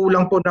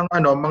nagkukulang po ng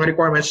mga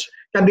requirements,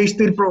 can they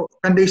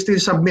still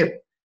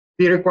submit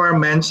the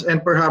requirements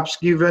and perhaps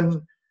give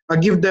them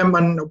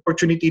an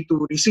opportunity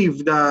to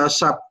receive the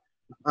SAP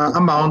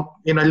amount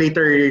in a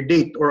later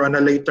date or on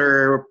a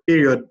later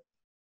period?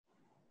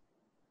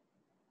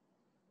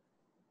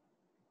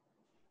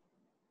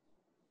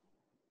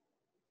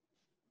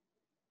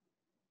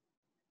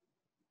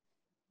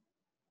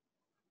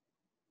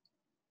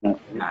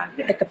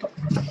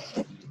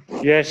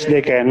 Yes,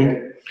 they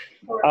can.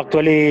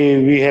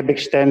 Actually, we have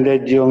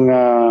extended yung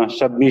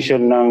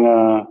submission ng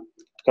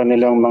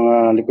kanilang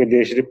mga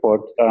liquidation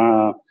report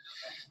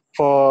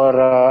for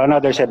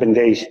another 7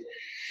 days.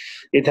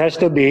 It has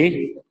to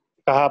be,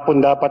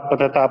 kahapon dapat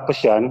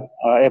patatapos yan,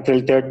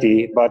 April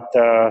 30, but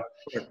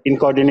in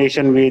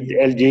coordination with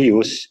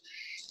LGUs,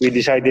 we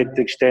decided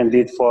to extend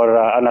it for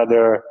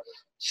another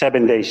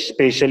 7 days,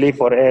 especially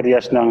for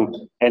areas ng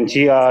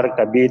NCR,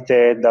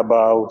 Cavite,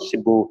 Davao,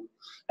 Cebu,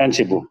 and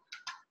Cebu.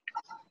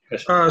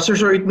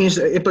 Sir, it means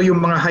ito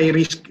yung mga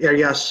high-risk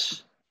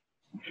areas?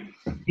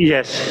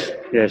 Yes,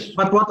 yes.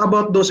 But what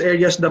about those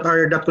areas that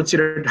are not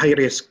considered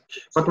high-risk,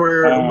 but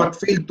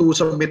failed to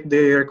submit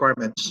the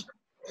requirements?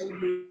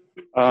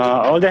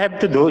 All they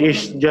have to do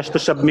is just to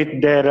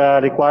submit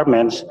their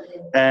requirements,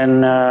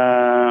 and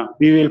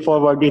we will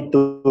forward it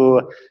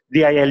to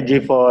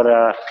DILG for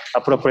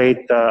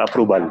appropriate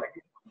approval.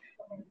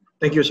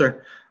 Thank you,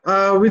 sir.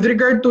 With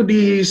regard to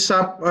the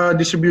SAP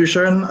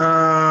distribution,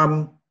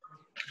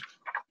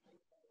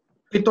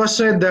 it was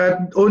said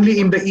that only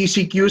in the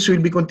ECQs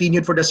will be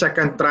continued for the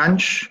second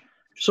tranche.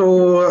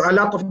 So a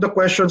lot of the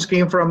questions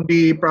came from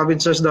the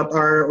provinces that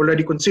are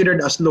already considered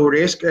as low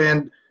risk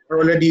and are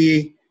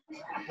already,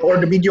 or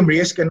the medium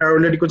risk, and are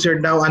already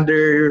considered now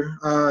under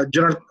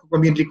general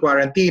community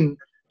quarantine.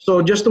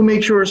 So just to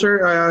make sure,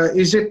 sir,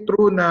 is it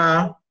true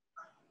na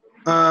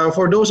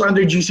for those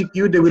under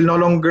GCQ, they will no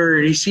longer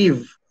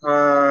receive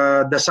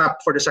the SAP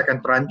for the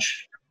second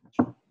tranche?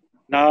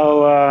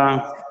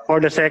 Now, for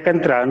the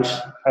second tranche,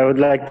 I would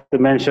like to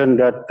mention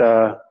that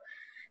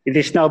it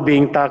is now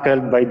being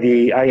tackled by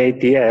the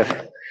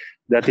IATF.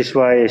 That is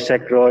why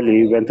Sec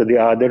Rolly went to the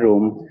other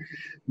room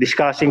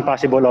discussing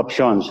possible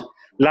options.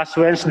 Last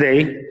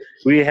Wednesday,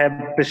 we have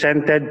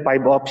presented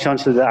 5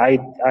 options to the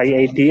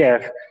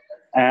IATF,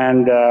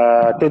 and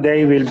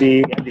today will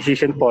be a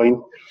decision point.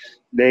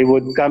 They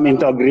would come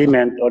into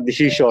agreement or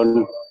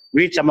decision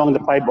which among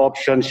the 5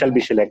 options shall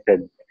be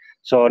selected.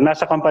 So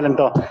nasa kampalan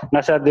to,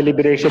 nasa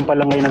deliberation pa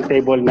lang ngayon ng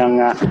table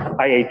ng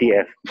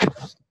IATF.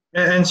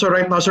 And so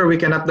right now, sir, we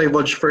cannot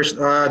divulge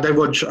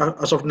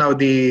as of now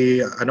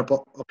the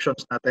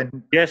options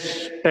natin.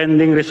 Yes,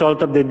 pending result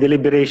of the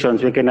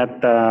deliberations, we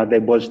cannot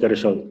divulge the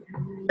result.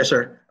 Yes,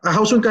 sir.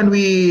 How soon can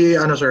we,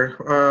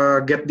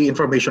 get the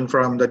information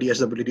from the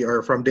DSWD or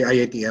from the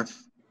IATF?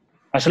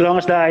 As long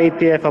as the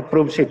IATF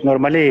approves it,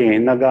 normally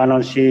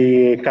nag-announce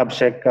si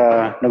CABSEC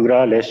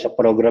Nograles sa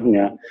program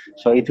niya.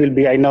 So it will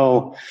be, I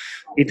know,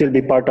 it will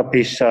be part of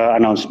his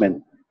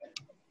announcement.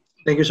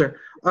 Thank you, sir.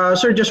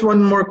 Sir, just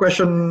one more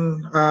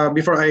question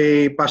before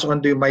I pass on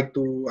the mic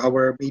to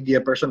our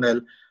media personnel.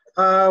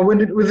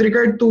 With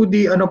regard to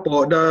the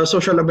the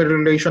social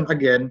amelioration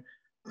again,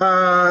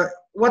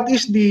 what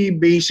is the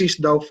basis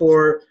daw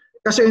for?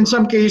 Kasi in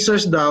some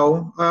cases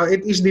daw, it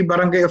is the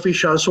barangay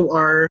officials who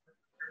are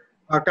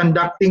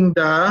conducting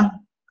the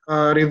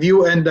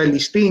review and the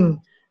listing,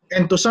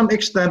 and to some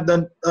extent,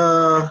 that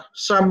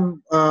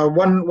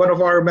one of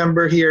our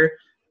member here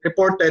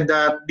reported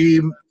that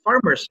the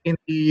farmers in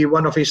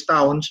one of his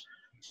towns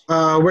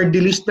were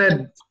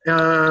delisted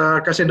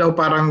kasi daw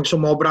parang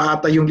sumobra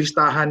ata yung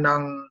listahan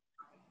ng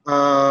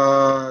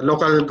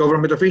local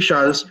government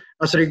officials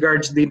as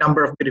regards the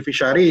number of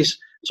beneficiaries.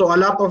 So a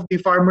lot of the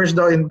farmers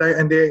daw in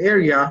the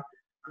area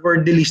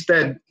were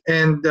delisted,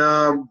 and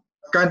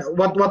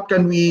what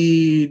can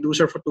we do,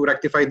 sir, to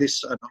rectify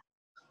this?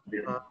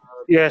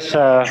 Yes,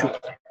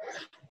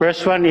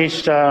 first one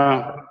is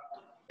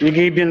we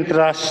give yung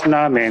trust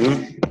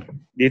namin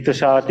dito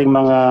sa ating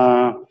mga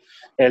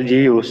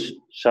LGUs,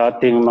 sa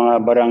ating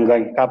mga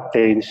barangay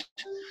captains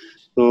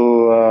to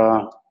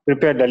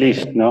prepare the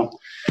list. No?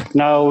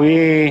 Now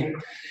we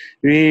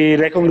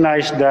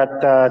recognize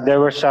that there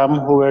were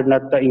some who were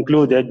not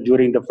included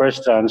during the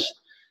first tranche.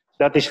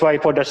 That is why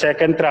for the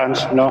second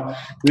tranche,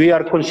 we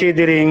are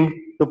considering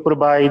to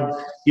provide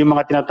yung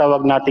mga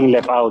tinatawag nating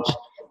left outs.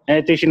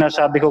 And ito yung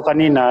sinasabi ko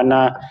kanina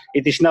na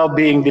it is now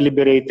being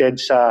deliberated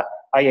sa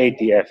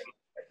IATF.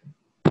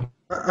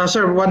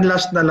 Sir, one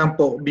last na lang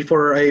po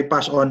before I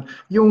pass on.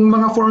 Yung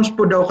mga forms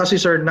po daw kasi,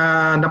 sir,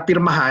 na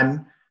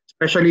napirmahan,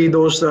 especially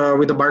those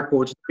with the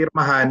barcodes,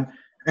 pirmahan,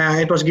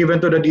 it was given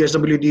to the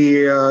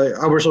DSWD,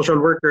 our social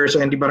workers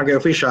and the barangay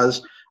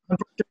officials.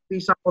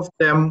 Unfortunately,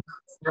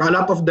 a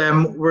lot of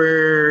them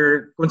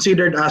were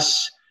considered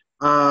as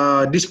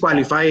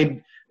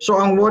disqualified. So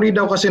ang worry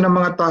daw kasi ng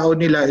mga tao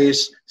nila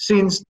is,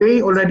 since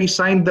they already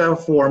signed the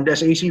form, the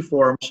SAC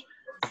forms,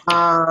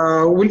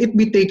 will it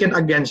be taken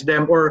against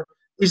them, or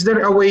is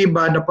there a way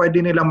ba na pwede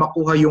nilang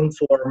makuha yung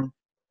form?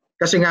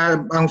 Kasi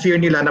nga ang fear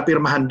nila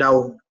napirmahan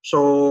daw,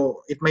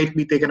 so it might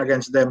be taken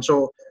against them.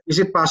 So is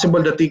it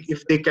possible that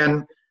if they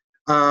can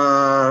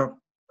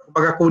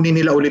pagkakunin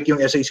nila ulit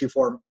yung SAC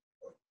form?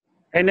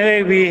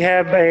 Anyway, we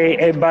have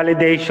a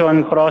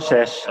validation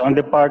process on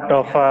the part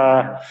of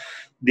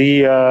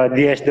the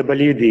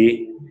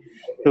DSWD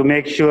to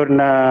make sure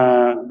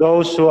na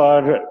those who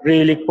are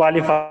really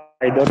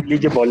qualified or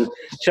eligible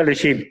shall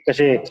receive.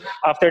 Kasi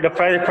after the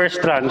first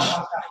tranche,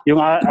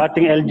 yung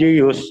ating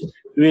LGUs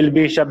will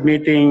be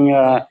submitting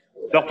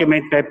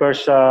document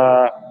papers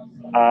sa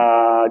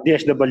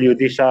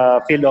DSWD sa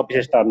field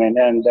offices namin,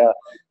 and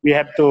we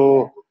have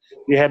to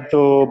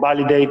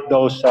validate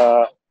those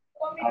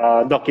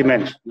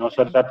documents,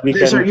 so that we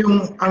can. Sir,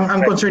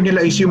 ang concern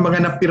nila is yung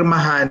mga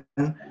napirmahan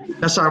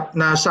na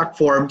SAC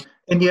form,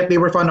 and yet they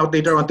were found out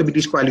later on to be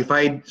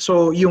disqualified.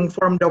 So yung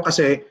form daw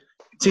kasi,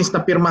 since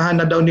napirmahan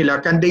na daw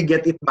nila, can they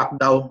get it back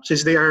daw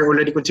since they are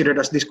already considered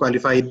as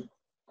disqualified?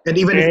 And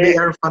even if they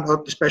are found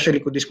out, especially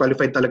kung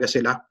disqualified talaga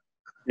sila.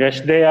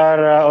 Yes, they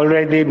are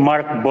already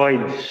marked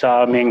void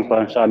sa aming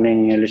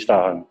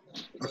listahan.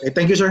 Okay,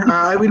 thank you, sir.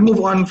 I will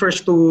move on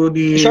first to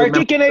the.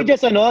 Sharky, can I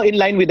just in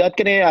line with that,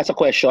 can I ask a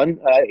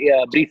question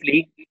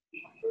briefly?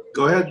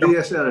 Go ahead,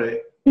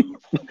 DSLA.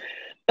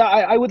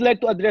 I would like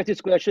to address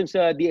this question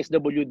sa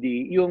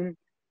DSWD. You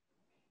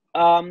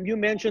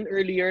mentioned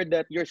earlier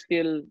that you're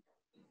still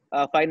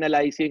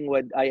finalizing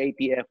with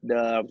IATF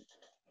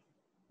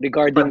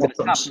regarding the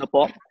SAP, no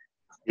po?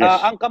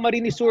 Yes. Ang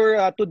Camarines Sur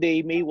today,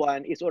 May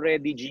 1, is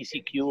already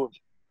GCQ.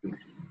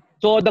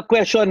 So the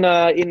question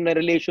in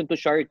relation to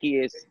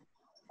Sharky is,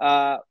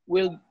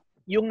 will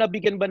yung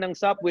nabigyan ba ng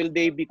SAP, will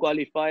they be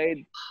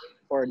qualified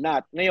or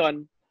not?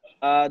 Ngayon,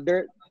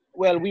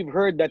 we've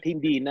heard that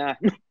hindi na.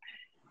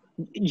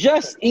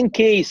 Just in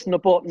case,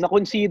 no po,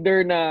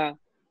 na-consider na,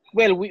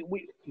 we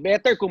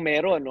better kung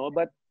meron, no?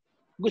 But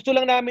gusto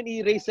lang namin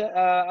i-raise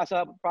as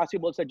a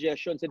possible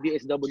suggestion sa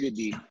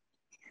DSWD.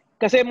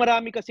 Kasi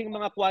marami kasing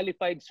mga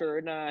qualified,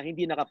 sir, na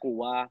hindi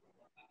nakakuha.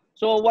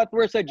 So what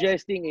we're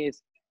suggesting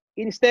is,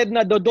 instead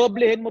na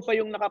dodoblehin mo pa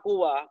yung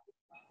nakakuha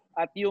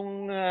at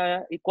yung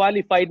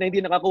qualified na hindi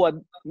nakakuha,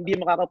 hindi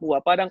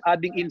makakakuha, parang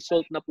adding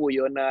insult na po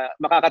yun na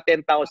makaka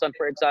 10,000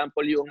 for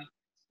example yung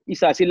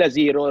isa, sila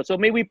 0. So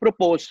may we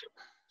propose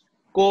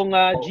kung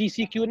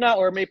GCQ na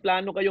or may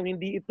plano kayong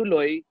hindi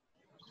ituloy,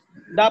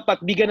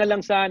 dapat bigyan na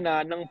lang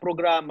sana ng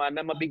programa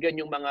na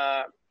mabigyan yung mga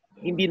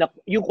hindi na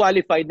yung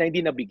qualified na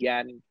hindi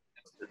nabigyan.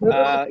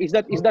 Is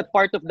that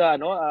part of the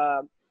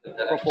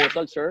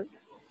proposal, sir?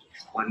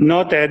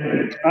 Noted.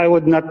 I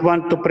would not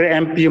want to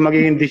preempt yung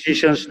magiging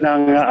decisions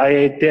ng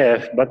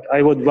IATF, but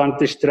I would want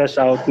to stress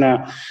out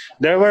na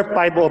there were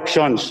 5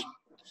 options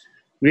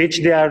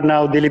which they are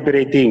now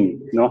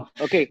deliberating. No?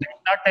 Okay. They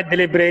started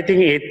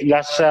deliberating it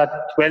last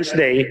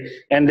Wednesday,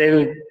 and they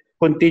will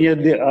continue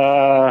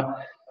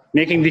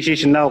making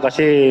decision now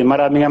kasi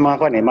maraming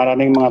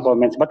mga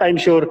comments. But I'm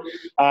sure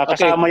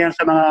kasama yan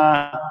sa mga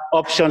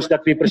options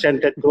that we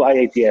presented to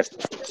IATF.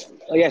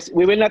 Oh, yes,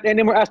 we will not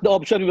anymore ask the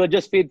option. We will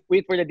just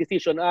wait for the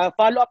decision.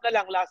 Follow up na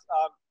lang last.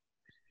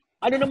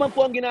 Ano naman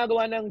po ang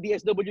ginagawa ng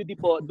DSWD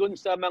po dun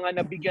sa mga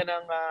nabigyan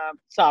ng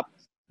SAP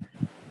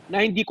na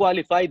hindi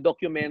qualified,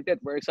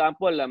 documented? For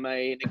example,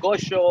 may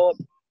negosyo,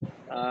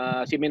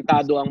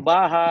 simentado ang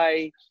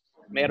bahay,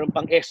 meron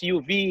pang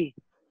SUV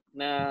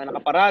na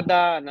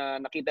nakaparada na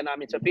nakita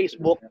namin sa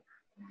Facebook.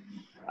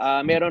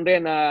 Meron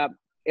rin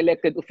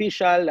elected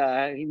official,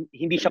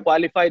 hindi siya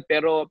qualified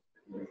pero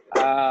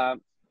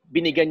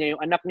binigyan niya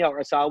yung anak niya o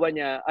asawa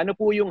niya. Ano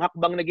po yung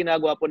hakbang na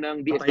ginagawa po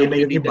ng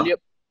DSWD?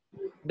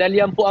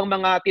 Dahil yan po ang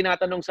mga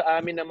tinatanong sa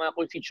amin ng mga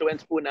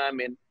constituents po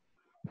namin.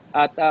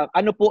 At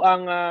ano po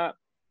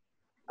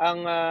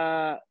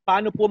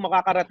paano po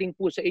makakarating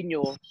po sa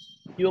inyo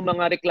yung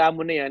mga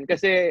reklamo na yan?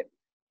 Kasi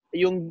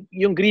yung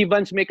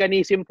grievance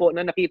mechanism po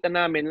na nakita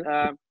namin,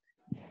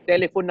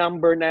 telephone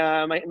number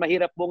na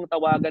mahirap pong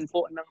tawagan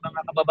po ng mga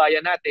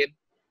kababayan natin.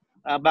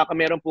 Baka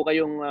meron po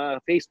kayong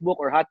Facebook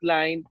or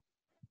hotline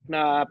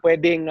na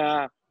pwedeng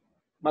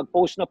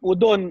mag-post na po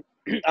doon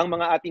ang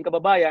mga ating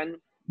kababayan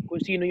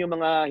kung sino yung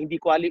mga hindi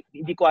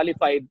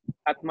qualified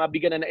at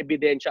mabigyan na ng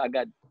ebidensya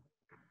agad.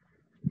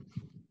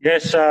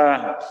 Yes,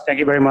 thank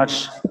you very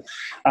much.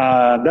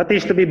 That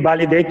is to be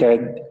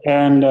validated,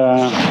 and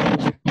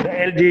the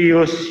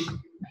LGUs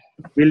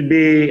will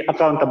be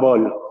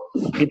accountable.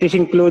 It is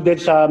included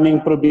sa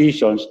aming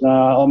provisions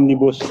na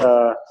omnibus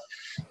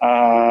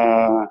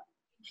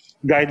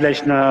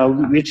guidelines na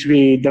which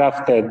we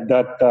drafted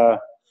that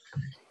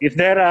if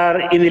there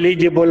are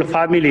ineligible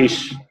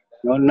families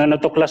na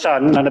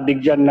natuklasan, na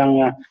nabigyan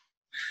ng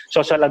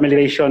social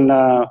amelioration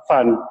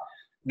fund,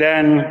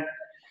 then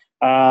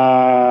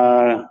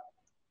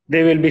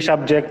they will be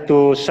subject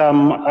to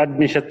some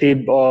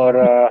administrative or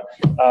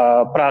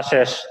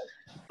process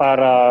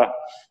para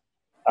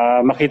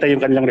makita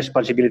yung kanilang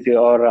responsibility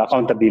or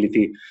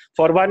accountability.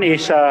 For one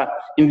is,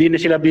 hindi na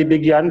sila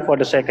bibigyan for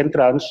the second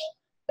tranche,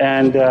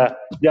 and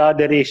the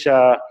other is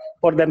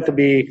for them to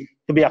be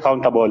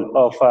accountable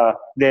of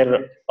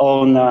their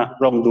own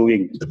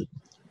wrongdoing.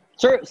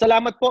 Sir,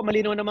 salamat po.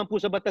 Malinaw naman po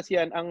sa batas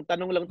yan. Ang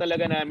tanong lang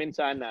talaga namin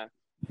sana,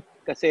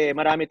 kasi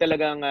marami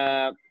talagang,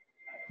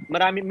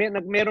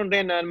 meron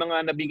rin na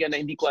mga nabigyan na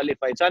hindi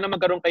qualified. Sana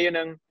magkaroon kayo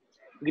ng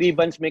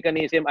grievance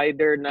mechanism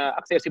either na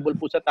accessible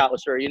po sa tao,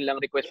 sir. Yun lang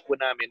request po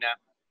namin na.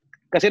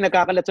 Kasi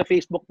nagkakalat sa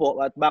Facebook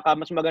po at baka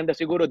mas maganda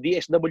siguro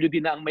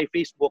DSWD na ang may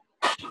Facebook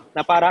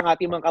na parang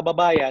ating mga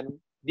kababayan,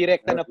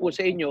 direkta na po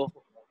sa inyo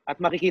at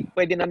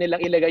pwede na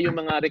nilang ilagay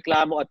yung mga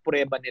reklamo at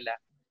prueba nila.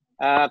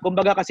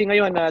 Kumbaga kasi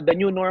ngayon, the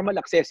new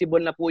normal, accessible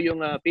na po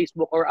yung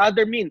Facebook or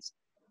other means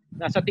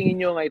na sa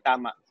tingin nyo ay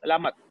tama.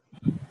 Salamat.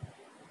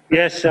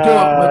 Yes,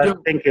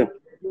 thank you.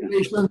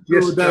 Yes,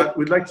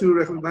 we'd like to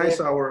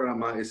recognize our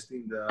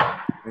esteemed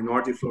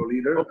minority floor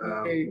leader,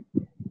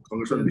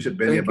 Congressman Bishop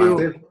Benny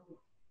Abante.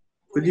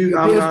 Could you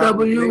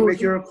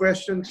make your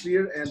question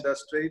clear and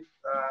straight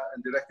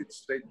and direct it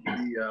straight to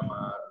the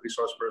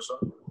resource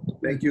person?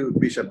 Thank you,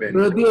 Bishop Benny.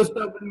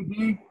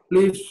 DSWD,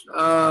 please,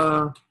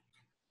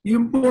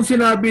 yung pong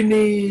sinabi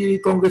ni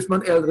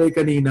Congressman El Rey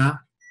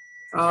kanina,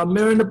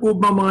 meron na po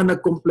ba mga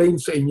nag-complain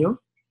sa inyo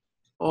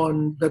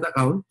on that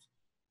account?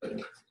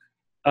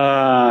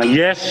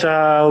 Yes,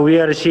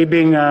 we are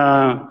receiving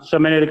so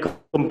many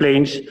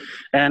complaints,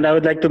 and I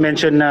would like to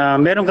mention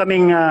meron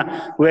kaming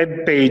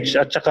web page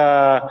at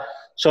saka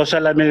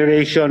social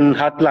amelioration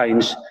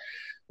hotlines.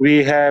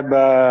 We have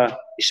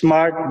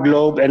Smart,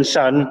 Globe, and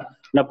Sun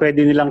na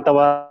pwede nilang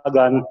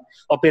tawagan,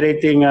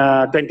 operating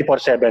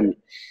 24/7.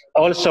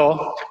 Also,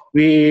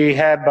 we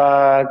have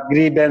a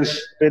grievance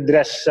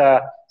redress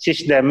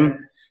system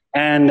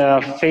and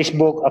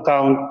Facebook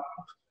account,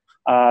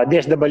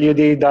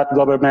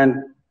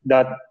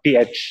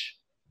 dswd.government.ph.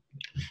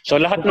 So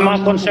lahat ng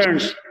mga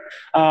concerns,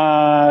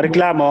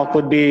 reklamo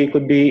could be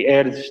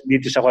aired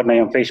dito sa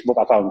yung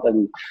Facebook account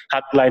and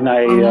hotline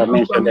I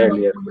mentioned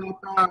earlier.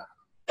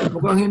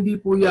 Mukhang hindi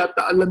po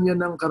yata alam niya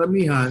ng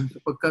karamihan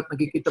sapagkat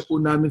nakikita po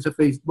namin sa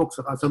Facebook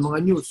saka sa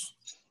mga news.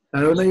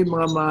 Lalo na yung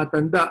mga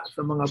matanda sa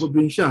mga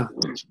probinsya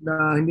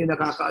na hindi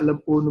nakakaalam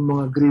po ng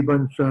mga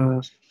grievance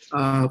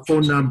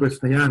phone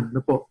numbers na yan. Ano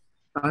po?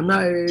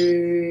 sana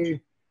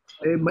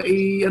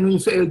ano yung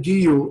sa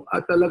LGU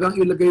at talagang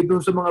ilagay doon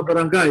sa mga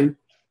barangay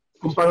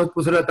kung paano po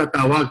sila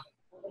tatawag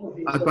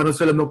at paano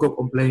sila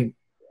magko-complain.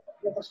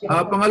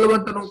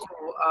 Pangalawang tanong ko,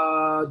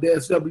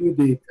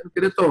 DSWD,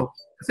 ganito,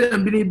 kasi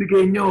ang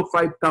binibigay nyo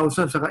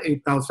 5,000 saka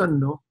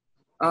 8,000, no?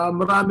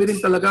 Marami rin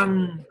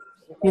talagang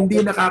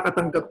hindi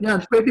nakakatanggap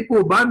niyan. Pwede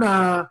po ba na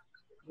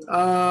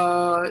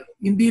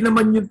hindi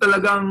naman yung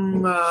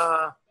talagang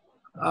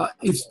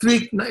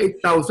strict na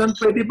 8,000,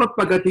 pwede ba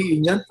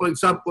pagatiin yan? For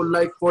example,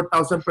 like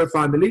 4,000 per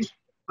family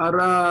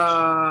para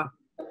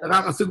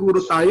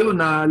nakakasiguro tayo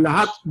na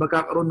lahat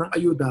magkakaroon ng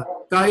ayuda.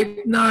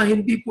 Kahit na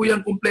hindi po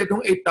yan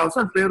kumpletong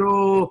 8,000, pero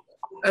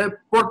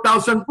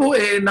 4,000 po,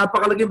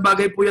 napakalaking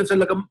bagay po yan sa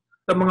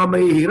mga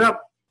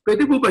mahihirap.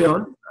 Pwede po ba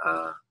yun?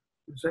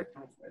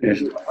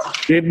 Yes.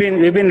 We've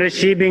been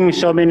receiving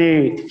so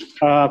many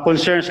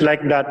concerns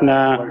like that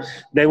na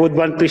they would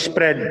want to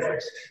spread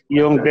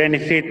yung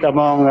benefit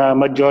among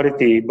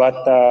majority, but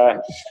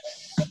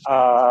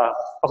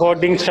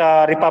according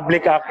sa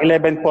Republic Act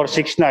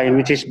 11469,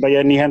 which is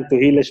Bayanihan to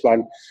Hiles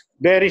 1,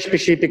 very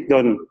specific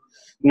doon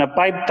na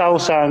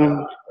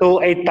 5,000 to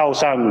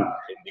 8,000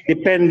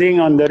 depending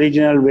on the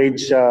regional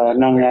wage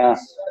ng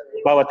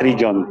bawat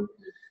region.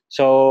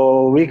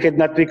 So we could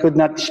not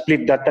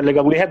split that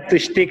talagang. We have to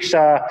stick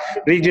sa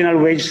regional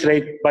wage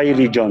rate by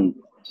region.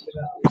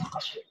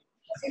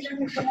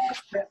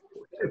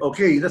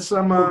 Okay, let's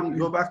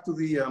go back to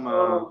the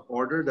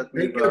order that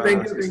we've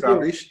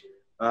established.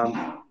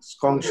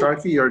 Kong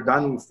Sharkey, you're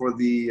done for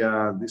the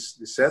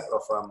this set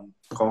of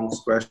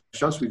Kong's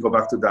questions. We go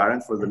back to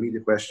Darren for the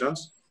media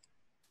questions.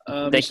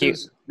 Thank you.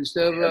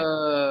 Mr.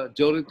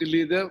 Majority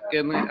Leader,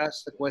 can I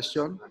ask the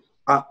question?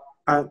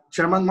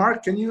 Chairman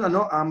Mark, can you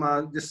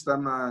just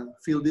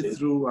field it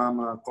through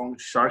Kong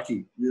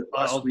Sharkey?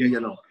 Okay.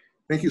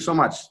 Thank you so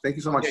much. Thank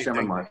you so much, Okay,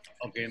 Chairman Mark.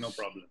 Okay, no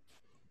problem.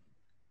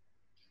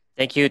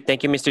 Thank you,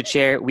 Mr.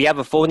 Chair. We have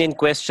a phone-in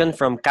question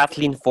from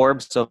Kathleen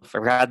Forbes of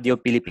Radio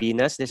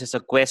Pilipinas. This is a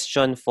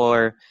question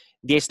for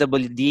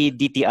DSWD,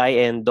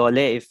 DTI, and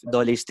DOLE, if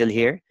DOLE is still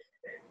here.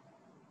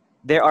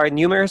 There are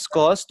numerous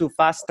calls to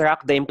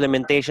fast-track the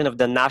implementation of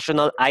the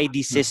national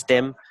ID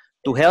system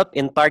to help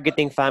in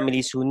targeting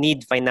families who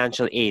need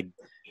financial aid.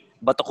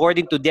 But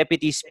according to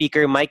Deputy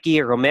Speaker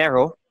Mikey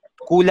Romero,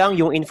 kulang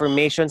yung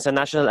information sa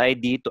national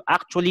ID to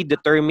actually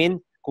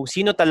determine kung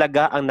sino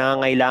talaga ang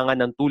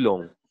nangangailangan ng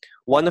tulong.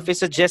 One of his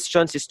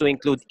suggestions is to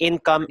include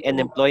income and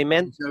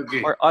employment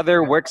or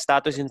other work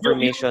status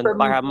information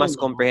para mas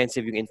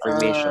comprehensive yung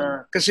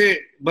information. Kasi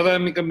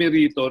marami kami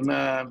rito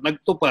na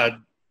nagtupad.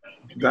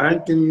 Darren,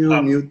 can you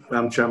mute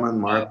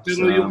Chairman Mark?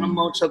 Pero yung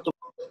amount sa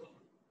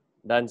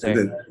Done,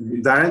 sir.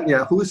 Darren,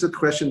 yeah, who is the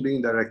question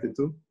being directed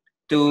to?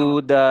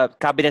 To the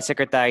cabinet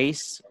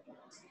secretaries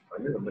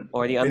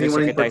or the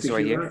undersecretaries who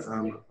are here.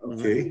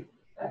 Okay.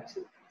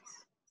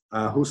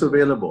 Who's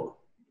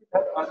available?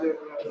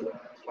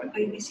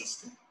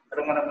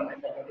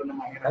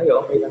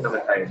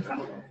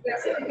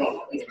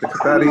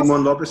 Secretary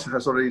Mon Lopez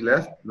has already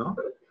left, no?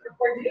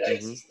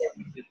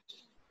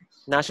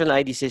 National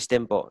ID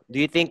system po. Do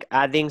you think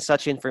adding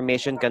such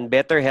information can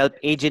better help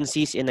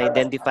agencies in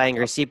identifying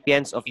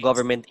recipients of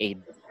government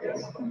aid?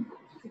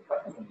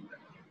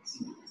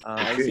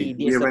 I see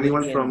Do you have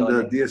anyone DSWD from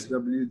the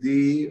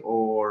DSWD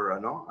or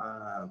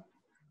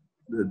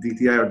the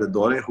DTI or the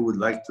DOLE who would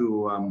like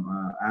to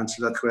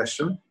answer that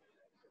question?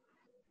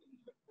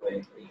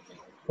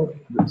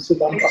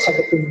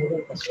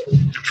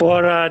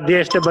 For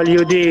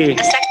DSWD,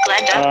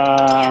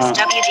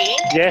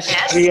 yes,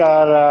 we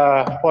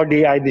are for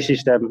the ID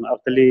system.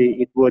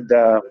 Actually, it would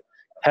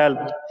help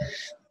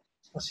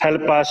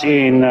us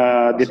in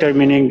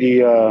determining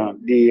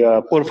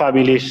the poor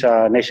families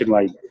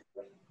nationwide.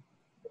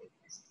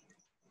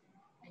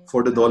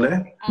 For the DOLE?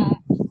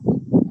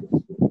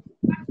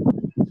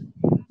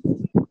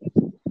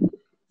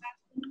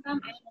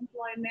 Income and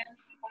employment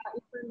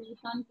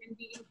information can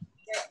be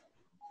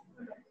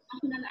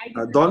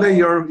Dole,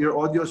 your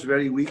audio is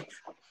very weak.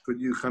 Could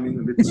you come in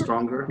a bit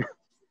stronger?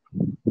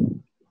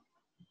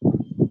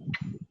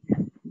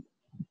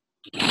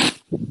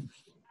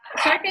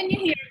 Sir, can you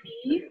hear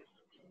me?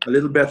 A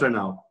little better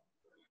now.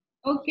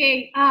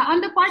 Okay. On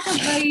the part of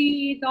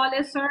the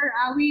DOLE, sir,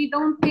 we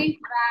don't think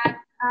that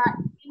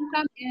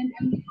income and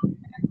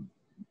employment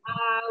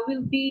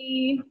will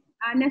be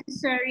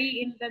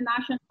necessary in the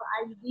national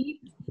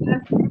ID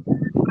because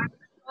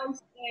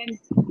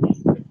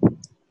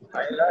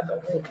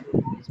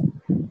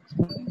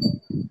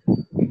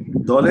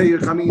Dole, you're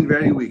coming in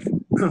very weak.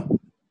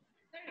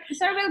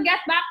 Sir, we'll get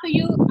back to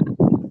you.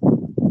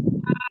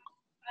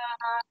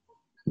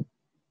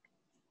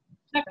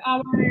 Check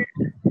our.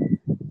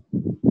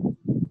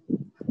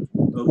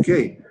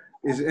 Okay.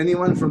 Is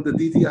anyone from the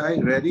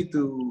DTI ready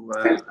to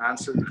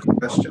answer the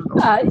question?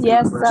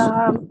 Yes,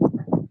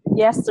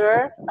 yes,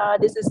 sir.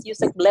 This is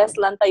Yusek Bless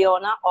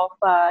Lantayona of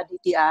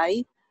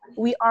DTI.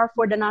 We are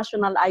for the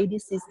national ID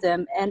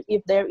system, and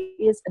if there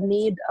is a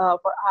need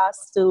for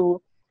us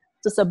to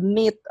to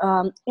submit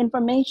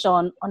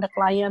information on the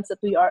clients that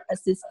we are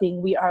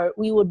assisting,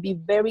 we would be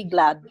very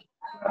glad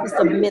to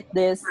submit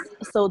this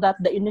so that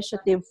the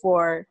initiative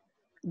for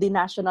the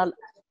national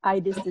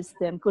ID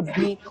system could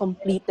be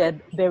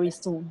completed very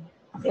soon.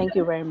 Thank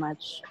you very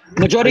much.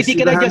 Majority,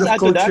 can I just add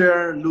to that?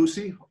 Co-Chair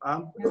Lucy.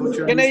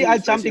 Co-Chair Can I Lucy,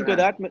 add something to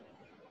that?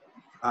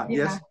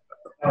 Yes.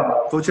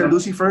 Co-Chair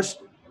Lucy first.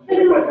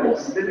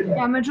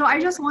 Yeah, Majo, I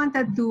just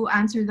wanted to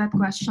answer that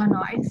question.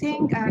 I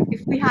think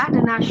if we had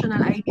a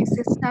national ID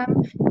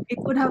system, it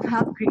would have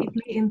helped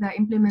greatly in the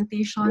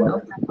implementation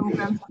of the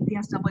programs of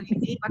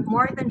TSWD. But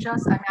more than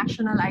just a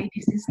national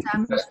ID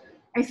system,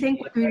 I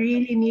think what we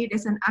really need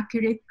is an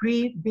accurate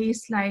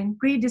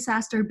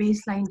pre-disaster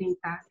baseline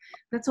data.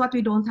 That's what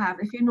we don't have.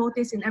 If you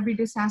notice, in every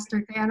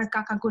disaster, kaya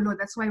nagkakagulo,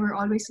 that's why we're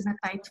always in a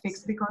tight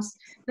fix, because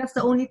that's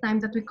the only time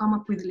that we come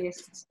up with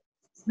lists.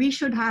 We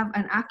should have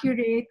an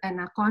accurate and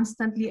a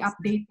constantly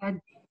updated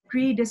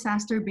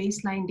pre-disaster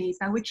baseline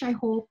data, which I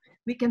hope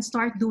we can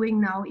start doing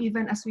now,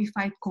 even as we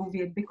fight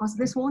COVID, because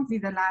this won't be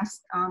the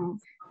last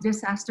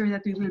disaster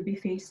that we will be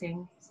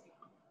facing.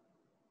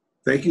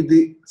 Thank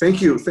you,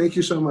 thank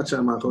you so much,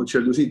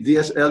 Co-Chair Lucy.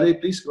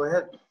 DSLA, please go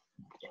ahead.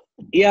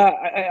 Yeah,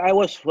 I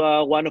was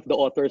one of the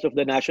authors of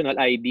the national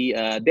ID.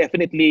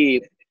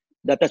 Definitely,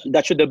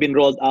 that should have been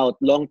rolled out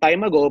long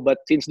time ago. But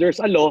since there's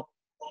a law,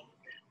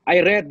 I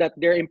read that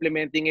they're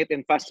implementing it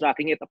and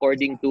fast-tracking it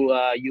according to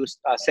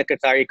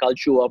Secretary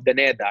Calchu of the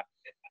NEDA.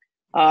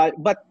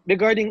 But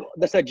regarding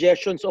the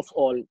suggestions of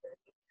all,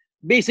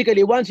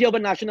 basically, once you have a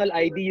national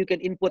ID, you can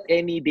input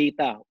any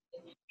data.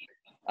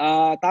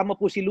 Tama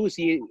po si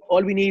Lucy,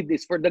 all we need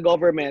is for the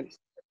government,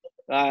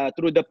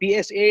 through the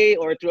PSA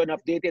or through an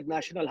updated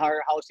national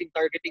housing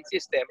targeting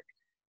system,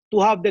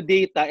 to have the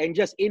data and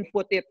just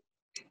input it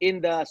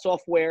in the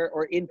software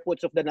or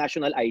inputs of the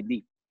national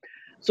ID.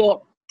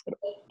 So,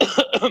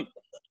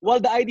 while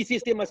the ID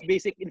system has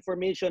basic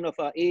information of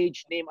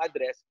age, name,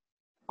 address,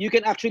 you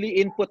can actually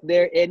input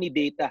there any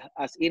data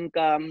as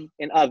income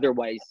and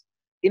otherwise.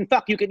 In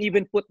fact, you can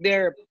even put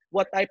there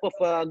what type of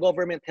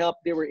government help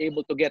they were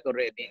able to get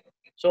already.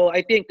 So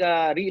I think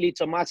really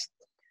it's a must.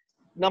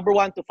 Number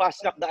one, to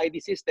fast track the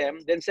ID system.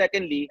 Then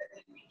secondly,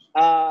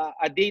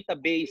 a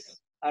database,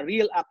 a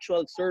real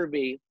actual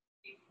survey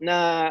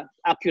na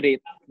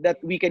accurate that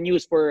we can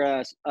use for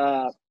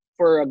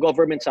a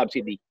government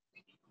subsidy.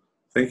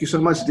 Thank you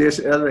so much,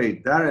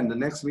 DSLA. Darren, the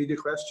next media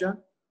question.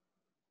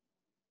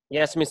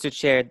 Yes, Mr.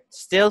 Chair.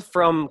 Still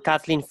from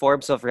Kathleen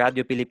Forbes of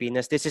Radio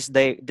Pilipinas. This is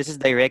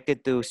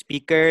directed to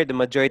Speaker, the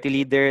Majority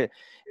Leader,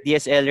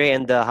 DSLA,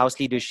 and the House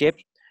Leadership.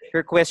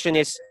 Her question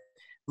is,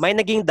 may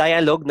naging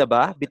dialogue na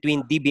ba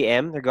between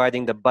DBM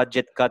regarding the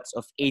budget cuts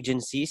of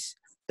agencies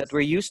that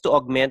were used to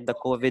augment the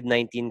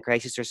COVID-19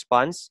 crisis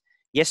response?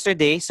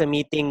 Yesterday, sa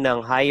meeting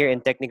ng Higher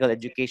and Technical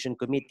Education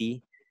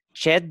Committee,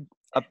 CHED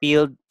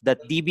appealed that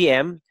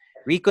DBM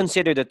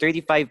reconsider the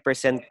 35%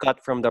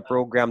 cut from the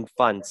programmed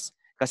funds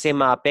kasi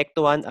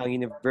maapektuhan ang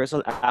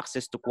Universal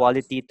Access to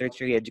Quality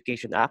Tertiary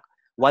Education Act,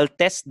 while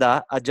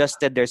TESDA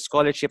adjusted their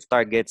scholarship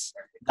targets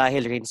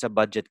dahil rin sa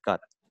budget cut.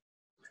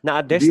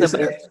 Na-address na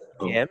ba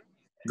DBM?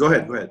 Go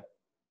ahead.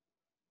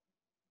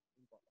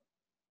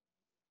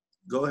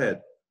 Go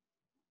ahead.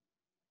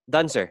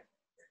 Done, sir.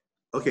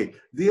 Okay,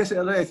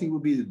 DSLA I think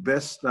would be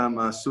best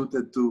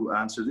suited to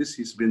answer this.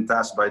 He's been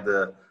tasked by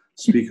the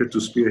Speaker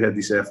to spearhead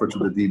this effort to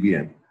the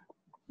DBM.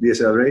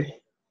 DSLA?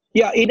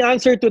 Yeah, in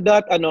answer to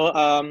that,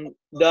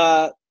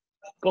 the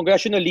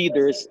congressional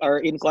leaders are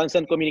in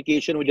constant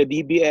communication with the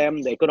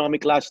DBM, the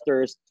economic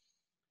clusters,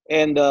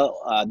 and the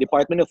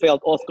Department of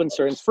Health of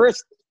concerns.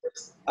 First,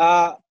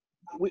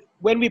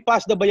 when we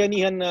passed the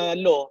Bayanihan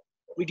law,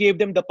 we gave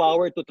them the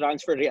power to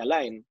transfer,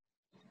 realign.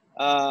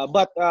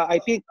 But I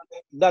think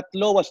that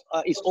law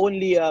is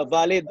only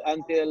valid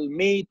until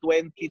May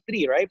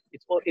 23, right?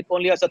 It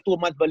only has a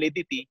 2-month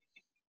validity.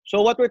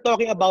 So what we're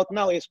talking about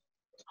now is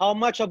how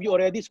much have you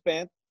already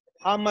spent,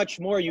 how much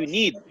more you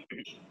need.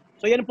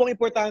 So yan pong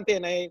importante.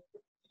 Na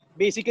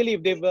basically,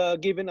 if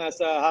they've given us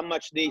how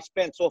much they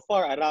spent so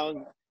far,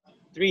 around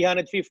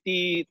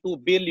 352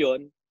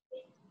 billion,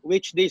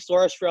 which they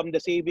sourced from the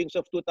savings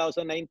of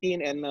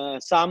 2019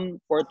 and some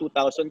for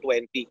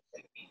 2020.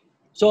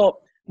 So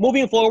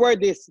moving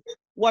forward is,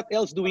 what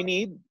else do we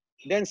need?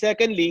 Then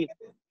secondly,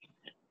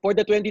 for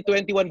the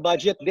 2021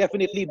 budget,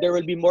 definitely there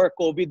will be more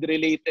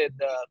COVID-related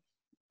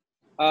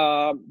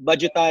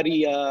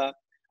budgetary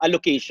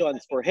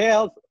allocations for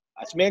health,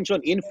 as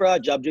mentioned, infra,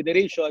 job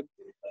generation.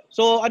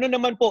 So ano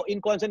naman po,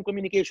 in constant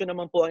communication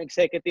naman po ang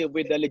executive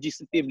with the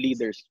legislative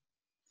leaders.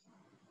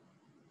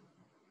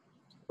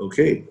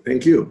 Okay,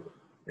 thank you.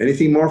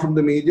 Anything more from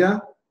the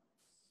media?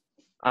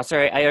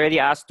 Sorry, I already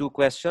asked 2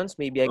 questions.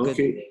 Maybe I could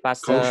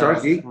pass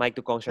the mic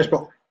to Kong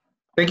Sharky.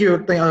 Thank you,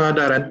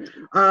 Darren.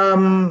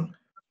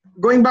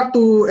 Going back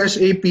to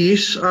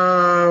SAPs,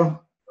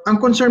 ang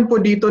concern po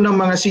dito ng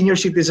mga senior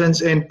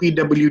citizens and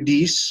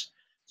PWDs,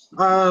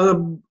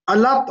 a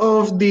lot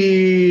of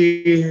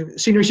the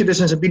senior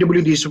citizens and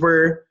PWDs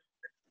were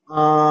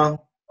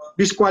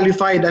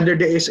disqualified under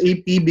the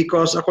SAP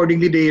because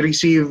accordingly they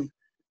receive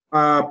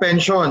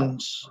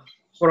pensions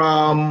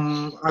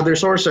from other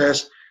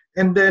sources.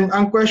 And then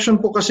ang question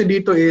po kasi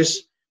dito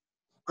is,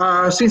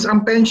 since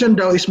ang pension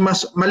daw is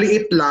mas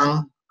maliit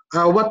lang,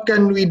 what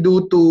can we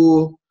do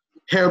to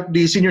help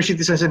the senior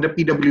citizens and the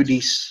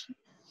PWDs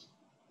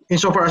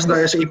insofar as the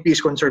SAP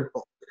is concerned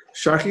po?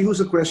 Sharky, who's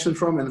the question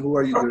from and who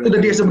are you To the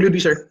DSWD,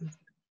 sir.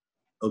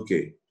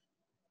 Okay.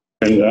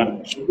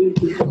 Okay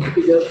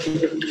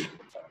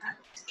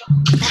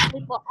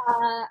po,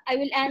 I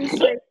will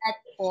answer that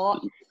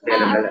po.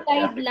 Our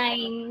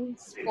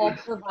guidelines po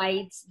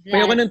provides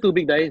May ako that ng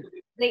tubig, dahil.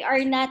 they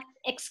are not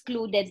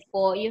excluded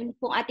po, yun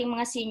pong ating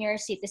mga senior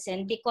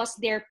citizen because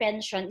their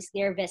pension is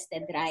their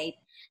vested right.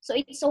 So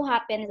it so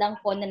happened lang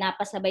po na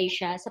napasabay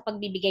siya sa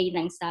pagbibigay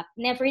ng SAP.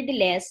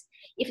 Nevertheless,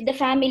 if the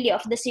family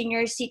of the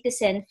senior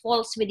citizen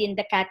falls within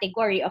the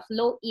category of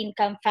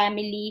low-income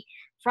family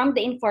from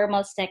the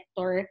informal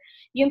sector,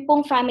 yung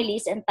pong family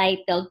is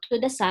entitled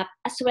to the SAP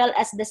as well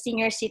as the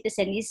senior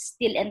citizen is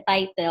still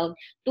entitled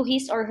to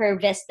his or her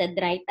vested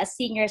right as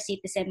senior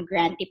citizen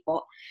grantee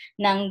po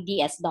ng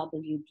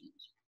DSWD.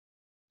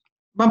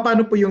 Ma'am,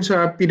 paano po yung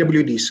sa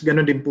PWDs?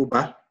 Ganon din po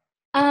ba?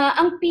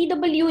 Ang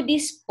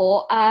PWDs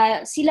po,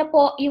 sila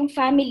po yung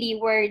family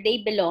where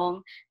they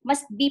belong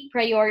must be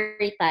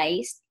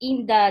prioritized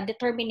in the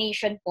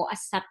determination po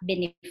as SAP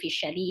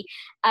beneficiary.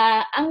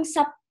 Ang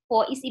SAP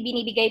po is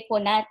ibinibigay po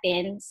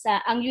natin sa,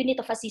 ang unit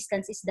of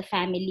assistance is the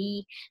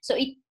family. So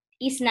it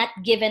is not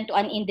given to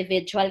an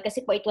individual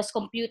kasi po it was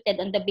computed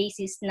on the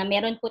basis na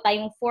meron po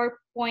tayong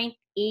 4.8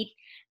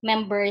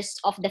 members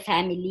of the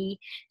family.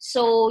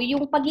 So,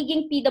 yung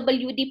pagiging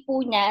PWD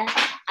po niya,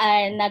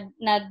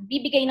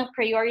 nagbibigay ng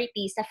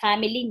priority sa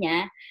family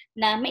niya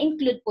na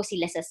ma-include po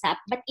sila sa SAP.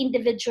 But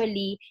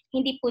individually,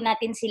 hindi po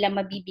natin sila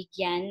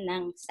mabibigyan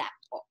ng SAP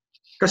po.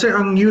 Kasi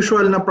ang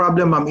usual na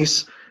problem, ma'am,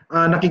 is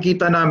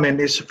nakikita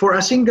namin is for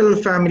a single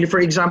family, for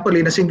example,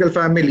 in a single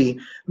family,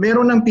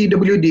 meron ng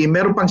PWD,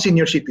 meron pang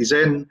senior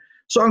citizen.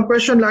 So, ang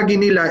question lagi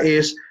nila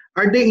is,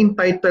 are they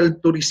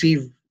entitled to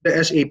receive the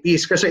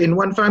SAPs? Kasi in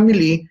one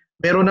family,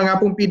 meron na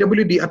nga pong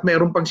PWD at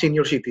meron pang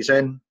senior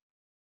citizen.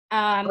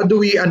 How do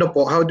we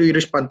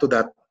respond to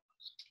that?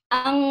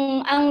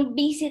 Ang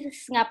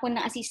basis nga po ng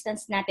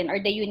assistance natin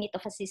or the unit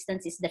of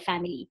assistance is the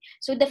family.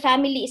 So the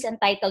family is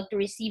entitled to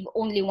receive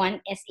only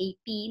one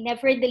SAP.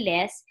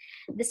 Nevertheless,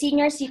 the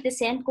senior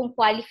citizen, kung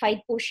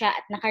qualified po siya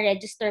at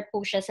nakaregister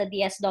po siya sa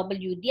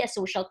DSWD as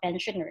social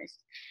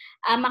pensioners,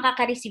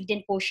 makaka-receive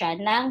din po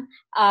siya ng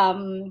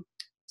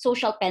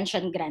social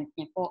pension grant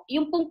niya po.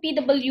 Yung pong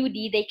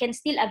PWD, they can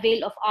still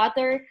avail of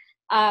other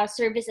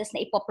services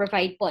na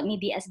ipoprovide po ni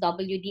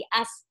DSWD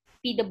as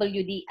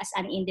PWD as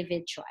an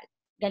individual.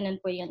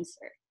 Ganun po yun,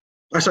 sir.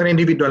 As an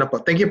individual na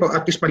po. Thank you po.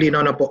 At least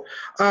malinaw na po.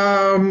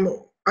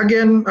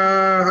 Again,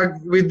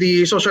 with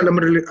the social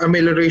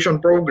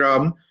amelioration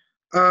program,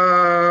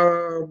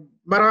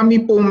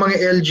 marami pong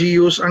mga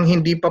LGUs ang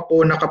hindi pa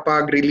po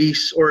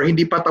nakapag-release or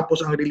hindi pa tapos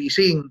ang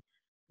releasing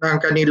ng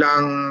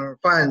kanilang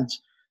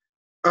funds.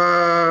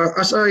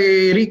 As a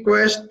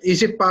request, is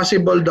it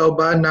possible daw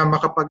ba na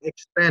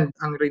makapag-extend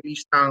ang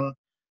release ng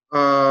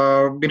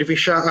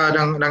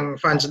ng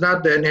funds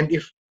natin? And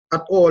if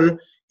at all,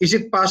 is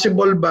it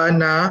possible ba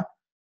na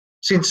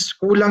since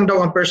kulang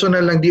daw ang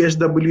personnel ng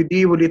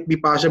DSWD, will it be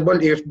possible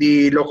if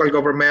the local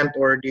government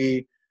or the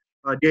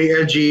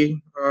DILG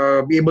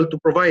be able to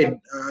provide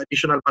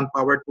additional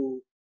manpower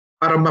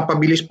para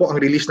mapabilis po ang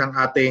release ng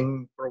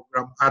ating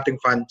program, ating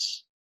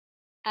funds?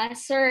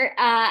 Sir,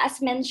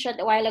 as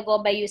mentioned a while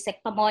ago by Yusek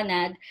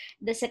Pamonad,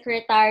 the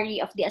Secretary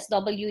of the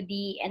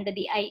SWD and the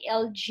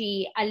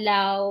DILG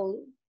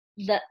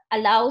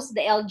allows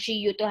the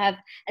LGU to have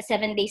a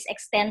 7 days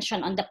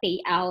extension on the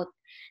payout.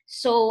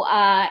 So,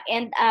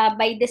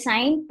 by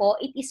design po,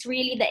 it is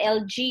really the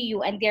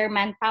LGU and their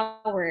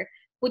manpower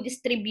who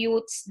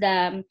distributes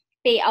the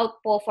payout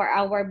po for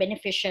our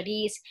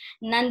beneficiaries.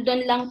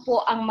 Nandun lang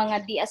po ang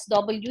mga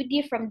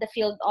DSWD from the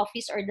field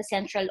office or the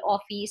central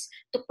office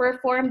to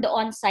perform the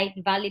on-site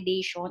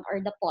validation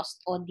or the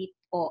post-audit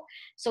po.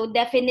 So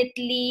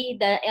definitely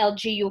the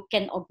LGU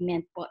can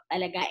augment po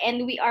talaga.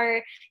 And we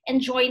are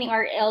enjoining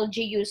our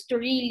LGUs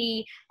to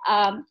really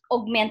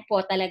augment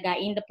po talaga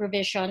in the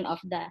provision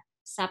of the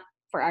SAP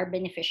for our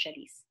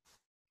beneficiaries.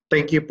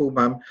 Thank you po,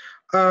 ma'am.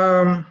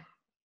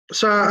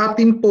 Sa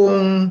ating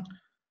pong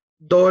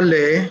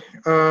DOLE,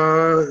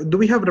 do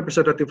we have a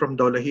representative from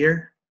DOLE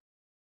here?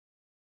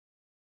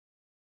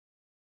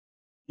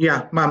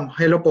 Yeah, ma'am.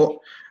 Hello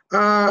po.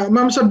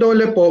 Ma'am, sa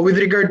DOLE po,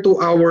 with regard to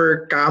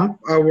our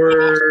camp,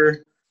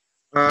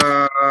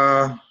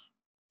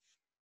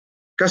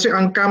 kasi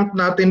ang camp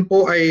natin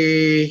po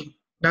ay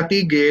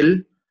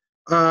natigil.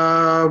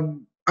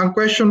 Ang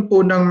question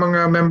po ng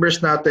mga members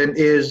natin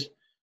is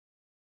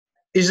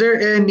there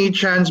any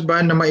chance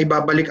ba na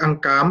maibabalik ang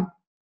camp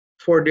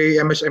for the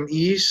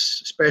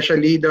MSMEs,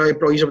 especially the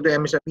employees of the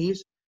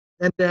MSMEs?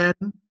 And then,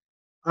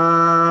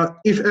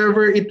 if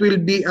ever it will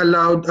be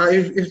allowed,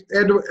 if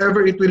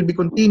ever it will be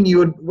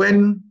continued,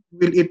 when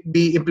will it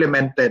be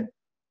implemented?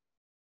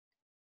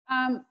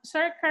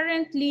 Sir,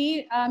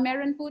 currently,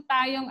 meron po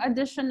tayong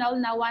additional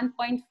na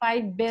 1.5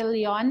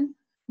 billion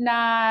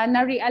na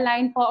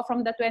na-realign po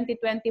from the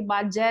 2020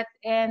 budget,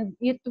 and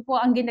ito po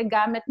ang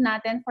ginagamit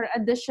natin for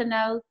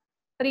additional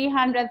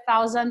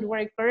 300,000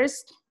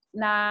 workers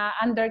na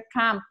under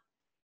camp.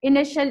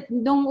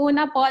 Nung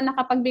una po,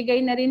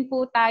 nakapagbigay na rin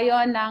po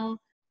tayo ng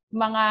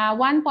mga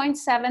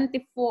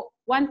 1.74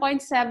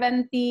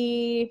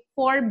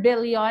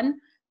 billion,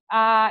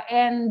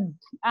 and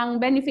ang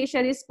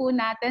beneficiaries po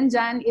natin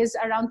dyan is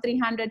around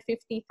 350,000.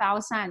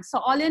 So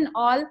all in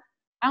all,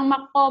 ang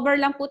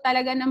mag-cover lang po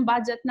talaga ng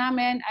budget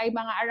namin ay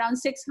mga around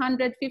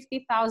 650,000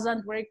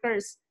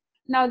 workers.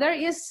 Now, there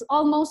is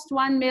almost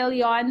 1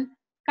 million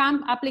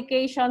camp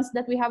applications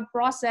that we have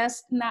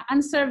processed na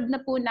unserved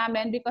na po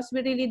namin because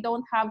we really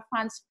don't have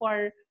funds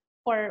for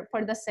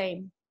the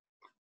same.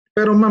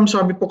 Pero ma'am,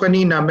 sabi po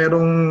kanina,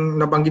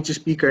 merong nabanggit si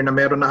Speaker na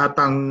meron na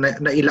atang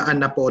nailaan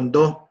na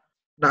pondo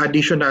na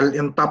additional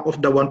on top of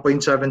the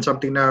 1.7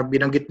 something na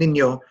binanggit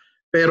ninyo.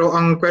 Pero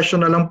ang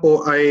question na lang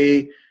po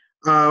ay,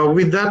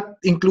 with that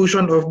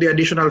inclusion of the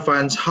additional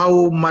funds,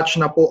 how many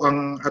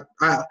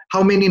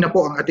na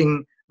po ang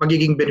ating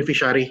magiging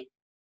beneficiary?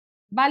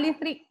 Bali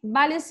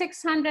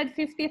 650,000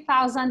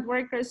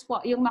 workers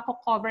po yung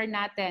mako-cover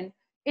natin.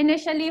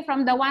 Initially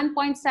from the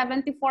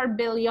 1.74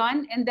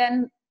 billion and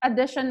then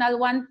additional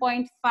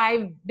 1.5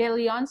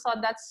 billion, so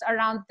that's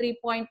around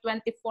 3.24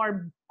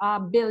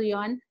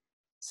 billion.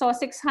 So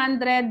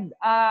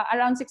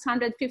around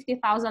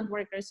 650,000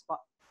 workers po.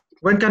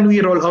 When can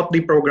we roll out the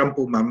program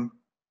po, ma'am?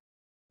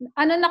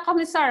 Ano na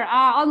kami, sir?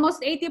 Almost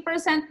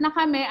 80% na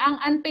kami.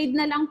 Ang unpaid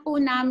na lang po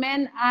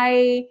namin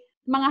ay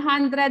mga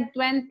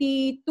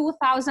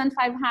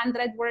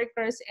 122,500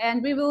 workers,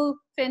 and we will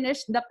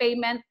finish the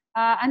payment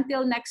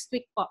until next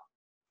week po.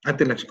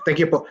 Until next week. Thank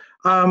you po.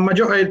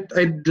 Majo,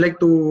 I'd like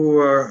to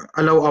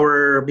allow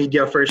our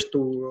media first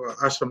to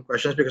ask some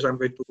questions because I'm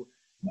going to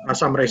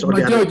summarize all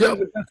the other.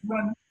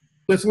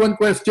 Just one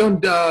question,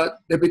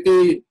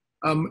 Deputy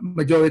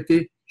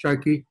Majority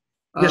Sharkey.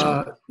 Yes,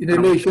 in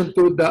relation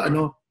to the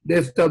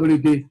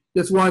SWD,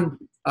 just one,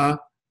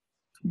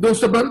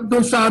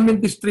 doon sa aming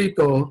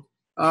distrito,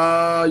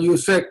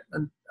 USEC,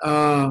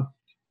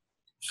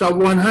 sa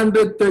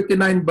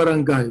 139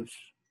 barangays,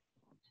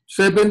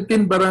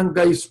 17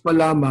 barangays pa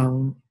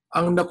lamang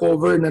ang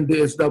na-cover ng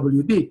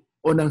DSWD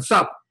o ng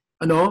SAP.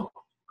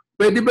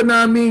 Pwede ba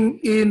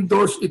naming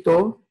i-endorse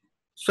ito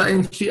sa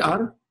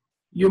NCR,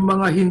 yung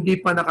mga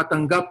hindi pa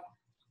nakatanggap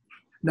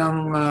ng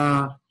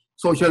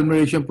social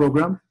amelioration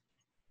program?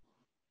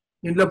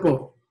 Yun lang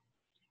po.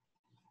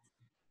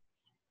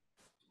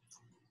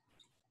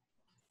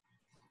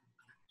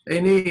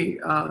 Any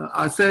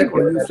ASEC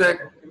or USEC?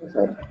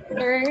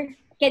 Sir,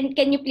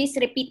 can you please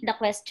repeat the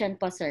question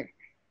po, sir?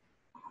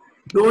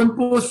 Doon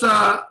po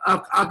sa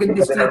aking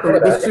distrito,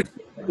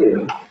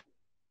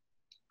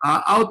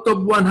 out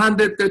of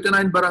 139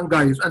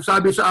 barangays, ang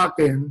sabi sa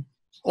akin,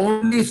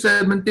 only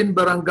 17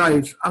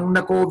 barangays ang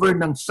na-cover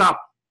ng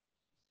SAP.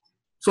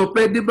 So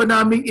pwede ba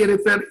naming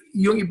i-refer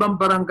yung ibang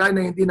barangay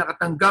na hindi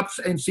nakatanggap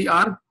sa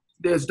NCR,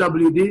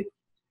 DSWD,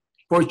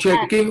 for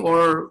checking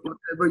or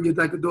whatever you'd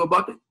like to do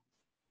about it?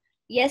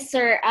 Yes,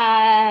 sir.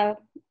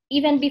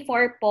 Even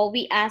before po,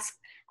 we asked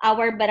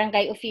our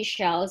barangay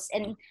officials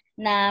and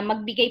na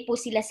magbigay po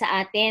sila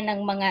sa atin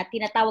ng mga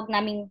tinatawag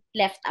naming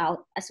left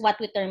out, as what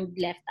we term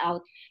left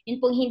out.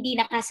 Yun pong hindi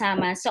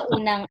nakasama sa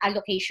unang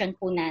allocation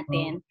po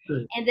natin.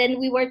 And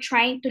then we were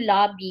trying to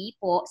lobby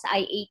po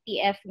sa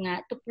IATF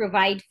nga to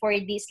provide for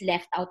these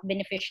left out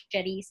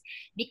beneficiaries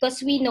because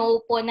we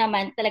know po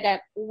naman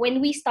talaga when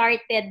we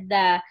started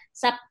the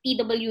sa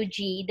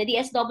TWG, the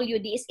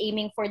DSWD is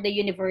aiming for the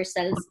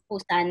universal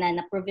po sana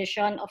na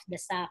provision of the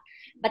SAP.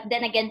 But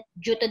then again,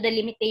 due to the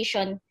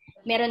limitation,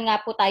 meron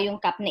nga po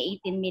tayong cap na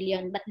 18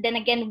 million. But then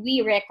again,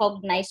 we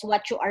recognize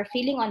what you are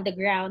feeling on the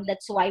ground.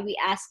 That's why we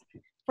ask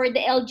for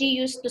the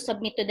LGUs to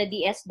submit to the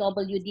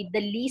DSWD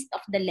the list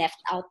of the left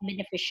out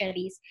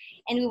beneficiaries.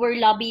 And we were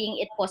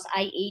lobbying it po sa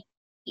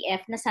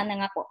IATF na sana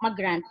nga po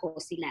mag-grant po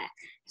sila.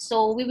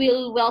 So we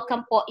will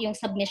welcome po yung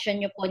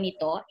submission nyo po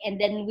nito, and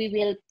then we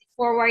will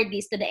forward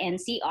this to the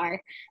NCR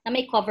na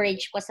may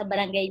coverage po sa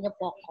barangay nyo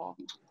po ko.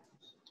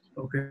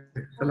 Okay.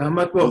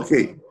 Salamat po.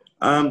 Okay.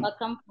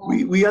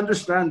 We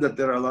understand that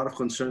there are a lot of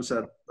concerns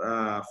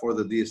for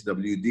the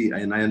DSWD,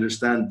 and I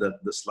understand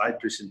that the slide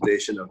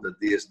presentation of the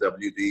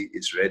DSWD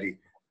is ready.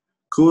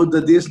 Could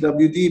the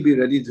DSWD be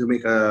ready to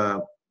make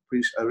a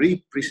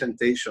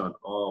re-presentation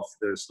of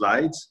their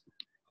slides?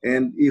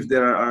 And if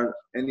there are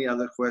any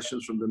other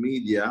questions from the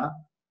media,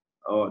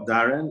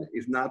 Darren,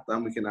 if not,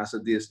 we can ask the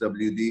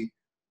DSWD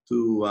to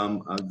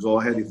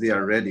go ahead if they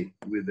are ready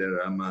with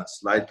their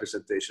slide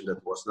presentation that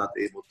was not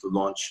able to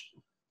launch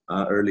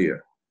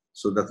earlier.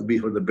 So that will be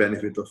for the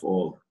benefit of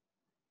all.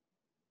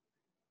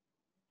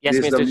 Yes,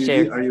 DSWD, Mr.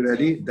 Chair. are you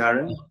ready,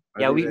 Darren?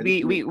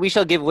 We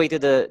shall give way to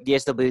the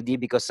DSWD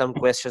because some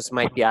questions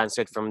might be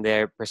answered from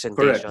their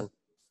presentation.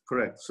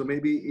 Correct. So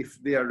maybe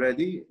if they are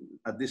ready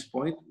at this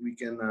point, we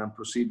can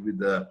proceed with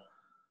the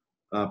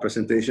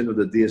presentation of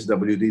the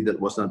DSWD that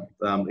was not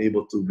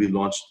able to be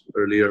launched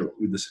earlier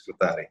with the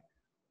Secretary.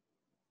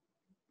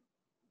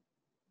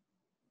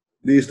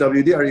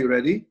 DSWD, are you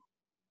ready?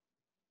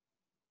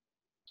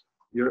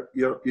 You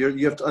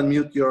have to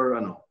unmute your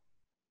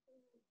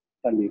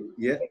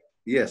Yeah.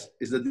 Yes.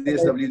 Is the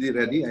DSWD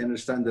ready? I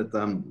understand that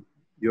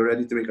you're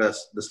ready to make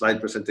us the slide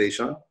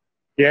presentation.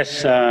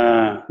 Yes,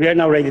 we are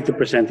now ready to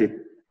present it.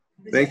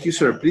 Thank you,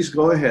 sir. Please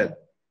go ahead.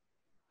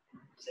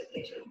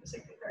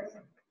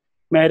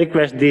 May I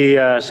request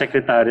the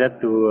Secretariat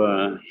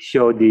to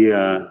show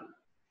the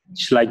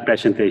slide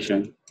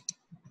presentation?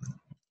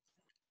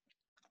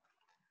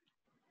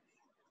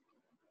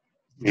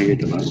 Maybe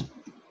ito ba?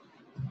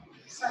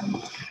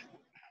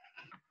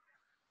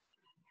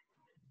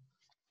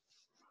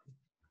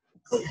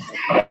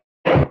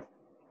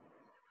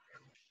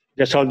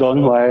 Just hold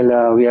on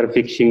while we are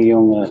fixing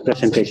yung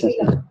presentation.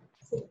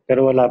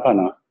 Pero wala pa,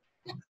 no?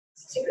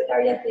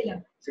 Secretariat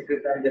nila.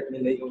 Secretariat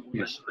nila yung...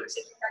 Yes.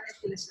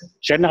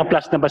 Sir,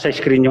 naka-plus na ba sa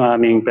screen yung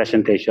aming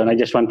presentation? I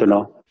just want to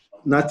know.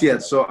 Not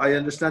yet. So I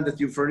understand that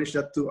you furnished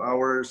that to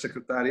our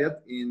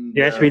Secretariat in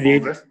Yes, we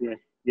did.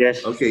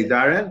 Yes. Okay,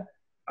 Darren,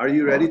 are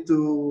you ready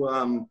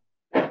to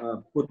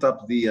put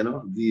up the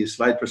the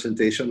slide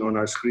presentation on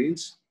our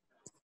screens?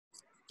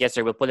 Yes,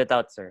 sir. We'll pull it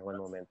out, sir. One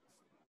moment.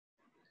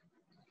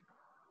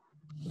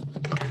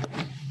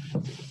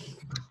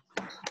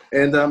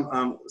 And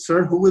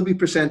sir, who will be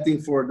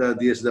presenting for the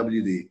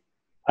DSWD?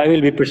 I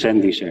will be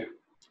presenting, sir.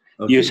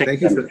 Okay, Yusek.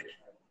 thank you, sir.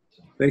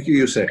 Thank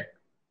you, Yusek.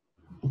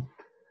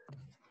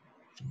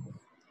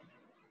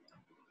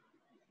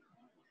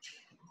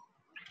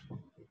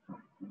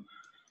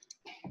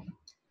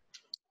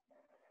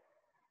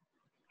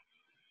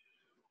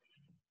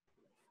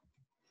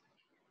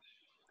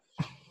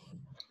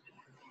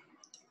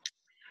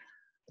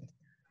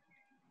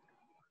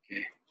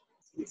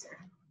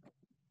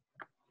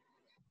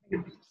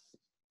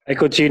 I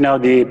could see now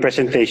the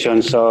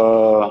presentation.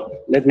 So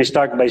let me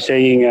start by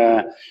saying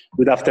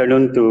good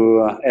afternoon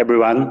to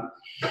everyone,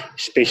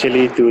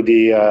 especially to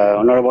the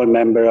honorable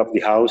member of the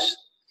House.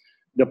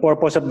 The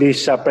purpose of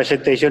this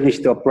presentation is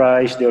to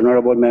apprise the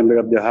honorable member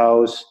of the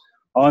House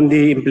on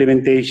the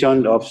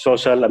implementation of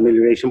social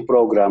amelioration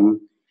program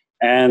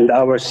and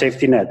our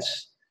safety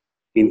nets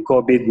in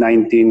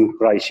COVID-19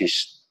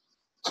 crisis.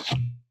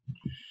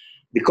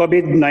 The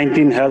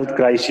COVID-19 health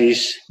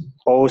crisis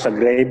poses a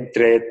grave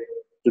threat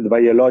to the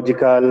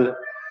biological,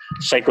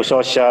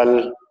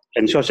 psychosocial,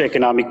 and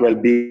socioeconomic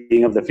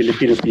well-being of the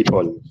Filipino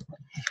people.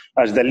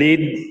 As the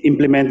lead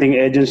implementing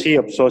agency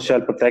of social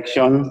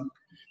protection,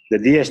 the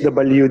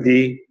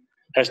DSWD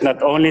has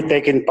not only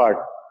taken part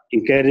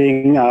in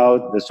carrying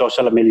out the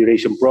Social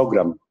Amelioration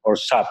Program, or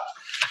SAP,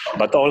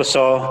 but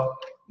also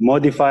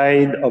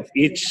modified of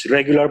its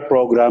regular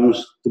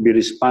programs to be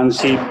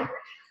responsive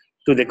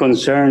to the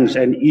concerns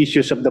and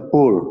issues of the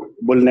poor,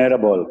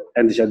 vulnerable,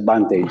 and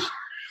disadvantaged.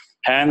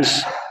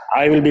 Hence,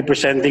 I will be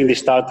presenting the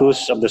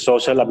status of the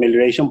Social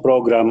Amelioration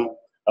Program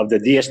of the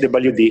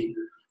DSWD,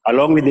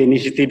 along with the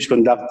initiatives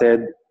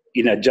conducted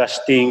in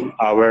adjusting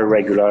our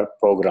regular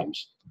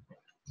programs.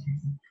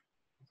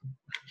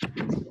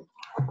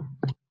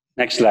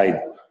 Next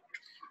slide.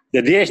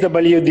 The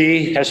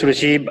DSWD has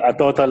received a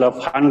total of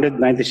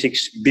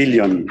 196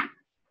 billion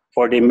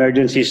for the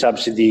emergency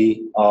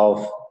subsidy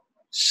of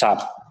SAP.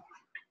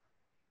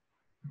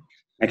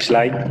 Next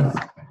slide.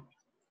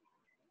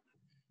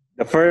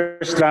 The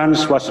first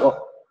tranche was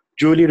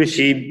duly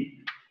received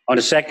on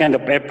the 2nd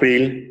of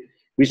April,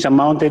 which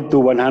amounted to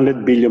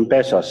 100 billion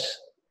pesos.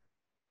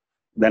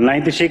 The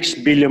 96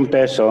 billion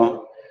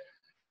peso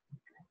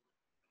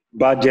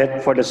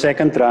budget for the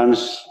second tranche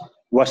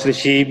was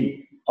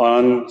received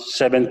on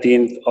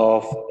 17th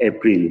of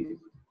April.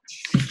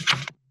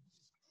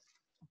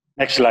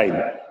 Next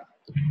slide.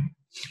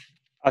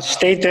 As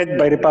stated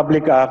by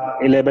Republic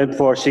Act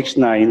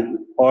 11469,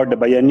 or the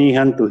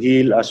Bayanihan to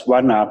Heal as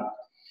One Act,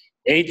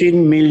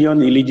 18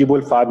 million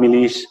eligible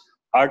families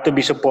are to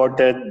be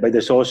supported by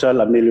the Social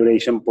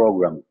Amelioration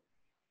Program.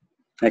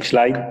 Next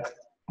slide.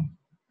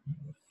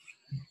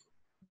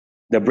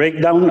 The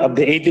breakdown of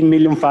the 18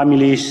 million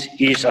families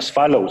is as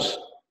follows.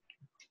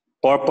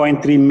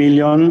 4.3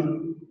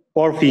 million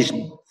four-piece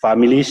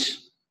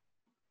families,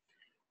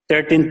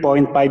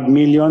 13.5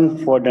 million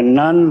for the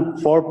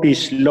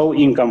non-four-piece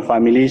low-income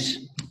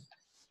families,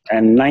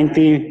 and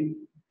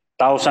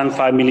 90,000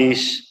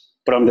 families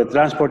from the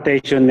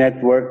Transportation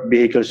Network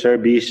Vehicle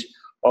Service,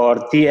 or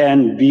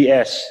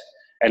TNVS,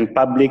 and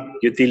public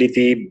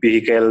utility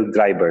vehicle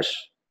drivers.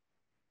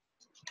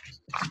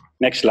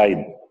 Next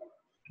slide.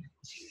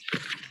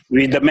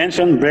 With the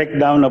mentioned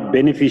breakdown of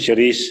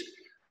beneficiaries,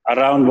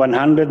 around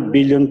 100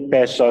 billion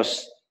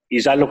pesos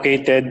is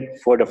allocated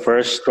for the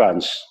first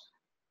tranche.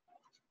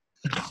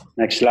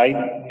 Next slide.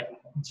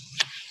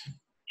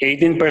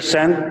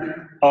 18%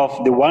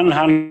 of the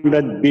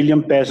 100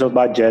 billion peso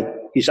budget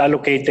is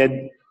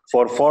allocated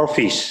for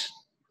four-piece.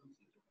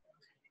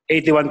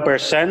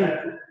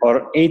 81%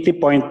 or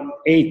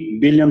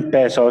 80.8 billion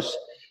pesos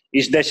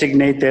is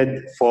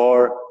designated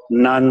for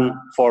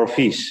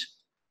non-four-piece.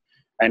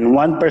 and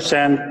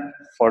 1%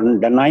 for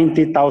the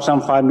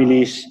 90,000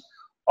 families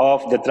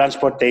of the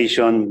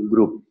transportation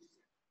group.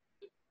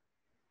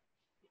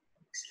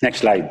 Next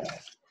slide.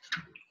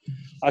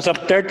 As of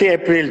 30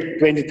 April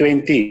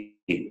 2020,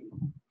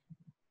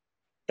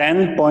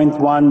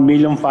 10.1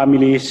 million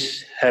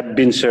families have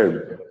been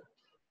served.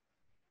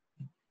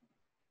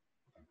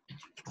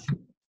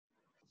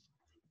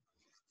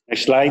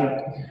 Next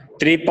slide.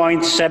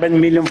 3.7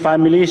 million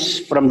families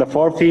from the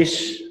 4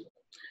 fees,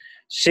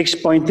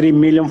 6.3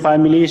 million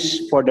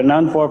families for the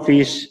non-4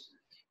 fees,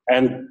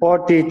 and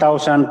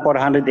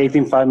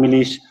 40,418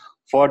 families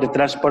for the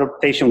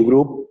transportation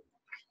group.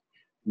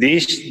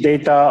 This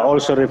data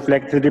also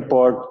reflect the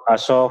report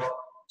as of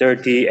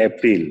 30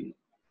 April.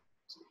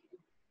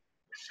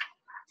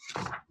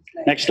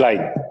 Next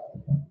slide.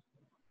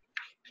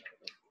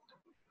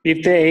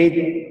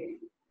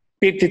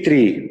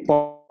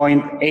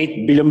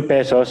 53.8 billion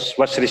pesos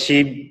was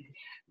received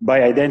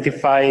by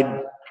identified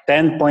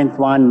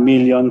 10.1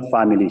 million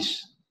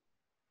families.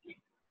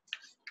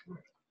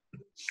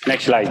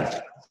 Next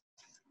slide.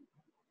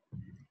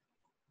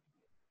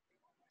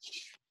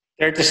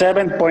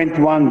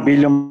 37.1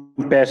 billion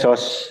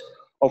pesos,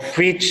 of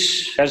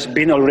which has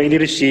been already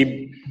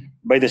received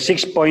by the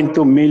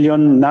 6.2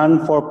 million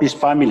non-4-piece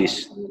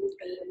families.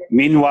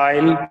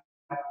 Meanwhile,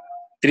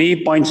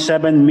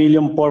 3.7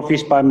 million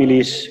 4-piece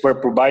families were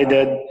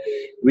provided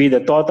with a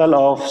total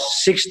of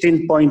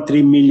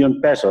 16.3 million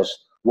pesos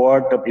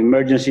worth of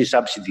emergency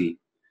subsidy.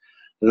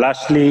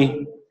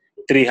 Lastly,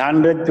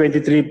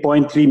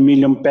 323.3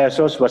 million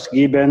pesos was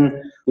given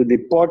to the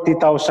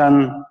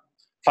 40,000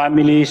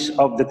 families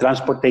of the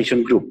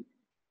transportation group.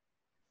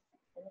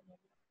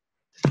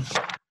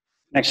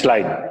 Next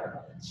slide.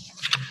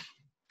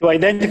 To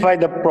identify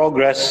the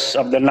progress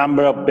of the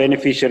number of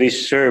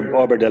beneficiaries served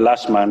over the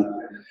last month,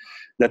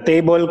 the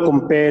table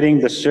comparing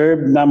the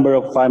served number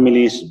of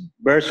families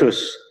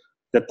versus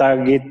the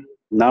target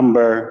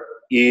number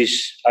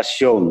is as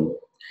shown.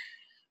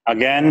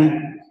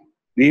 Again,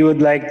 we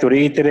would like to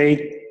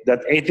reiterate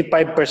that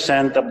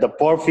 85% of the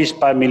 4-piece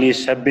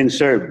families have been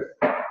served.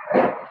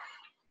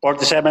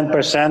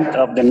 47%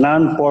 of the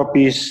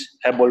non-4-piece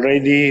have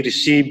already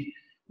received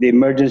the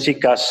emergency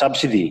cash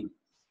subsidy,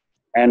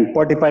 and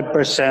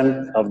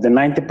 45% of the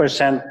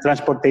 90%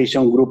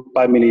 transportation group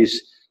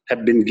families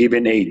have been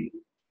given aid.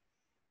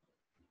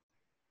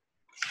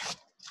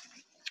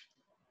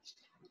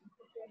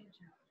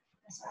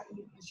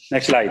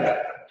 Next slide.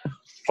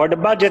 For the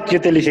budget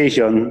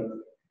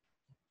utilization,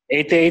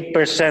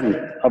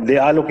 88% of the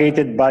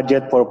allocated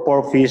budget for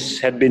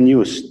 4-fees have been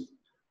used.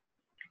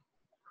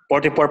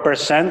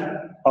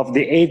 44% of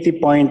the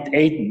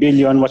 80.8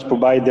 billion was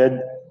provided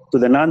to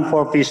the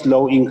non-4-fees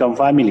low-income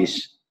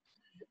families,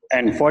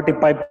 and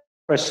 45%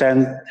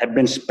 have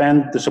been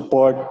spent to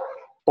support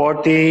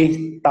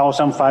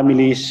 40,000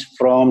 families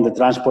from the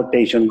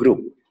transportation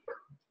group.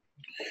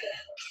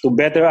 To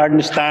better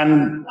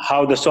understand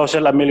how the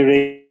social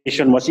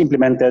amelioration was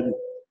implemented,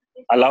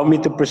 allow me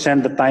to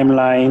present the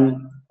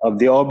timeline of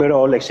the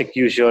overall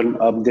execution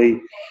of the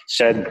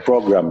said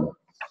program.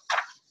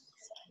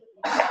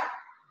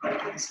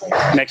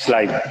 Next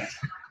slide.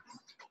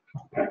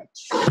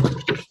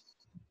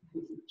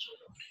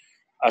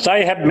 As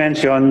I have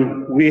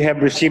mentioned, we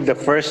have received the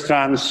first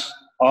tranche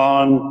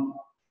on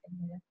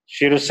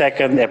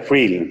 2nd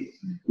April,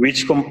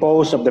 which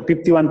composed of the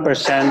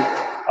 51%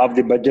 of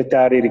the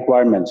budgetary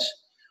requirements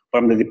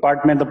from the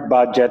Department of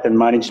Budget and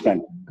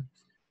Management.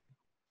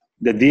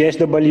 The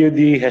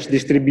DSWD has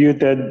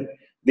distributed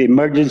the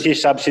emergency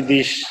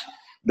subsidies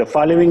the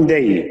following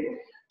day,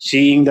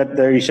 seeing that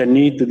there is a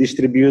need to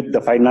distribute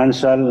the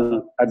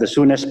financial at the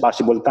soonest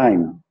possible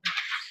time.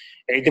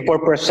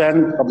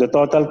 84% of the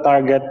total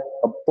target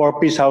of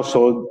 4-piece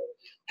household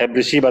have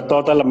received a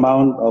total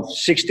amount of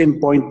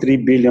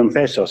 16.3 billion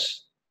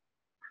pesos.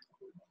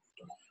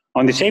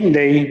 On the same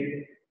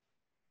day,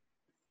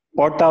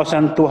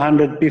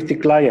 4,250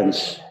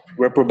 clients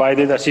were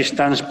provided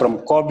assistance from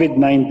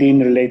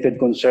COVID-19 related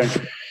concern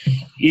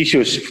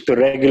issues to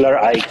regular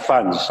AIC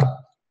funds.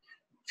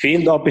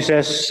 Field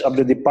offices of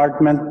the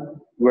department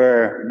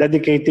were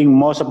dedicating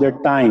most of their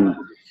time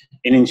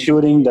in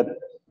ensuring that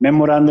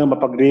memorandum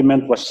of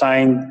agreement was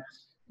signed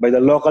by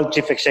the local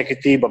chief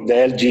executive of the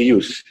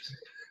LGUs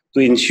to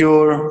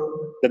ensure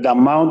that the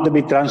amount to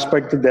be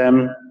transferred to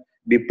them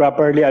be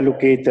properly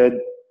allocated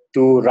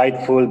to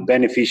rightful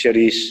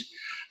beneficiaries,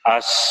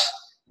 as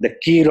the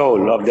key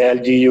role of the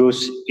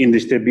LGUs in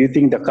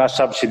distributing the cash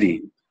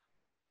subsidy.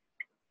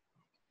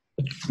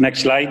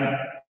 Next slide.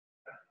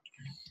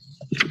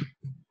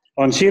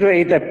 On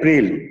 08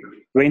 April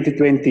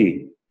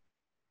 2020,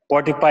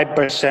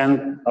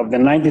 45% of the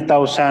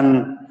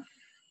 90,000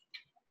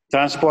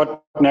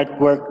 Transport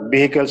Network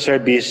Vehicle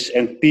Service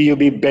and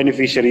PUB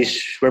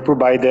beneficiaries were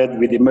provided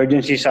with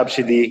emergency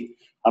subsidy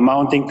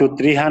amounting to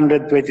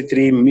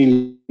 323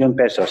 million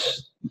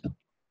pesos.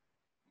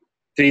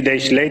 3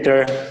 days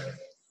later,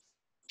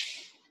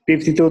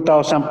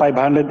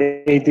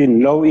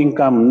 52,518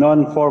 low-income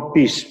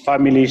non-4-piece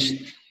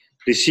families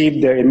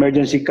received their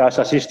emergency cash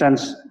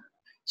assistance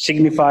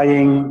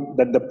signifying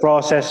that the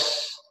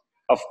process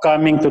of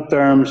coming to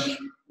terms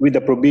with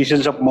the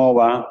provisions of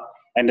MOA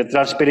and the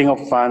transferring of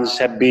funds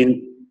have been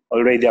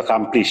already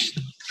accomplished.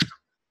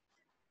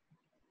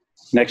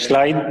 Next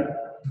slide.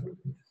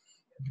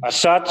 As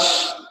such,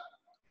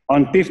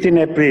 on 15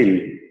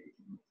 April,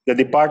 the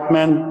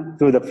department,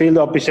 through the field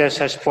offices,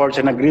 has forged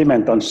an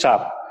agreement on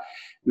SAP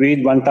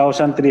with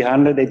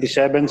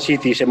 1,387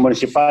 cities and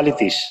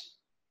municipalities,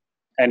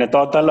 and a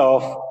total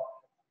of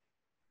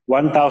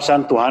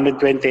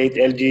 1,228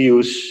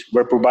 LGUs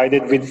were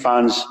provided with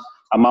funds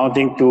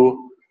amounting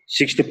to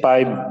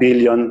 65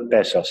 billion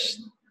pesos.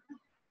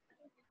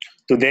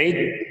 To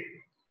date,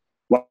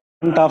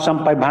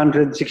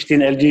 1,516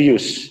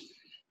 LGUs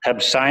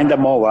have signed a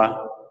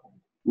MOA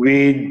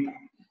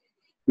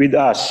with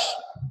us,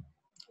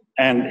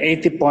 and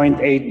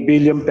 80.8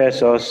 billion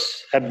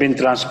pesos have been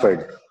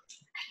transferred.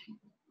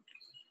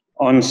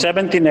 On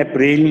 17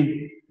 April,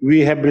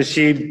 we have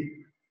received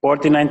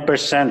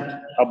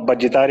 49% of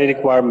budgetary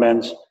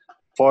requirements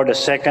for the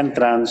second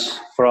tranche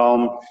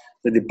from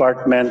the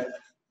Department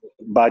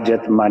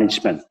Budget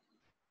Management.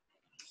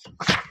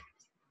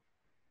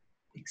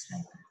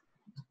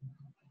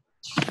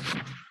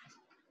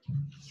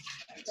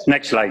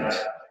 Next slide.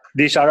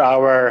 These are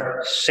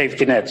our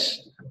safety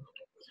nets.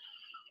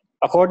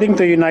 According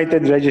to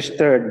United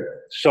Registered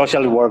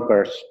Social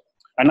Workers,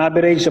 an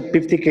average of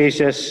 50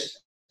 cases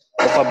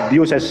of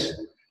abuses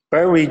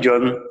per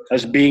region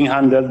is being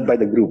handled by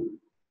the group.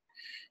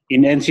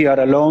 In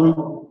NCR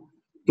alone,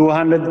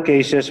 200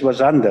 cases was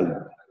handled.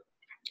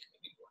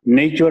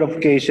 Nature of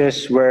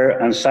cases were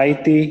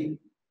anxiety,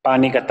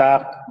 panic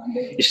attack,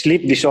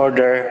 sleep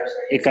disorder,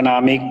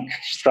 economic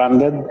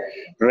stranded,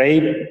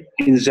 rape,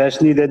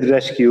 incest needed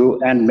rescue,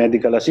 and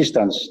medical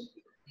assistance.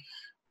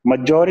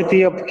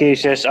 Majority of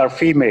cases are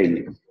female,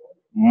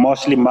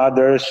 mostly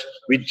mothers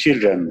with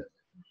children.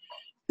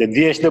 The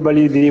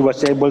DSWD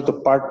was able to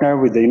partner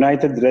with the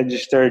United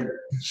Registered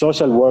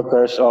Social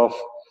Workers of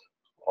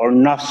or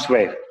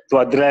NAFSWE to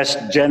address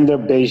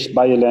gender-based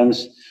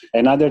violence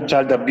and other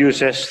child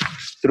abuses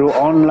through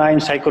online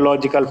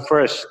psychological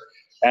first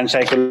and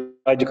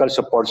psychological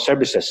support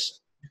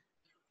services.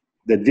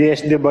 The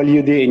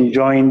DSWD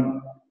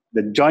enjoined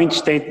the joint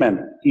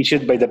statement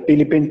issued by the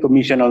Philippine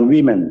Commission on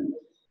Women,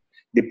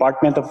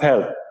 Department of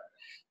Health,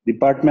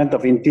 Department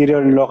of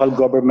Interior and Local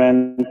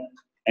Government,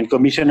 and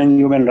Commission on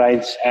Human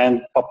Rights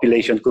and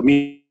Population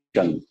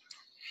Commission.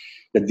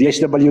 The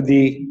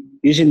DSWD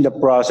is in the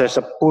process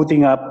of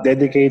putting up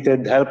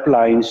dedicated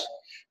helplines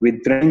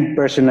with trained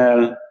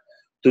personnel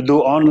to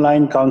do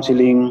online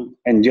counseling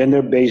and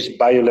gender-based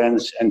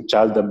violence and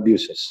child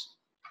abuses.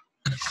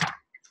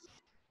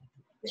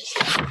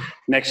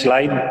 Next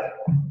slide.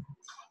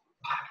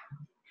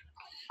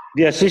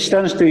 The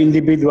assistance to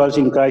individuals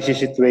in crisis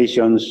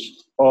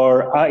situations,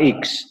 or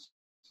AICS,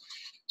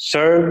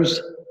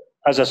 serves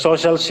as a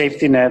social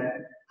safety net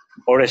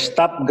or a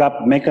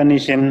stopgap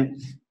mechanism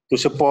to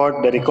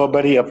support the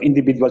recovery of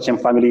individuals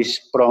and families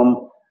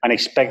from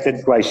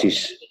unexpected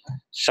crises,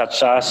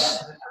 such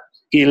as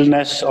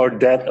illness or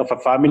death of a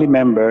family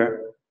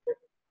member,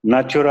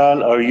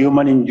 natural or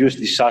human-induced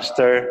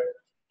disaster,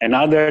 and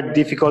other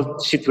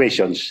difficult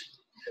situations.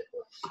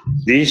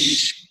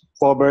 This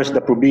covers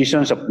the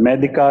provisions of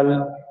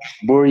medical,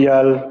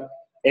 burial,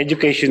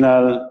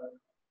 educational,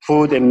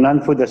 food and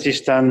non-food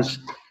assistance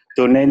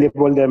to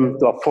enable them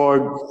to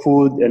afford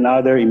food and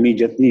other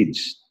immediate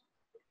needs.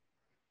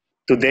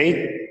 To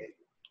date,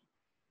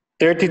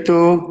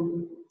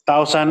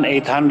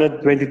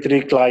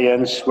 32,823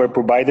 clients were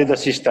provided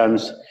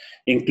assistance,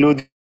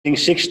 including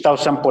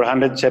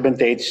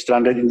 6,478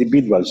 stranded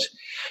individuals,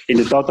 in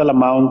the total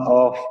amount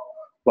of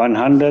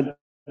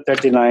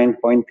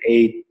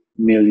 139.8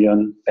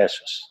 million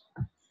pesos.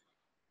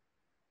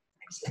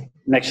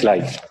 Next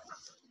slide.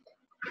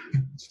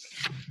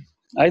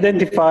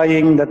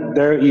 Identifying that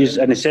there is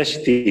a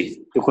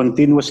necessity to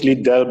continuously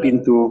delve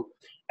into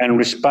and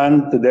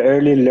respond to the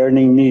early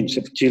learning needs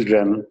of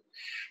children,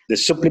 the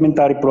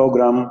Supplementary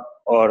Program,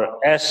 or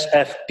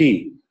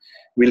SFP,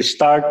 will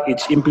start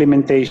its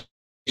implementation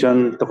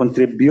to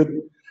contribute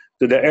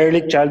to the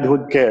Early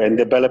Childhood Care and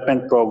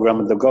Development Program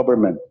of the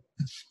government.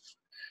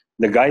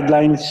 The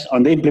guidelines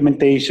on the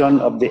implementation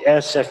of the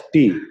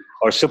SFP,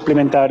 or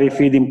Supplementary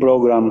Feeding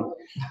Program,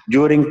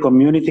 during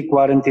community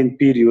quarantine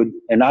period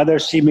and other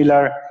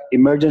similar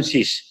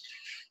emergencies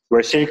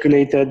were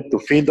circulated to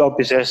field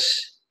offices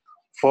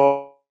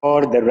for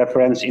the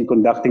reference in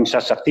conducting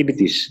such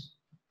activities.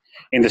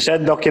 In the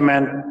said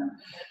document,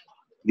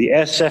 the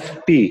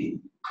SFP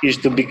is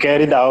to be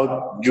carried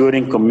out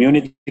during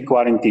community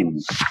quarantine.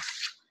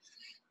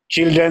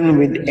 Children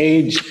with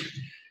age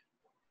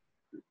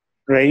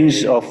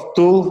range of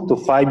 2 to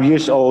 5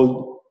 years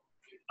old,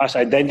 as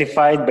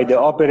identified by the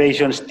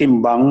operations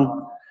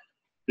Timbang,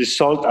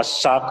 result as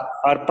SAC,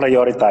 are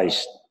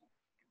prioritized.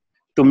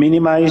 To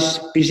minimize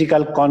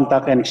physical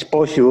contact and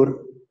exposure,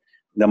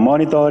 the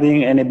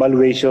monitoring and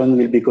evaluation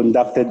will be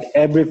conducted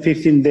every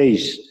 15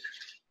 days,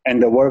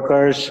 and the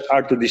workers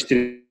are to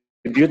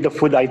distribute the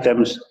food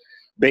items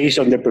based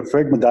on their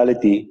preferred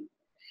modality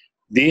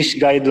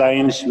These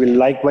guidelines will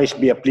likewise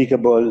be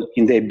applicable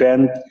in the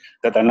event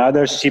that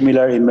another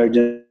similar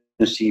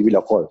emergency will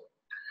occur.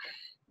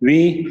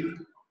 We,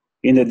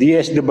 in the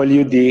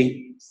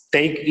DSWD,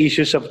 take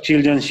issues of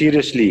children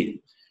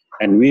seriously,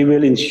 and we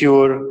will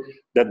ensure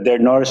that their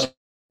nourishment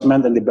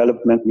and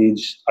development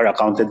needs are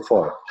accounted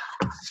for.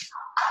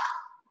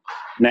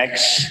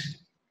 Next,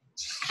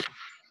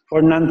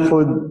 for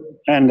non-food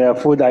and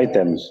food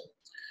items.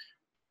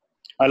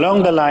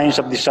 Along the lines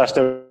of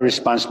disaster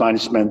response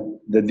management,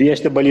 the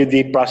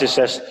DSWD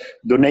processes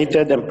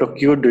donated and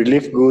procured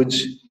relief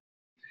goods,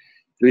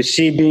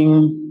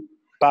 receiving,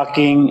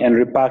 packing and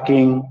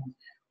repacking,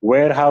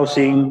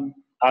 warehousing,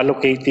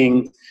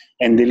 allocating,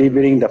 and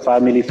delivering the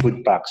family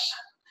food packs.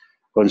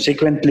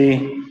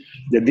 Consequently,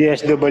 the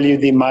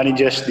DSWD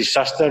manages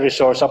disaster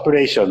resource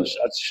operations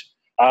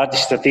at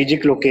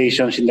strategic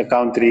locations in the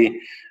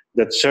country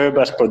that serve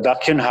as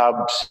production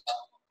hubs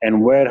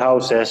and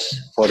warehouses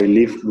for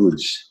relief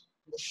goods.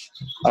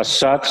 As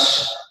such,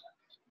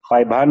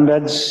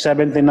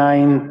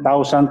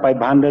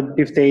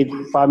 579,558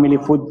 family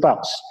food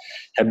packs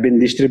have been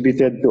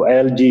distributed to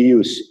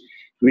LGUs,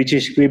 which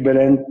is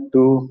equivalent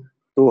to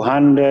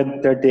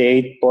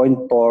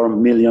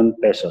 238.4 million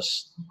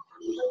pesos.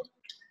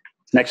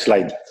 Next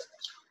slide.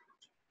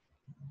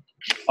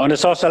 On the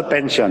social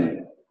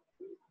pension,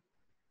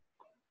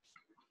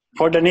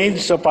 for the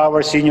needs of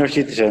our senior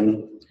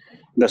citizen,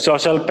 the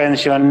social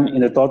pension in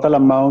the total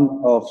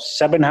amount of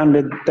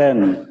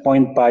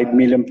 710.5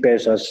 million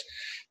pesos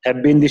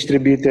have been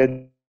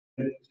distributed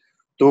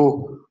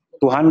to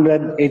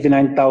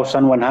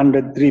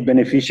 289,103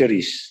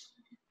 beneficiaries.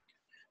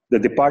 The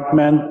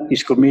department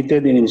is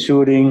committed in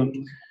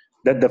ensuring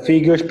that the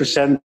figures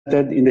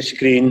presented in the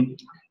screen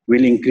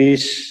will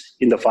increase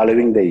in the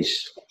following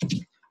days.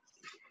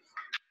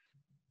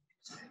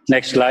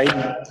 Next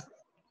slide.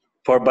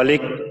 For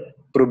Balik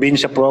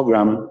Probinsya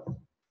program,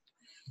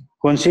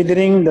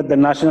 considering that the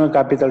National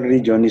Capital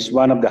Region is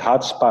one of the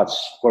hotspots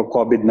for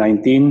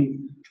COVID-19,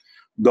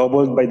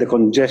 doubled by the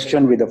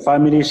congestion with the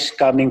families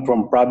coming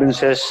from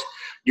provinces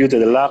due to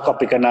the lack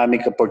of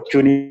economic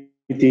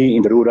opportunity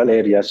in the rural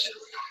areas,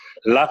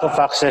 lack of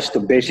access to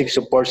basic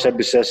support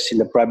services in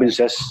the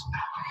provinces,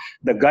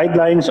 the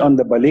guidelines on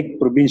the Balik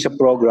Probinsya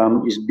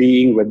program is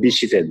being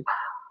revisited.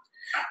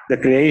 The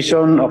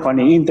creation of an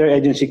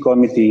interagency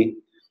committee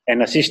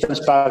and assistance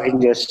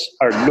packages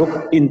are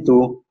looked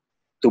into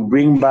to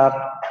bring back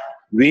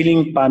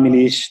willing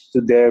families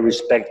to their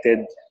respected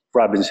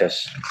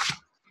provinces.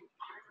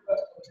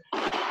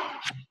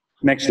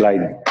 Next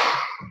slide.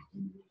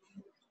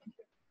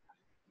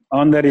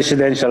 On the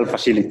residential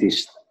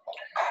facilities.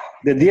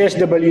 The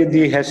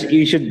DSWD has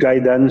issued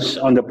guidance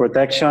on the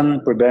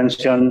protection,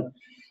 prevention,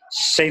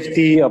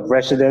 safety of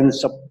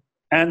residents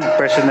and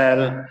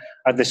personnel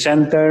at the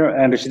center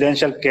and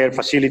residential care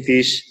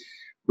facilities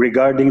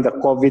regarding the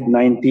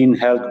COVID-19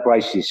 health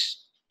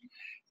crisis.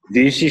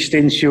 This is to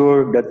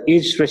ensure that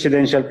each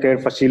residential care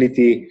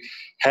facility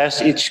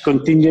has its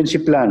contingency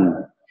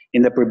plan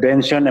in the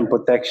prevention and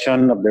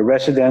protection of the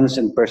residents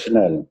and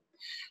personnel,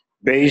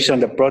 based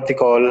on the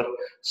protocol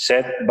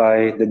set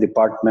by the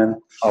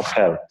Department of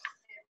Health.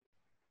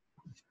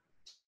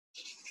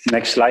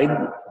 Next slide.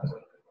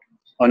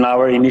 On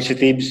our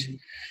initiatives,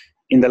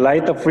 in the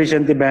light of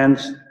recent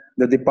events,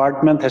 the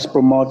department has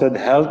promoted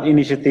health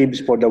initiatives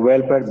for the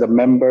welfare of the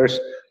members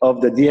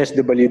of the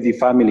DSWD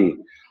family.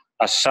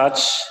 As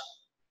such,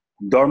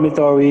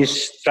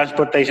 dormitories,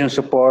 transportation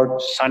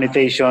support,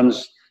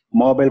 sanitations,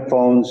 mobile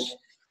phones,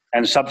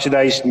 and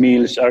subsidized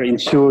meals are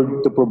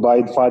ensured to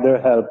provide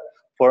further help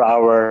for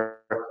our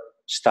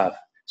staff.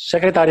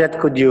 Secretariat,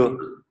 could you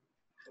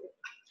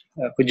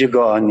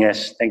go on?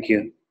 Yes, thank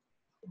you.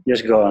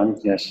 Just go on,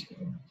 yes.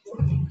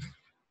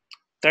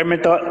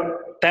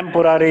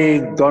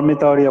 Temporary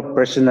dormitory of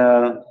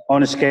personnel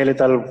on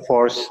skeletal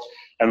force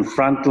and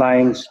front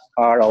lines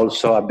are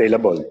also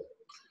available.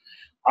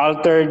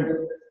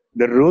 Altered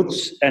the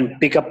routes and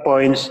pickup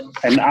points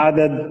and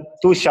added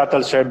 2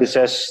 shuttle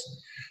services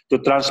to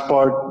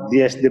transport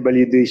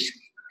DSWD's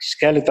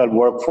skeletal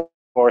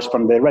workforce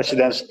from the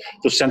residence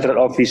to central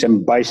office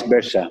and vice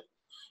versa.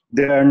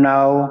 There are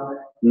now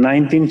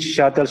 19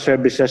 shuttle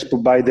services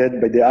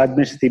provided by the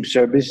administrative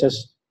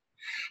services.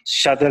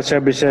 Shuttle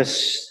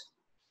services,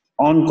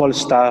 on-call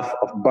staff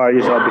of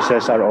various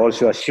offices are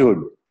also assured.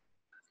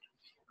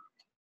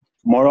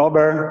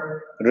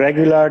 Moreover,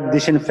 regular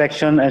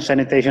disinfection and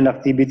sanitation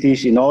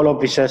activities in all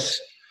offices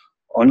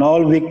on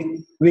all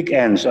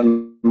weekends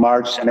on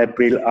March and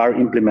April are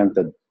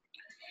implemented.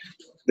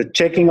 The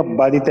checking of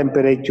body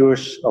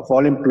temperatures of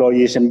all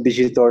employees and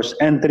visitors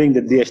entering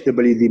the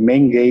DSWD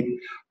main gate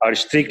are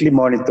strictly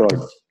monitored.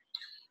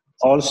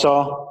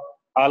 Also,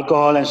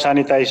 alcohol and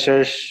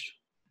sanitizers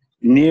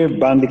near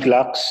bandy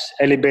clocks,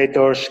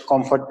 elevators,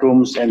 comfort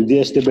rooms, and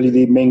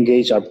DSWD main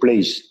gates are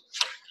placed.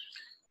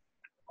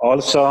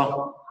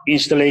 Also,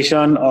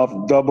 installation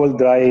of double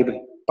drive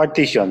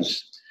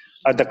partitions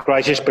at the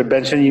crisis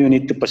prevention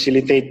unit to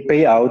facilitate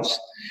payouts,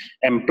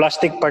 and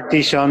plastic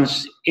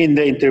partitions in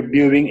the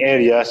interviewing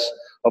areas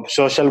of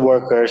social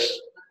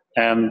workers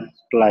and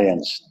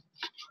clients.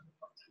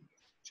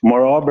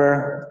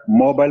 Moreover,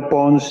 mobile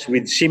phones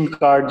with SIM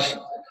cards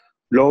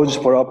loads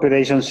for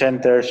operation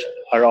centers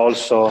are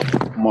also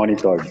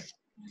monitored.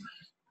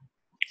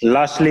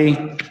 Lastly,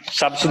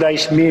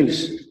 subsidized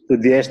meals to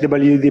the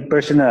SWD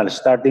personnel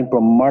starting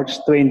from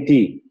March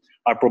 20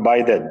 are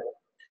provided.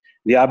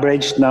 The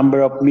average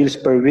number of meals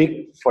per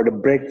week for the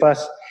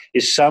breakfast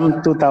is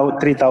some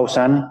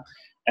 3,000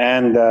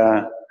 and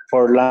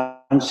for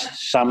lunch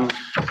some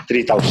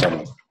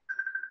 3,000.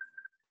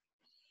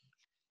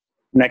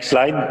 Next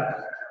slide.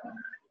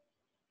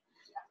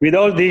 With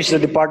all this, the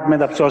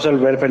Department of Social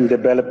Welfare and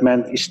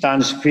Development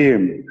stands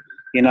firm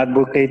in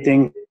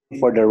advocating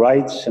for the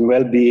rights and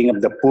well-being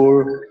of the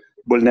poor,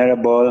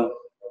 vulnerable,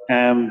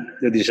 and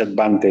the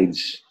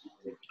disadvantaged.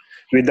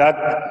 With that,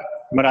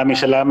 maraming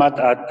salamat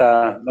at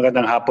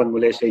magandang hapon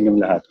muli sa inyong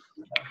lahat.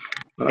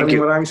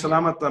 Maraming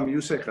salamat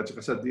Yusek at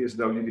saka sa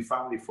DSWD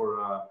family for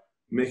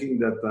making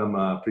that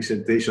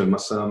presentation.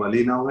 Mas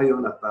malinaw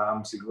ngayon at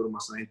siguro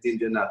mas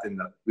naintindihan natin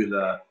that will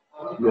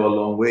go a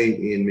long way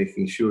in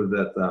making sure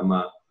that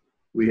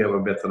we have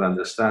a better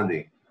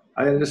understanding.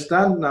 I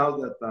understand now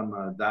that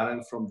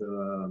Darren from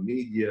the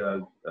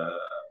media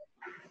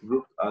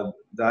group,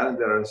 Darren,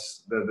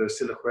 there's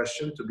still a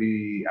question to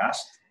be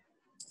asked.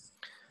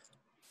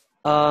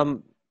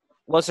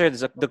 Well, sir,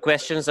 the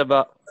questions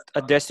about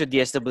addressed to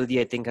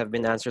DSWD, I think, have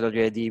been answered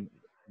already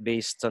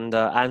based on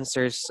the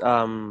answers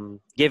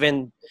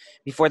given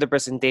before the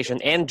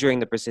presentation and during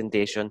the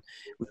presentation.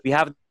 We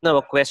have now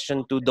a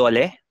question to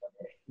Dole.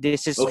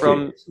 This is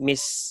from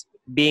Miss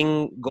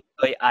Bing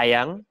Godoy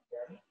Ayang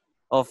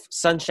of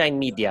Sunshine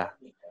Media.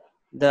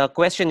 The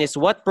question is,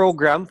 what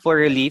program for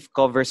relief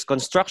covers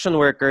construction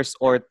workers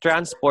or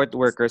transport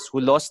workers who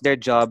lost their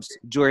jobs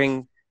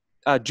during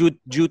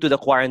due to the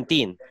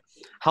quarantine?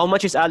 How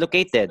much is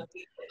allocated?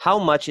 How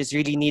much is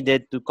really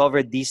needed to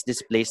cover these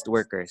displaced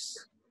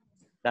workers?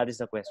 That is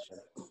the question.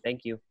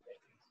 Thank you.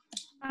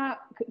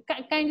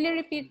 Kindly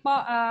repeat po.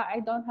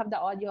 I don't have the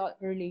audio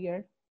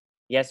earlier.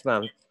 Yes,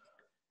 ma'am.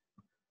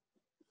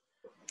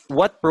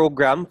 What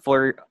program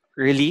for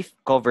relief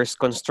covers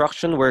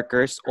construction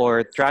workers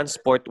or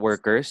transport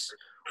workers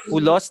who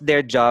lost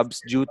their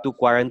jobs due to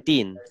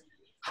quarantine?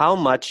 How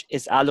much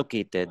is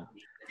allocated?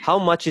 How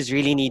much is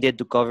really needed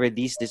to cover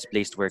these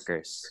displaced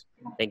workers?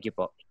 Thank you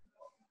po.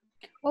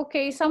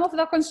 Okay, some of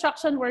the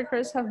construction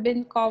workers have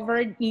been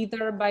covered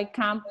either by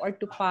CAMP or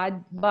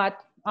TUPAD,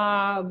 but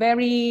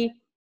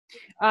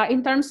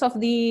in terms of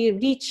the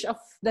reach of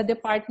the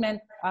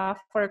department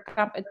for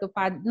CAMP and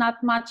TUPAD,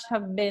 not much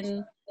have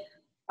been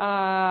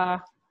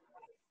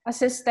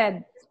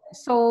assisted.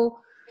 So,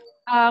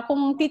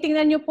 kung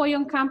titingnan nyo po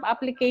yung CAMP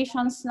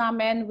applications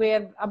namin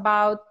with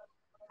about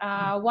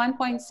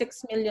 1.6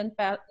 million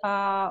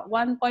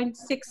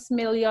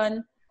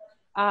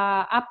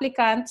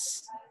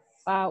applicants,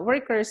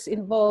 workers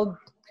involved,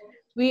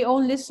 we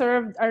only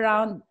served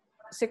around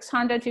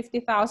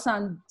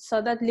 650,000.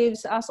 So that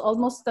leaves us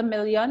almost 1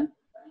 million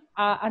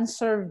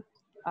unserved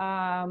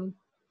CAMP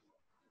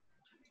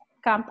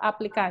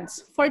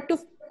applicants. For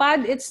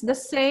TUPAD, it's the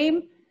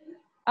same.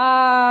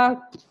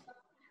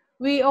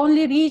 We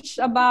only reached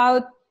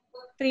about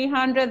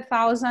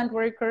 300,000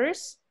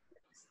 workers.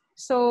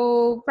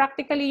 So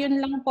practically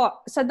yun lang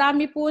po. Sa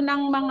dami po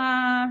ng mga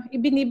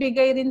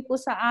ibinibigay rin po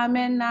sa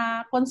amin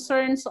na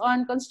concerns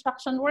on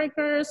construction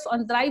workers,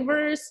 on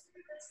drivers,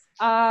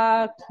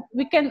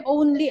 we can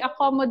only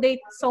accommodate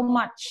so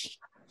much.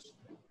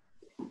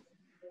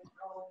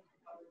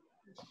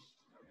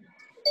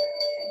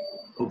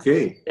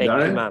 Okay, thank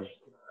Darren? you, ma'am.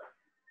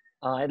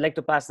 I'd like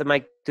to pass the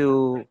mic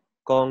to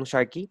Kong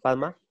Sharky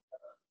Palma.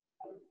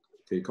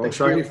 Okay, Kong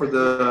Sharky for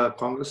the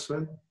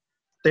congressman.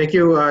 Thank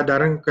you,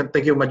 Darren.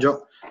 Thank you,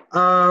 Majo.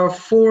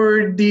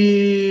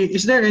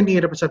 Is there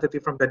any representative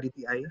from the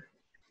DTI?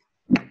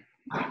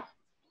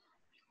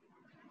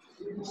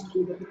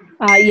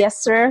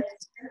 Yes, sir.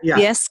 Yeah.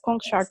 Yes,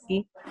 Kong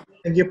Sharky.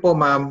 Thank you po,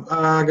 ma'am.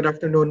 Good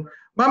afternoon.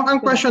 Ma'am, ang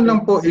question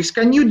lang po is,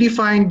 can you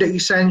define the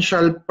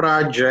essential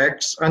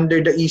projects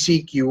under the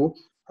ECQ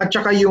at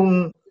saka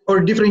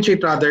or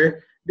differentiate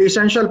rather, the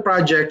essential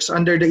projects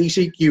under the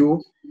ECQ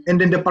and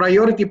then the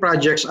priority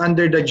projects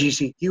under the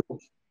GCQ?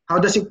 How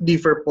does it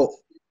differ po?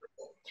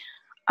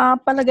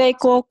 Palagay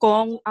ko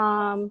kung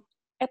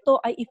ito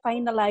ay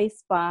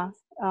i-finalize pa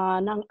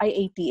ng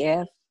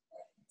IATF.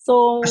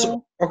 So,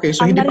 okay,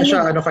 so hindi pa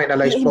siya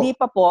finalize po? Hindi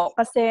pa po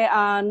kasi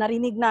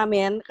narinig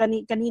namin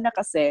kanina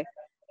kasi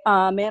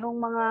merong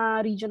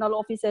mga regional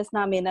offices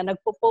namin na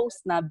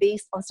nagpo-post na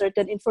based on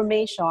certain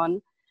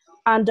information,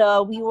 and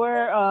we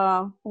were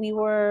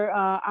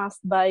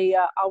asked by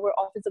our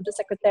Office of the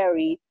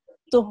Secretary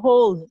to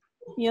hold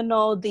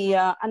the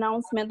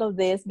announcement of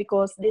this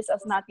because this has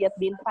not yet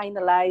been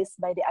finalized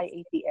by the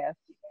IATF.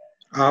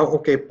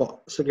 Okay po.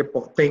 Sige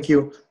po. Thank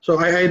you.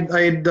 So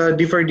I'd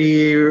defer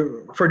the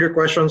further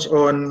questions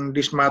on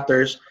these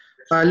matters.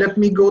 Let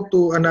me go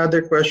to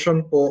another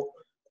question po.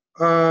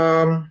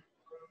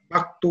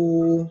 Back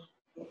to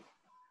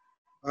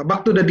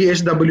the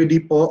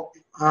DSWD po.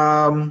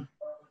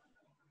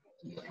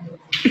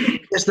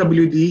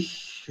 SWD.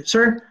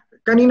 Sir,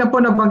 kanina po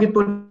nabanggit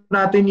po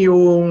natin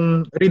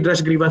yung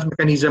redress grievance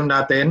mechanism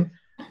natin.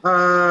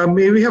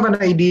 May we have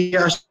an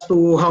idea as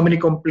to how many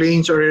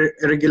complaints or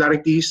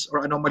irregularities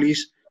or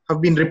anomalies have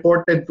been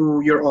reported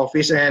to your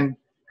office, and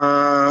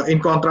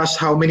in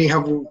contrast, how many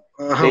have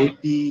has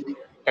the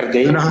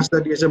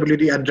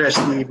DSWD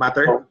addressed the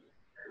matter?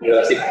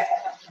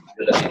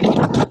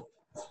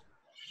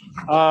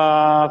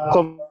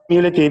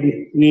 Cumulative,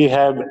 we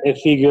have a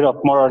figure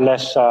of more or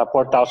less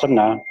 4,000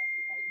 now,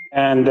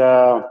 and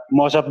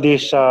most of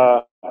these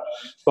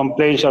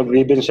complaints or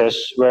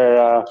grievances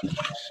were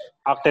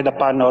acted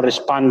upon or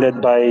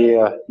responded by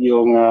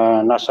yung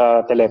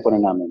nasa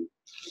telepono namin.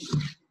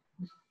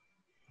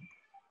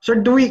 Sir,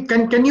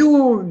 can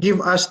you give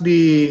us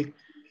the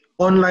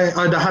online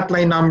the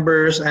hotline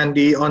numbers and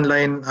the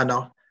online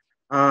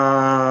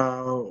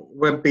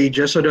web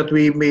pages so that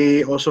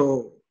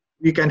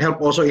we can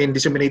help also in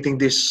disseminating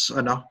this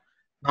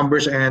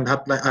numbers and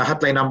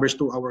hotline numbers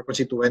to our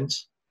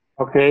constituents?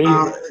 Okay.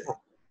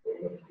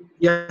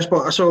 Yes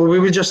po. So we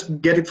will just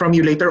get it from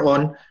you later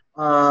on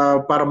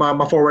para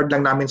ma-forward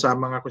lang namin sa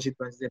mga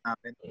constituents din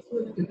namin.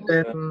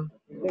 Then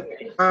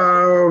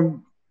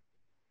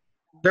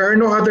there are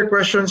no other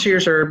questions here,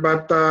 sir,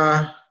 but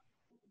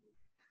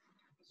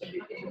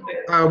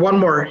one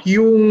more.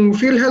 Yung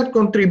PhilHealth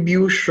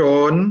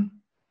contribution,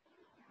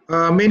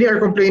 many are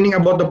complaining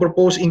about the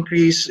proposed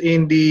increase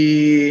in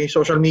the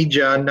social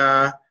media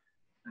na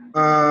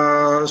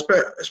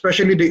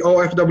especially the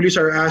OFWs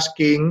are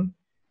asking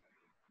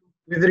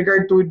with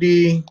regard to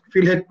the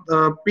PhilHealth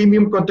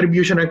premium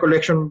contribution and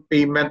collection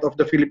payment of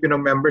the Filipino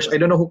members. I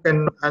don't know who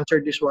can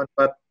answer this one,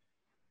 but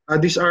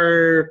these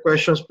are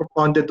questions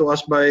propounded to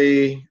us by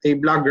a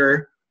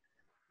blogger.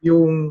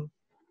 Yung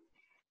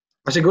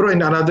siguro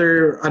in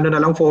another na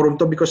lang forum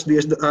to, because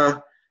this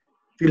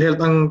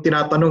PhilHealth ang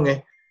tinatanong eh.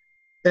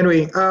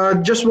 Anyway,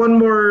 just one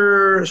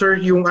more, sir,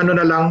 yung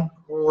na lang,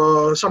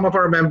 some of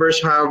our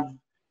members have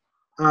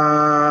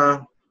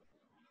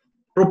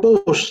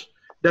proposed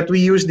that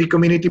we use the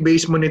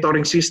community-based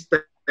monitoring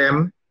system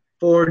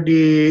for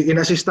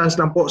in assistance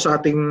lang po sa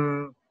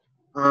ating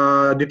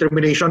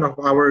determination of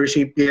our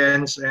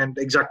recipients and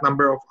the exact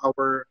number of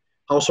our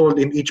household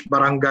in each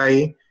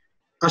barangay,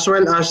 as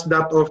well as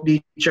that of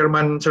the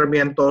Chairman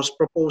Sarmiento's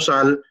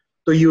proposal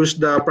to use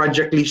the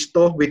Project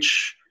Listo,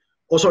 which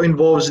also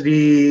involves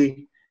the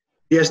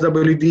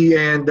DSWD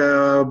and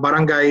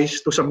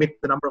barangays to submit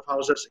the number of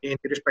houses in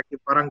the respective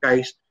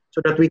barangays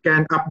so that we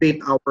can update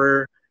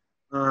our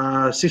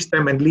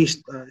system and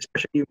list,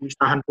 especially yung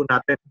listahan po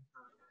natin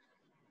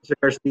as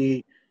regards the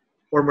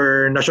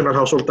former National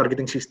Household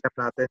Targeting System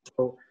natin.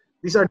 So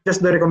these are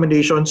just the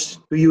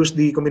recommendations to use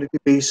the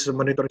community-based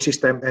monitoring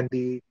system and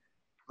the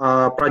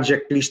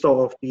project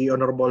listo of the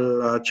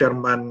Honorable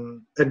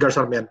Chairman Edgar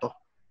Sarmiento.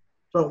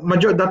 So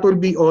that will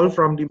be all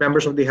from the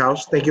members of the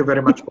House. Thank you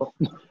very much po.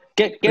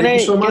 Can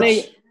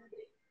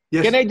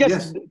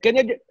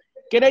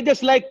I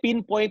just like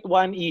pinpoint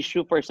one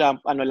issue for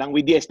some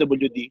with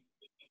DSWD?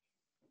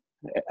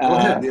 Go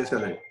ahead,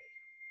 DSLA.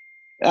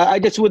 I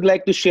just would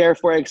like to share,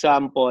 for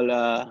example,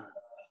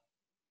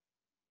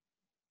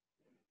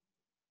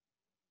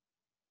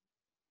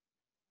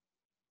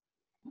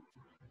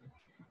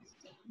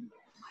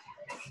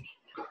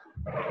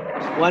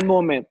 one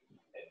moment.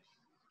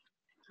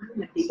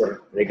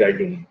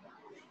 Regarding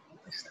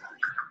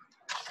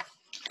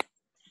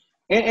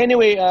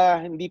anyway,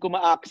 hindi ko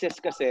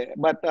ma-access kasi,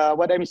 but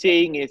what I'm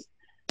saying is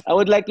I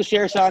would like to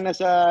share sana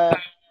sa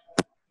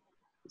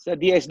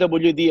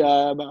DSWD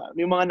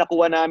yung mga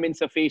nakuha namin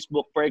sa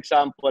Facebook, for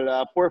example,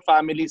 poor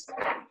families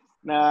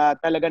na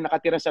talaga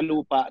nakatira sa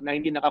lupa na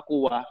hindi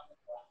nakakuha.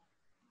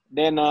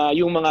 Then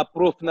yung mga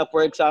proof na,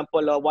 for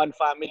example, one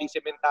family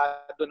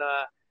sementado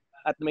na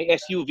at may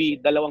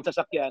SUV, 2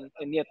 sasakyan,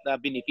 and yet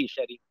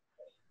beneficiary.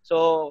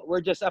 So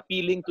we're just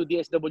appealing to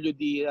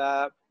DSWD.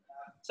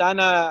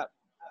 Sana,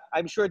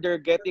 I'm sure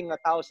they're getting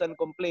 1,000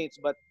 complaints,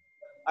 but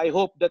I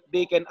hope that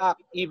they can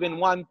act even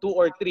 1, 2,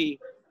 or 3.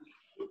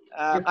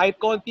 Kahit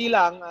konti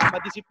lang,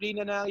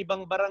 madisiplina na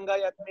ibang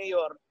barangay at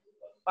mayor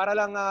para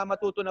lang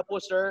matuto na po,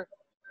 sir.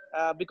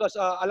 Because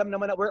alam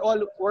naman na we're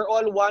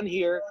all one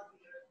here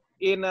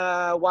in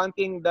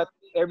wanting that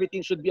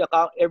everything should be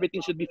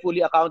fully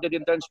accounted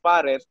and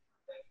transparent.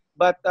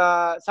 But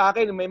sa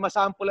akin, may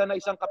masampulan na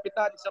isang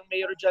kapitan, isang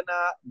mayor dyan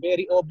na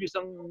very obvious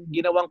ang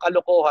ginawang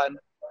kalokohan.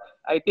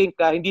 I think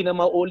hindi na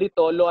maulit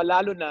to,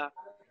 lalo na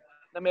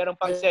mayroong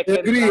pang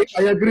second tranche.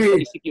 I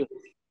agree.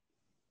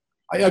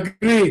 I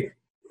agree.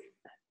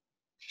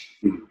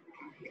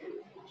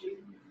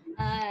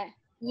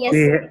 Yes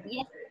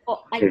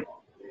po.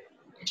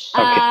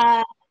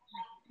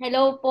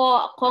 Hello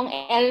po, Kong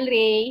El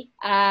Rey.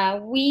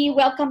 We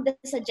welcome the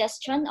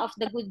suggestion of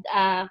the good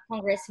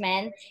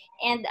congressman,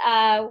 and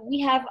we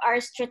have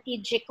our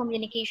strategic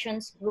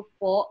communications group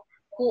po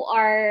who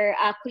are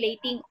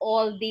collating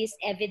all this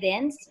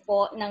evidence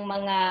po ng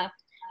mga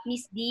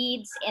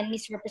misdeeds and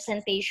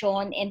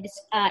misrepresentation and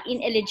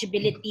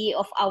ineligibility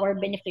of our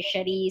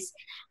beneficiaries.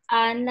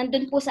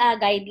 Nandun po sa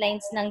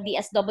guidelines ng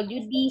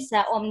DSWD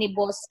sa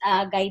Omnibus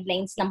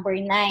Guidelines number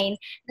 9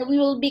 na we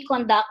will be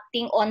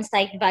conducting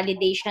on-site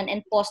validation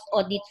and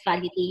post-audit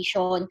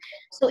validation.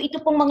 So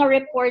ito pong mga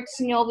reports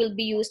nyo will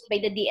be used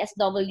by the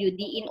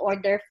DSWD in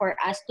order for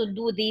us to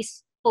do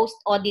this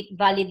post-audit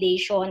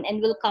validation, and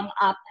will come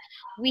up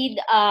with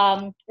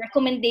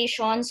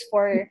recommendations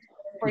for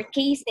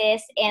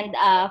cases and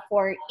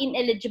for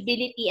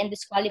ineligibility and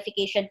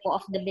disqualification po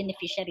of the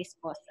beneficiaries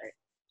po, sir.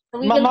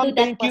 So we will do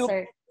that po,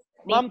 sir.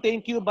 Ma'am,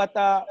 thank you. But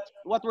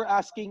what we're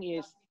asking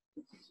is,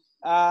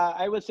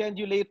 I will send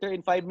you later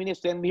in 5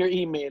 minutes, send me your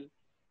email.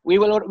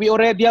 We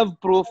already have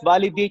proof,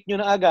 validate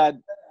nyo na agad.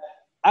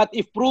 At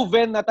if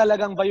proven na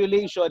talagang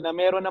violation, na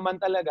meron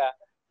naman talaga,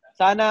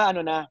 sana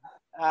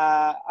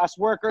as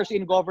workers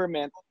in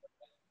government,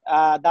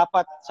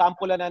 dapat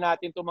sampulan na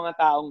natin itong mga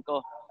taong to.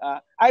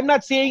 I'm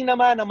not saying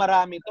naman na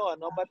marami to,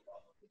 no? But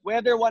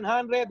whether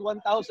 100,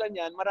 1,000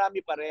 yan,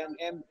 marami pa rin.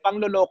 And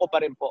pangloloko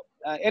pa rin po.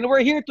 And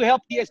we're here to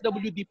help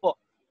DSWD po.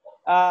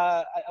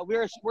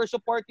 We're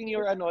supporting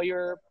your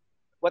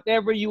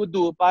whatever you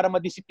do para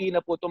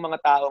madisiplina po itong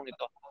mga taong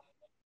ito.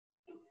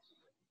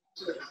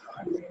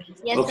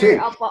 Yes, Okay.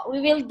 sir. Opo. We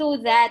will do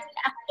that.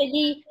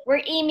 Actually,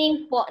 we're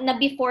aiming po na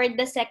before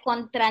the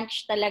second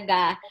tranche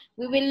talaga,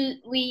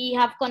 we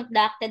have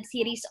conducted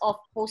series of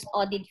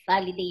post-audit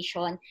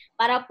validation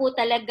para po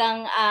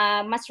talagang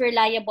mas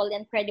reliable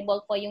and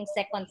credible po yung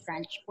second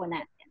tranche po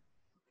natin.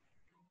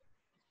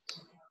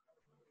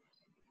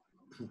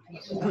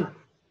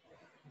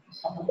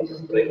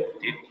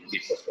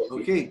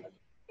 Okay.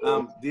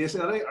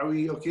 DSLA, are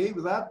we okay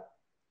with that?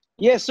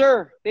 Yes,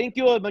 sir. Thank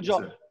you, Major.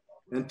 Yes,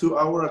 and to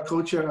our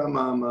co-chair,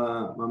 Ma'am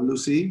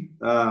Lucy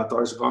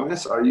Torres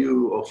Gomez, are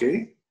you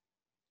okay?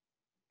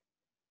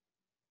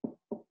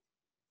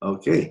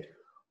 Okay.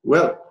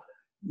 Well,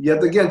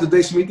 yet again,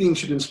 today's meeting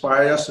should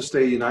inspire us to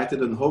stay united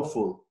and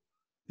hopeful.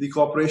 The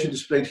cooperation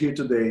displayed here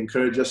today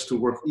encourages us to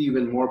work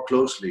even more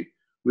closely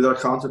with our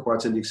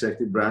counterparts in the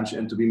executive branch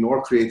and to be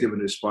more creative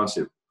and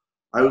responsive.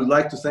 I would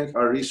like to thank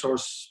our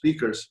resource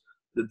speakers,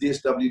 the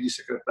DSWD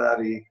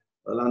Secretary,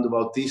 Orlando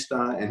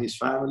Bautista and his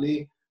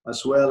family,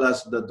 as well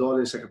as the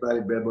DOLE Secretary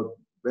Bebot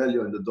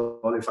Bello and the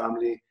DOLE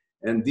family,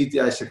 and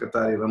DTI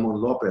Secretary Ramon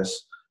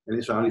Lopez and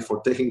his family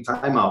for taking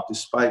time out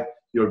despite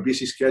your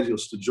busy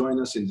schedules to join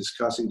us in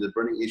discussing the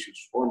burning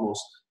issues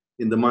foremost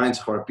in the minds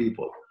of our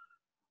people.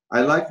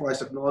 I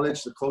likewise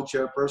acknowledge the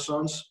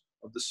co-chairpersons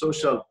of the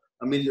Social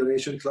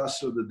Amelioration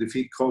Cluster of the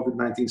Defeat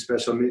COVID-19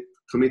 Special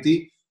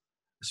Committee,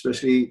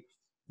 especially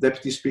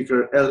Deputy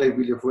Speaker L.A.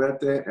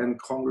 Villafuerte and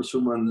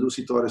Congresswoman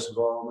Lucy Torres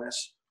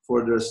Gomez,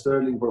 for their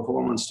sterling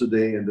performance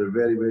today and their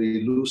very,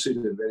 very lucid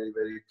and very,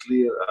 very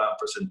clear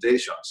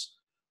presentations,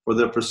 for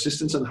their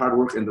persistence and hard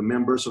work, and the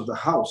members of the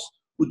House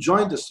who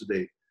joined us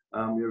today.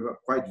 You're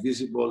quite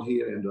visible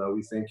here, and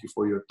we thank you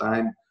for your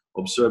time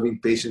observing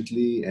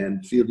patiently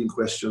and fielding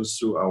questions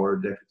through our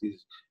Deputy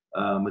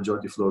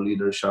Majority Floor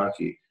Leader,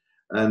 Sharkey,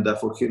 and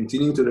for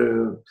continuing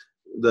to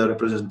the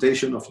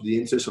representation of the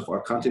interests of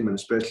our countrymen,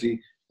 especially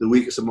the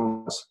weakest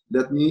among us.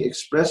 Let me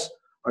express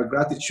our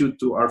gratitude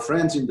to our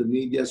friends in the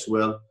media as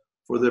well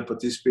for their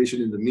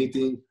participation in the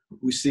meeting.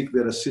 We seek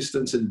their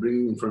assistance in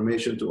bringing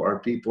information to our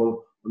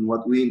people on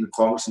what we in the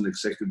Congress and the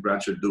Executive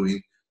Branch are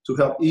doing to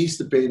help ease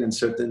the pain and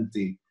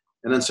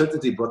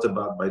uncertainty brought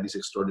about by these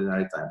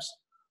extraordinary times.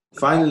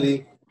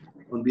 Finally,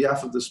 on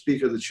behalf of the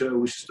Speaker, the Chair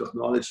wishes to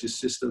acknowledge the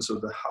assistance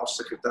of the House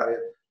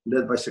Secretariat,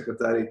 led by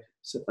Secretary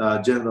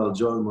General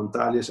John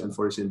Montales, and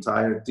for his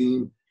entire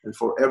team, and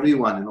for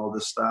everyone and all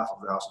the staff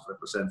of the House of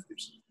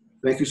Representatives.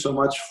 Thank you so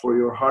much for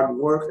your hard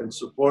work and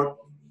support.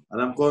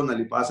 Alam ko,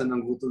 nalipasan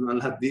ng gutom ng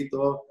lahat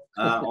dito.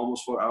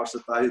 Almost 4 hours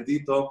na tayo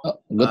dito.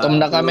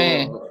 Gutom na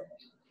kami.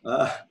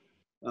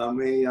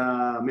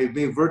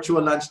 May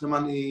virtual lunch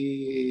naman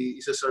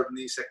isa-serve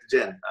ni Sec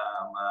Gen,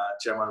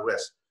 Chairman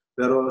West.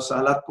 Pero sa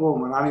lahat po,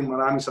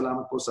 maraming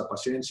salamat po sa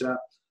pasyensya,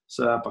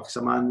 sa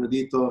pakisamahan nyo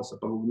dito, sa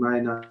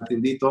pag-ugnay natin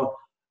dito.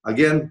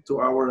 Again,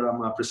 to our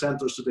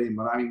presenters today,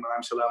 maraming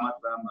salamat,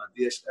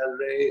 DSL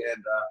Ray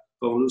and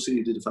Kong Lucy,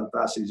 you did a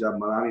fantastic job.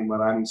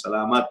 Maraming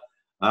salamat.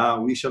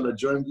 We shall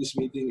adjourn this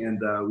meeting and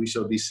we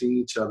shall be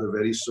seeing each other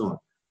very soon.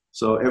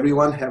 So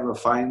everyone have a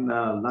fine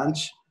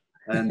lunch,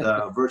 and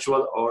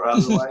virtual or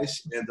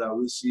otherwise, and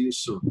we'll see you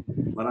soon.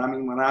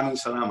 Maraming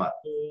salamat.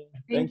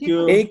 Thank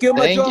you. Thank you,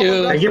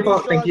 Major. Thank you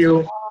po. Thank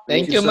you.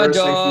 Thank you,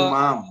 Major. Thank you,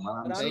 ma'am.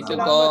 Thank you,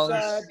 Salamat Kong.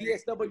 sa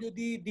DSWD,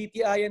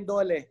 DTI, and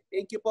DOLE.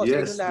 Thank you po sa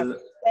Yes, inyo lahat.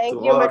 to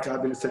all our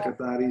cabinet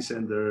secretaries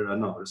and their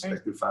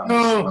respective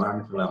families.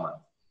 Maraming salamat.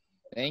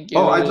 Thank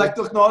you. Oh, I'd like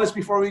to acknowledge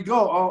before we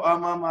go,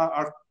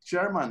 our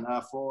chairman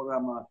for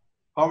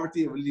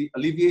poverty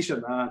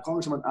alleviation,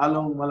 Congressman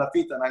Along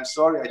Malapitan. I'm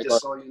sorry, I just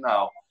saw you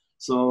now.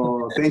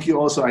 So thank you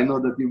also. I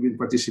know that you've been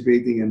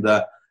participating, and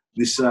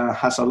this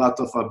has a lot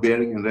of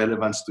bearing and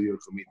relevance to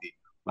your committee.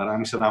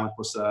 Maraming salamat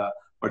po sa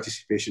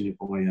participation niyo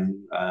po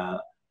ngayon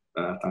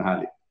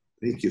tanghali.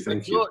 Thank you.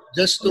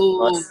 Just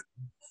to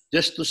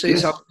just to say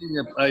Yes. something,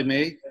 if I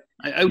may.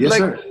 I would Yes,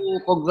 like sir. to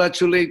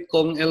congratulate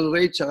Kong El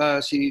Ray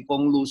tsaka si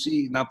Kong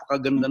Lucy.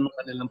 Napakaganda ng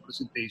kanilang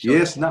presentation.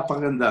 Yes,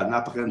 napakaganda,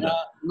 napakaganda.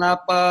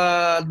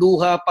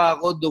 Napaluha pa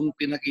ako nung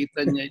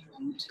pinakita niya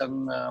yung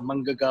isang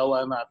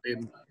manggagawa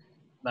natin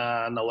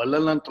na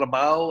nawalan ng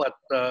trabaho at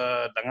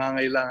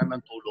nangangailangan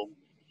ng tulong.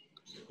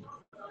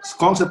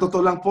 Kung sa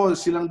totoo lang po,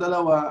 silang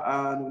dalawa,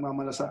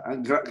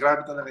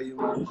 grabe talaga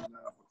yung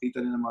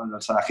kita nila mga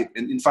malasakit.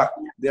 And in fact,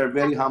 they are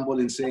very humble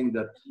in saying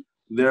that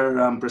their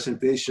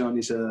presentation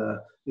is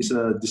a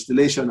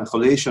distillation, a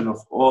collation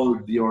of all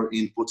your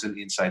inputs and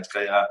insights.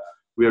 Kaya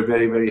we are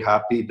very, very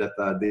happy that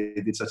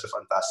they did such a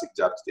fantastic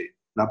job today.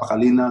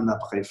 Napakalina,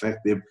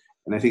 napaka-effective,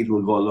 and I think it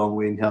will go a long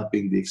way in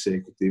helping the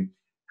executive,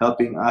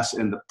 helping us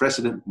and the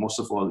president,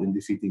 most of all, in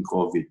defeating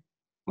COVID.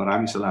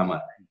 Maraming salamat.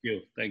 Thank you.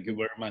 Thank you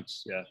very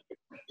much. Yeah.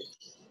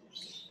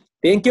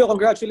 Thank you.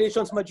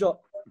 Congratulations, Majo.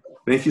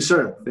 Thank you,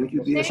 sir. Thank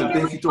you, DS. And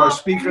thank you to our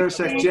speaker,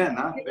 Sec Jen.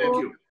 Thank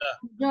you.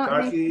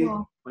 Sharky,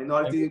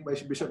 Minority,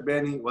 Bishop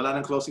Benny. Wala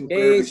nang closing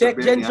prayer, Kay Bishop Sec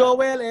Jen Benny.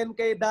 Joel and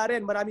kay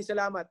Darren, maraming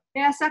salamat.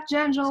 Yeah, Sec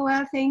Jen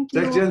Joel, thank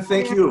you. Sec Jen,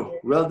 thank you.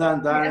 Well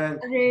done,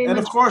 Darren. And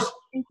of course,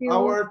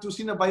 our to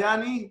Sina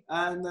Bayani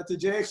and to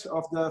JX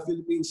of the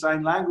Philippine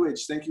Sign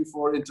Language. Thank you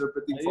for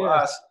interpreting for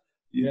us.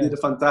 You did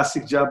a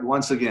fantastic job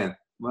once again.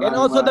 And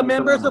also the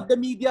members of the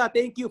media,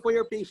 thank you for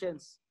your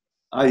patience.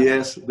 Ah,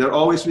 yes. They're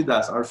always with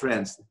us, our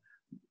friends.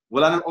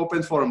 Wala nang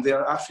open forum. They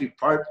are actually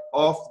part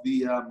of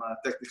the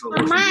technical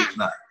working group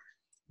na.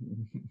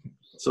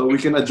 So we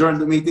can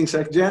adjourn the meeting,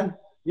 Sec Jen?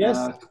 Yes,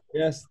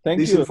 yes. Thank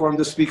Please you. inform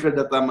the speaker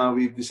that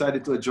we've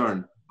decided to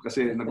adjourn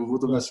kasi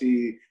nagugutom na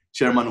si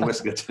Chairman Wes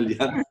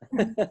Gatchalian.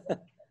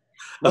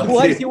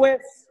 Mabuhay si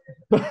Wes.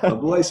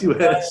 Mabuhay si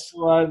Wes.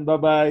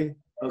 Bye-bye.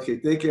 Okay,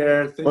 take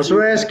care. Thank Also,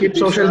 Wes, keep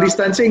social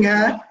distancing,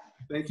 ha?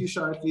 Thank you,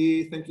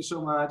 Sharky. Thank you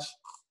so much.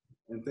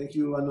 And thank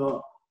you,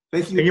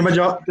 thank you,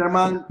 Majo.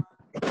 Chairman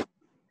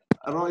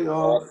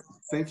Arroyo.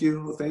 Thank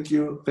you, thank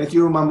you. Thank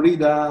you, Ma'am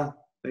Rida.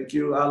 Thank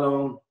you,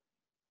 Along.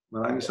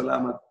 Maraming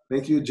salamat.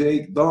 Thank you,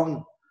 Jake,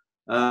 Dong,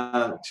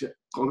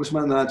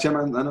 Congressman,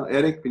 Chairman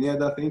Eric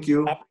Pineda. Thank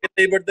you. Happy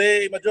Labor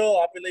Day, Majo.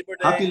 Happy Labor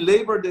Day. Happy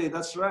Labor Day.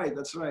 That's right.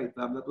 That's right.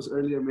 That was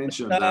earlier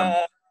mentioned.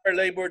 Happy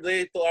Labor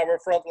Day to our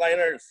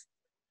frontliners.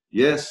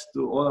 Yes,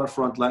 to all our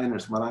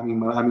frontliners. Maraming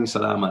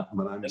salamat.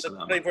 Maraming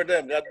salamat. Pray for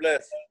them. God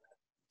bless.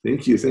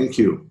 Thank you. Thank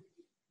you.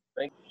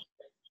 Thank you.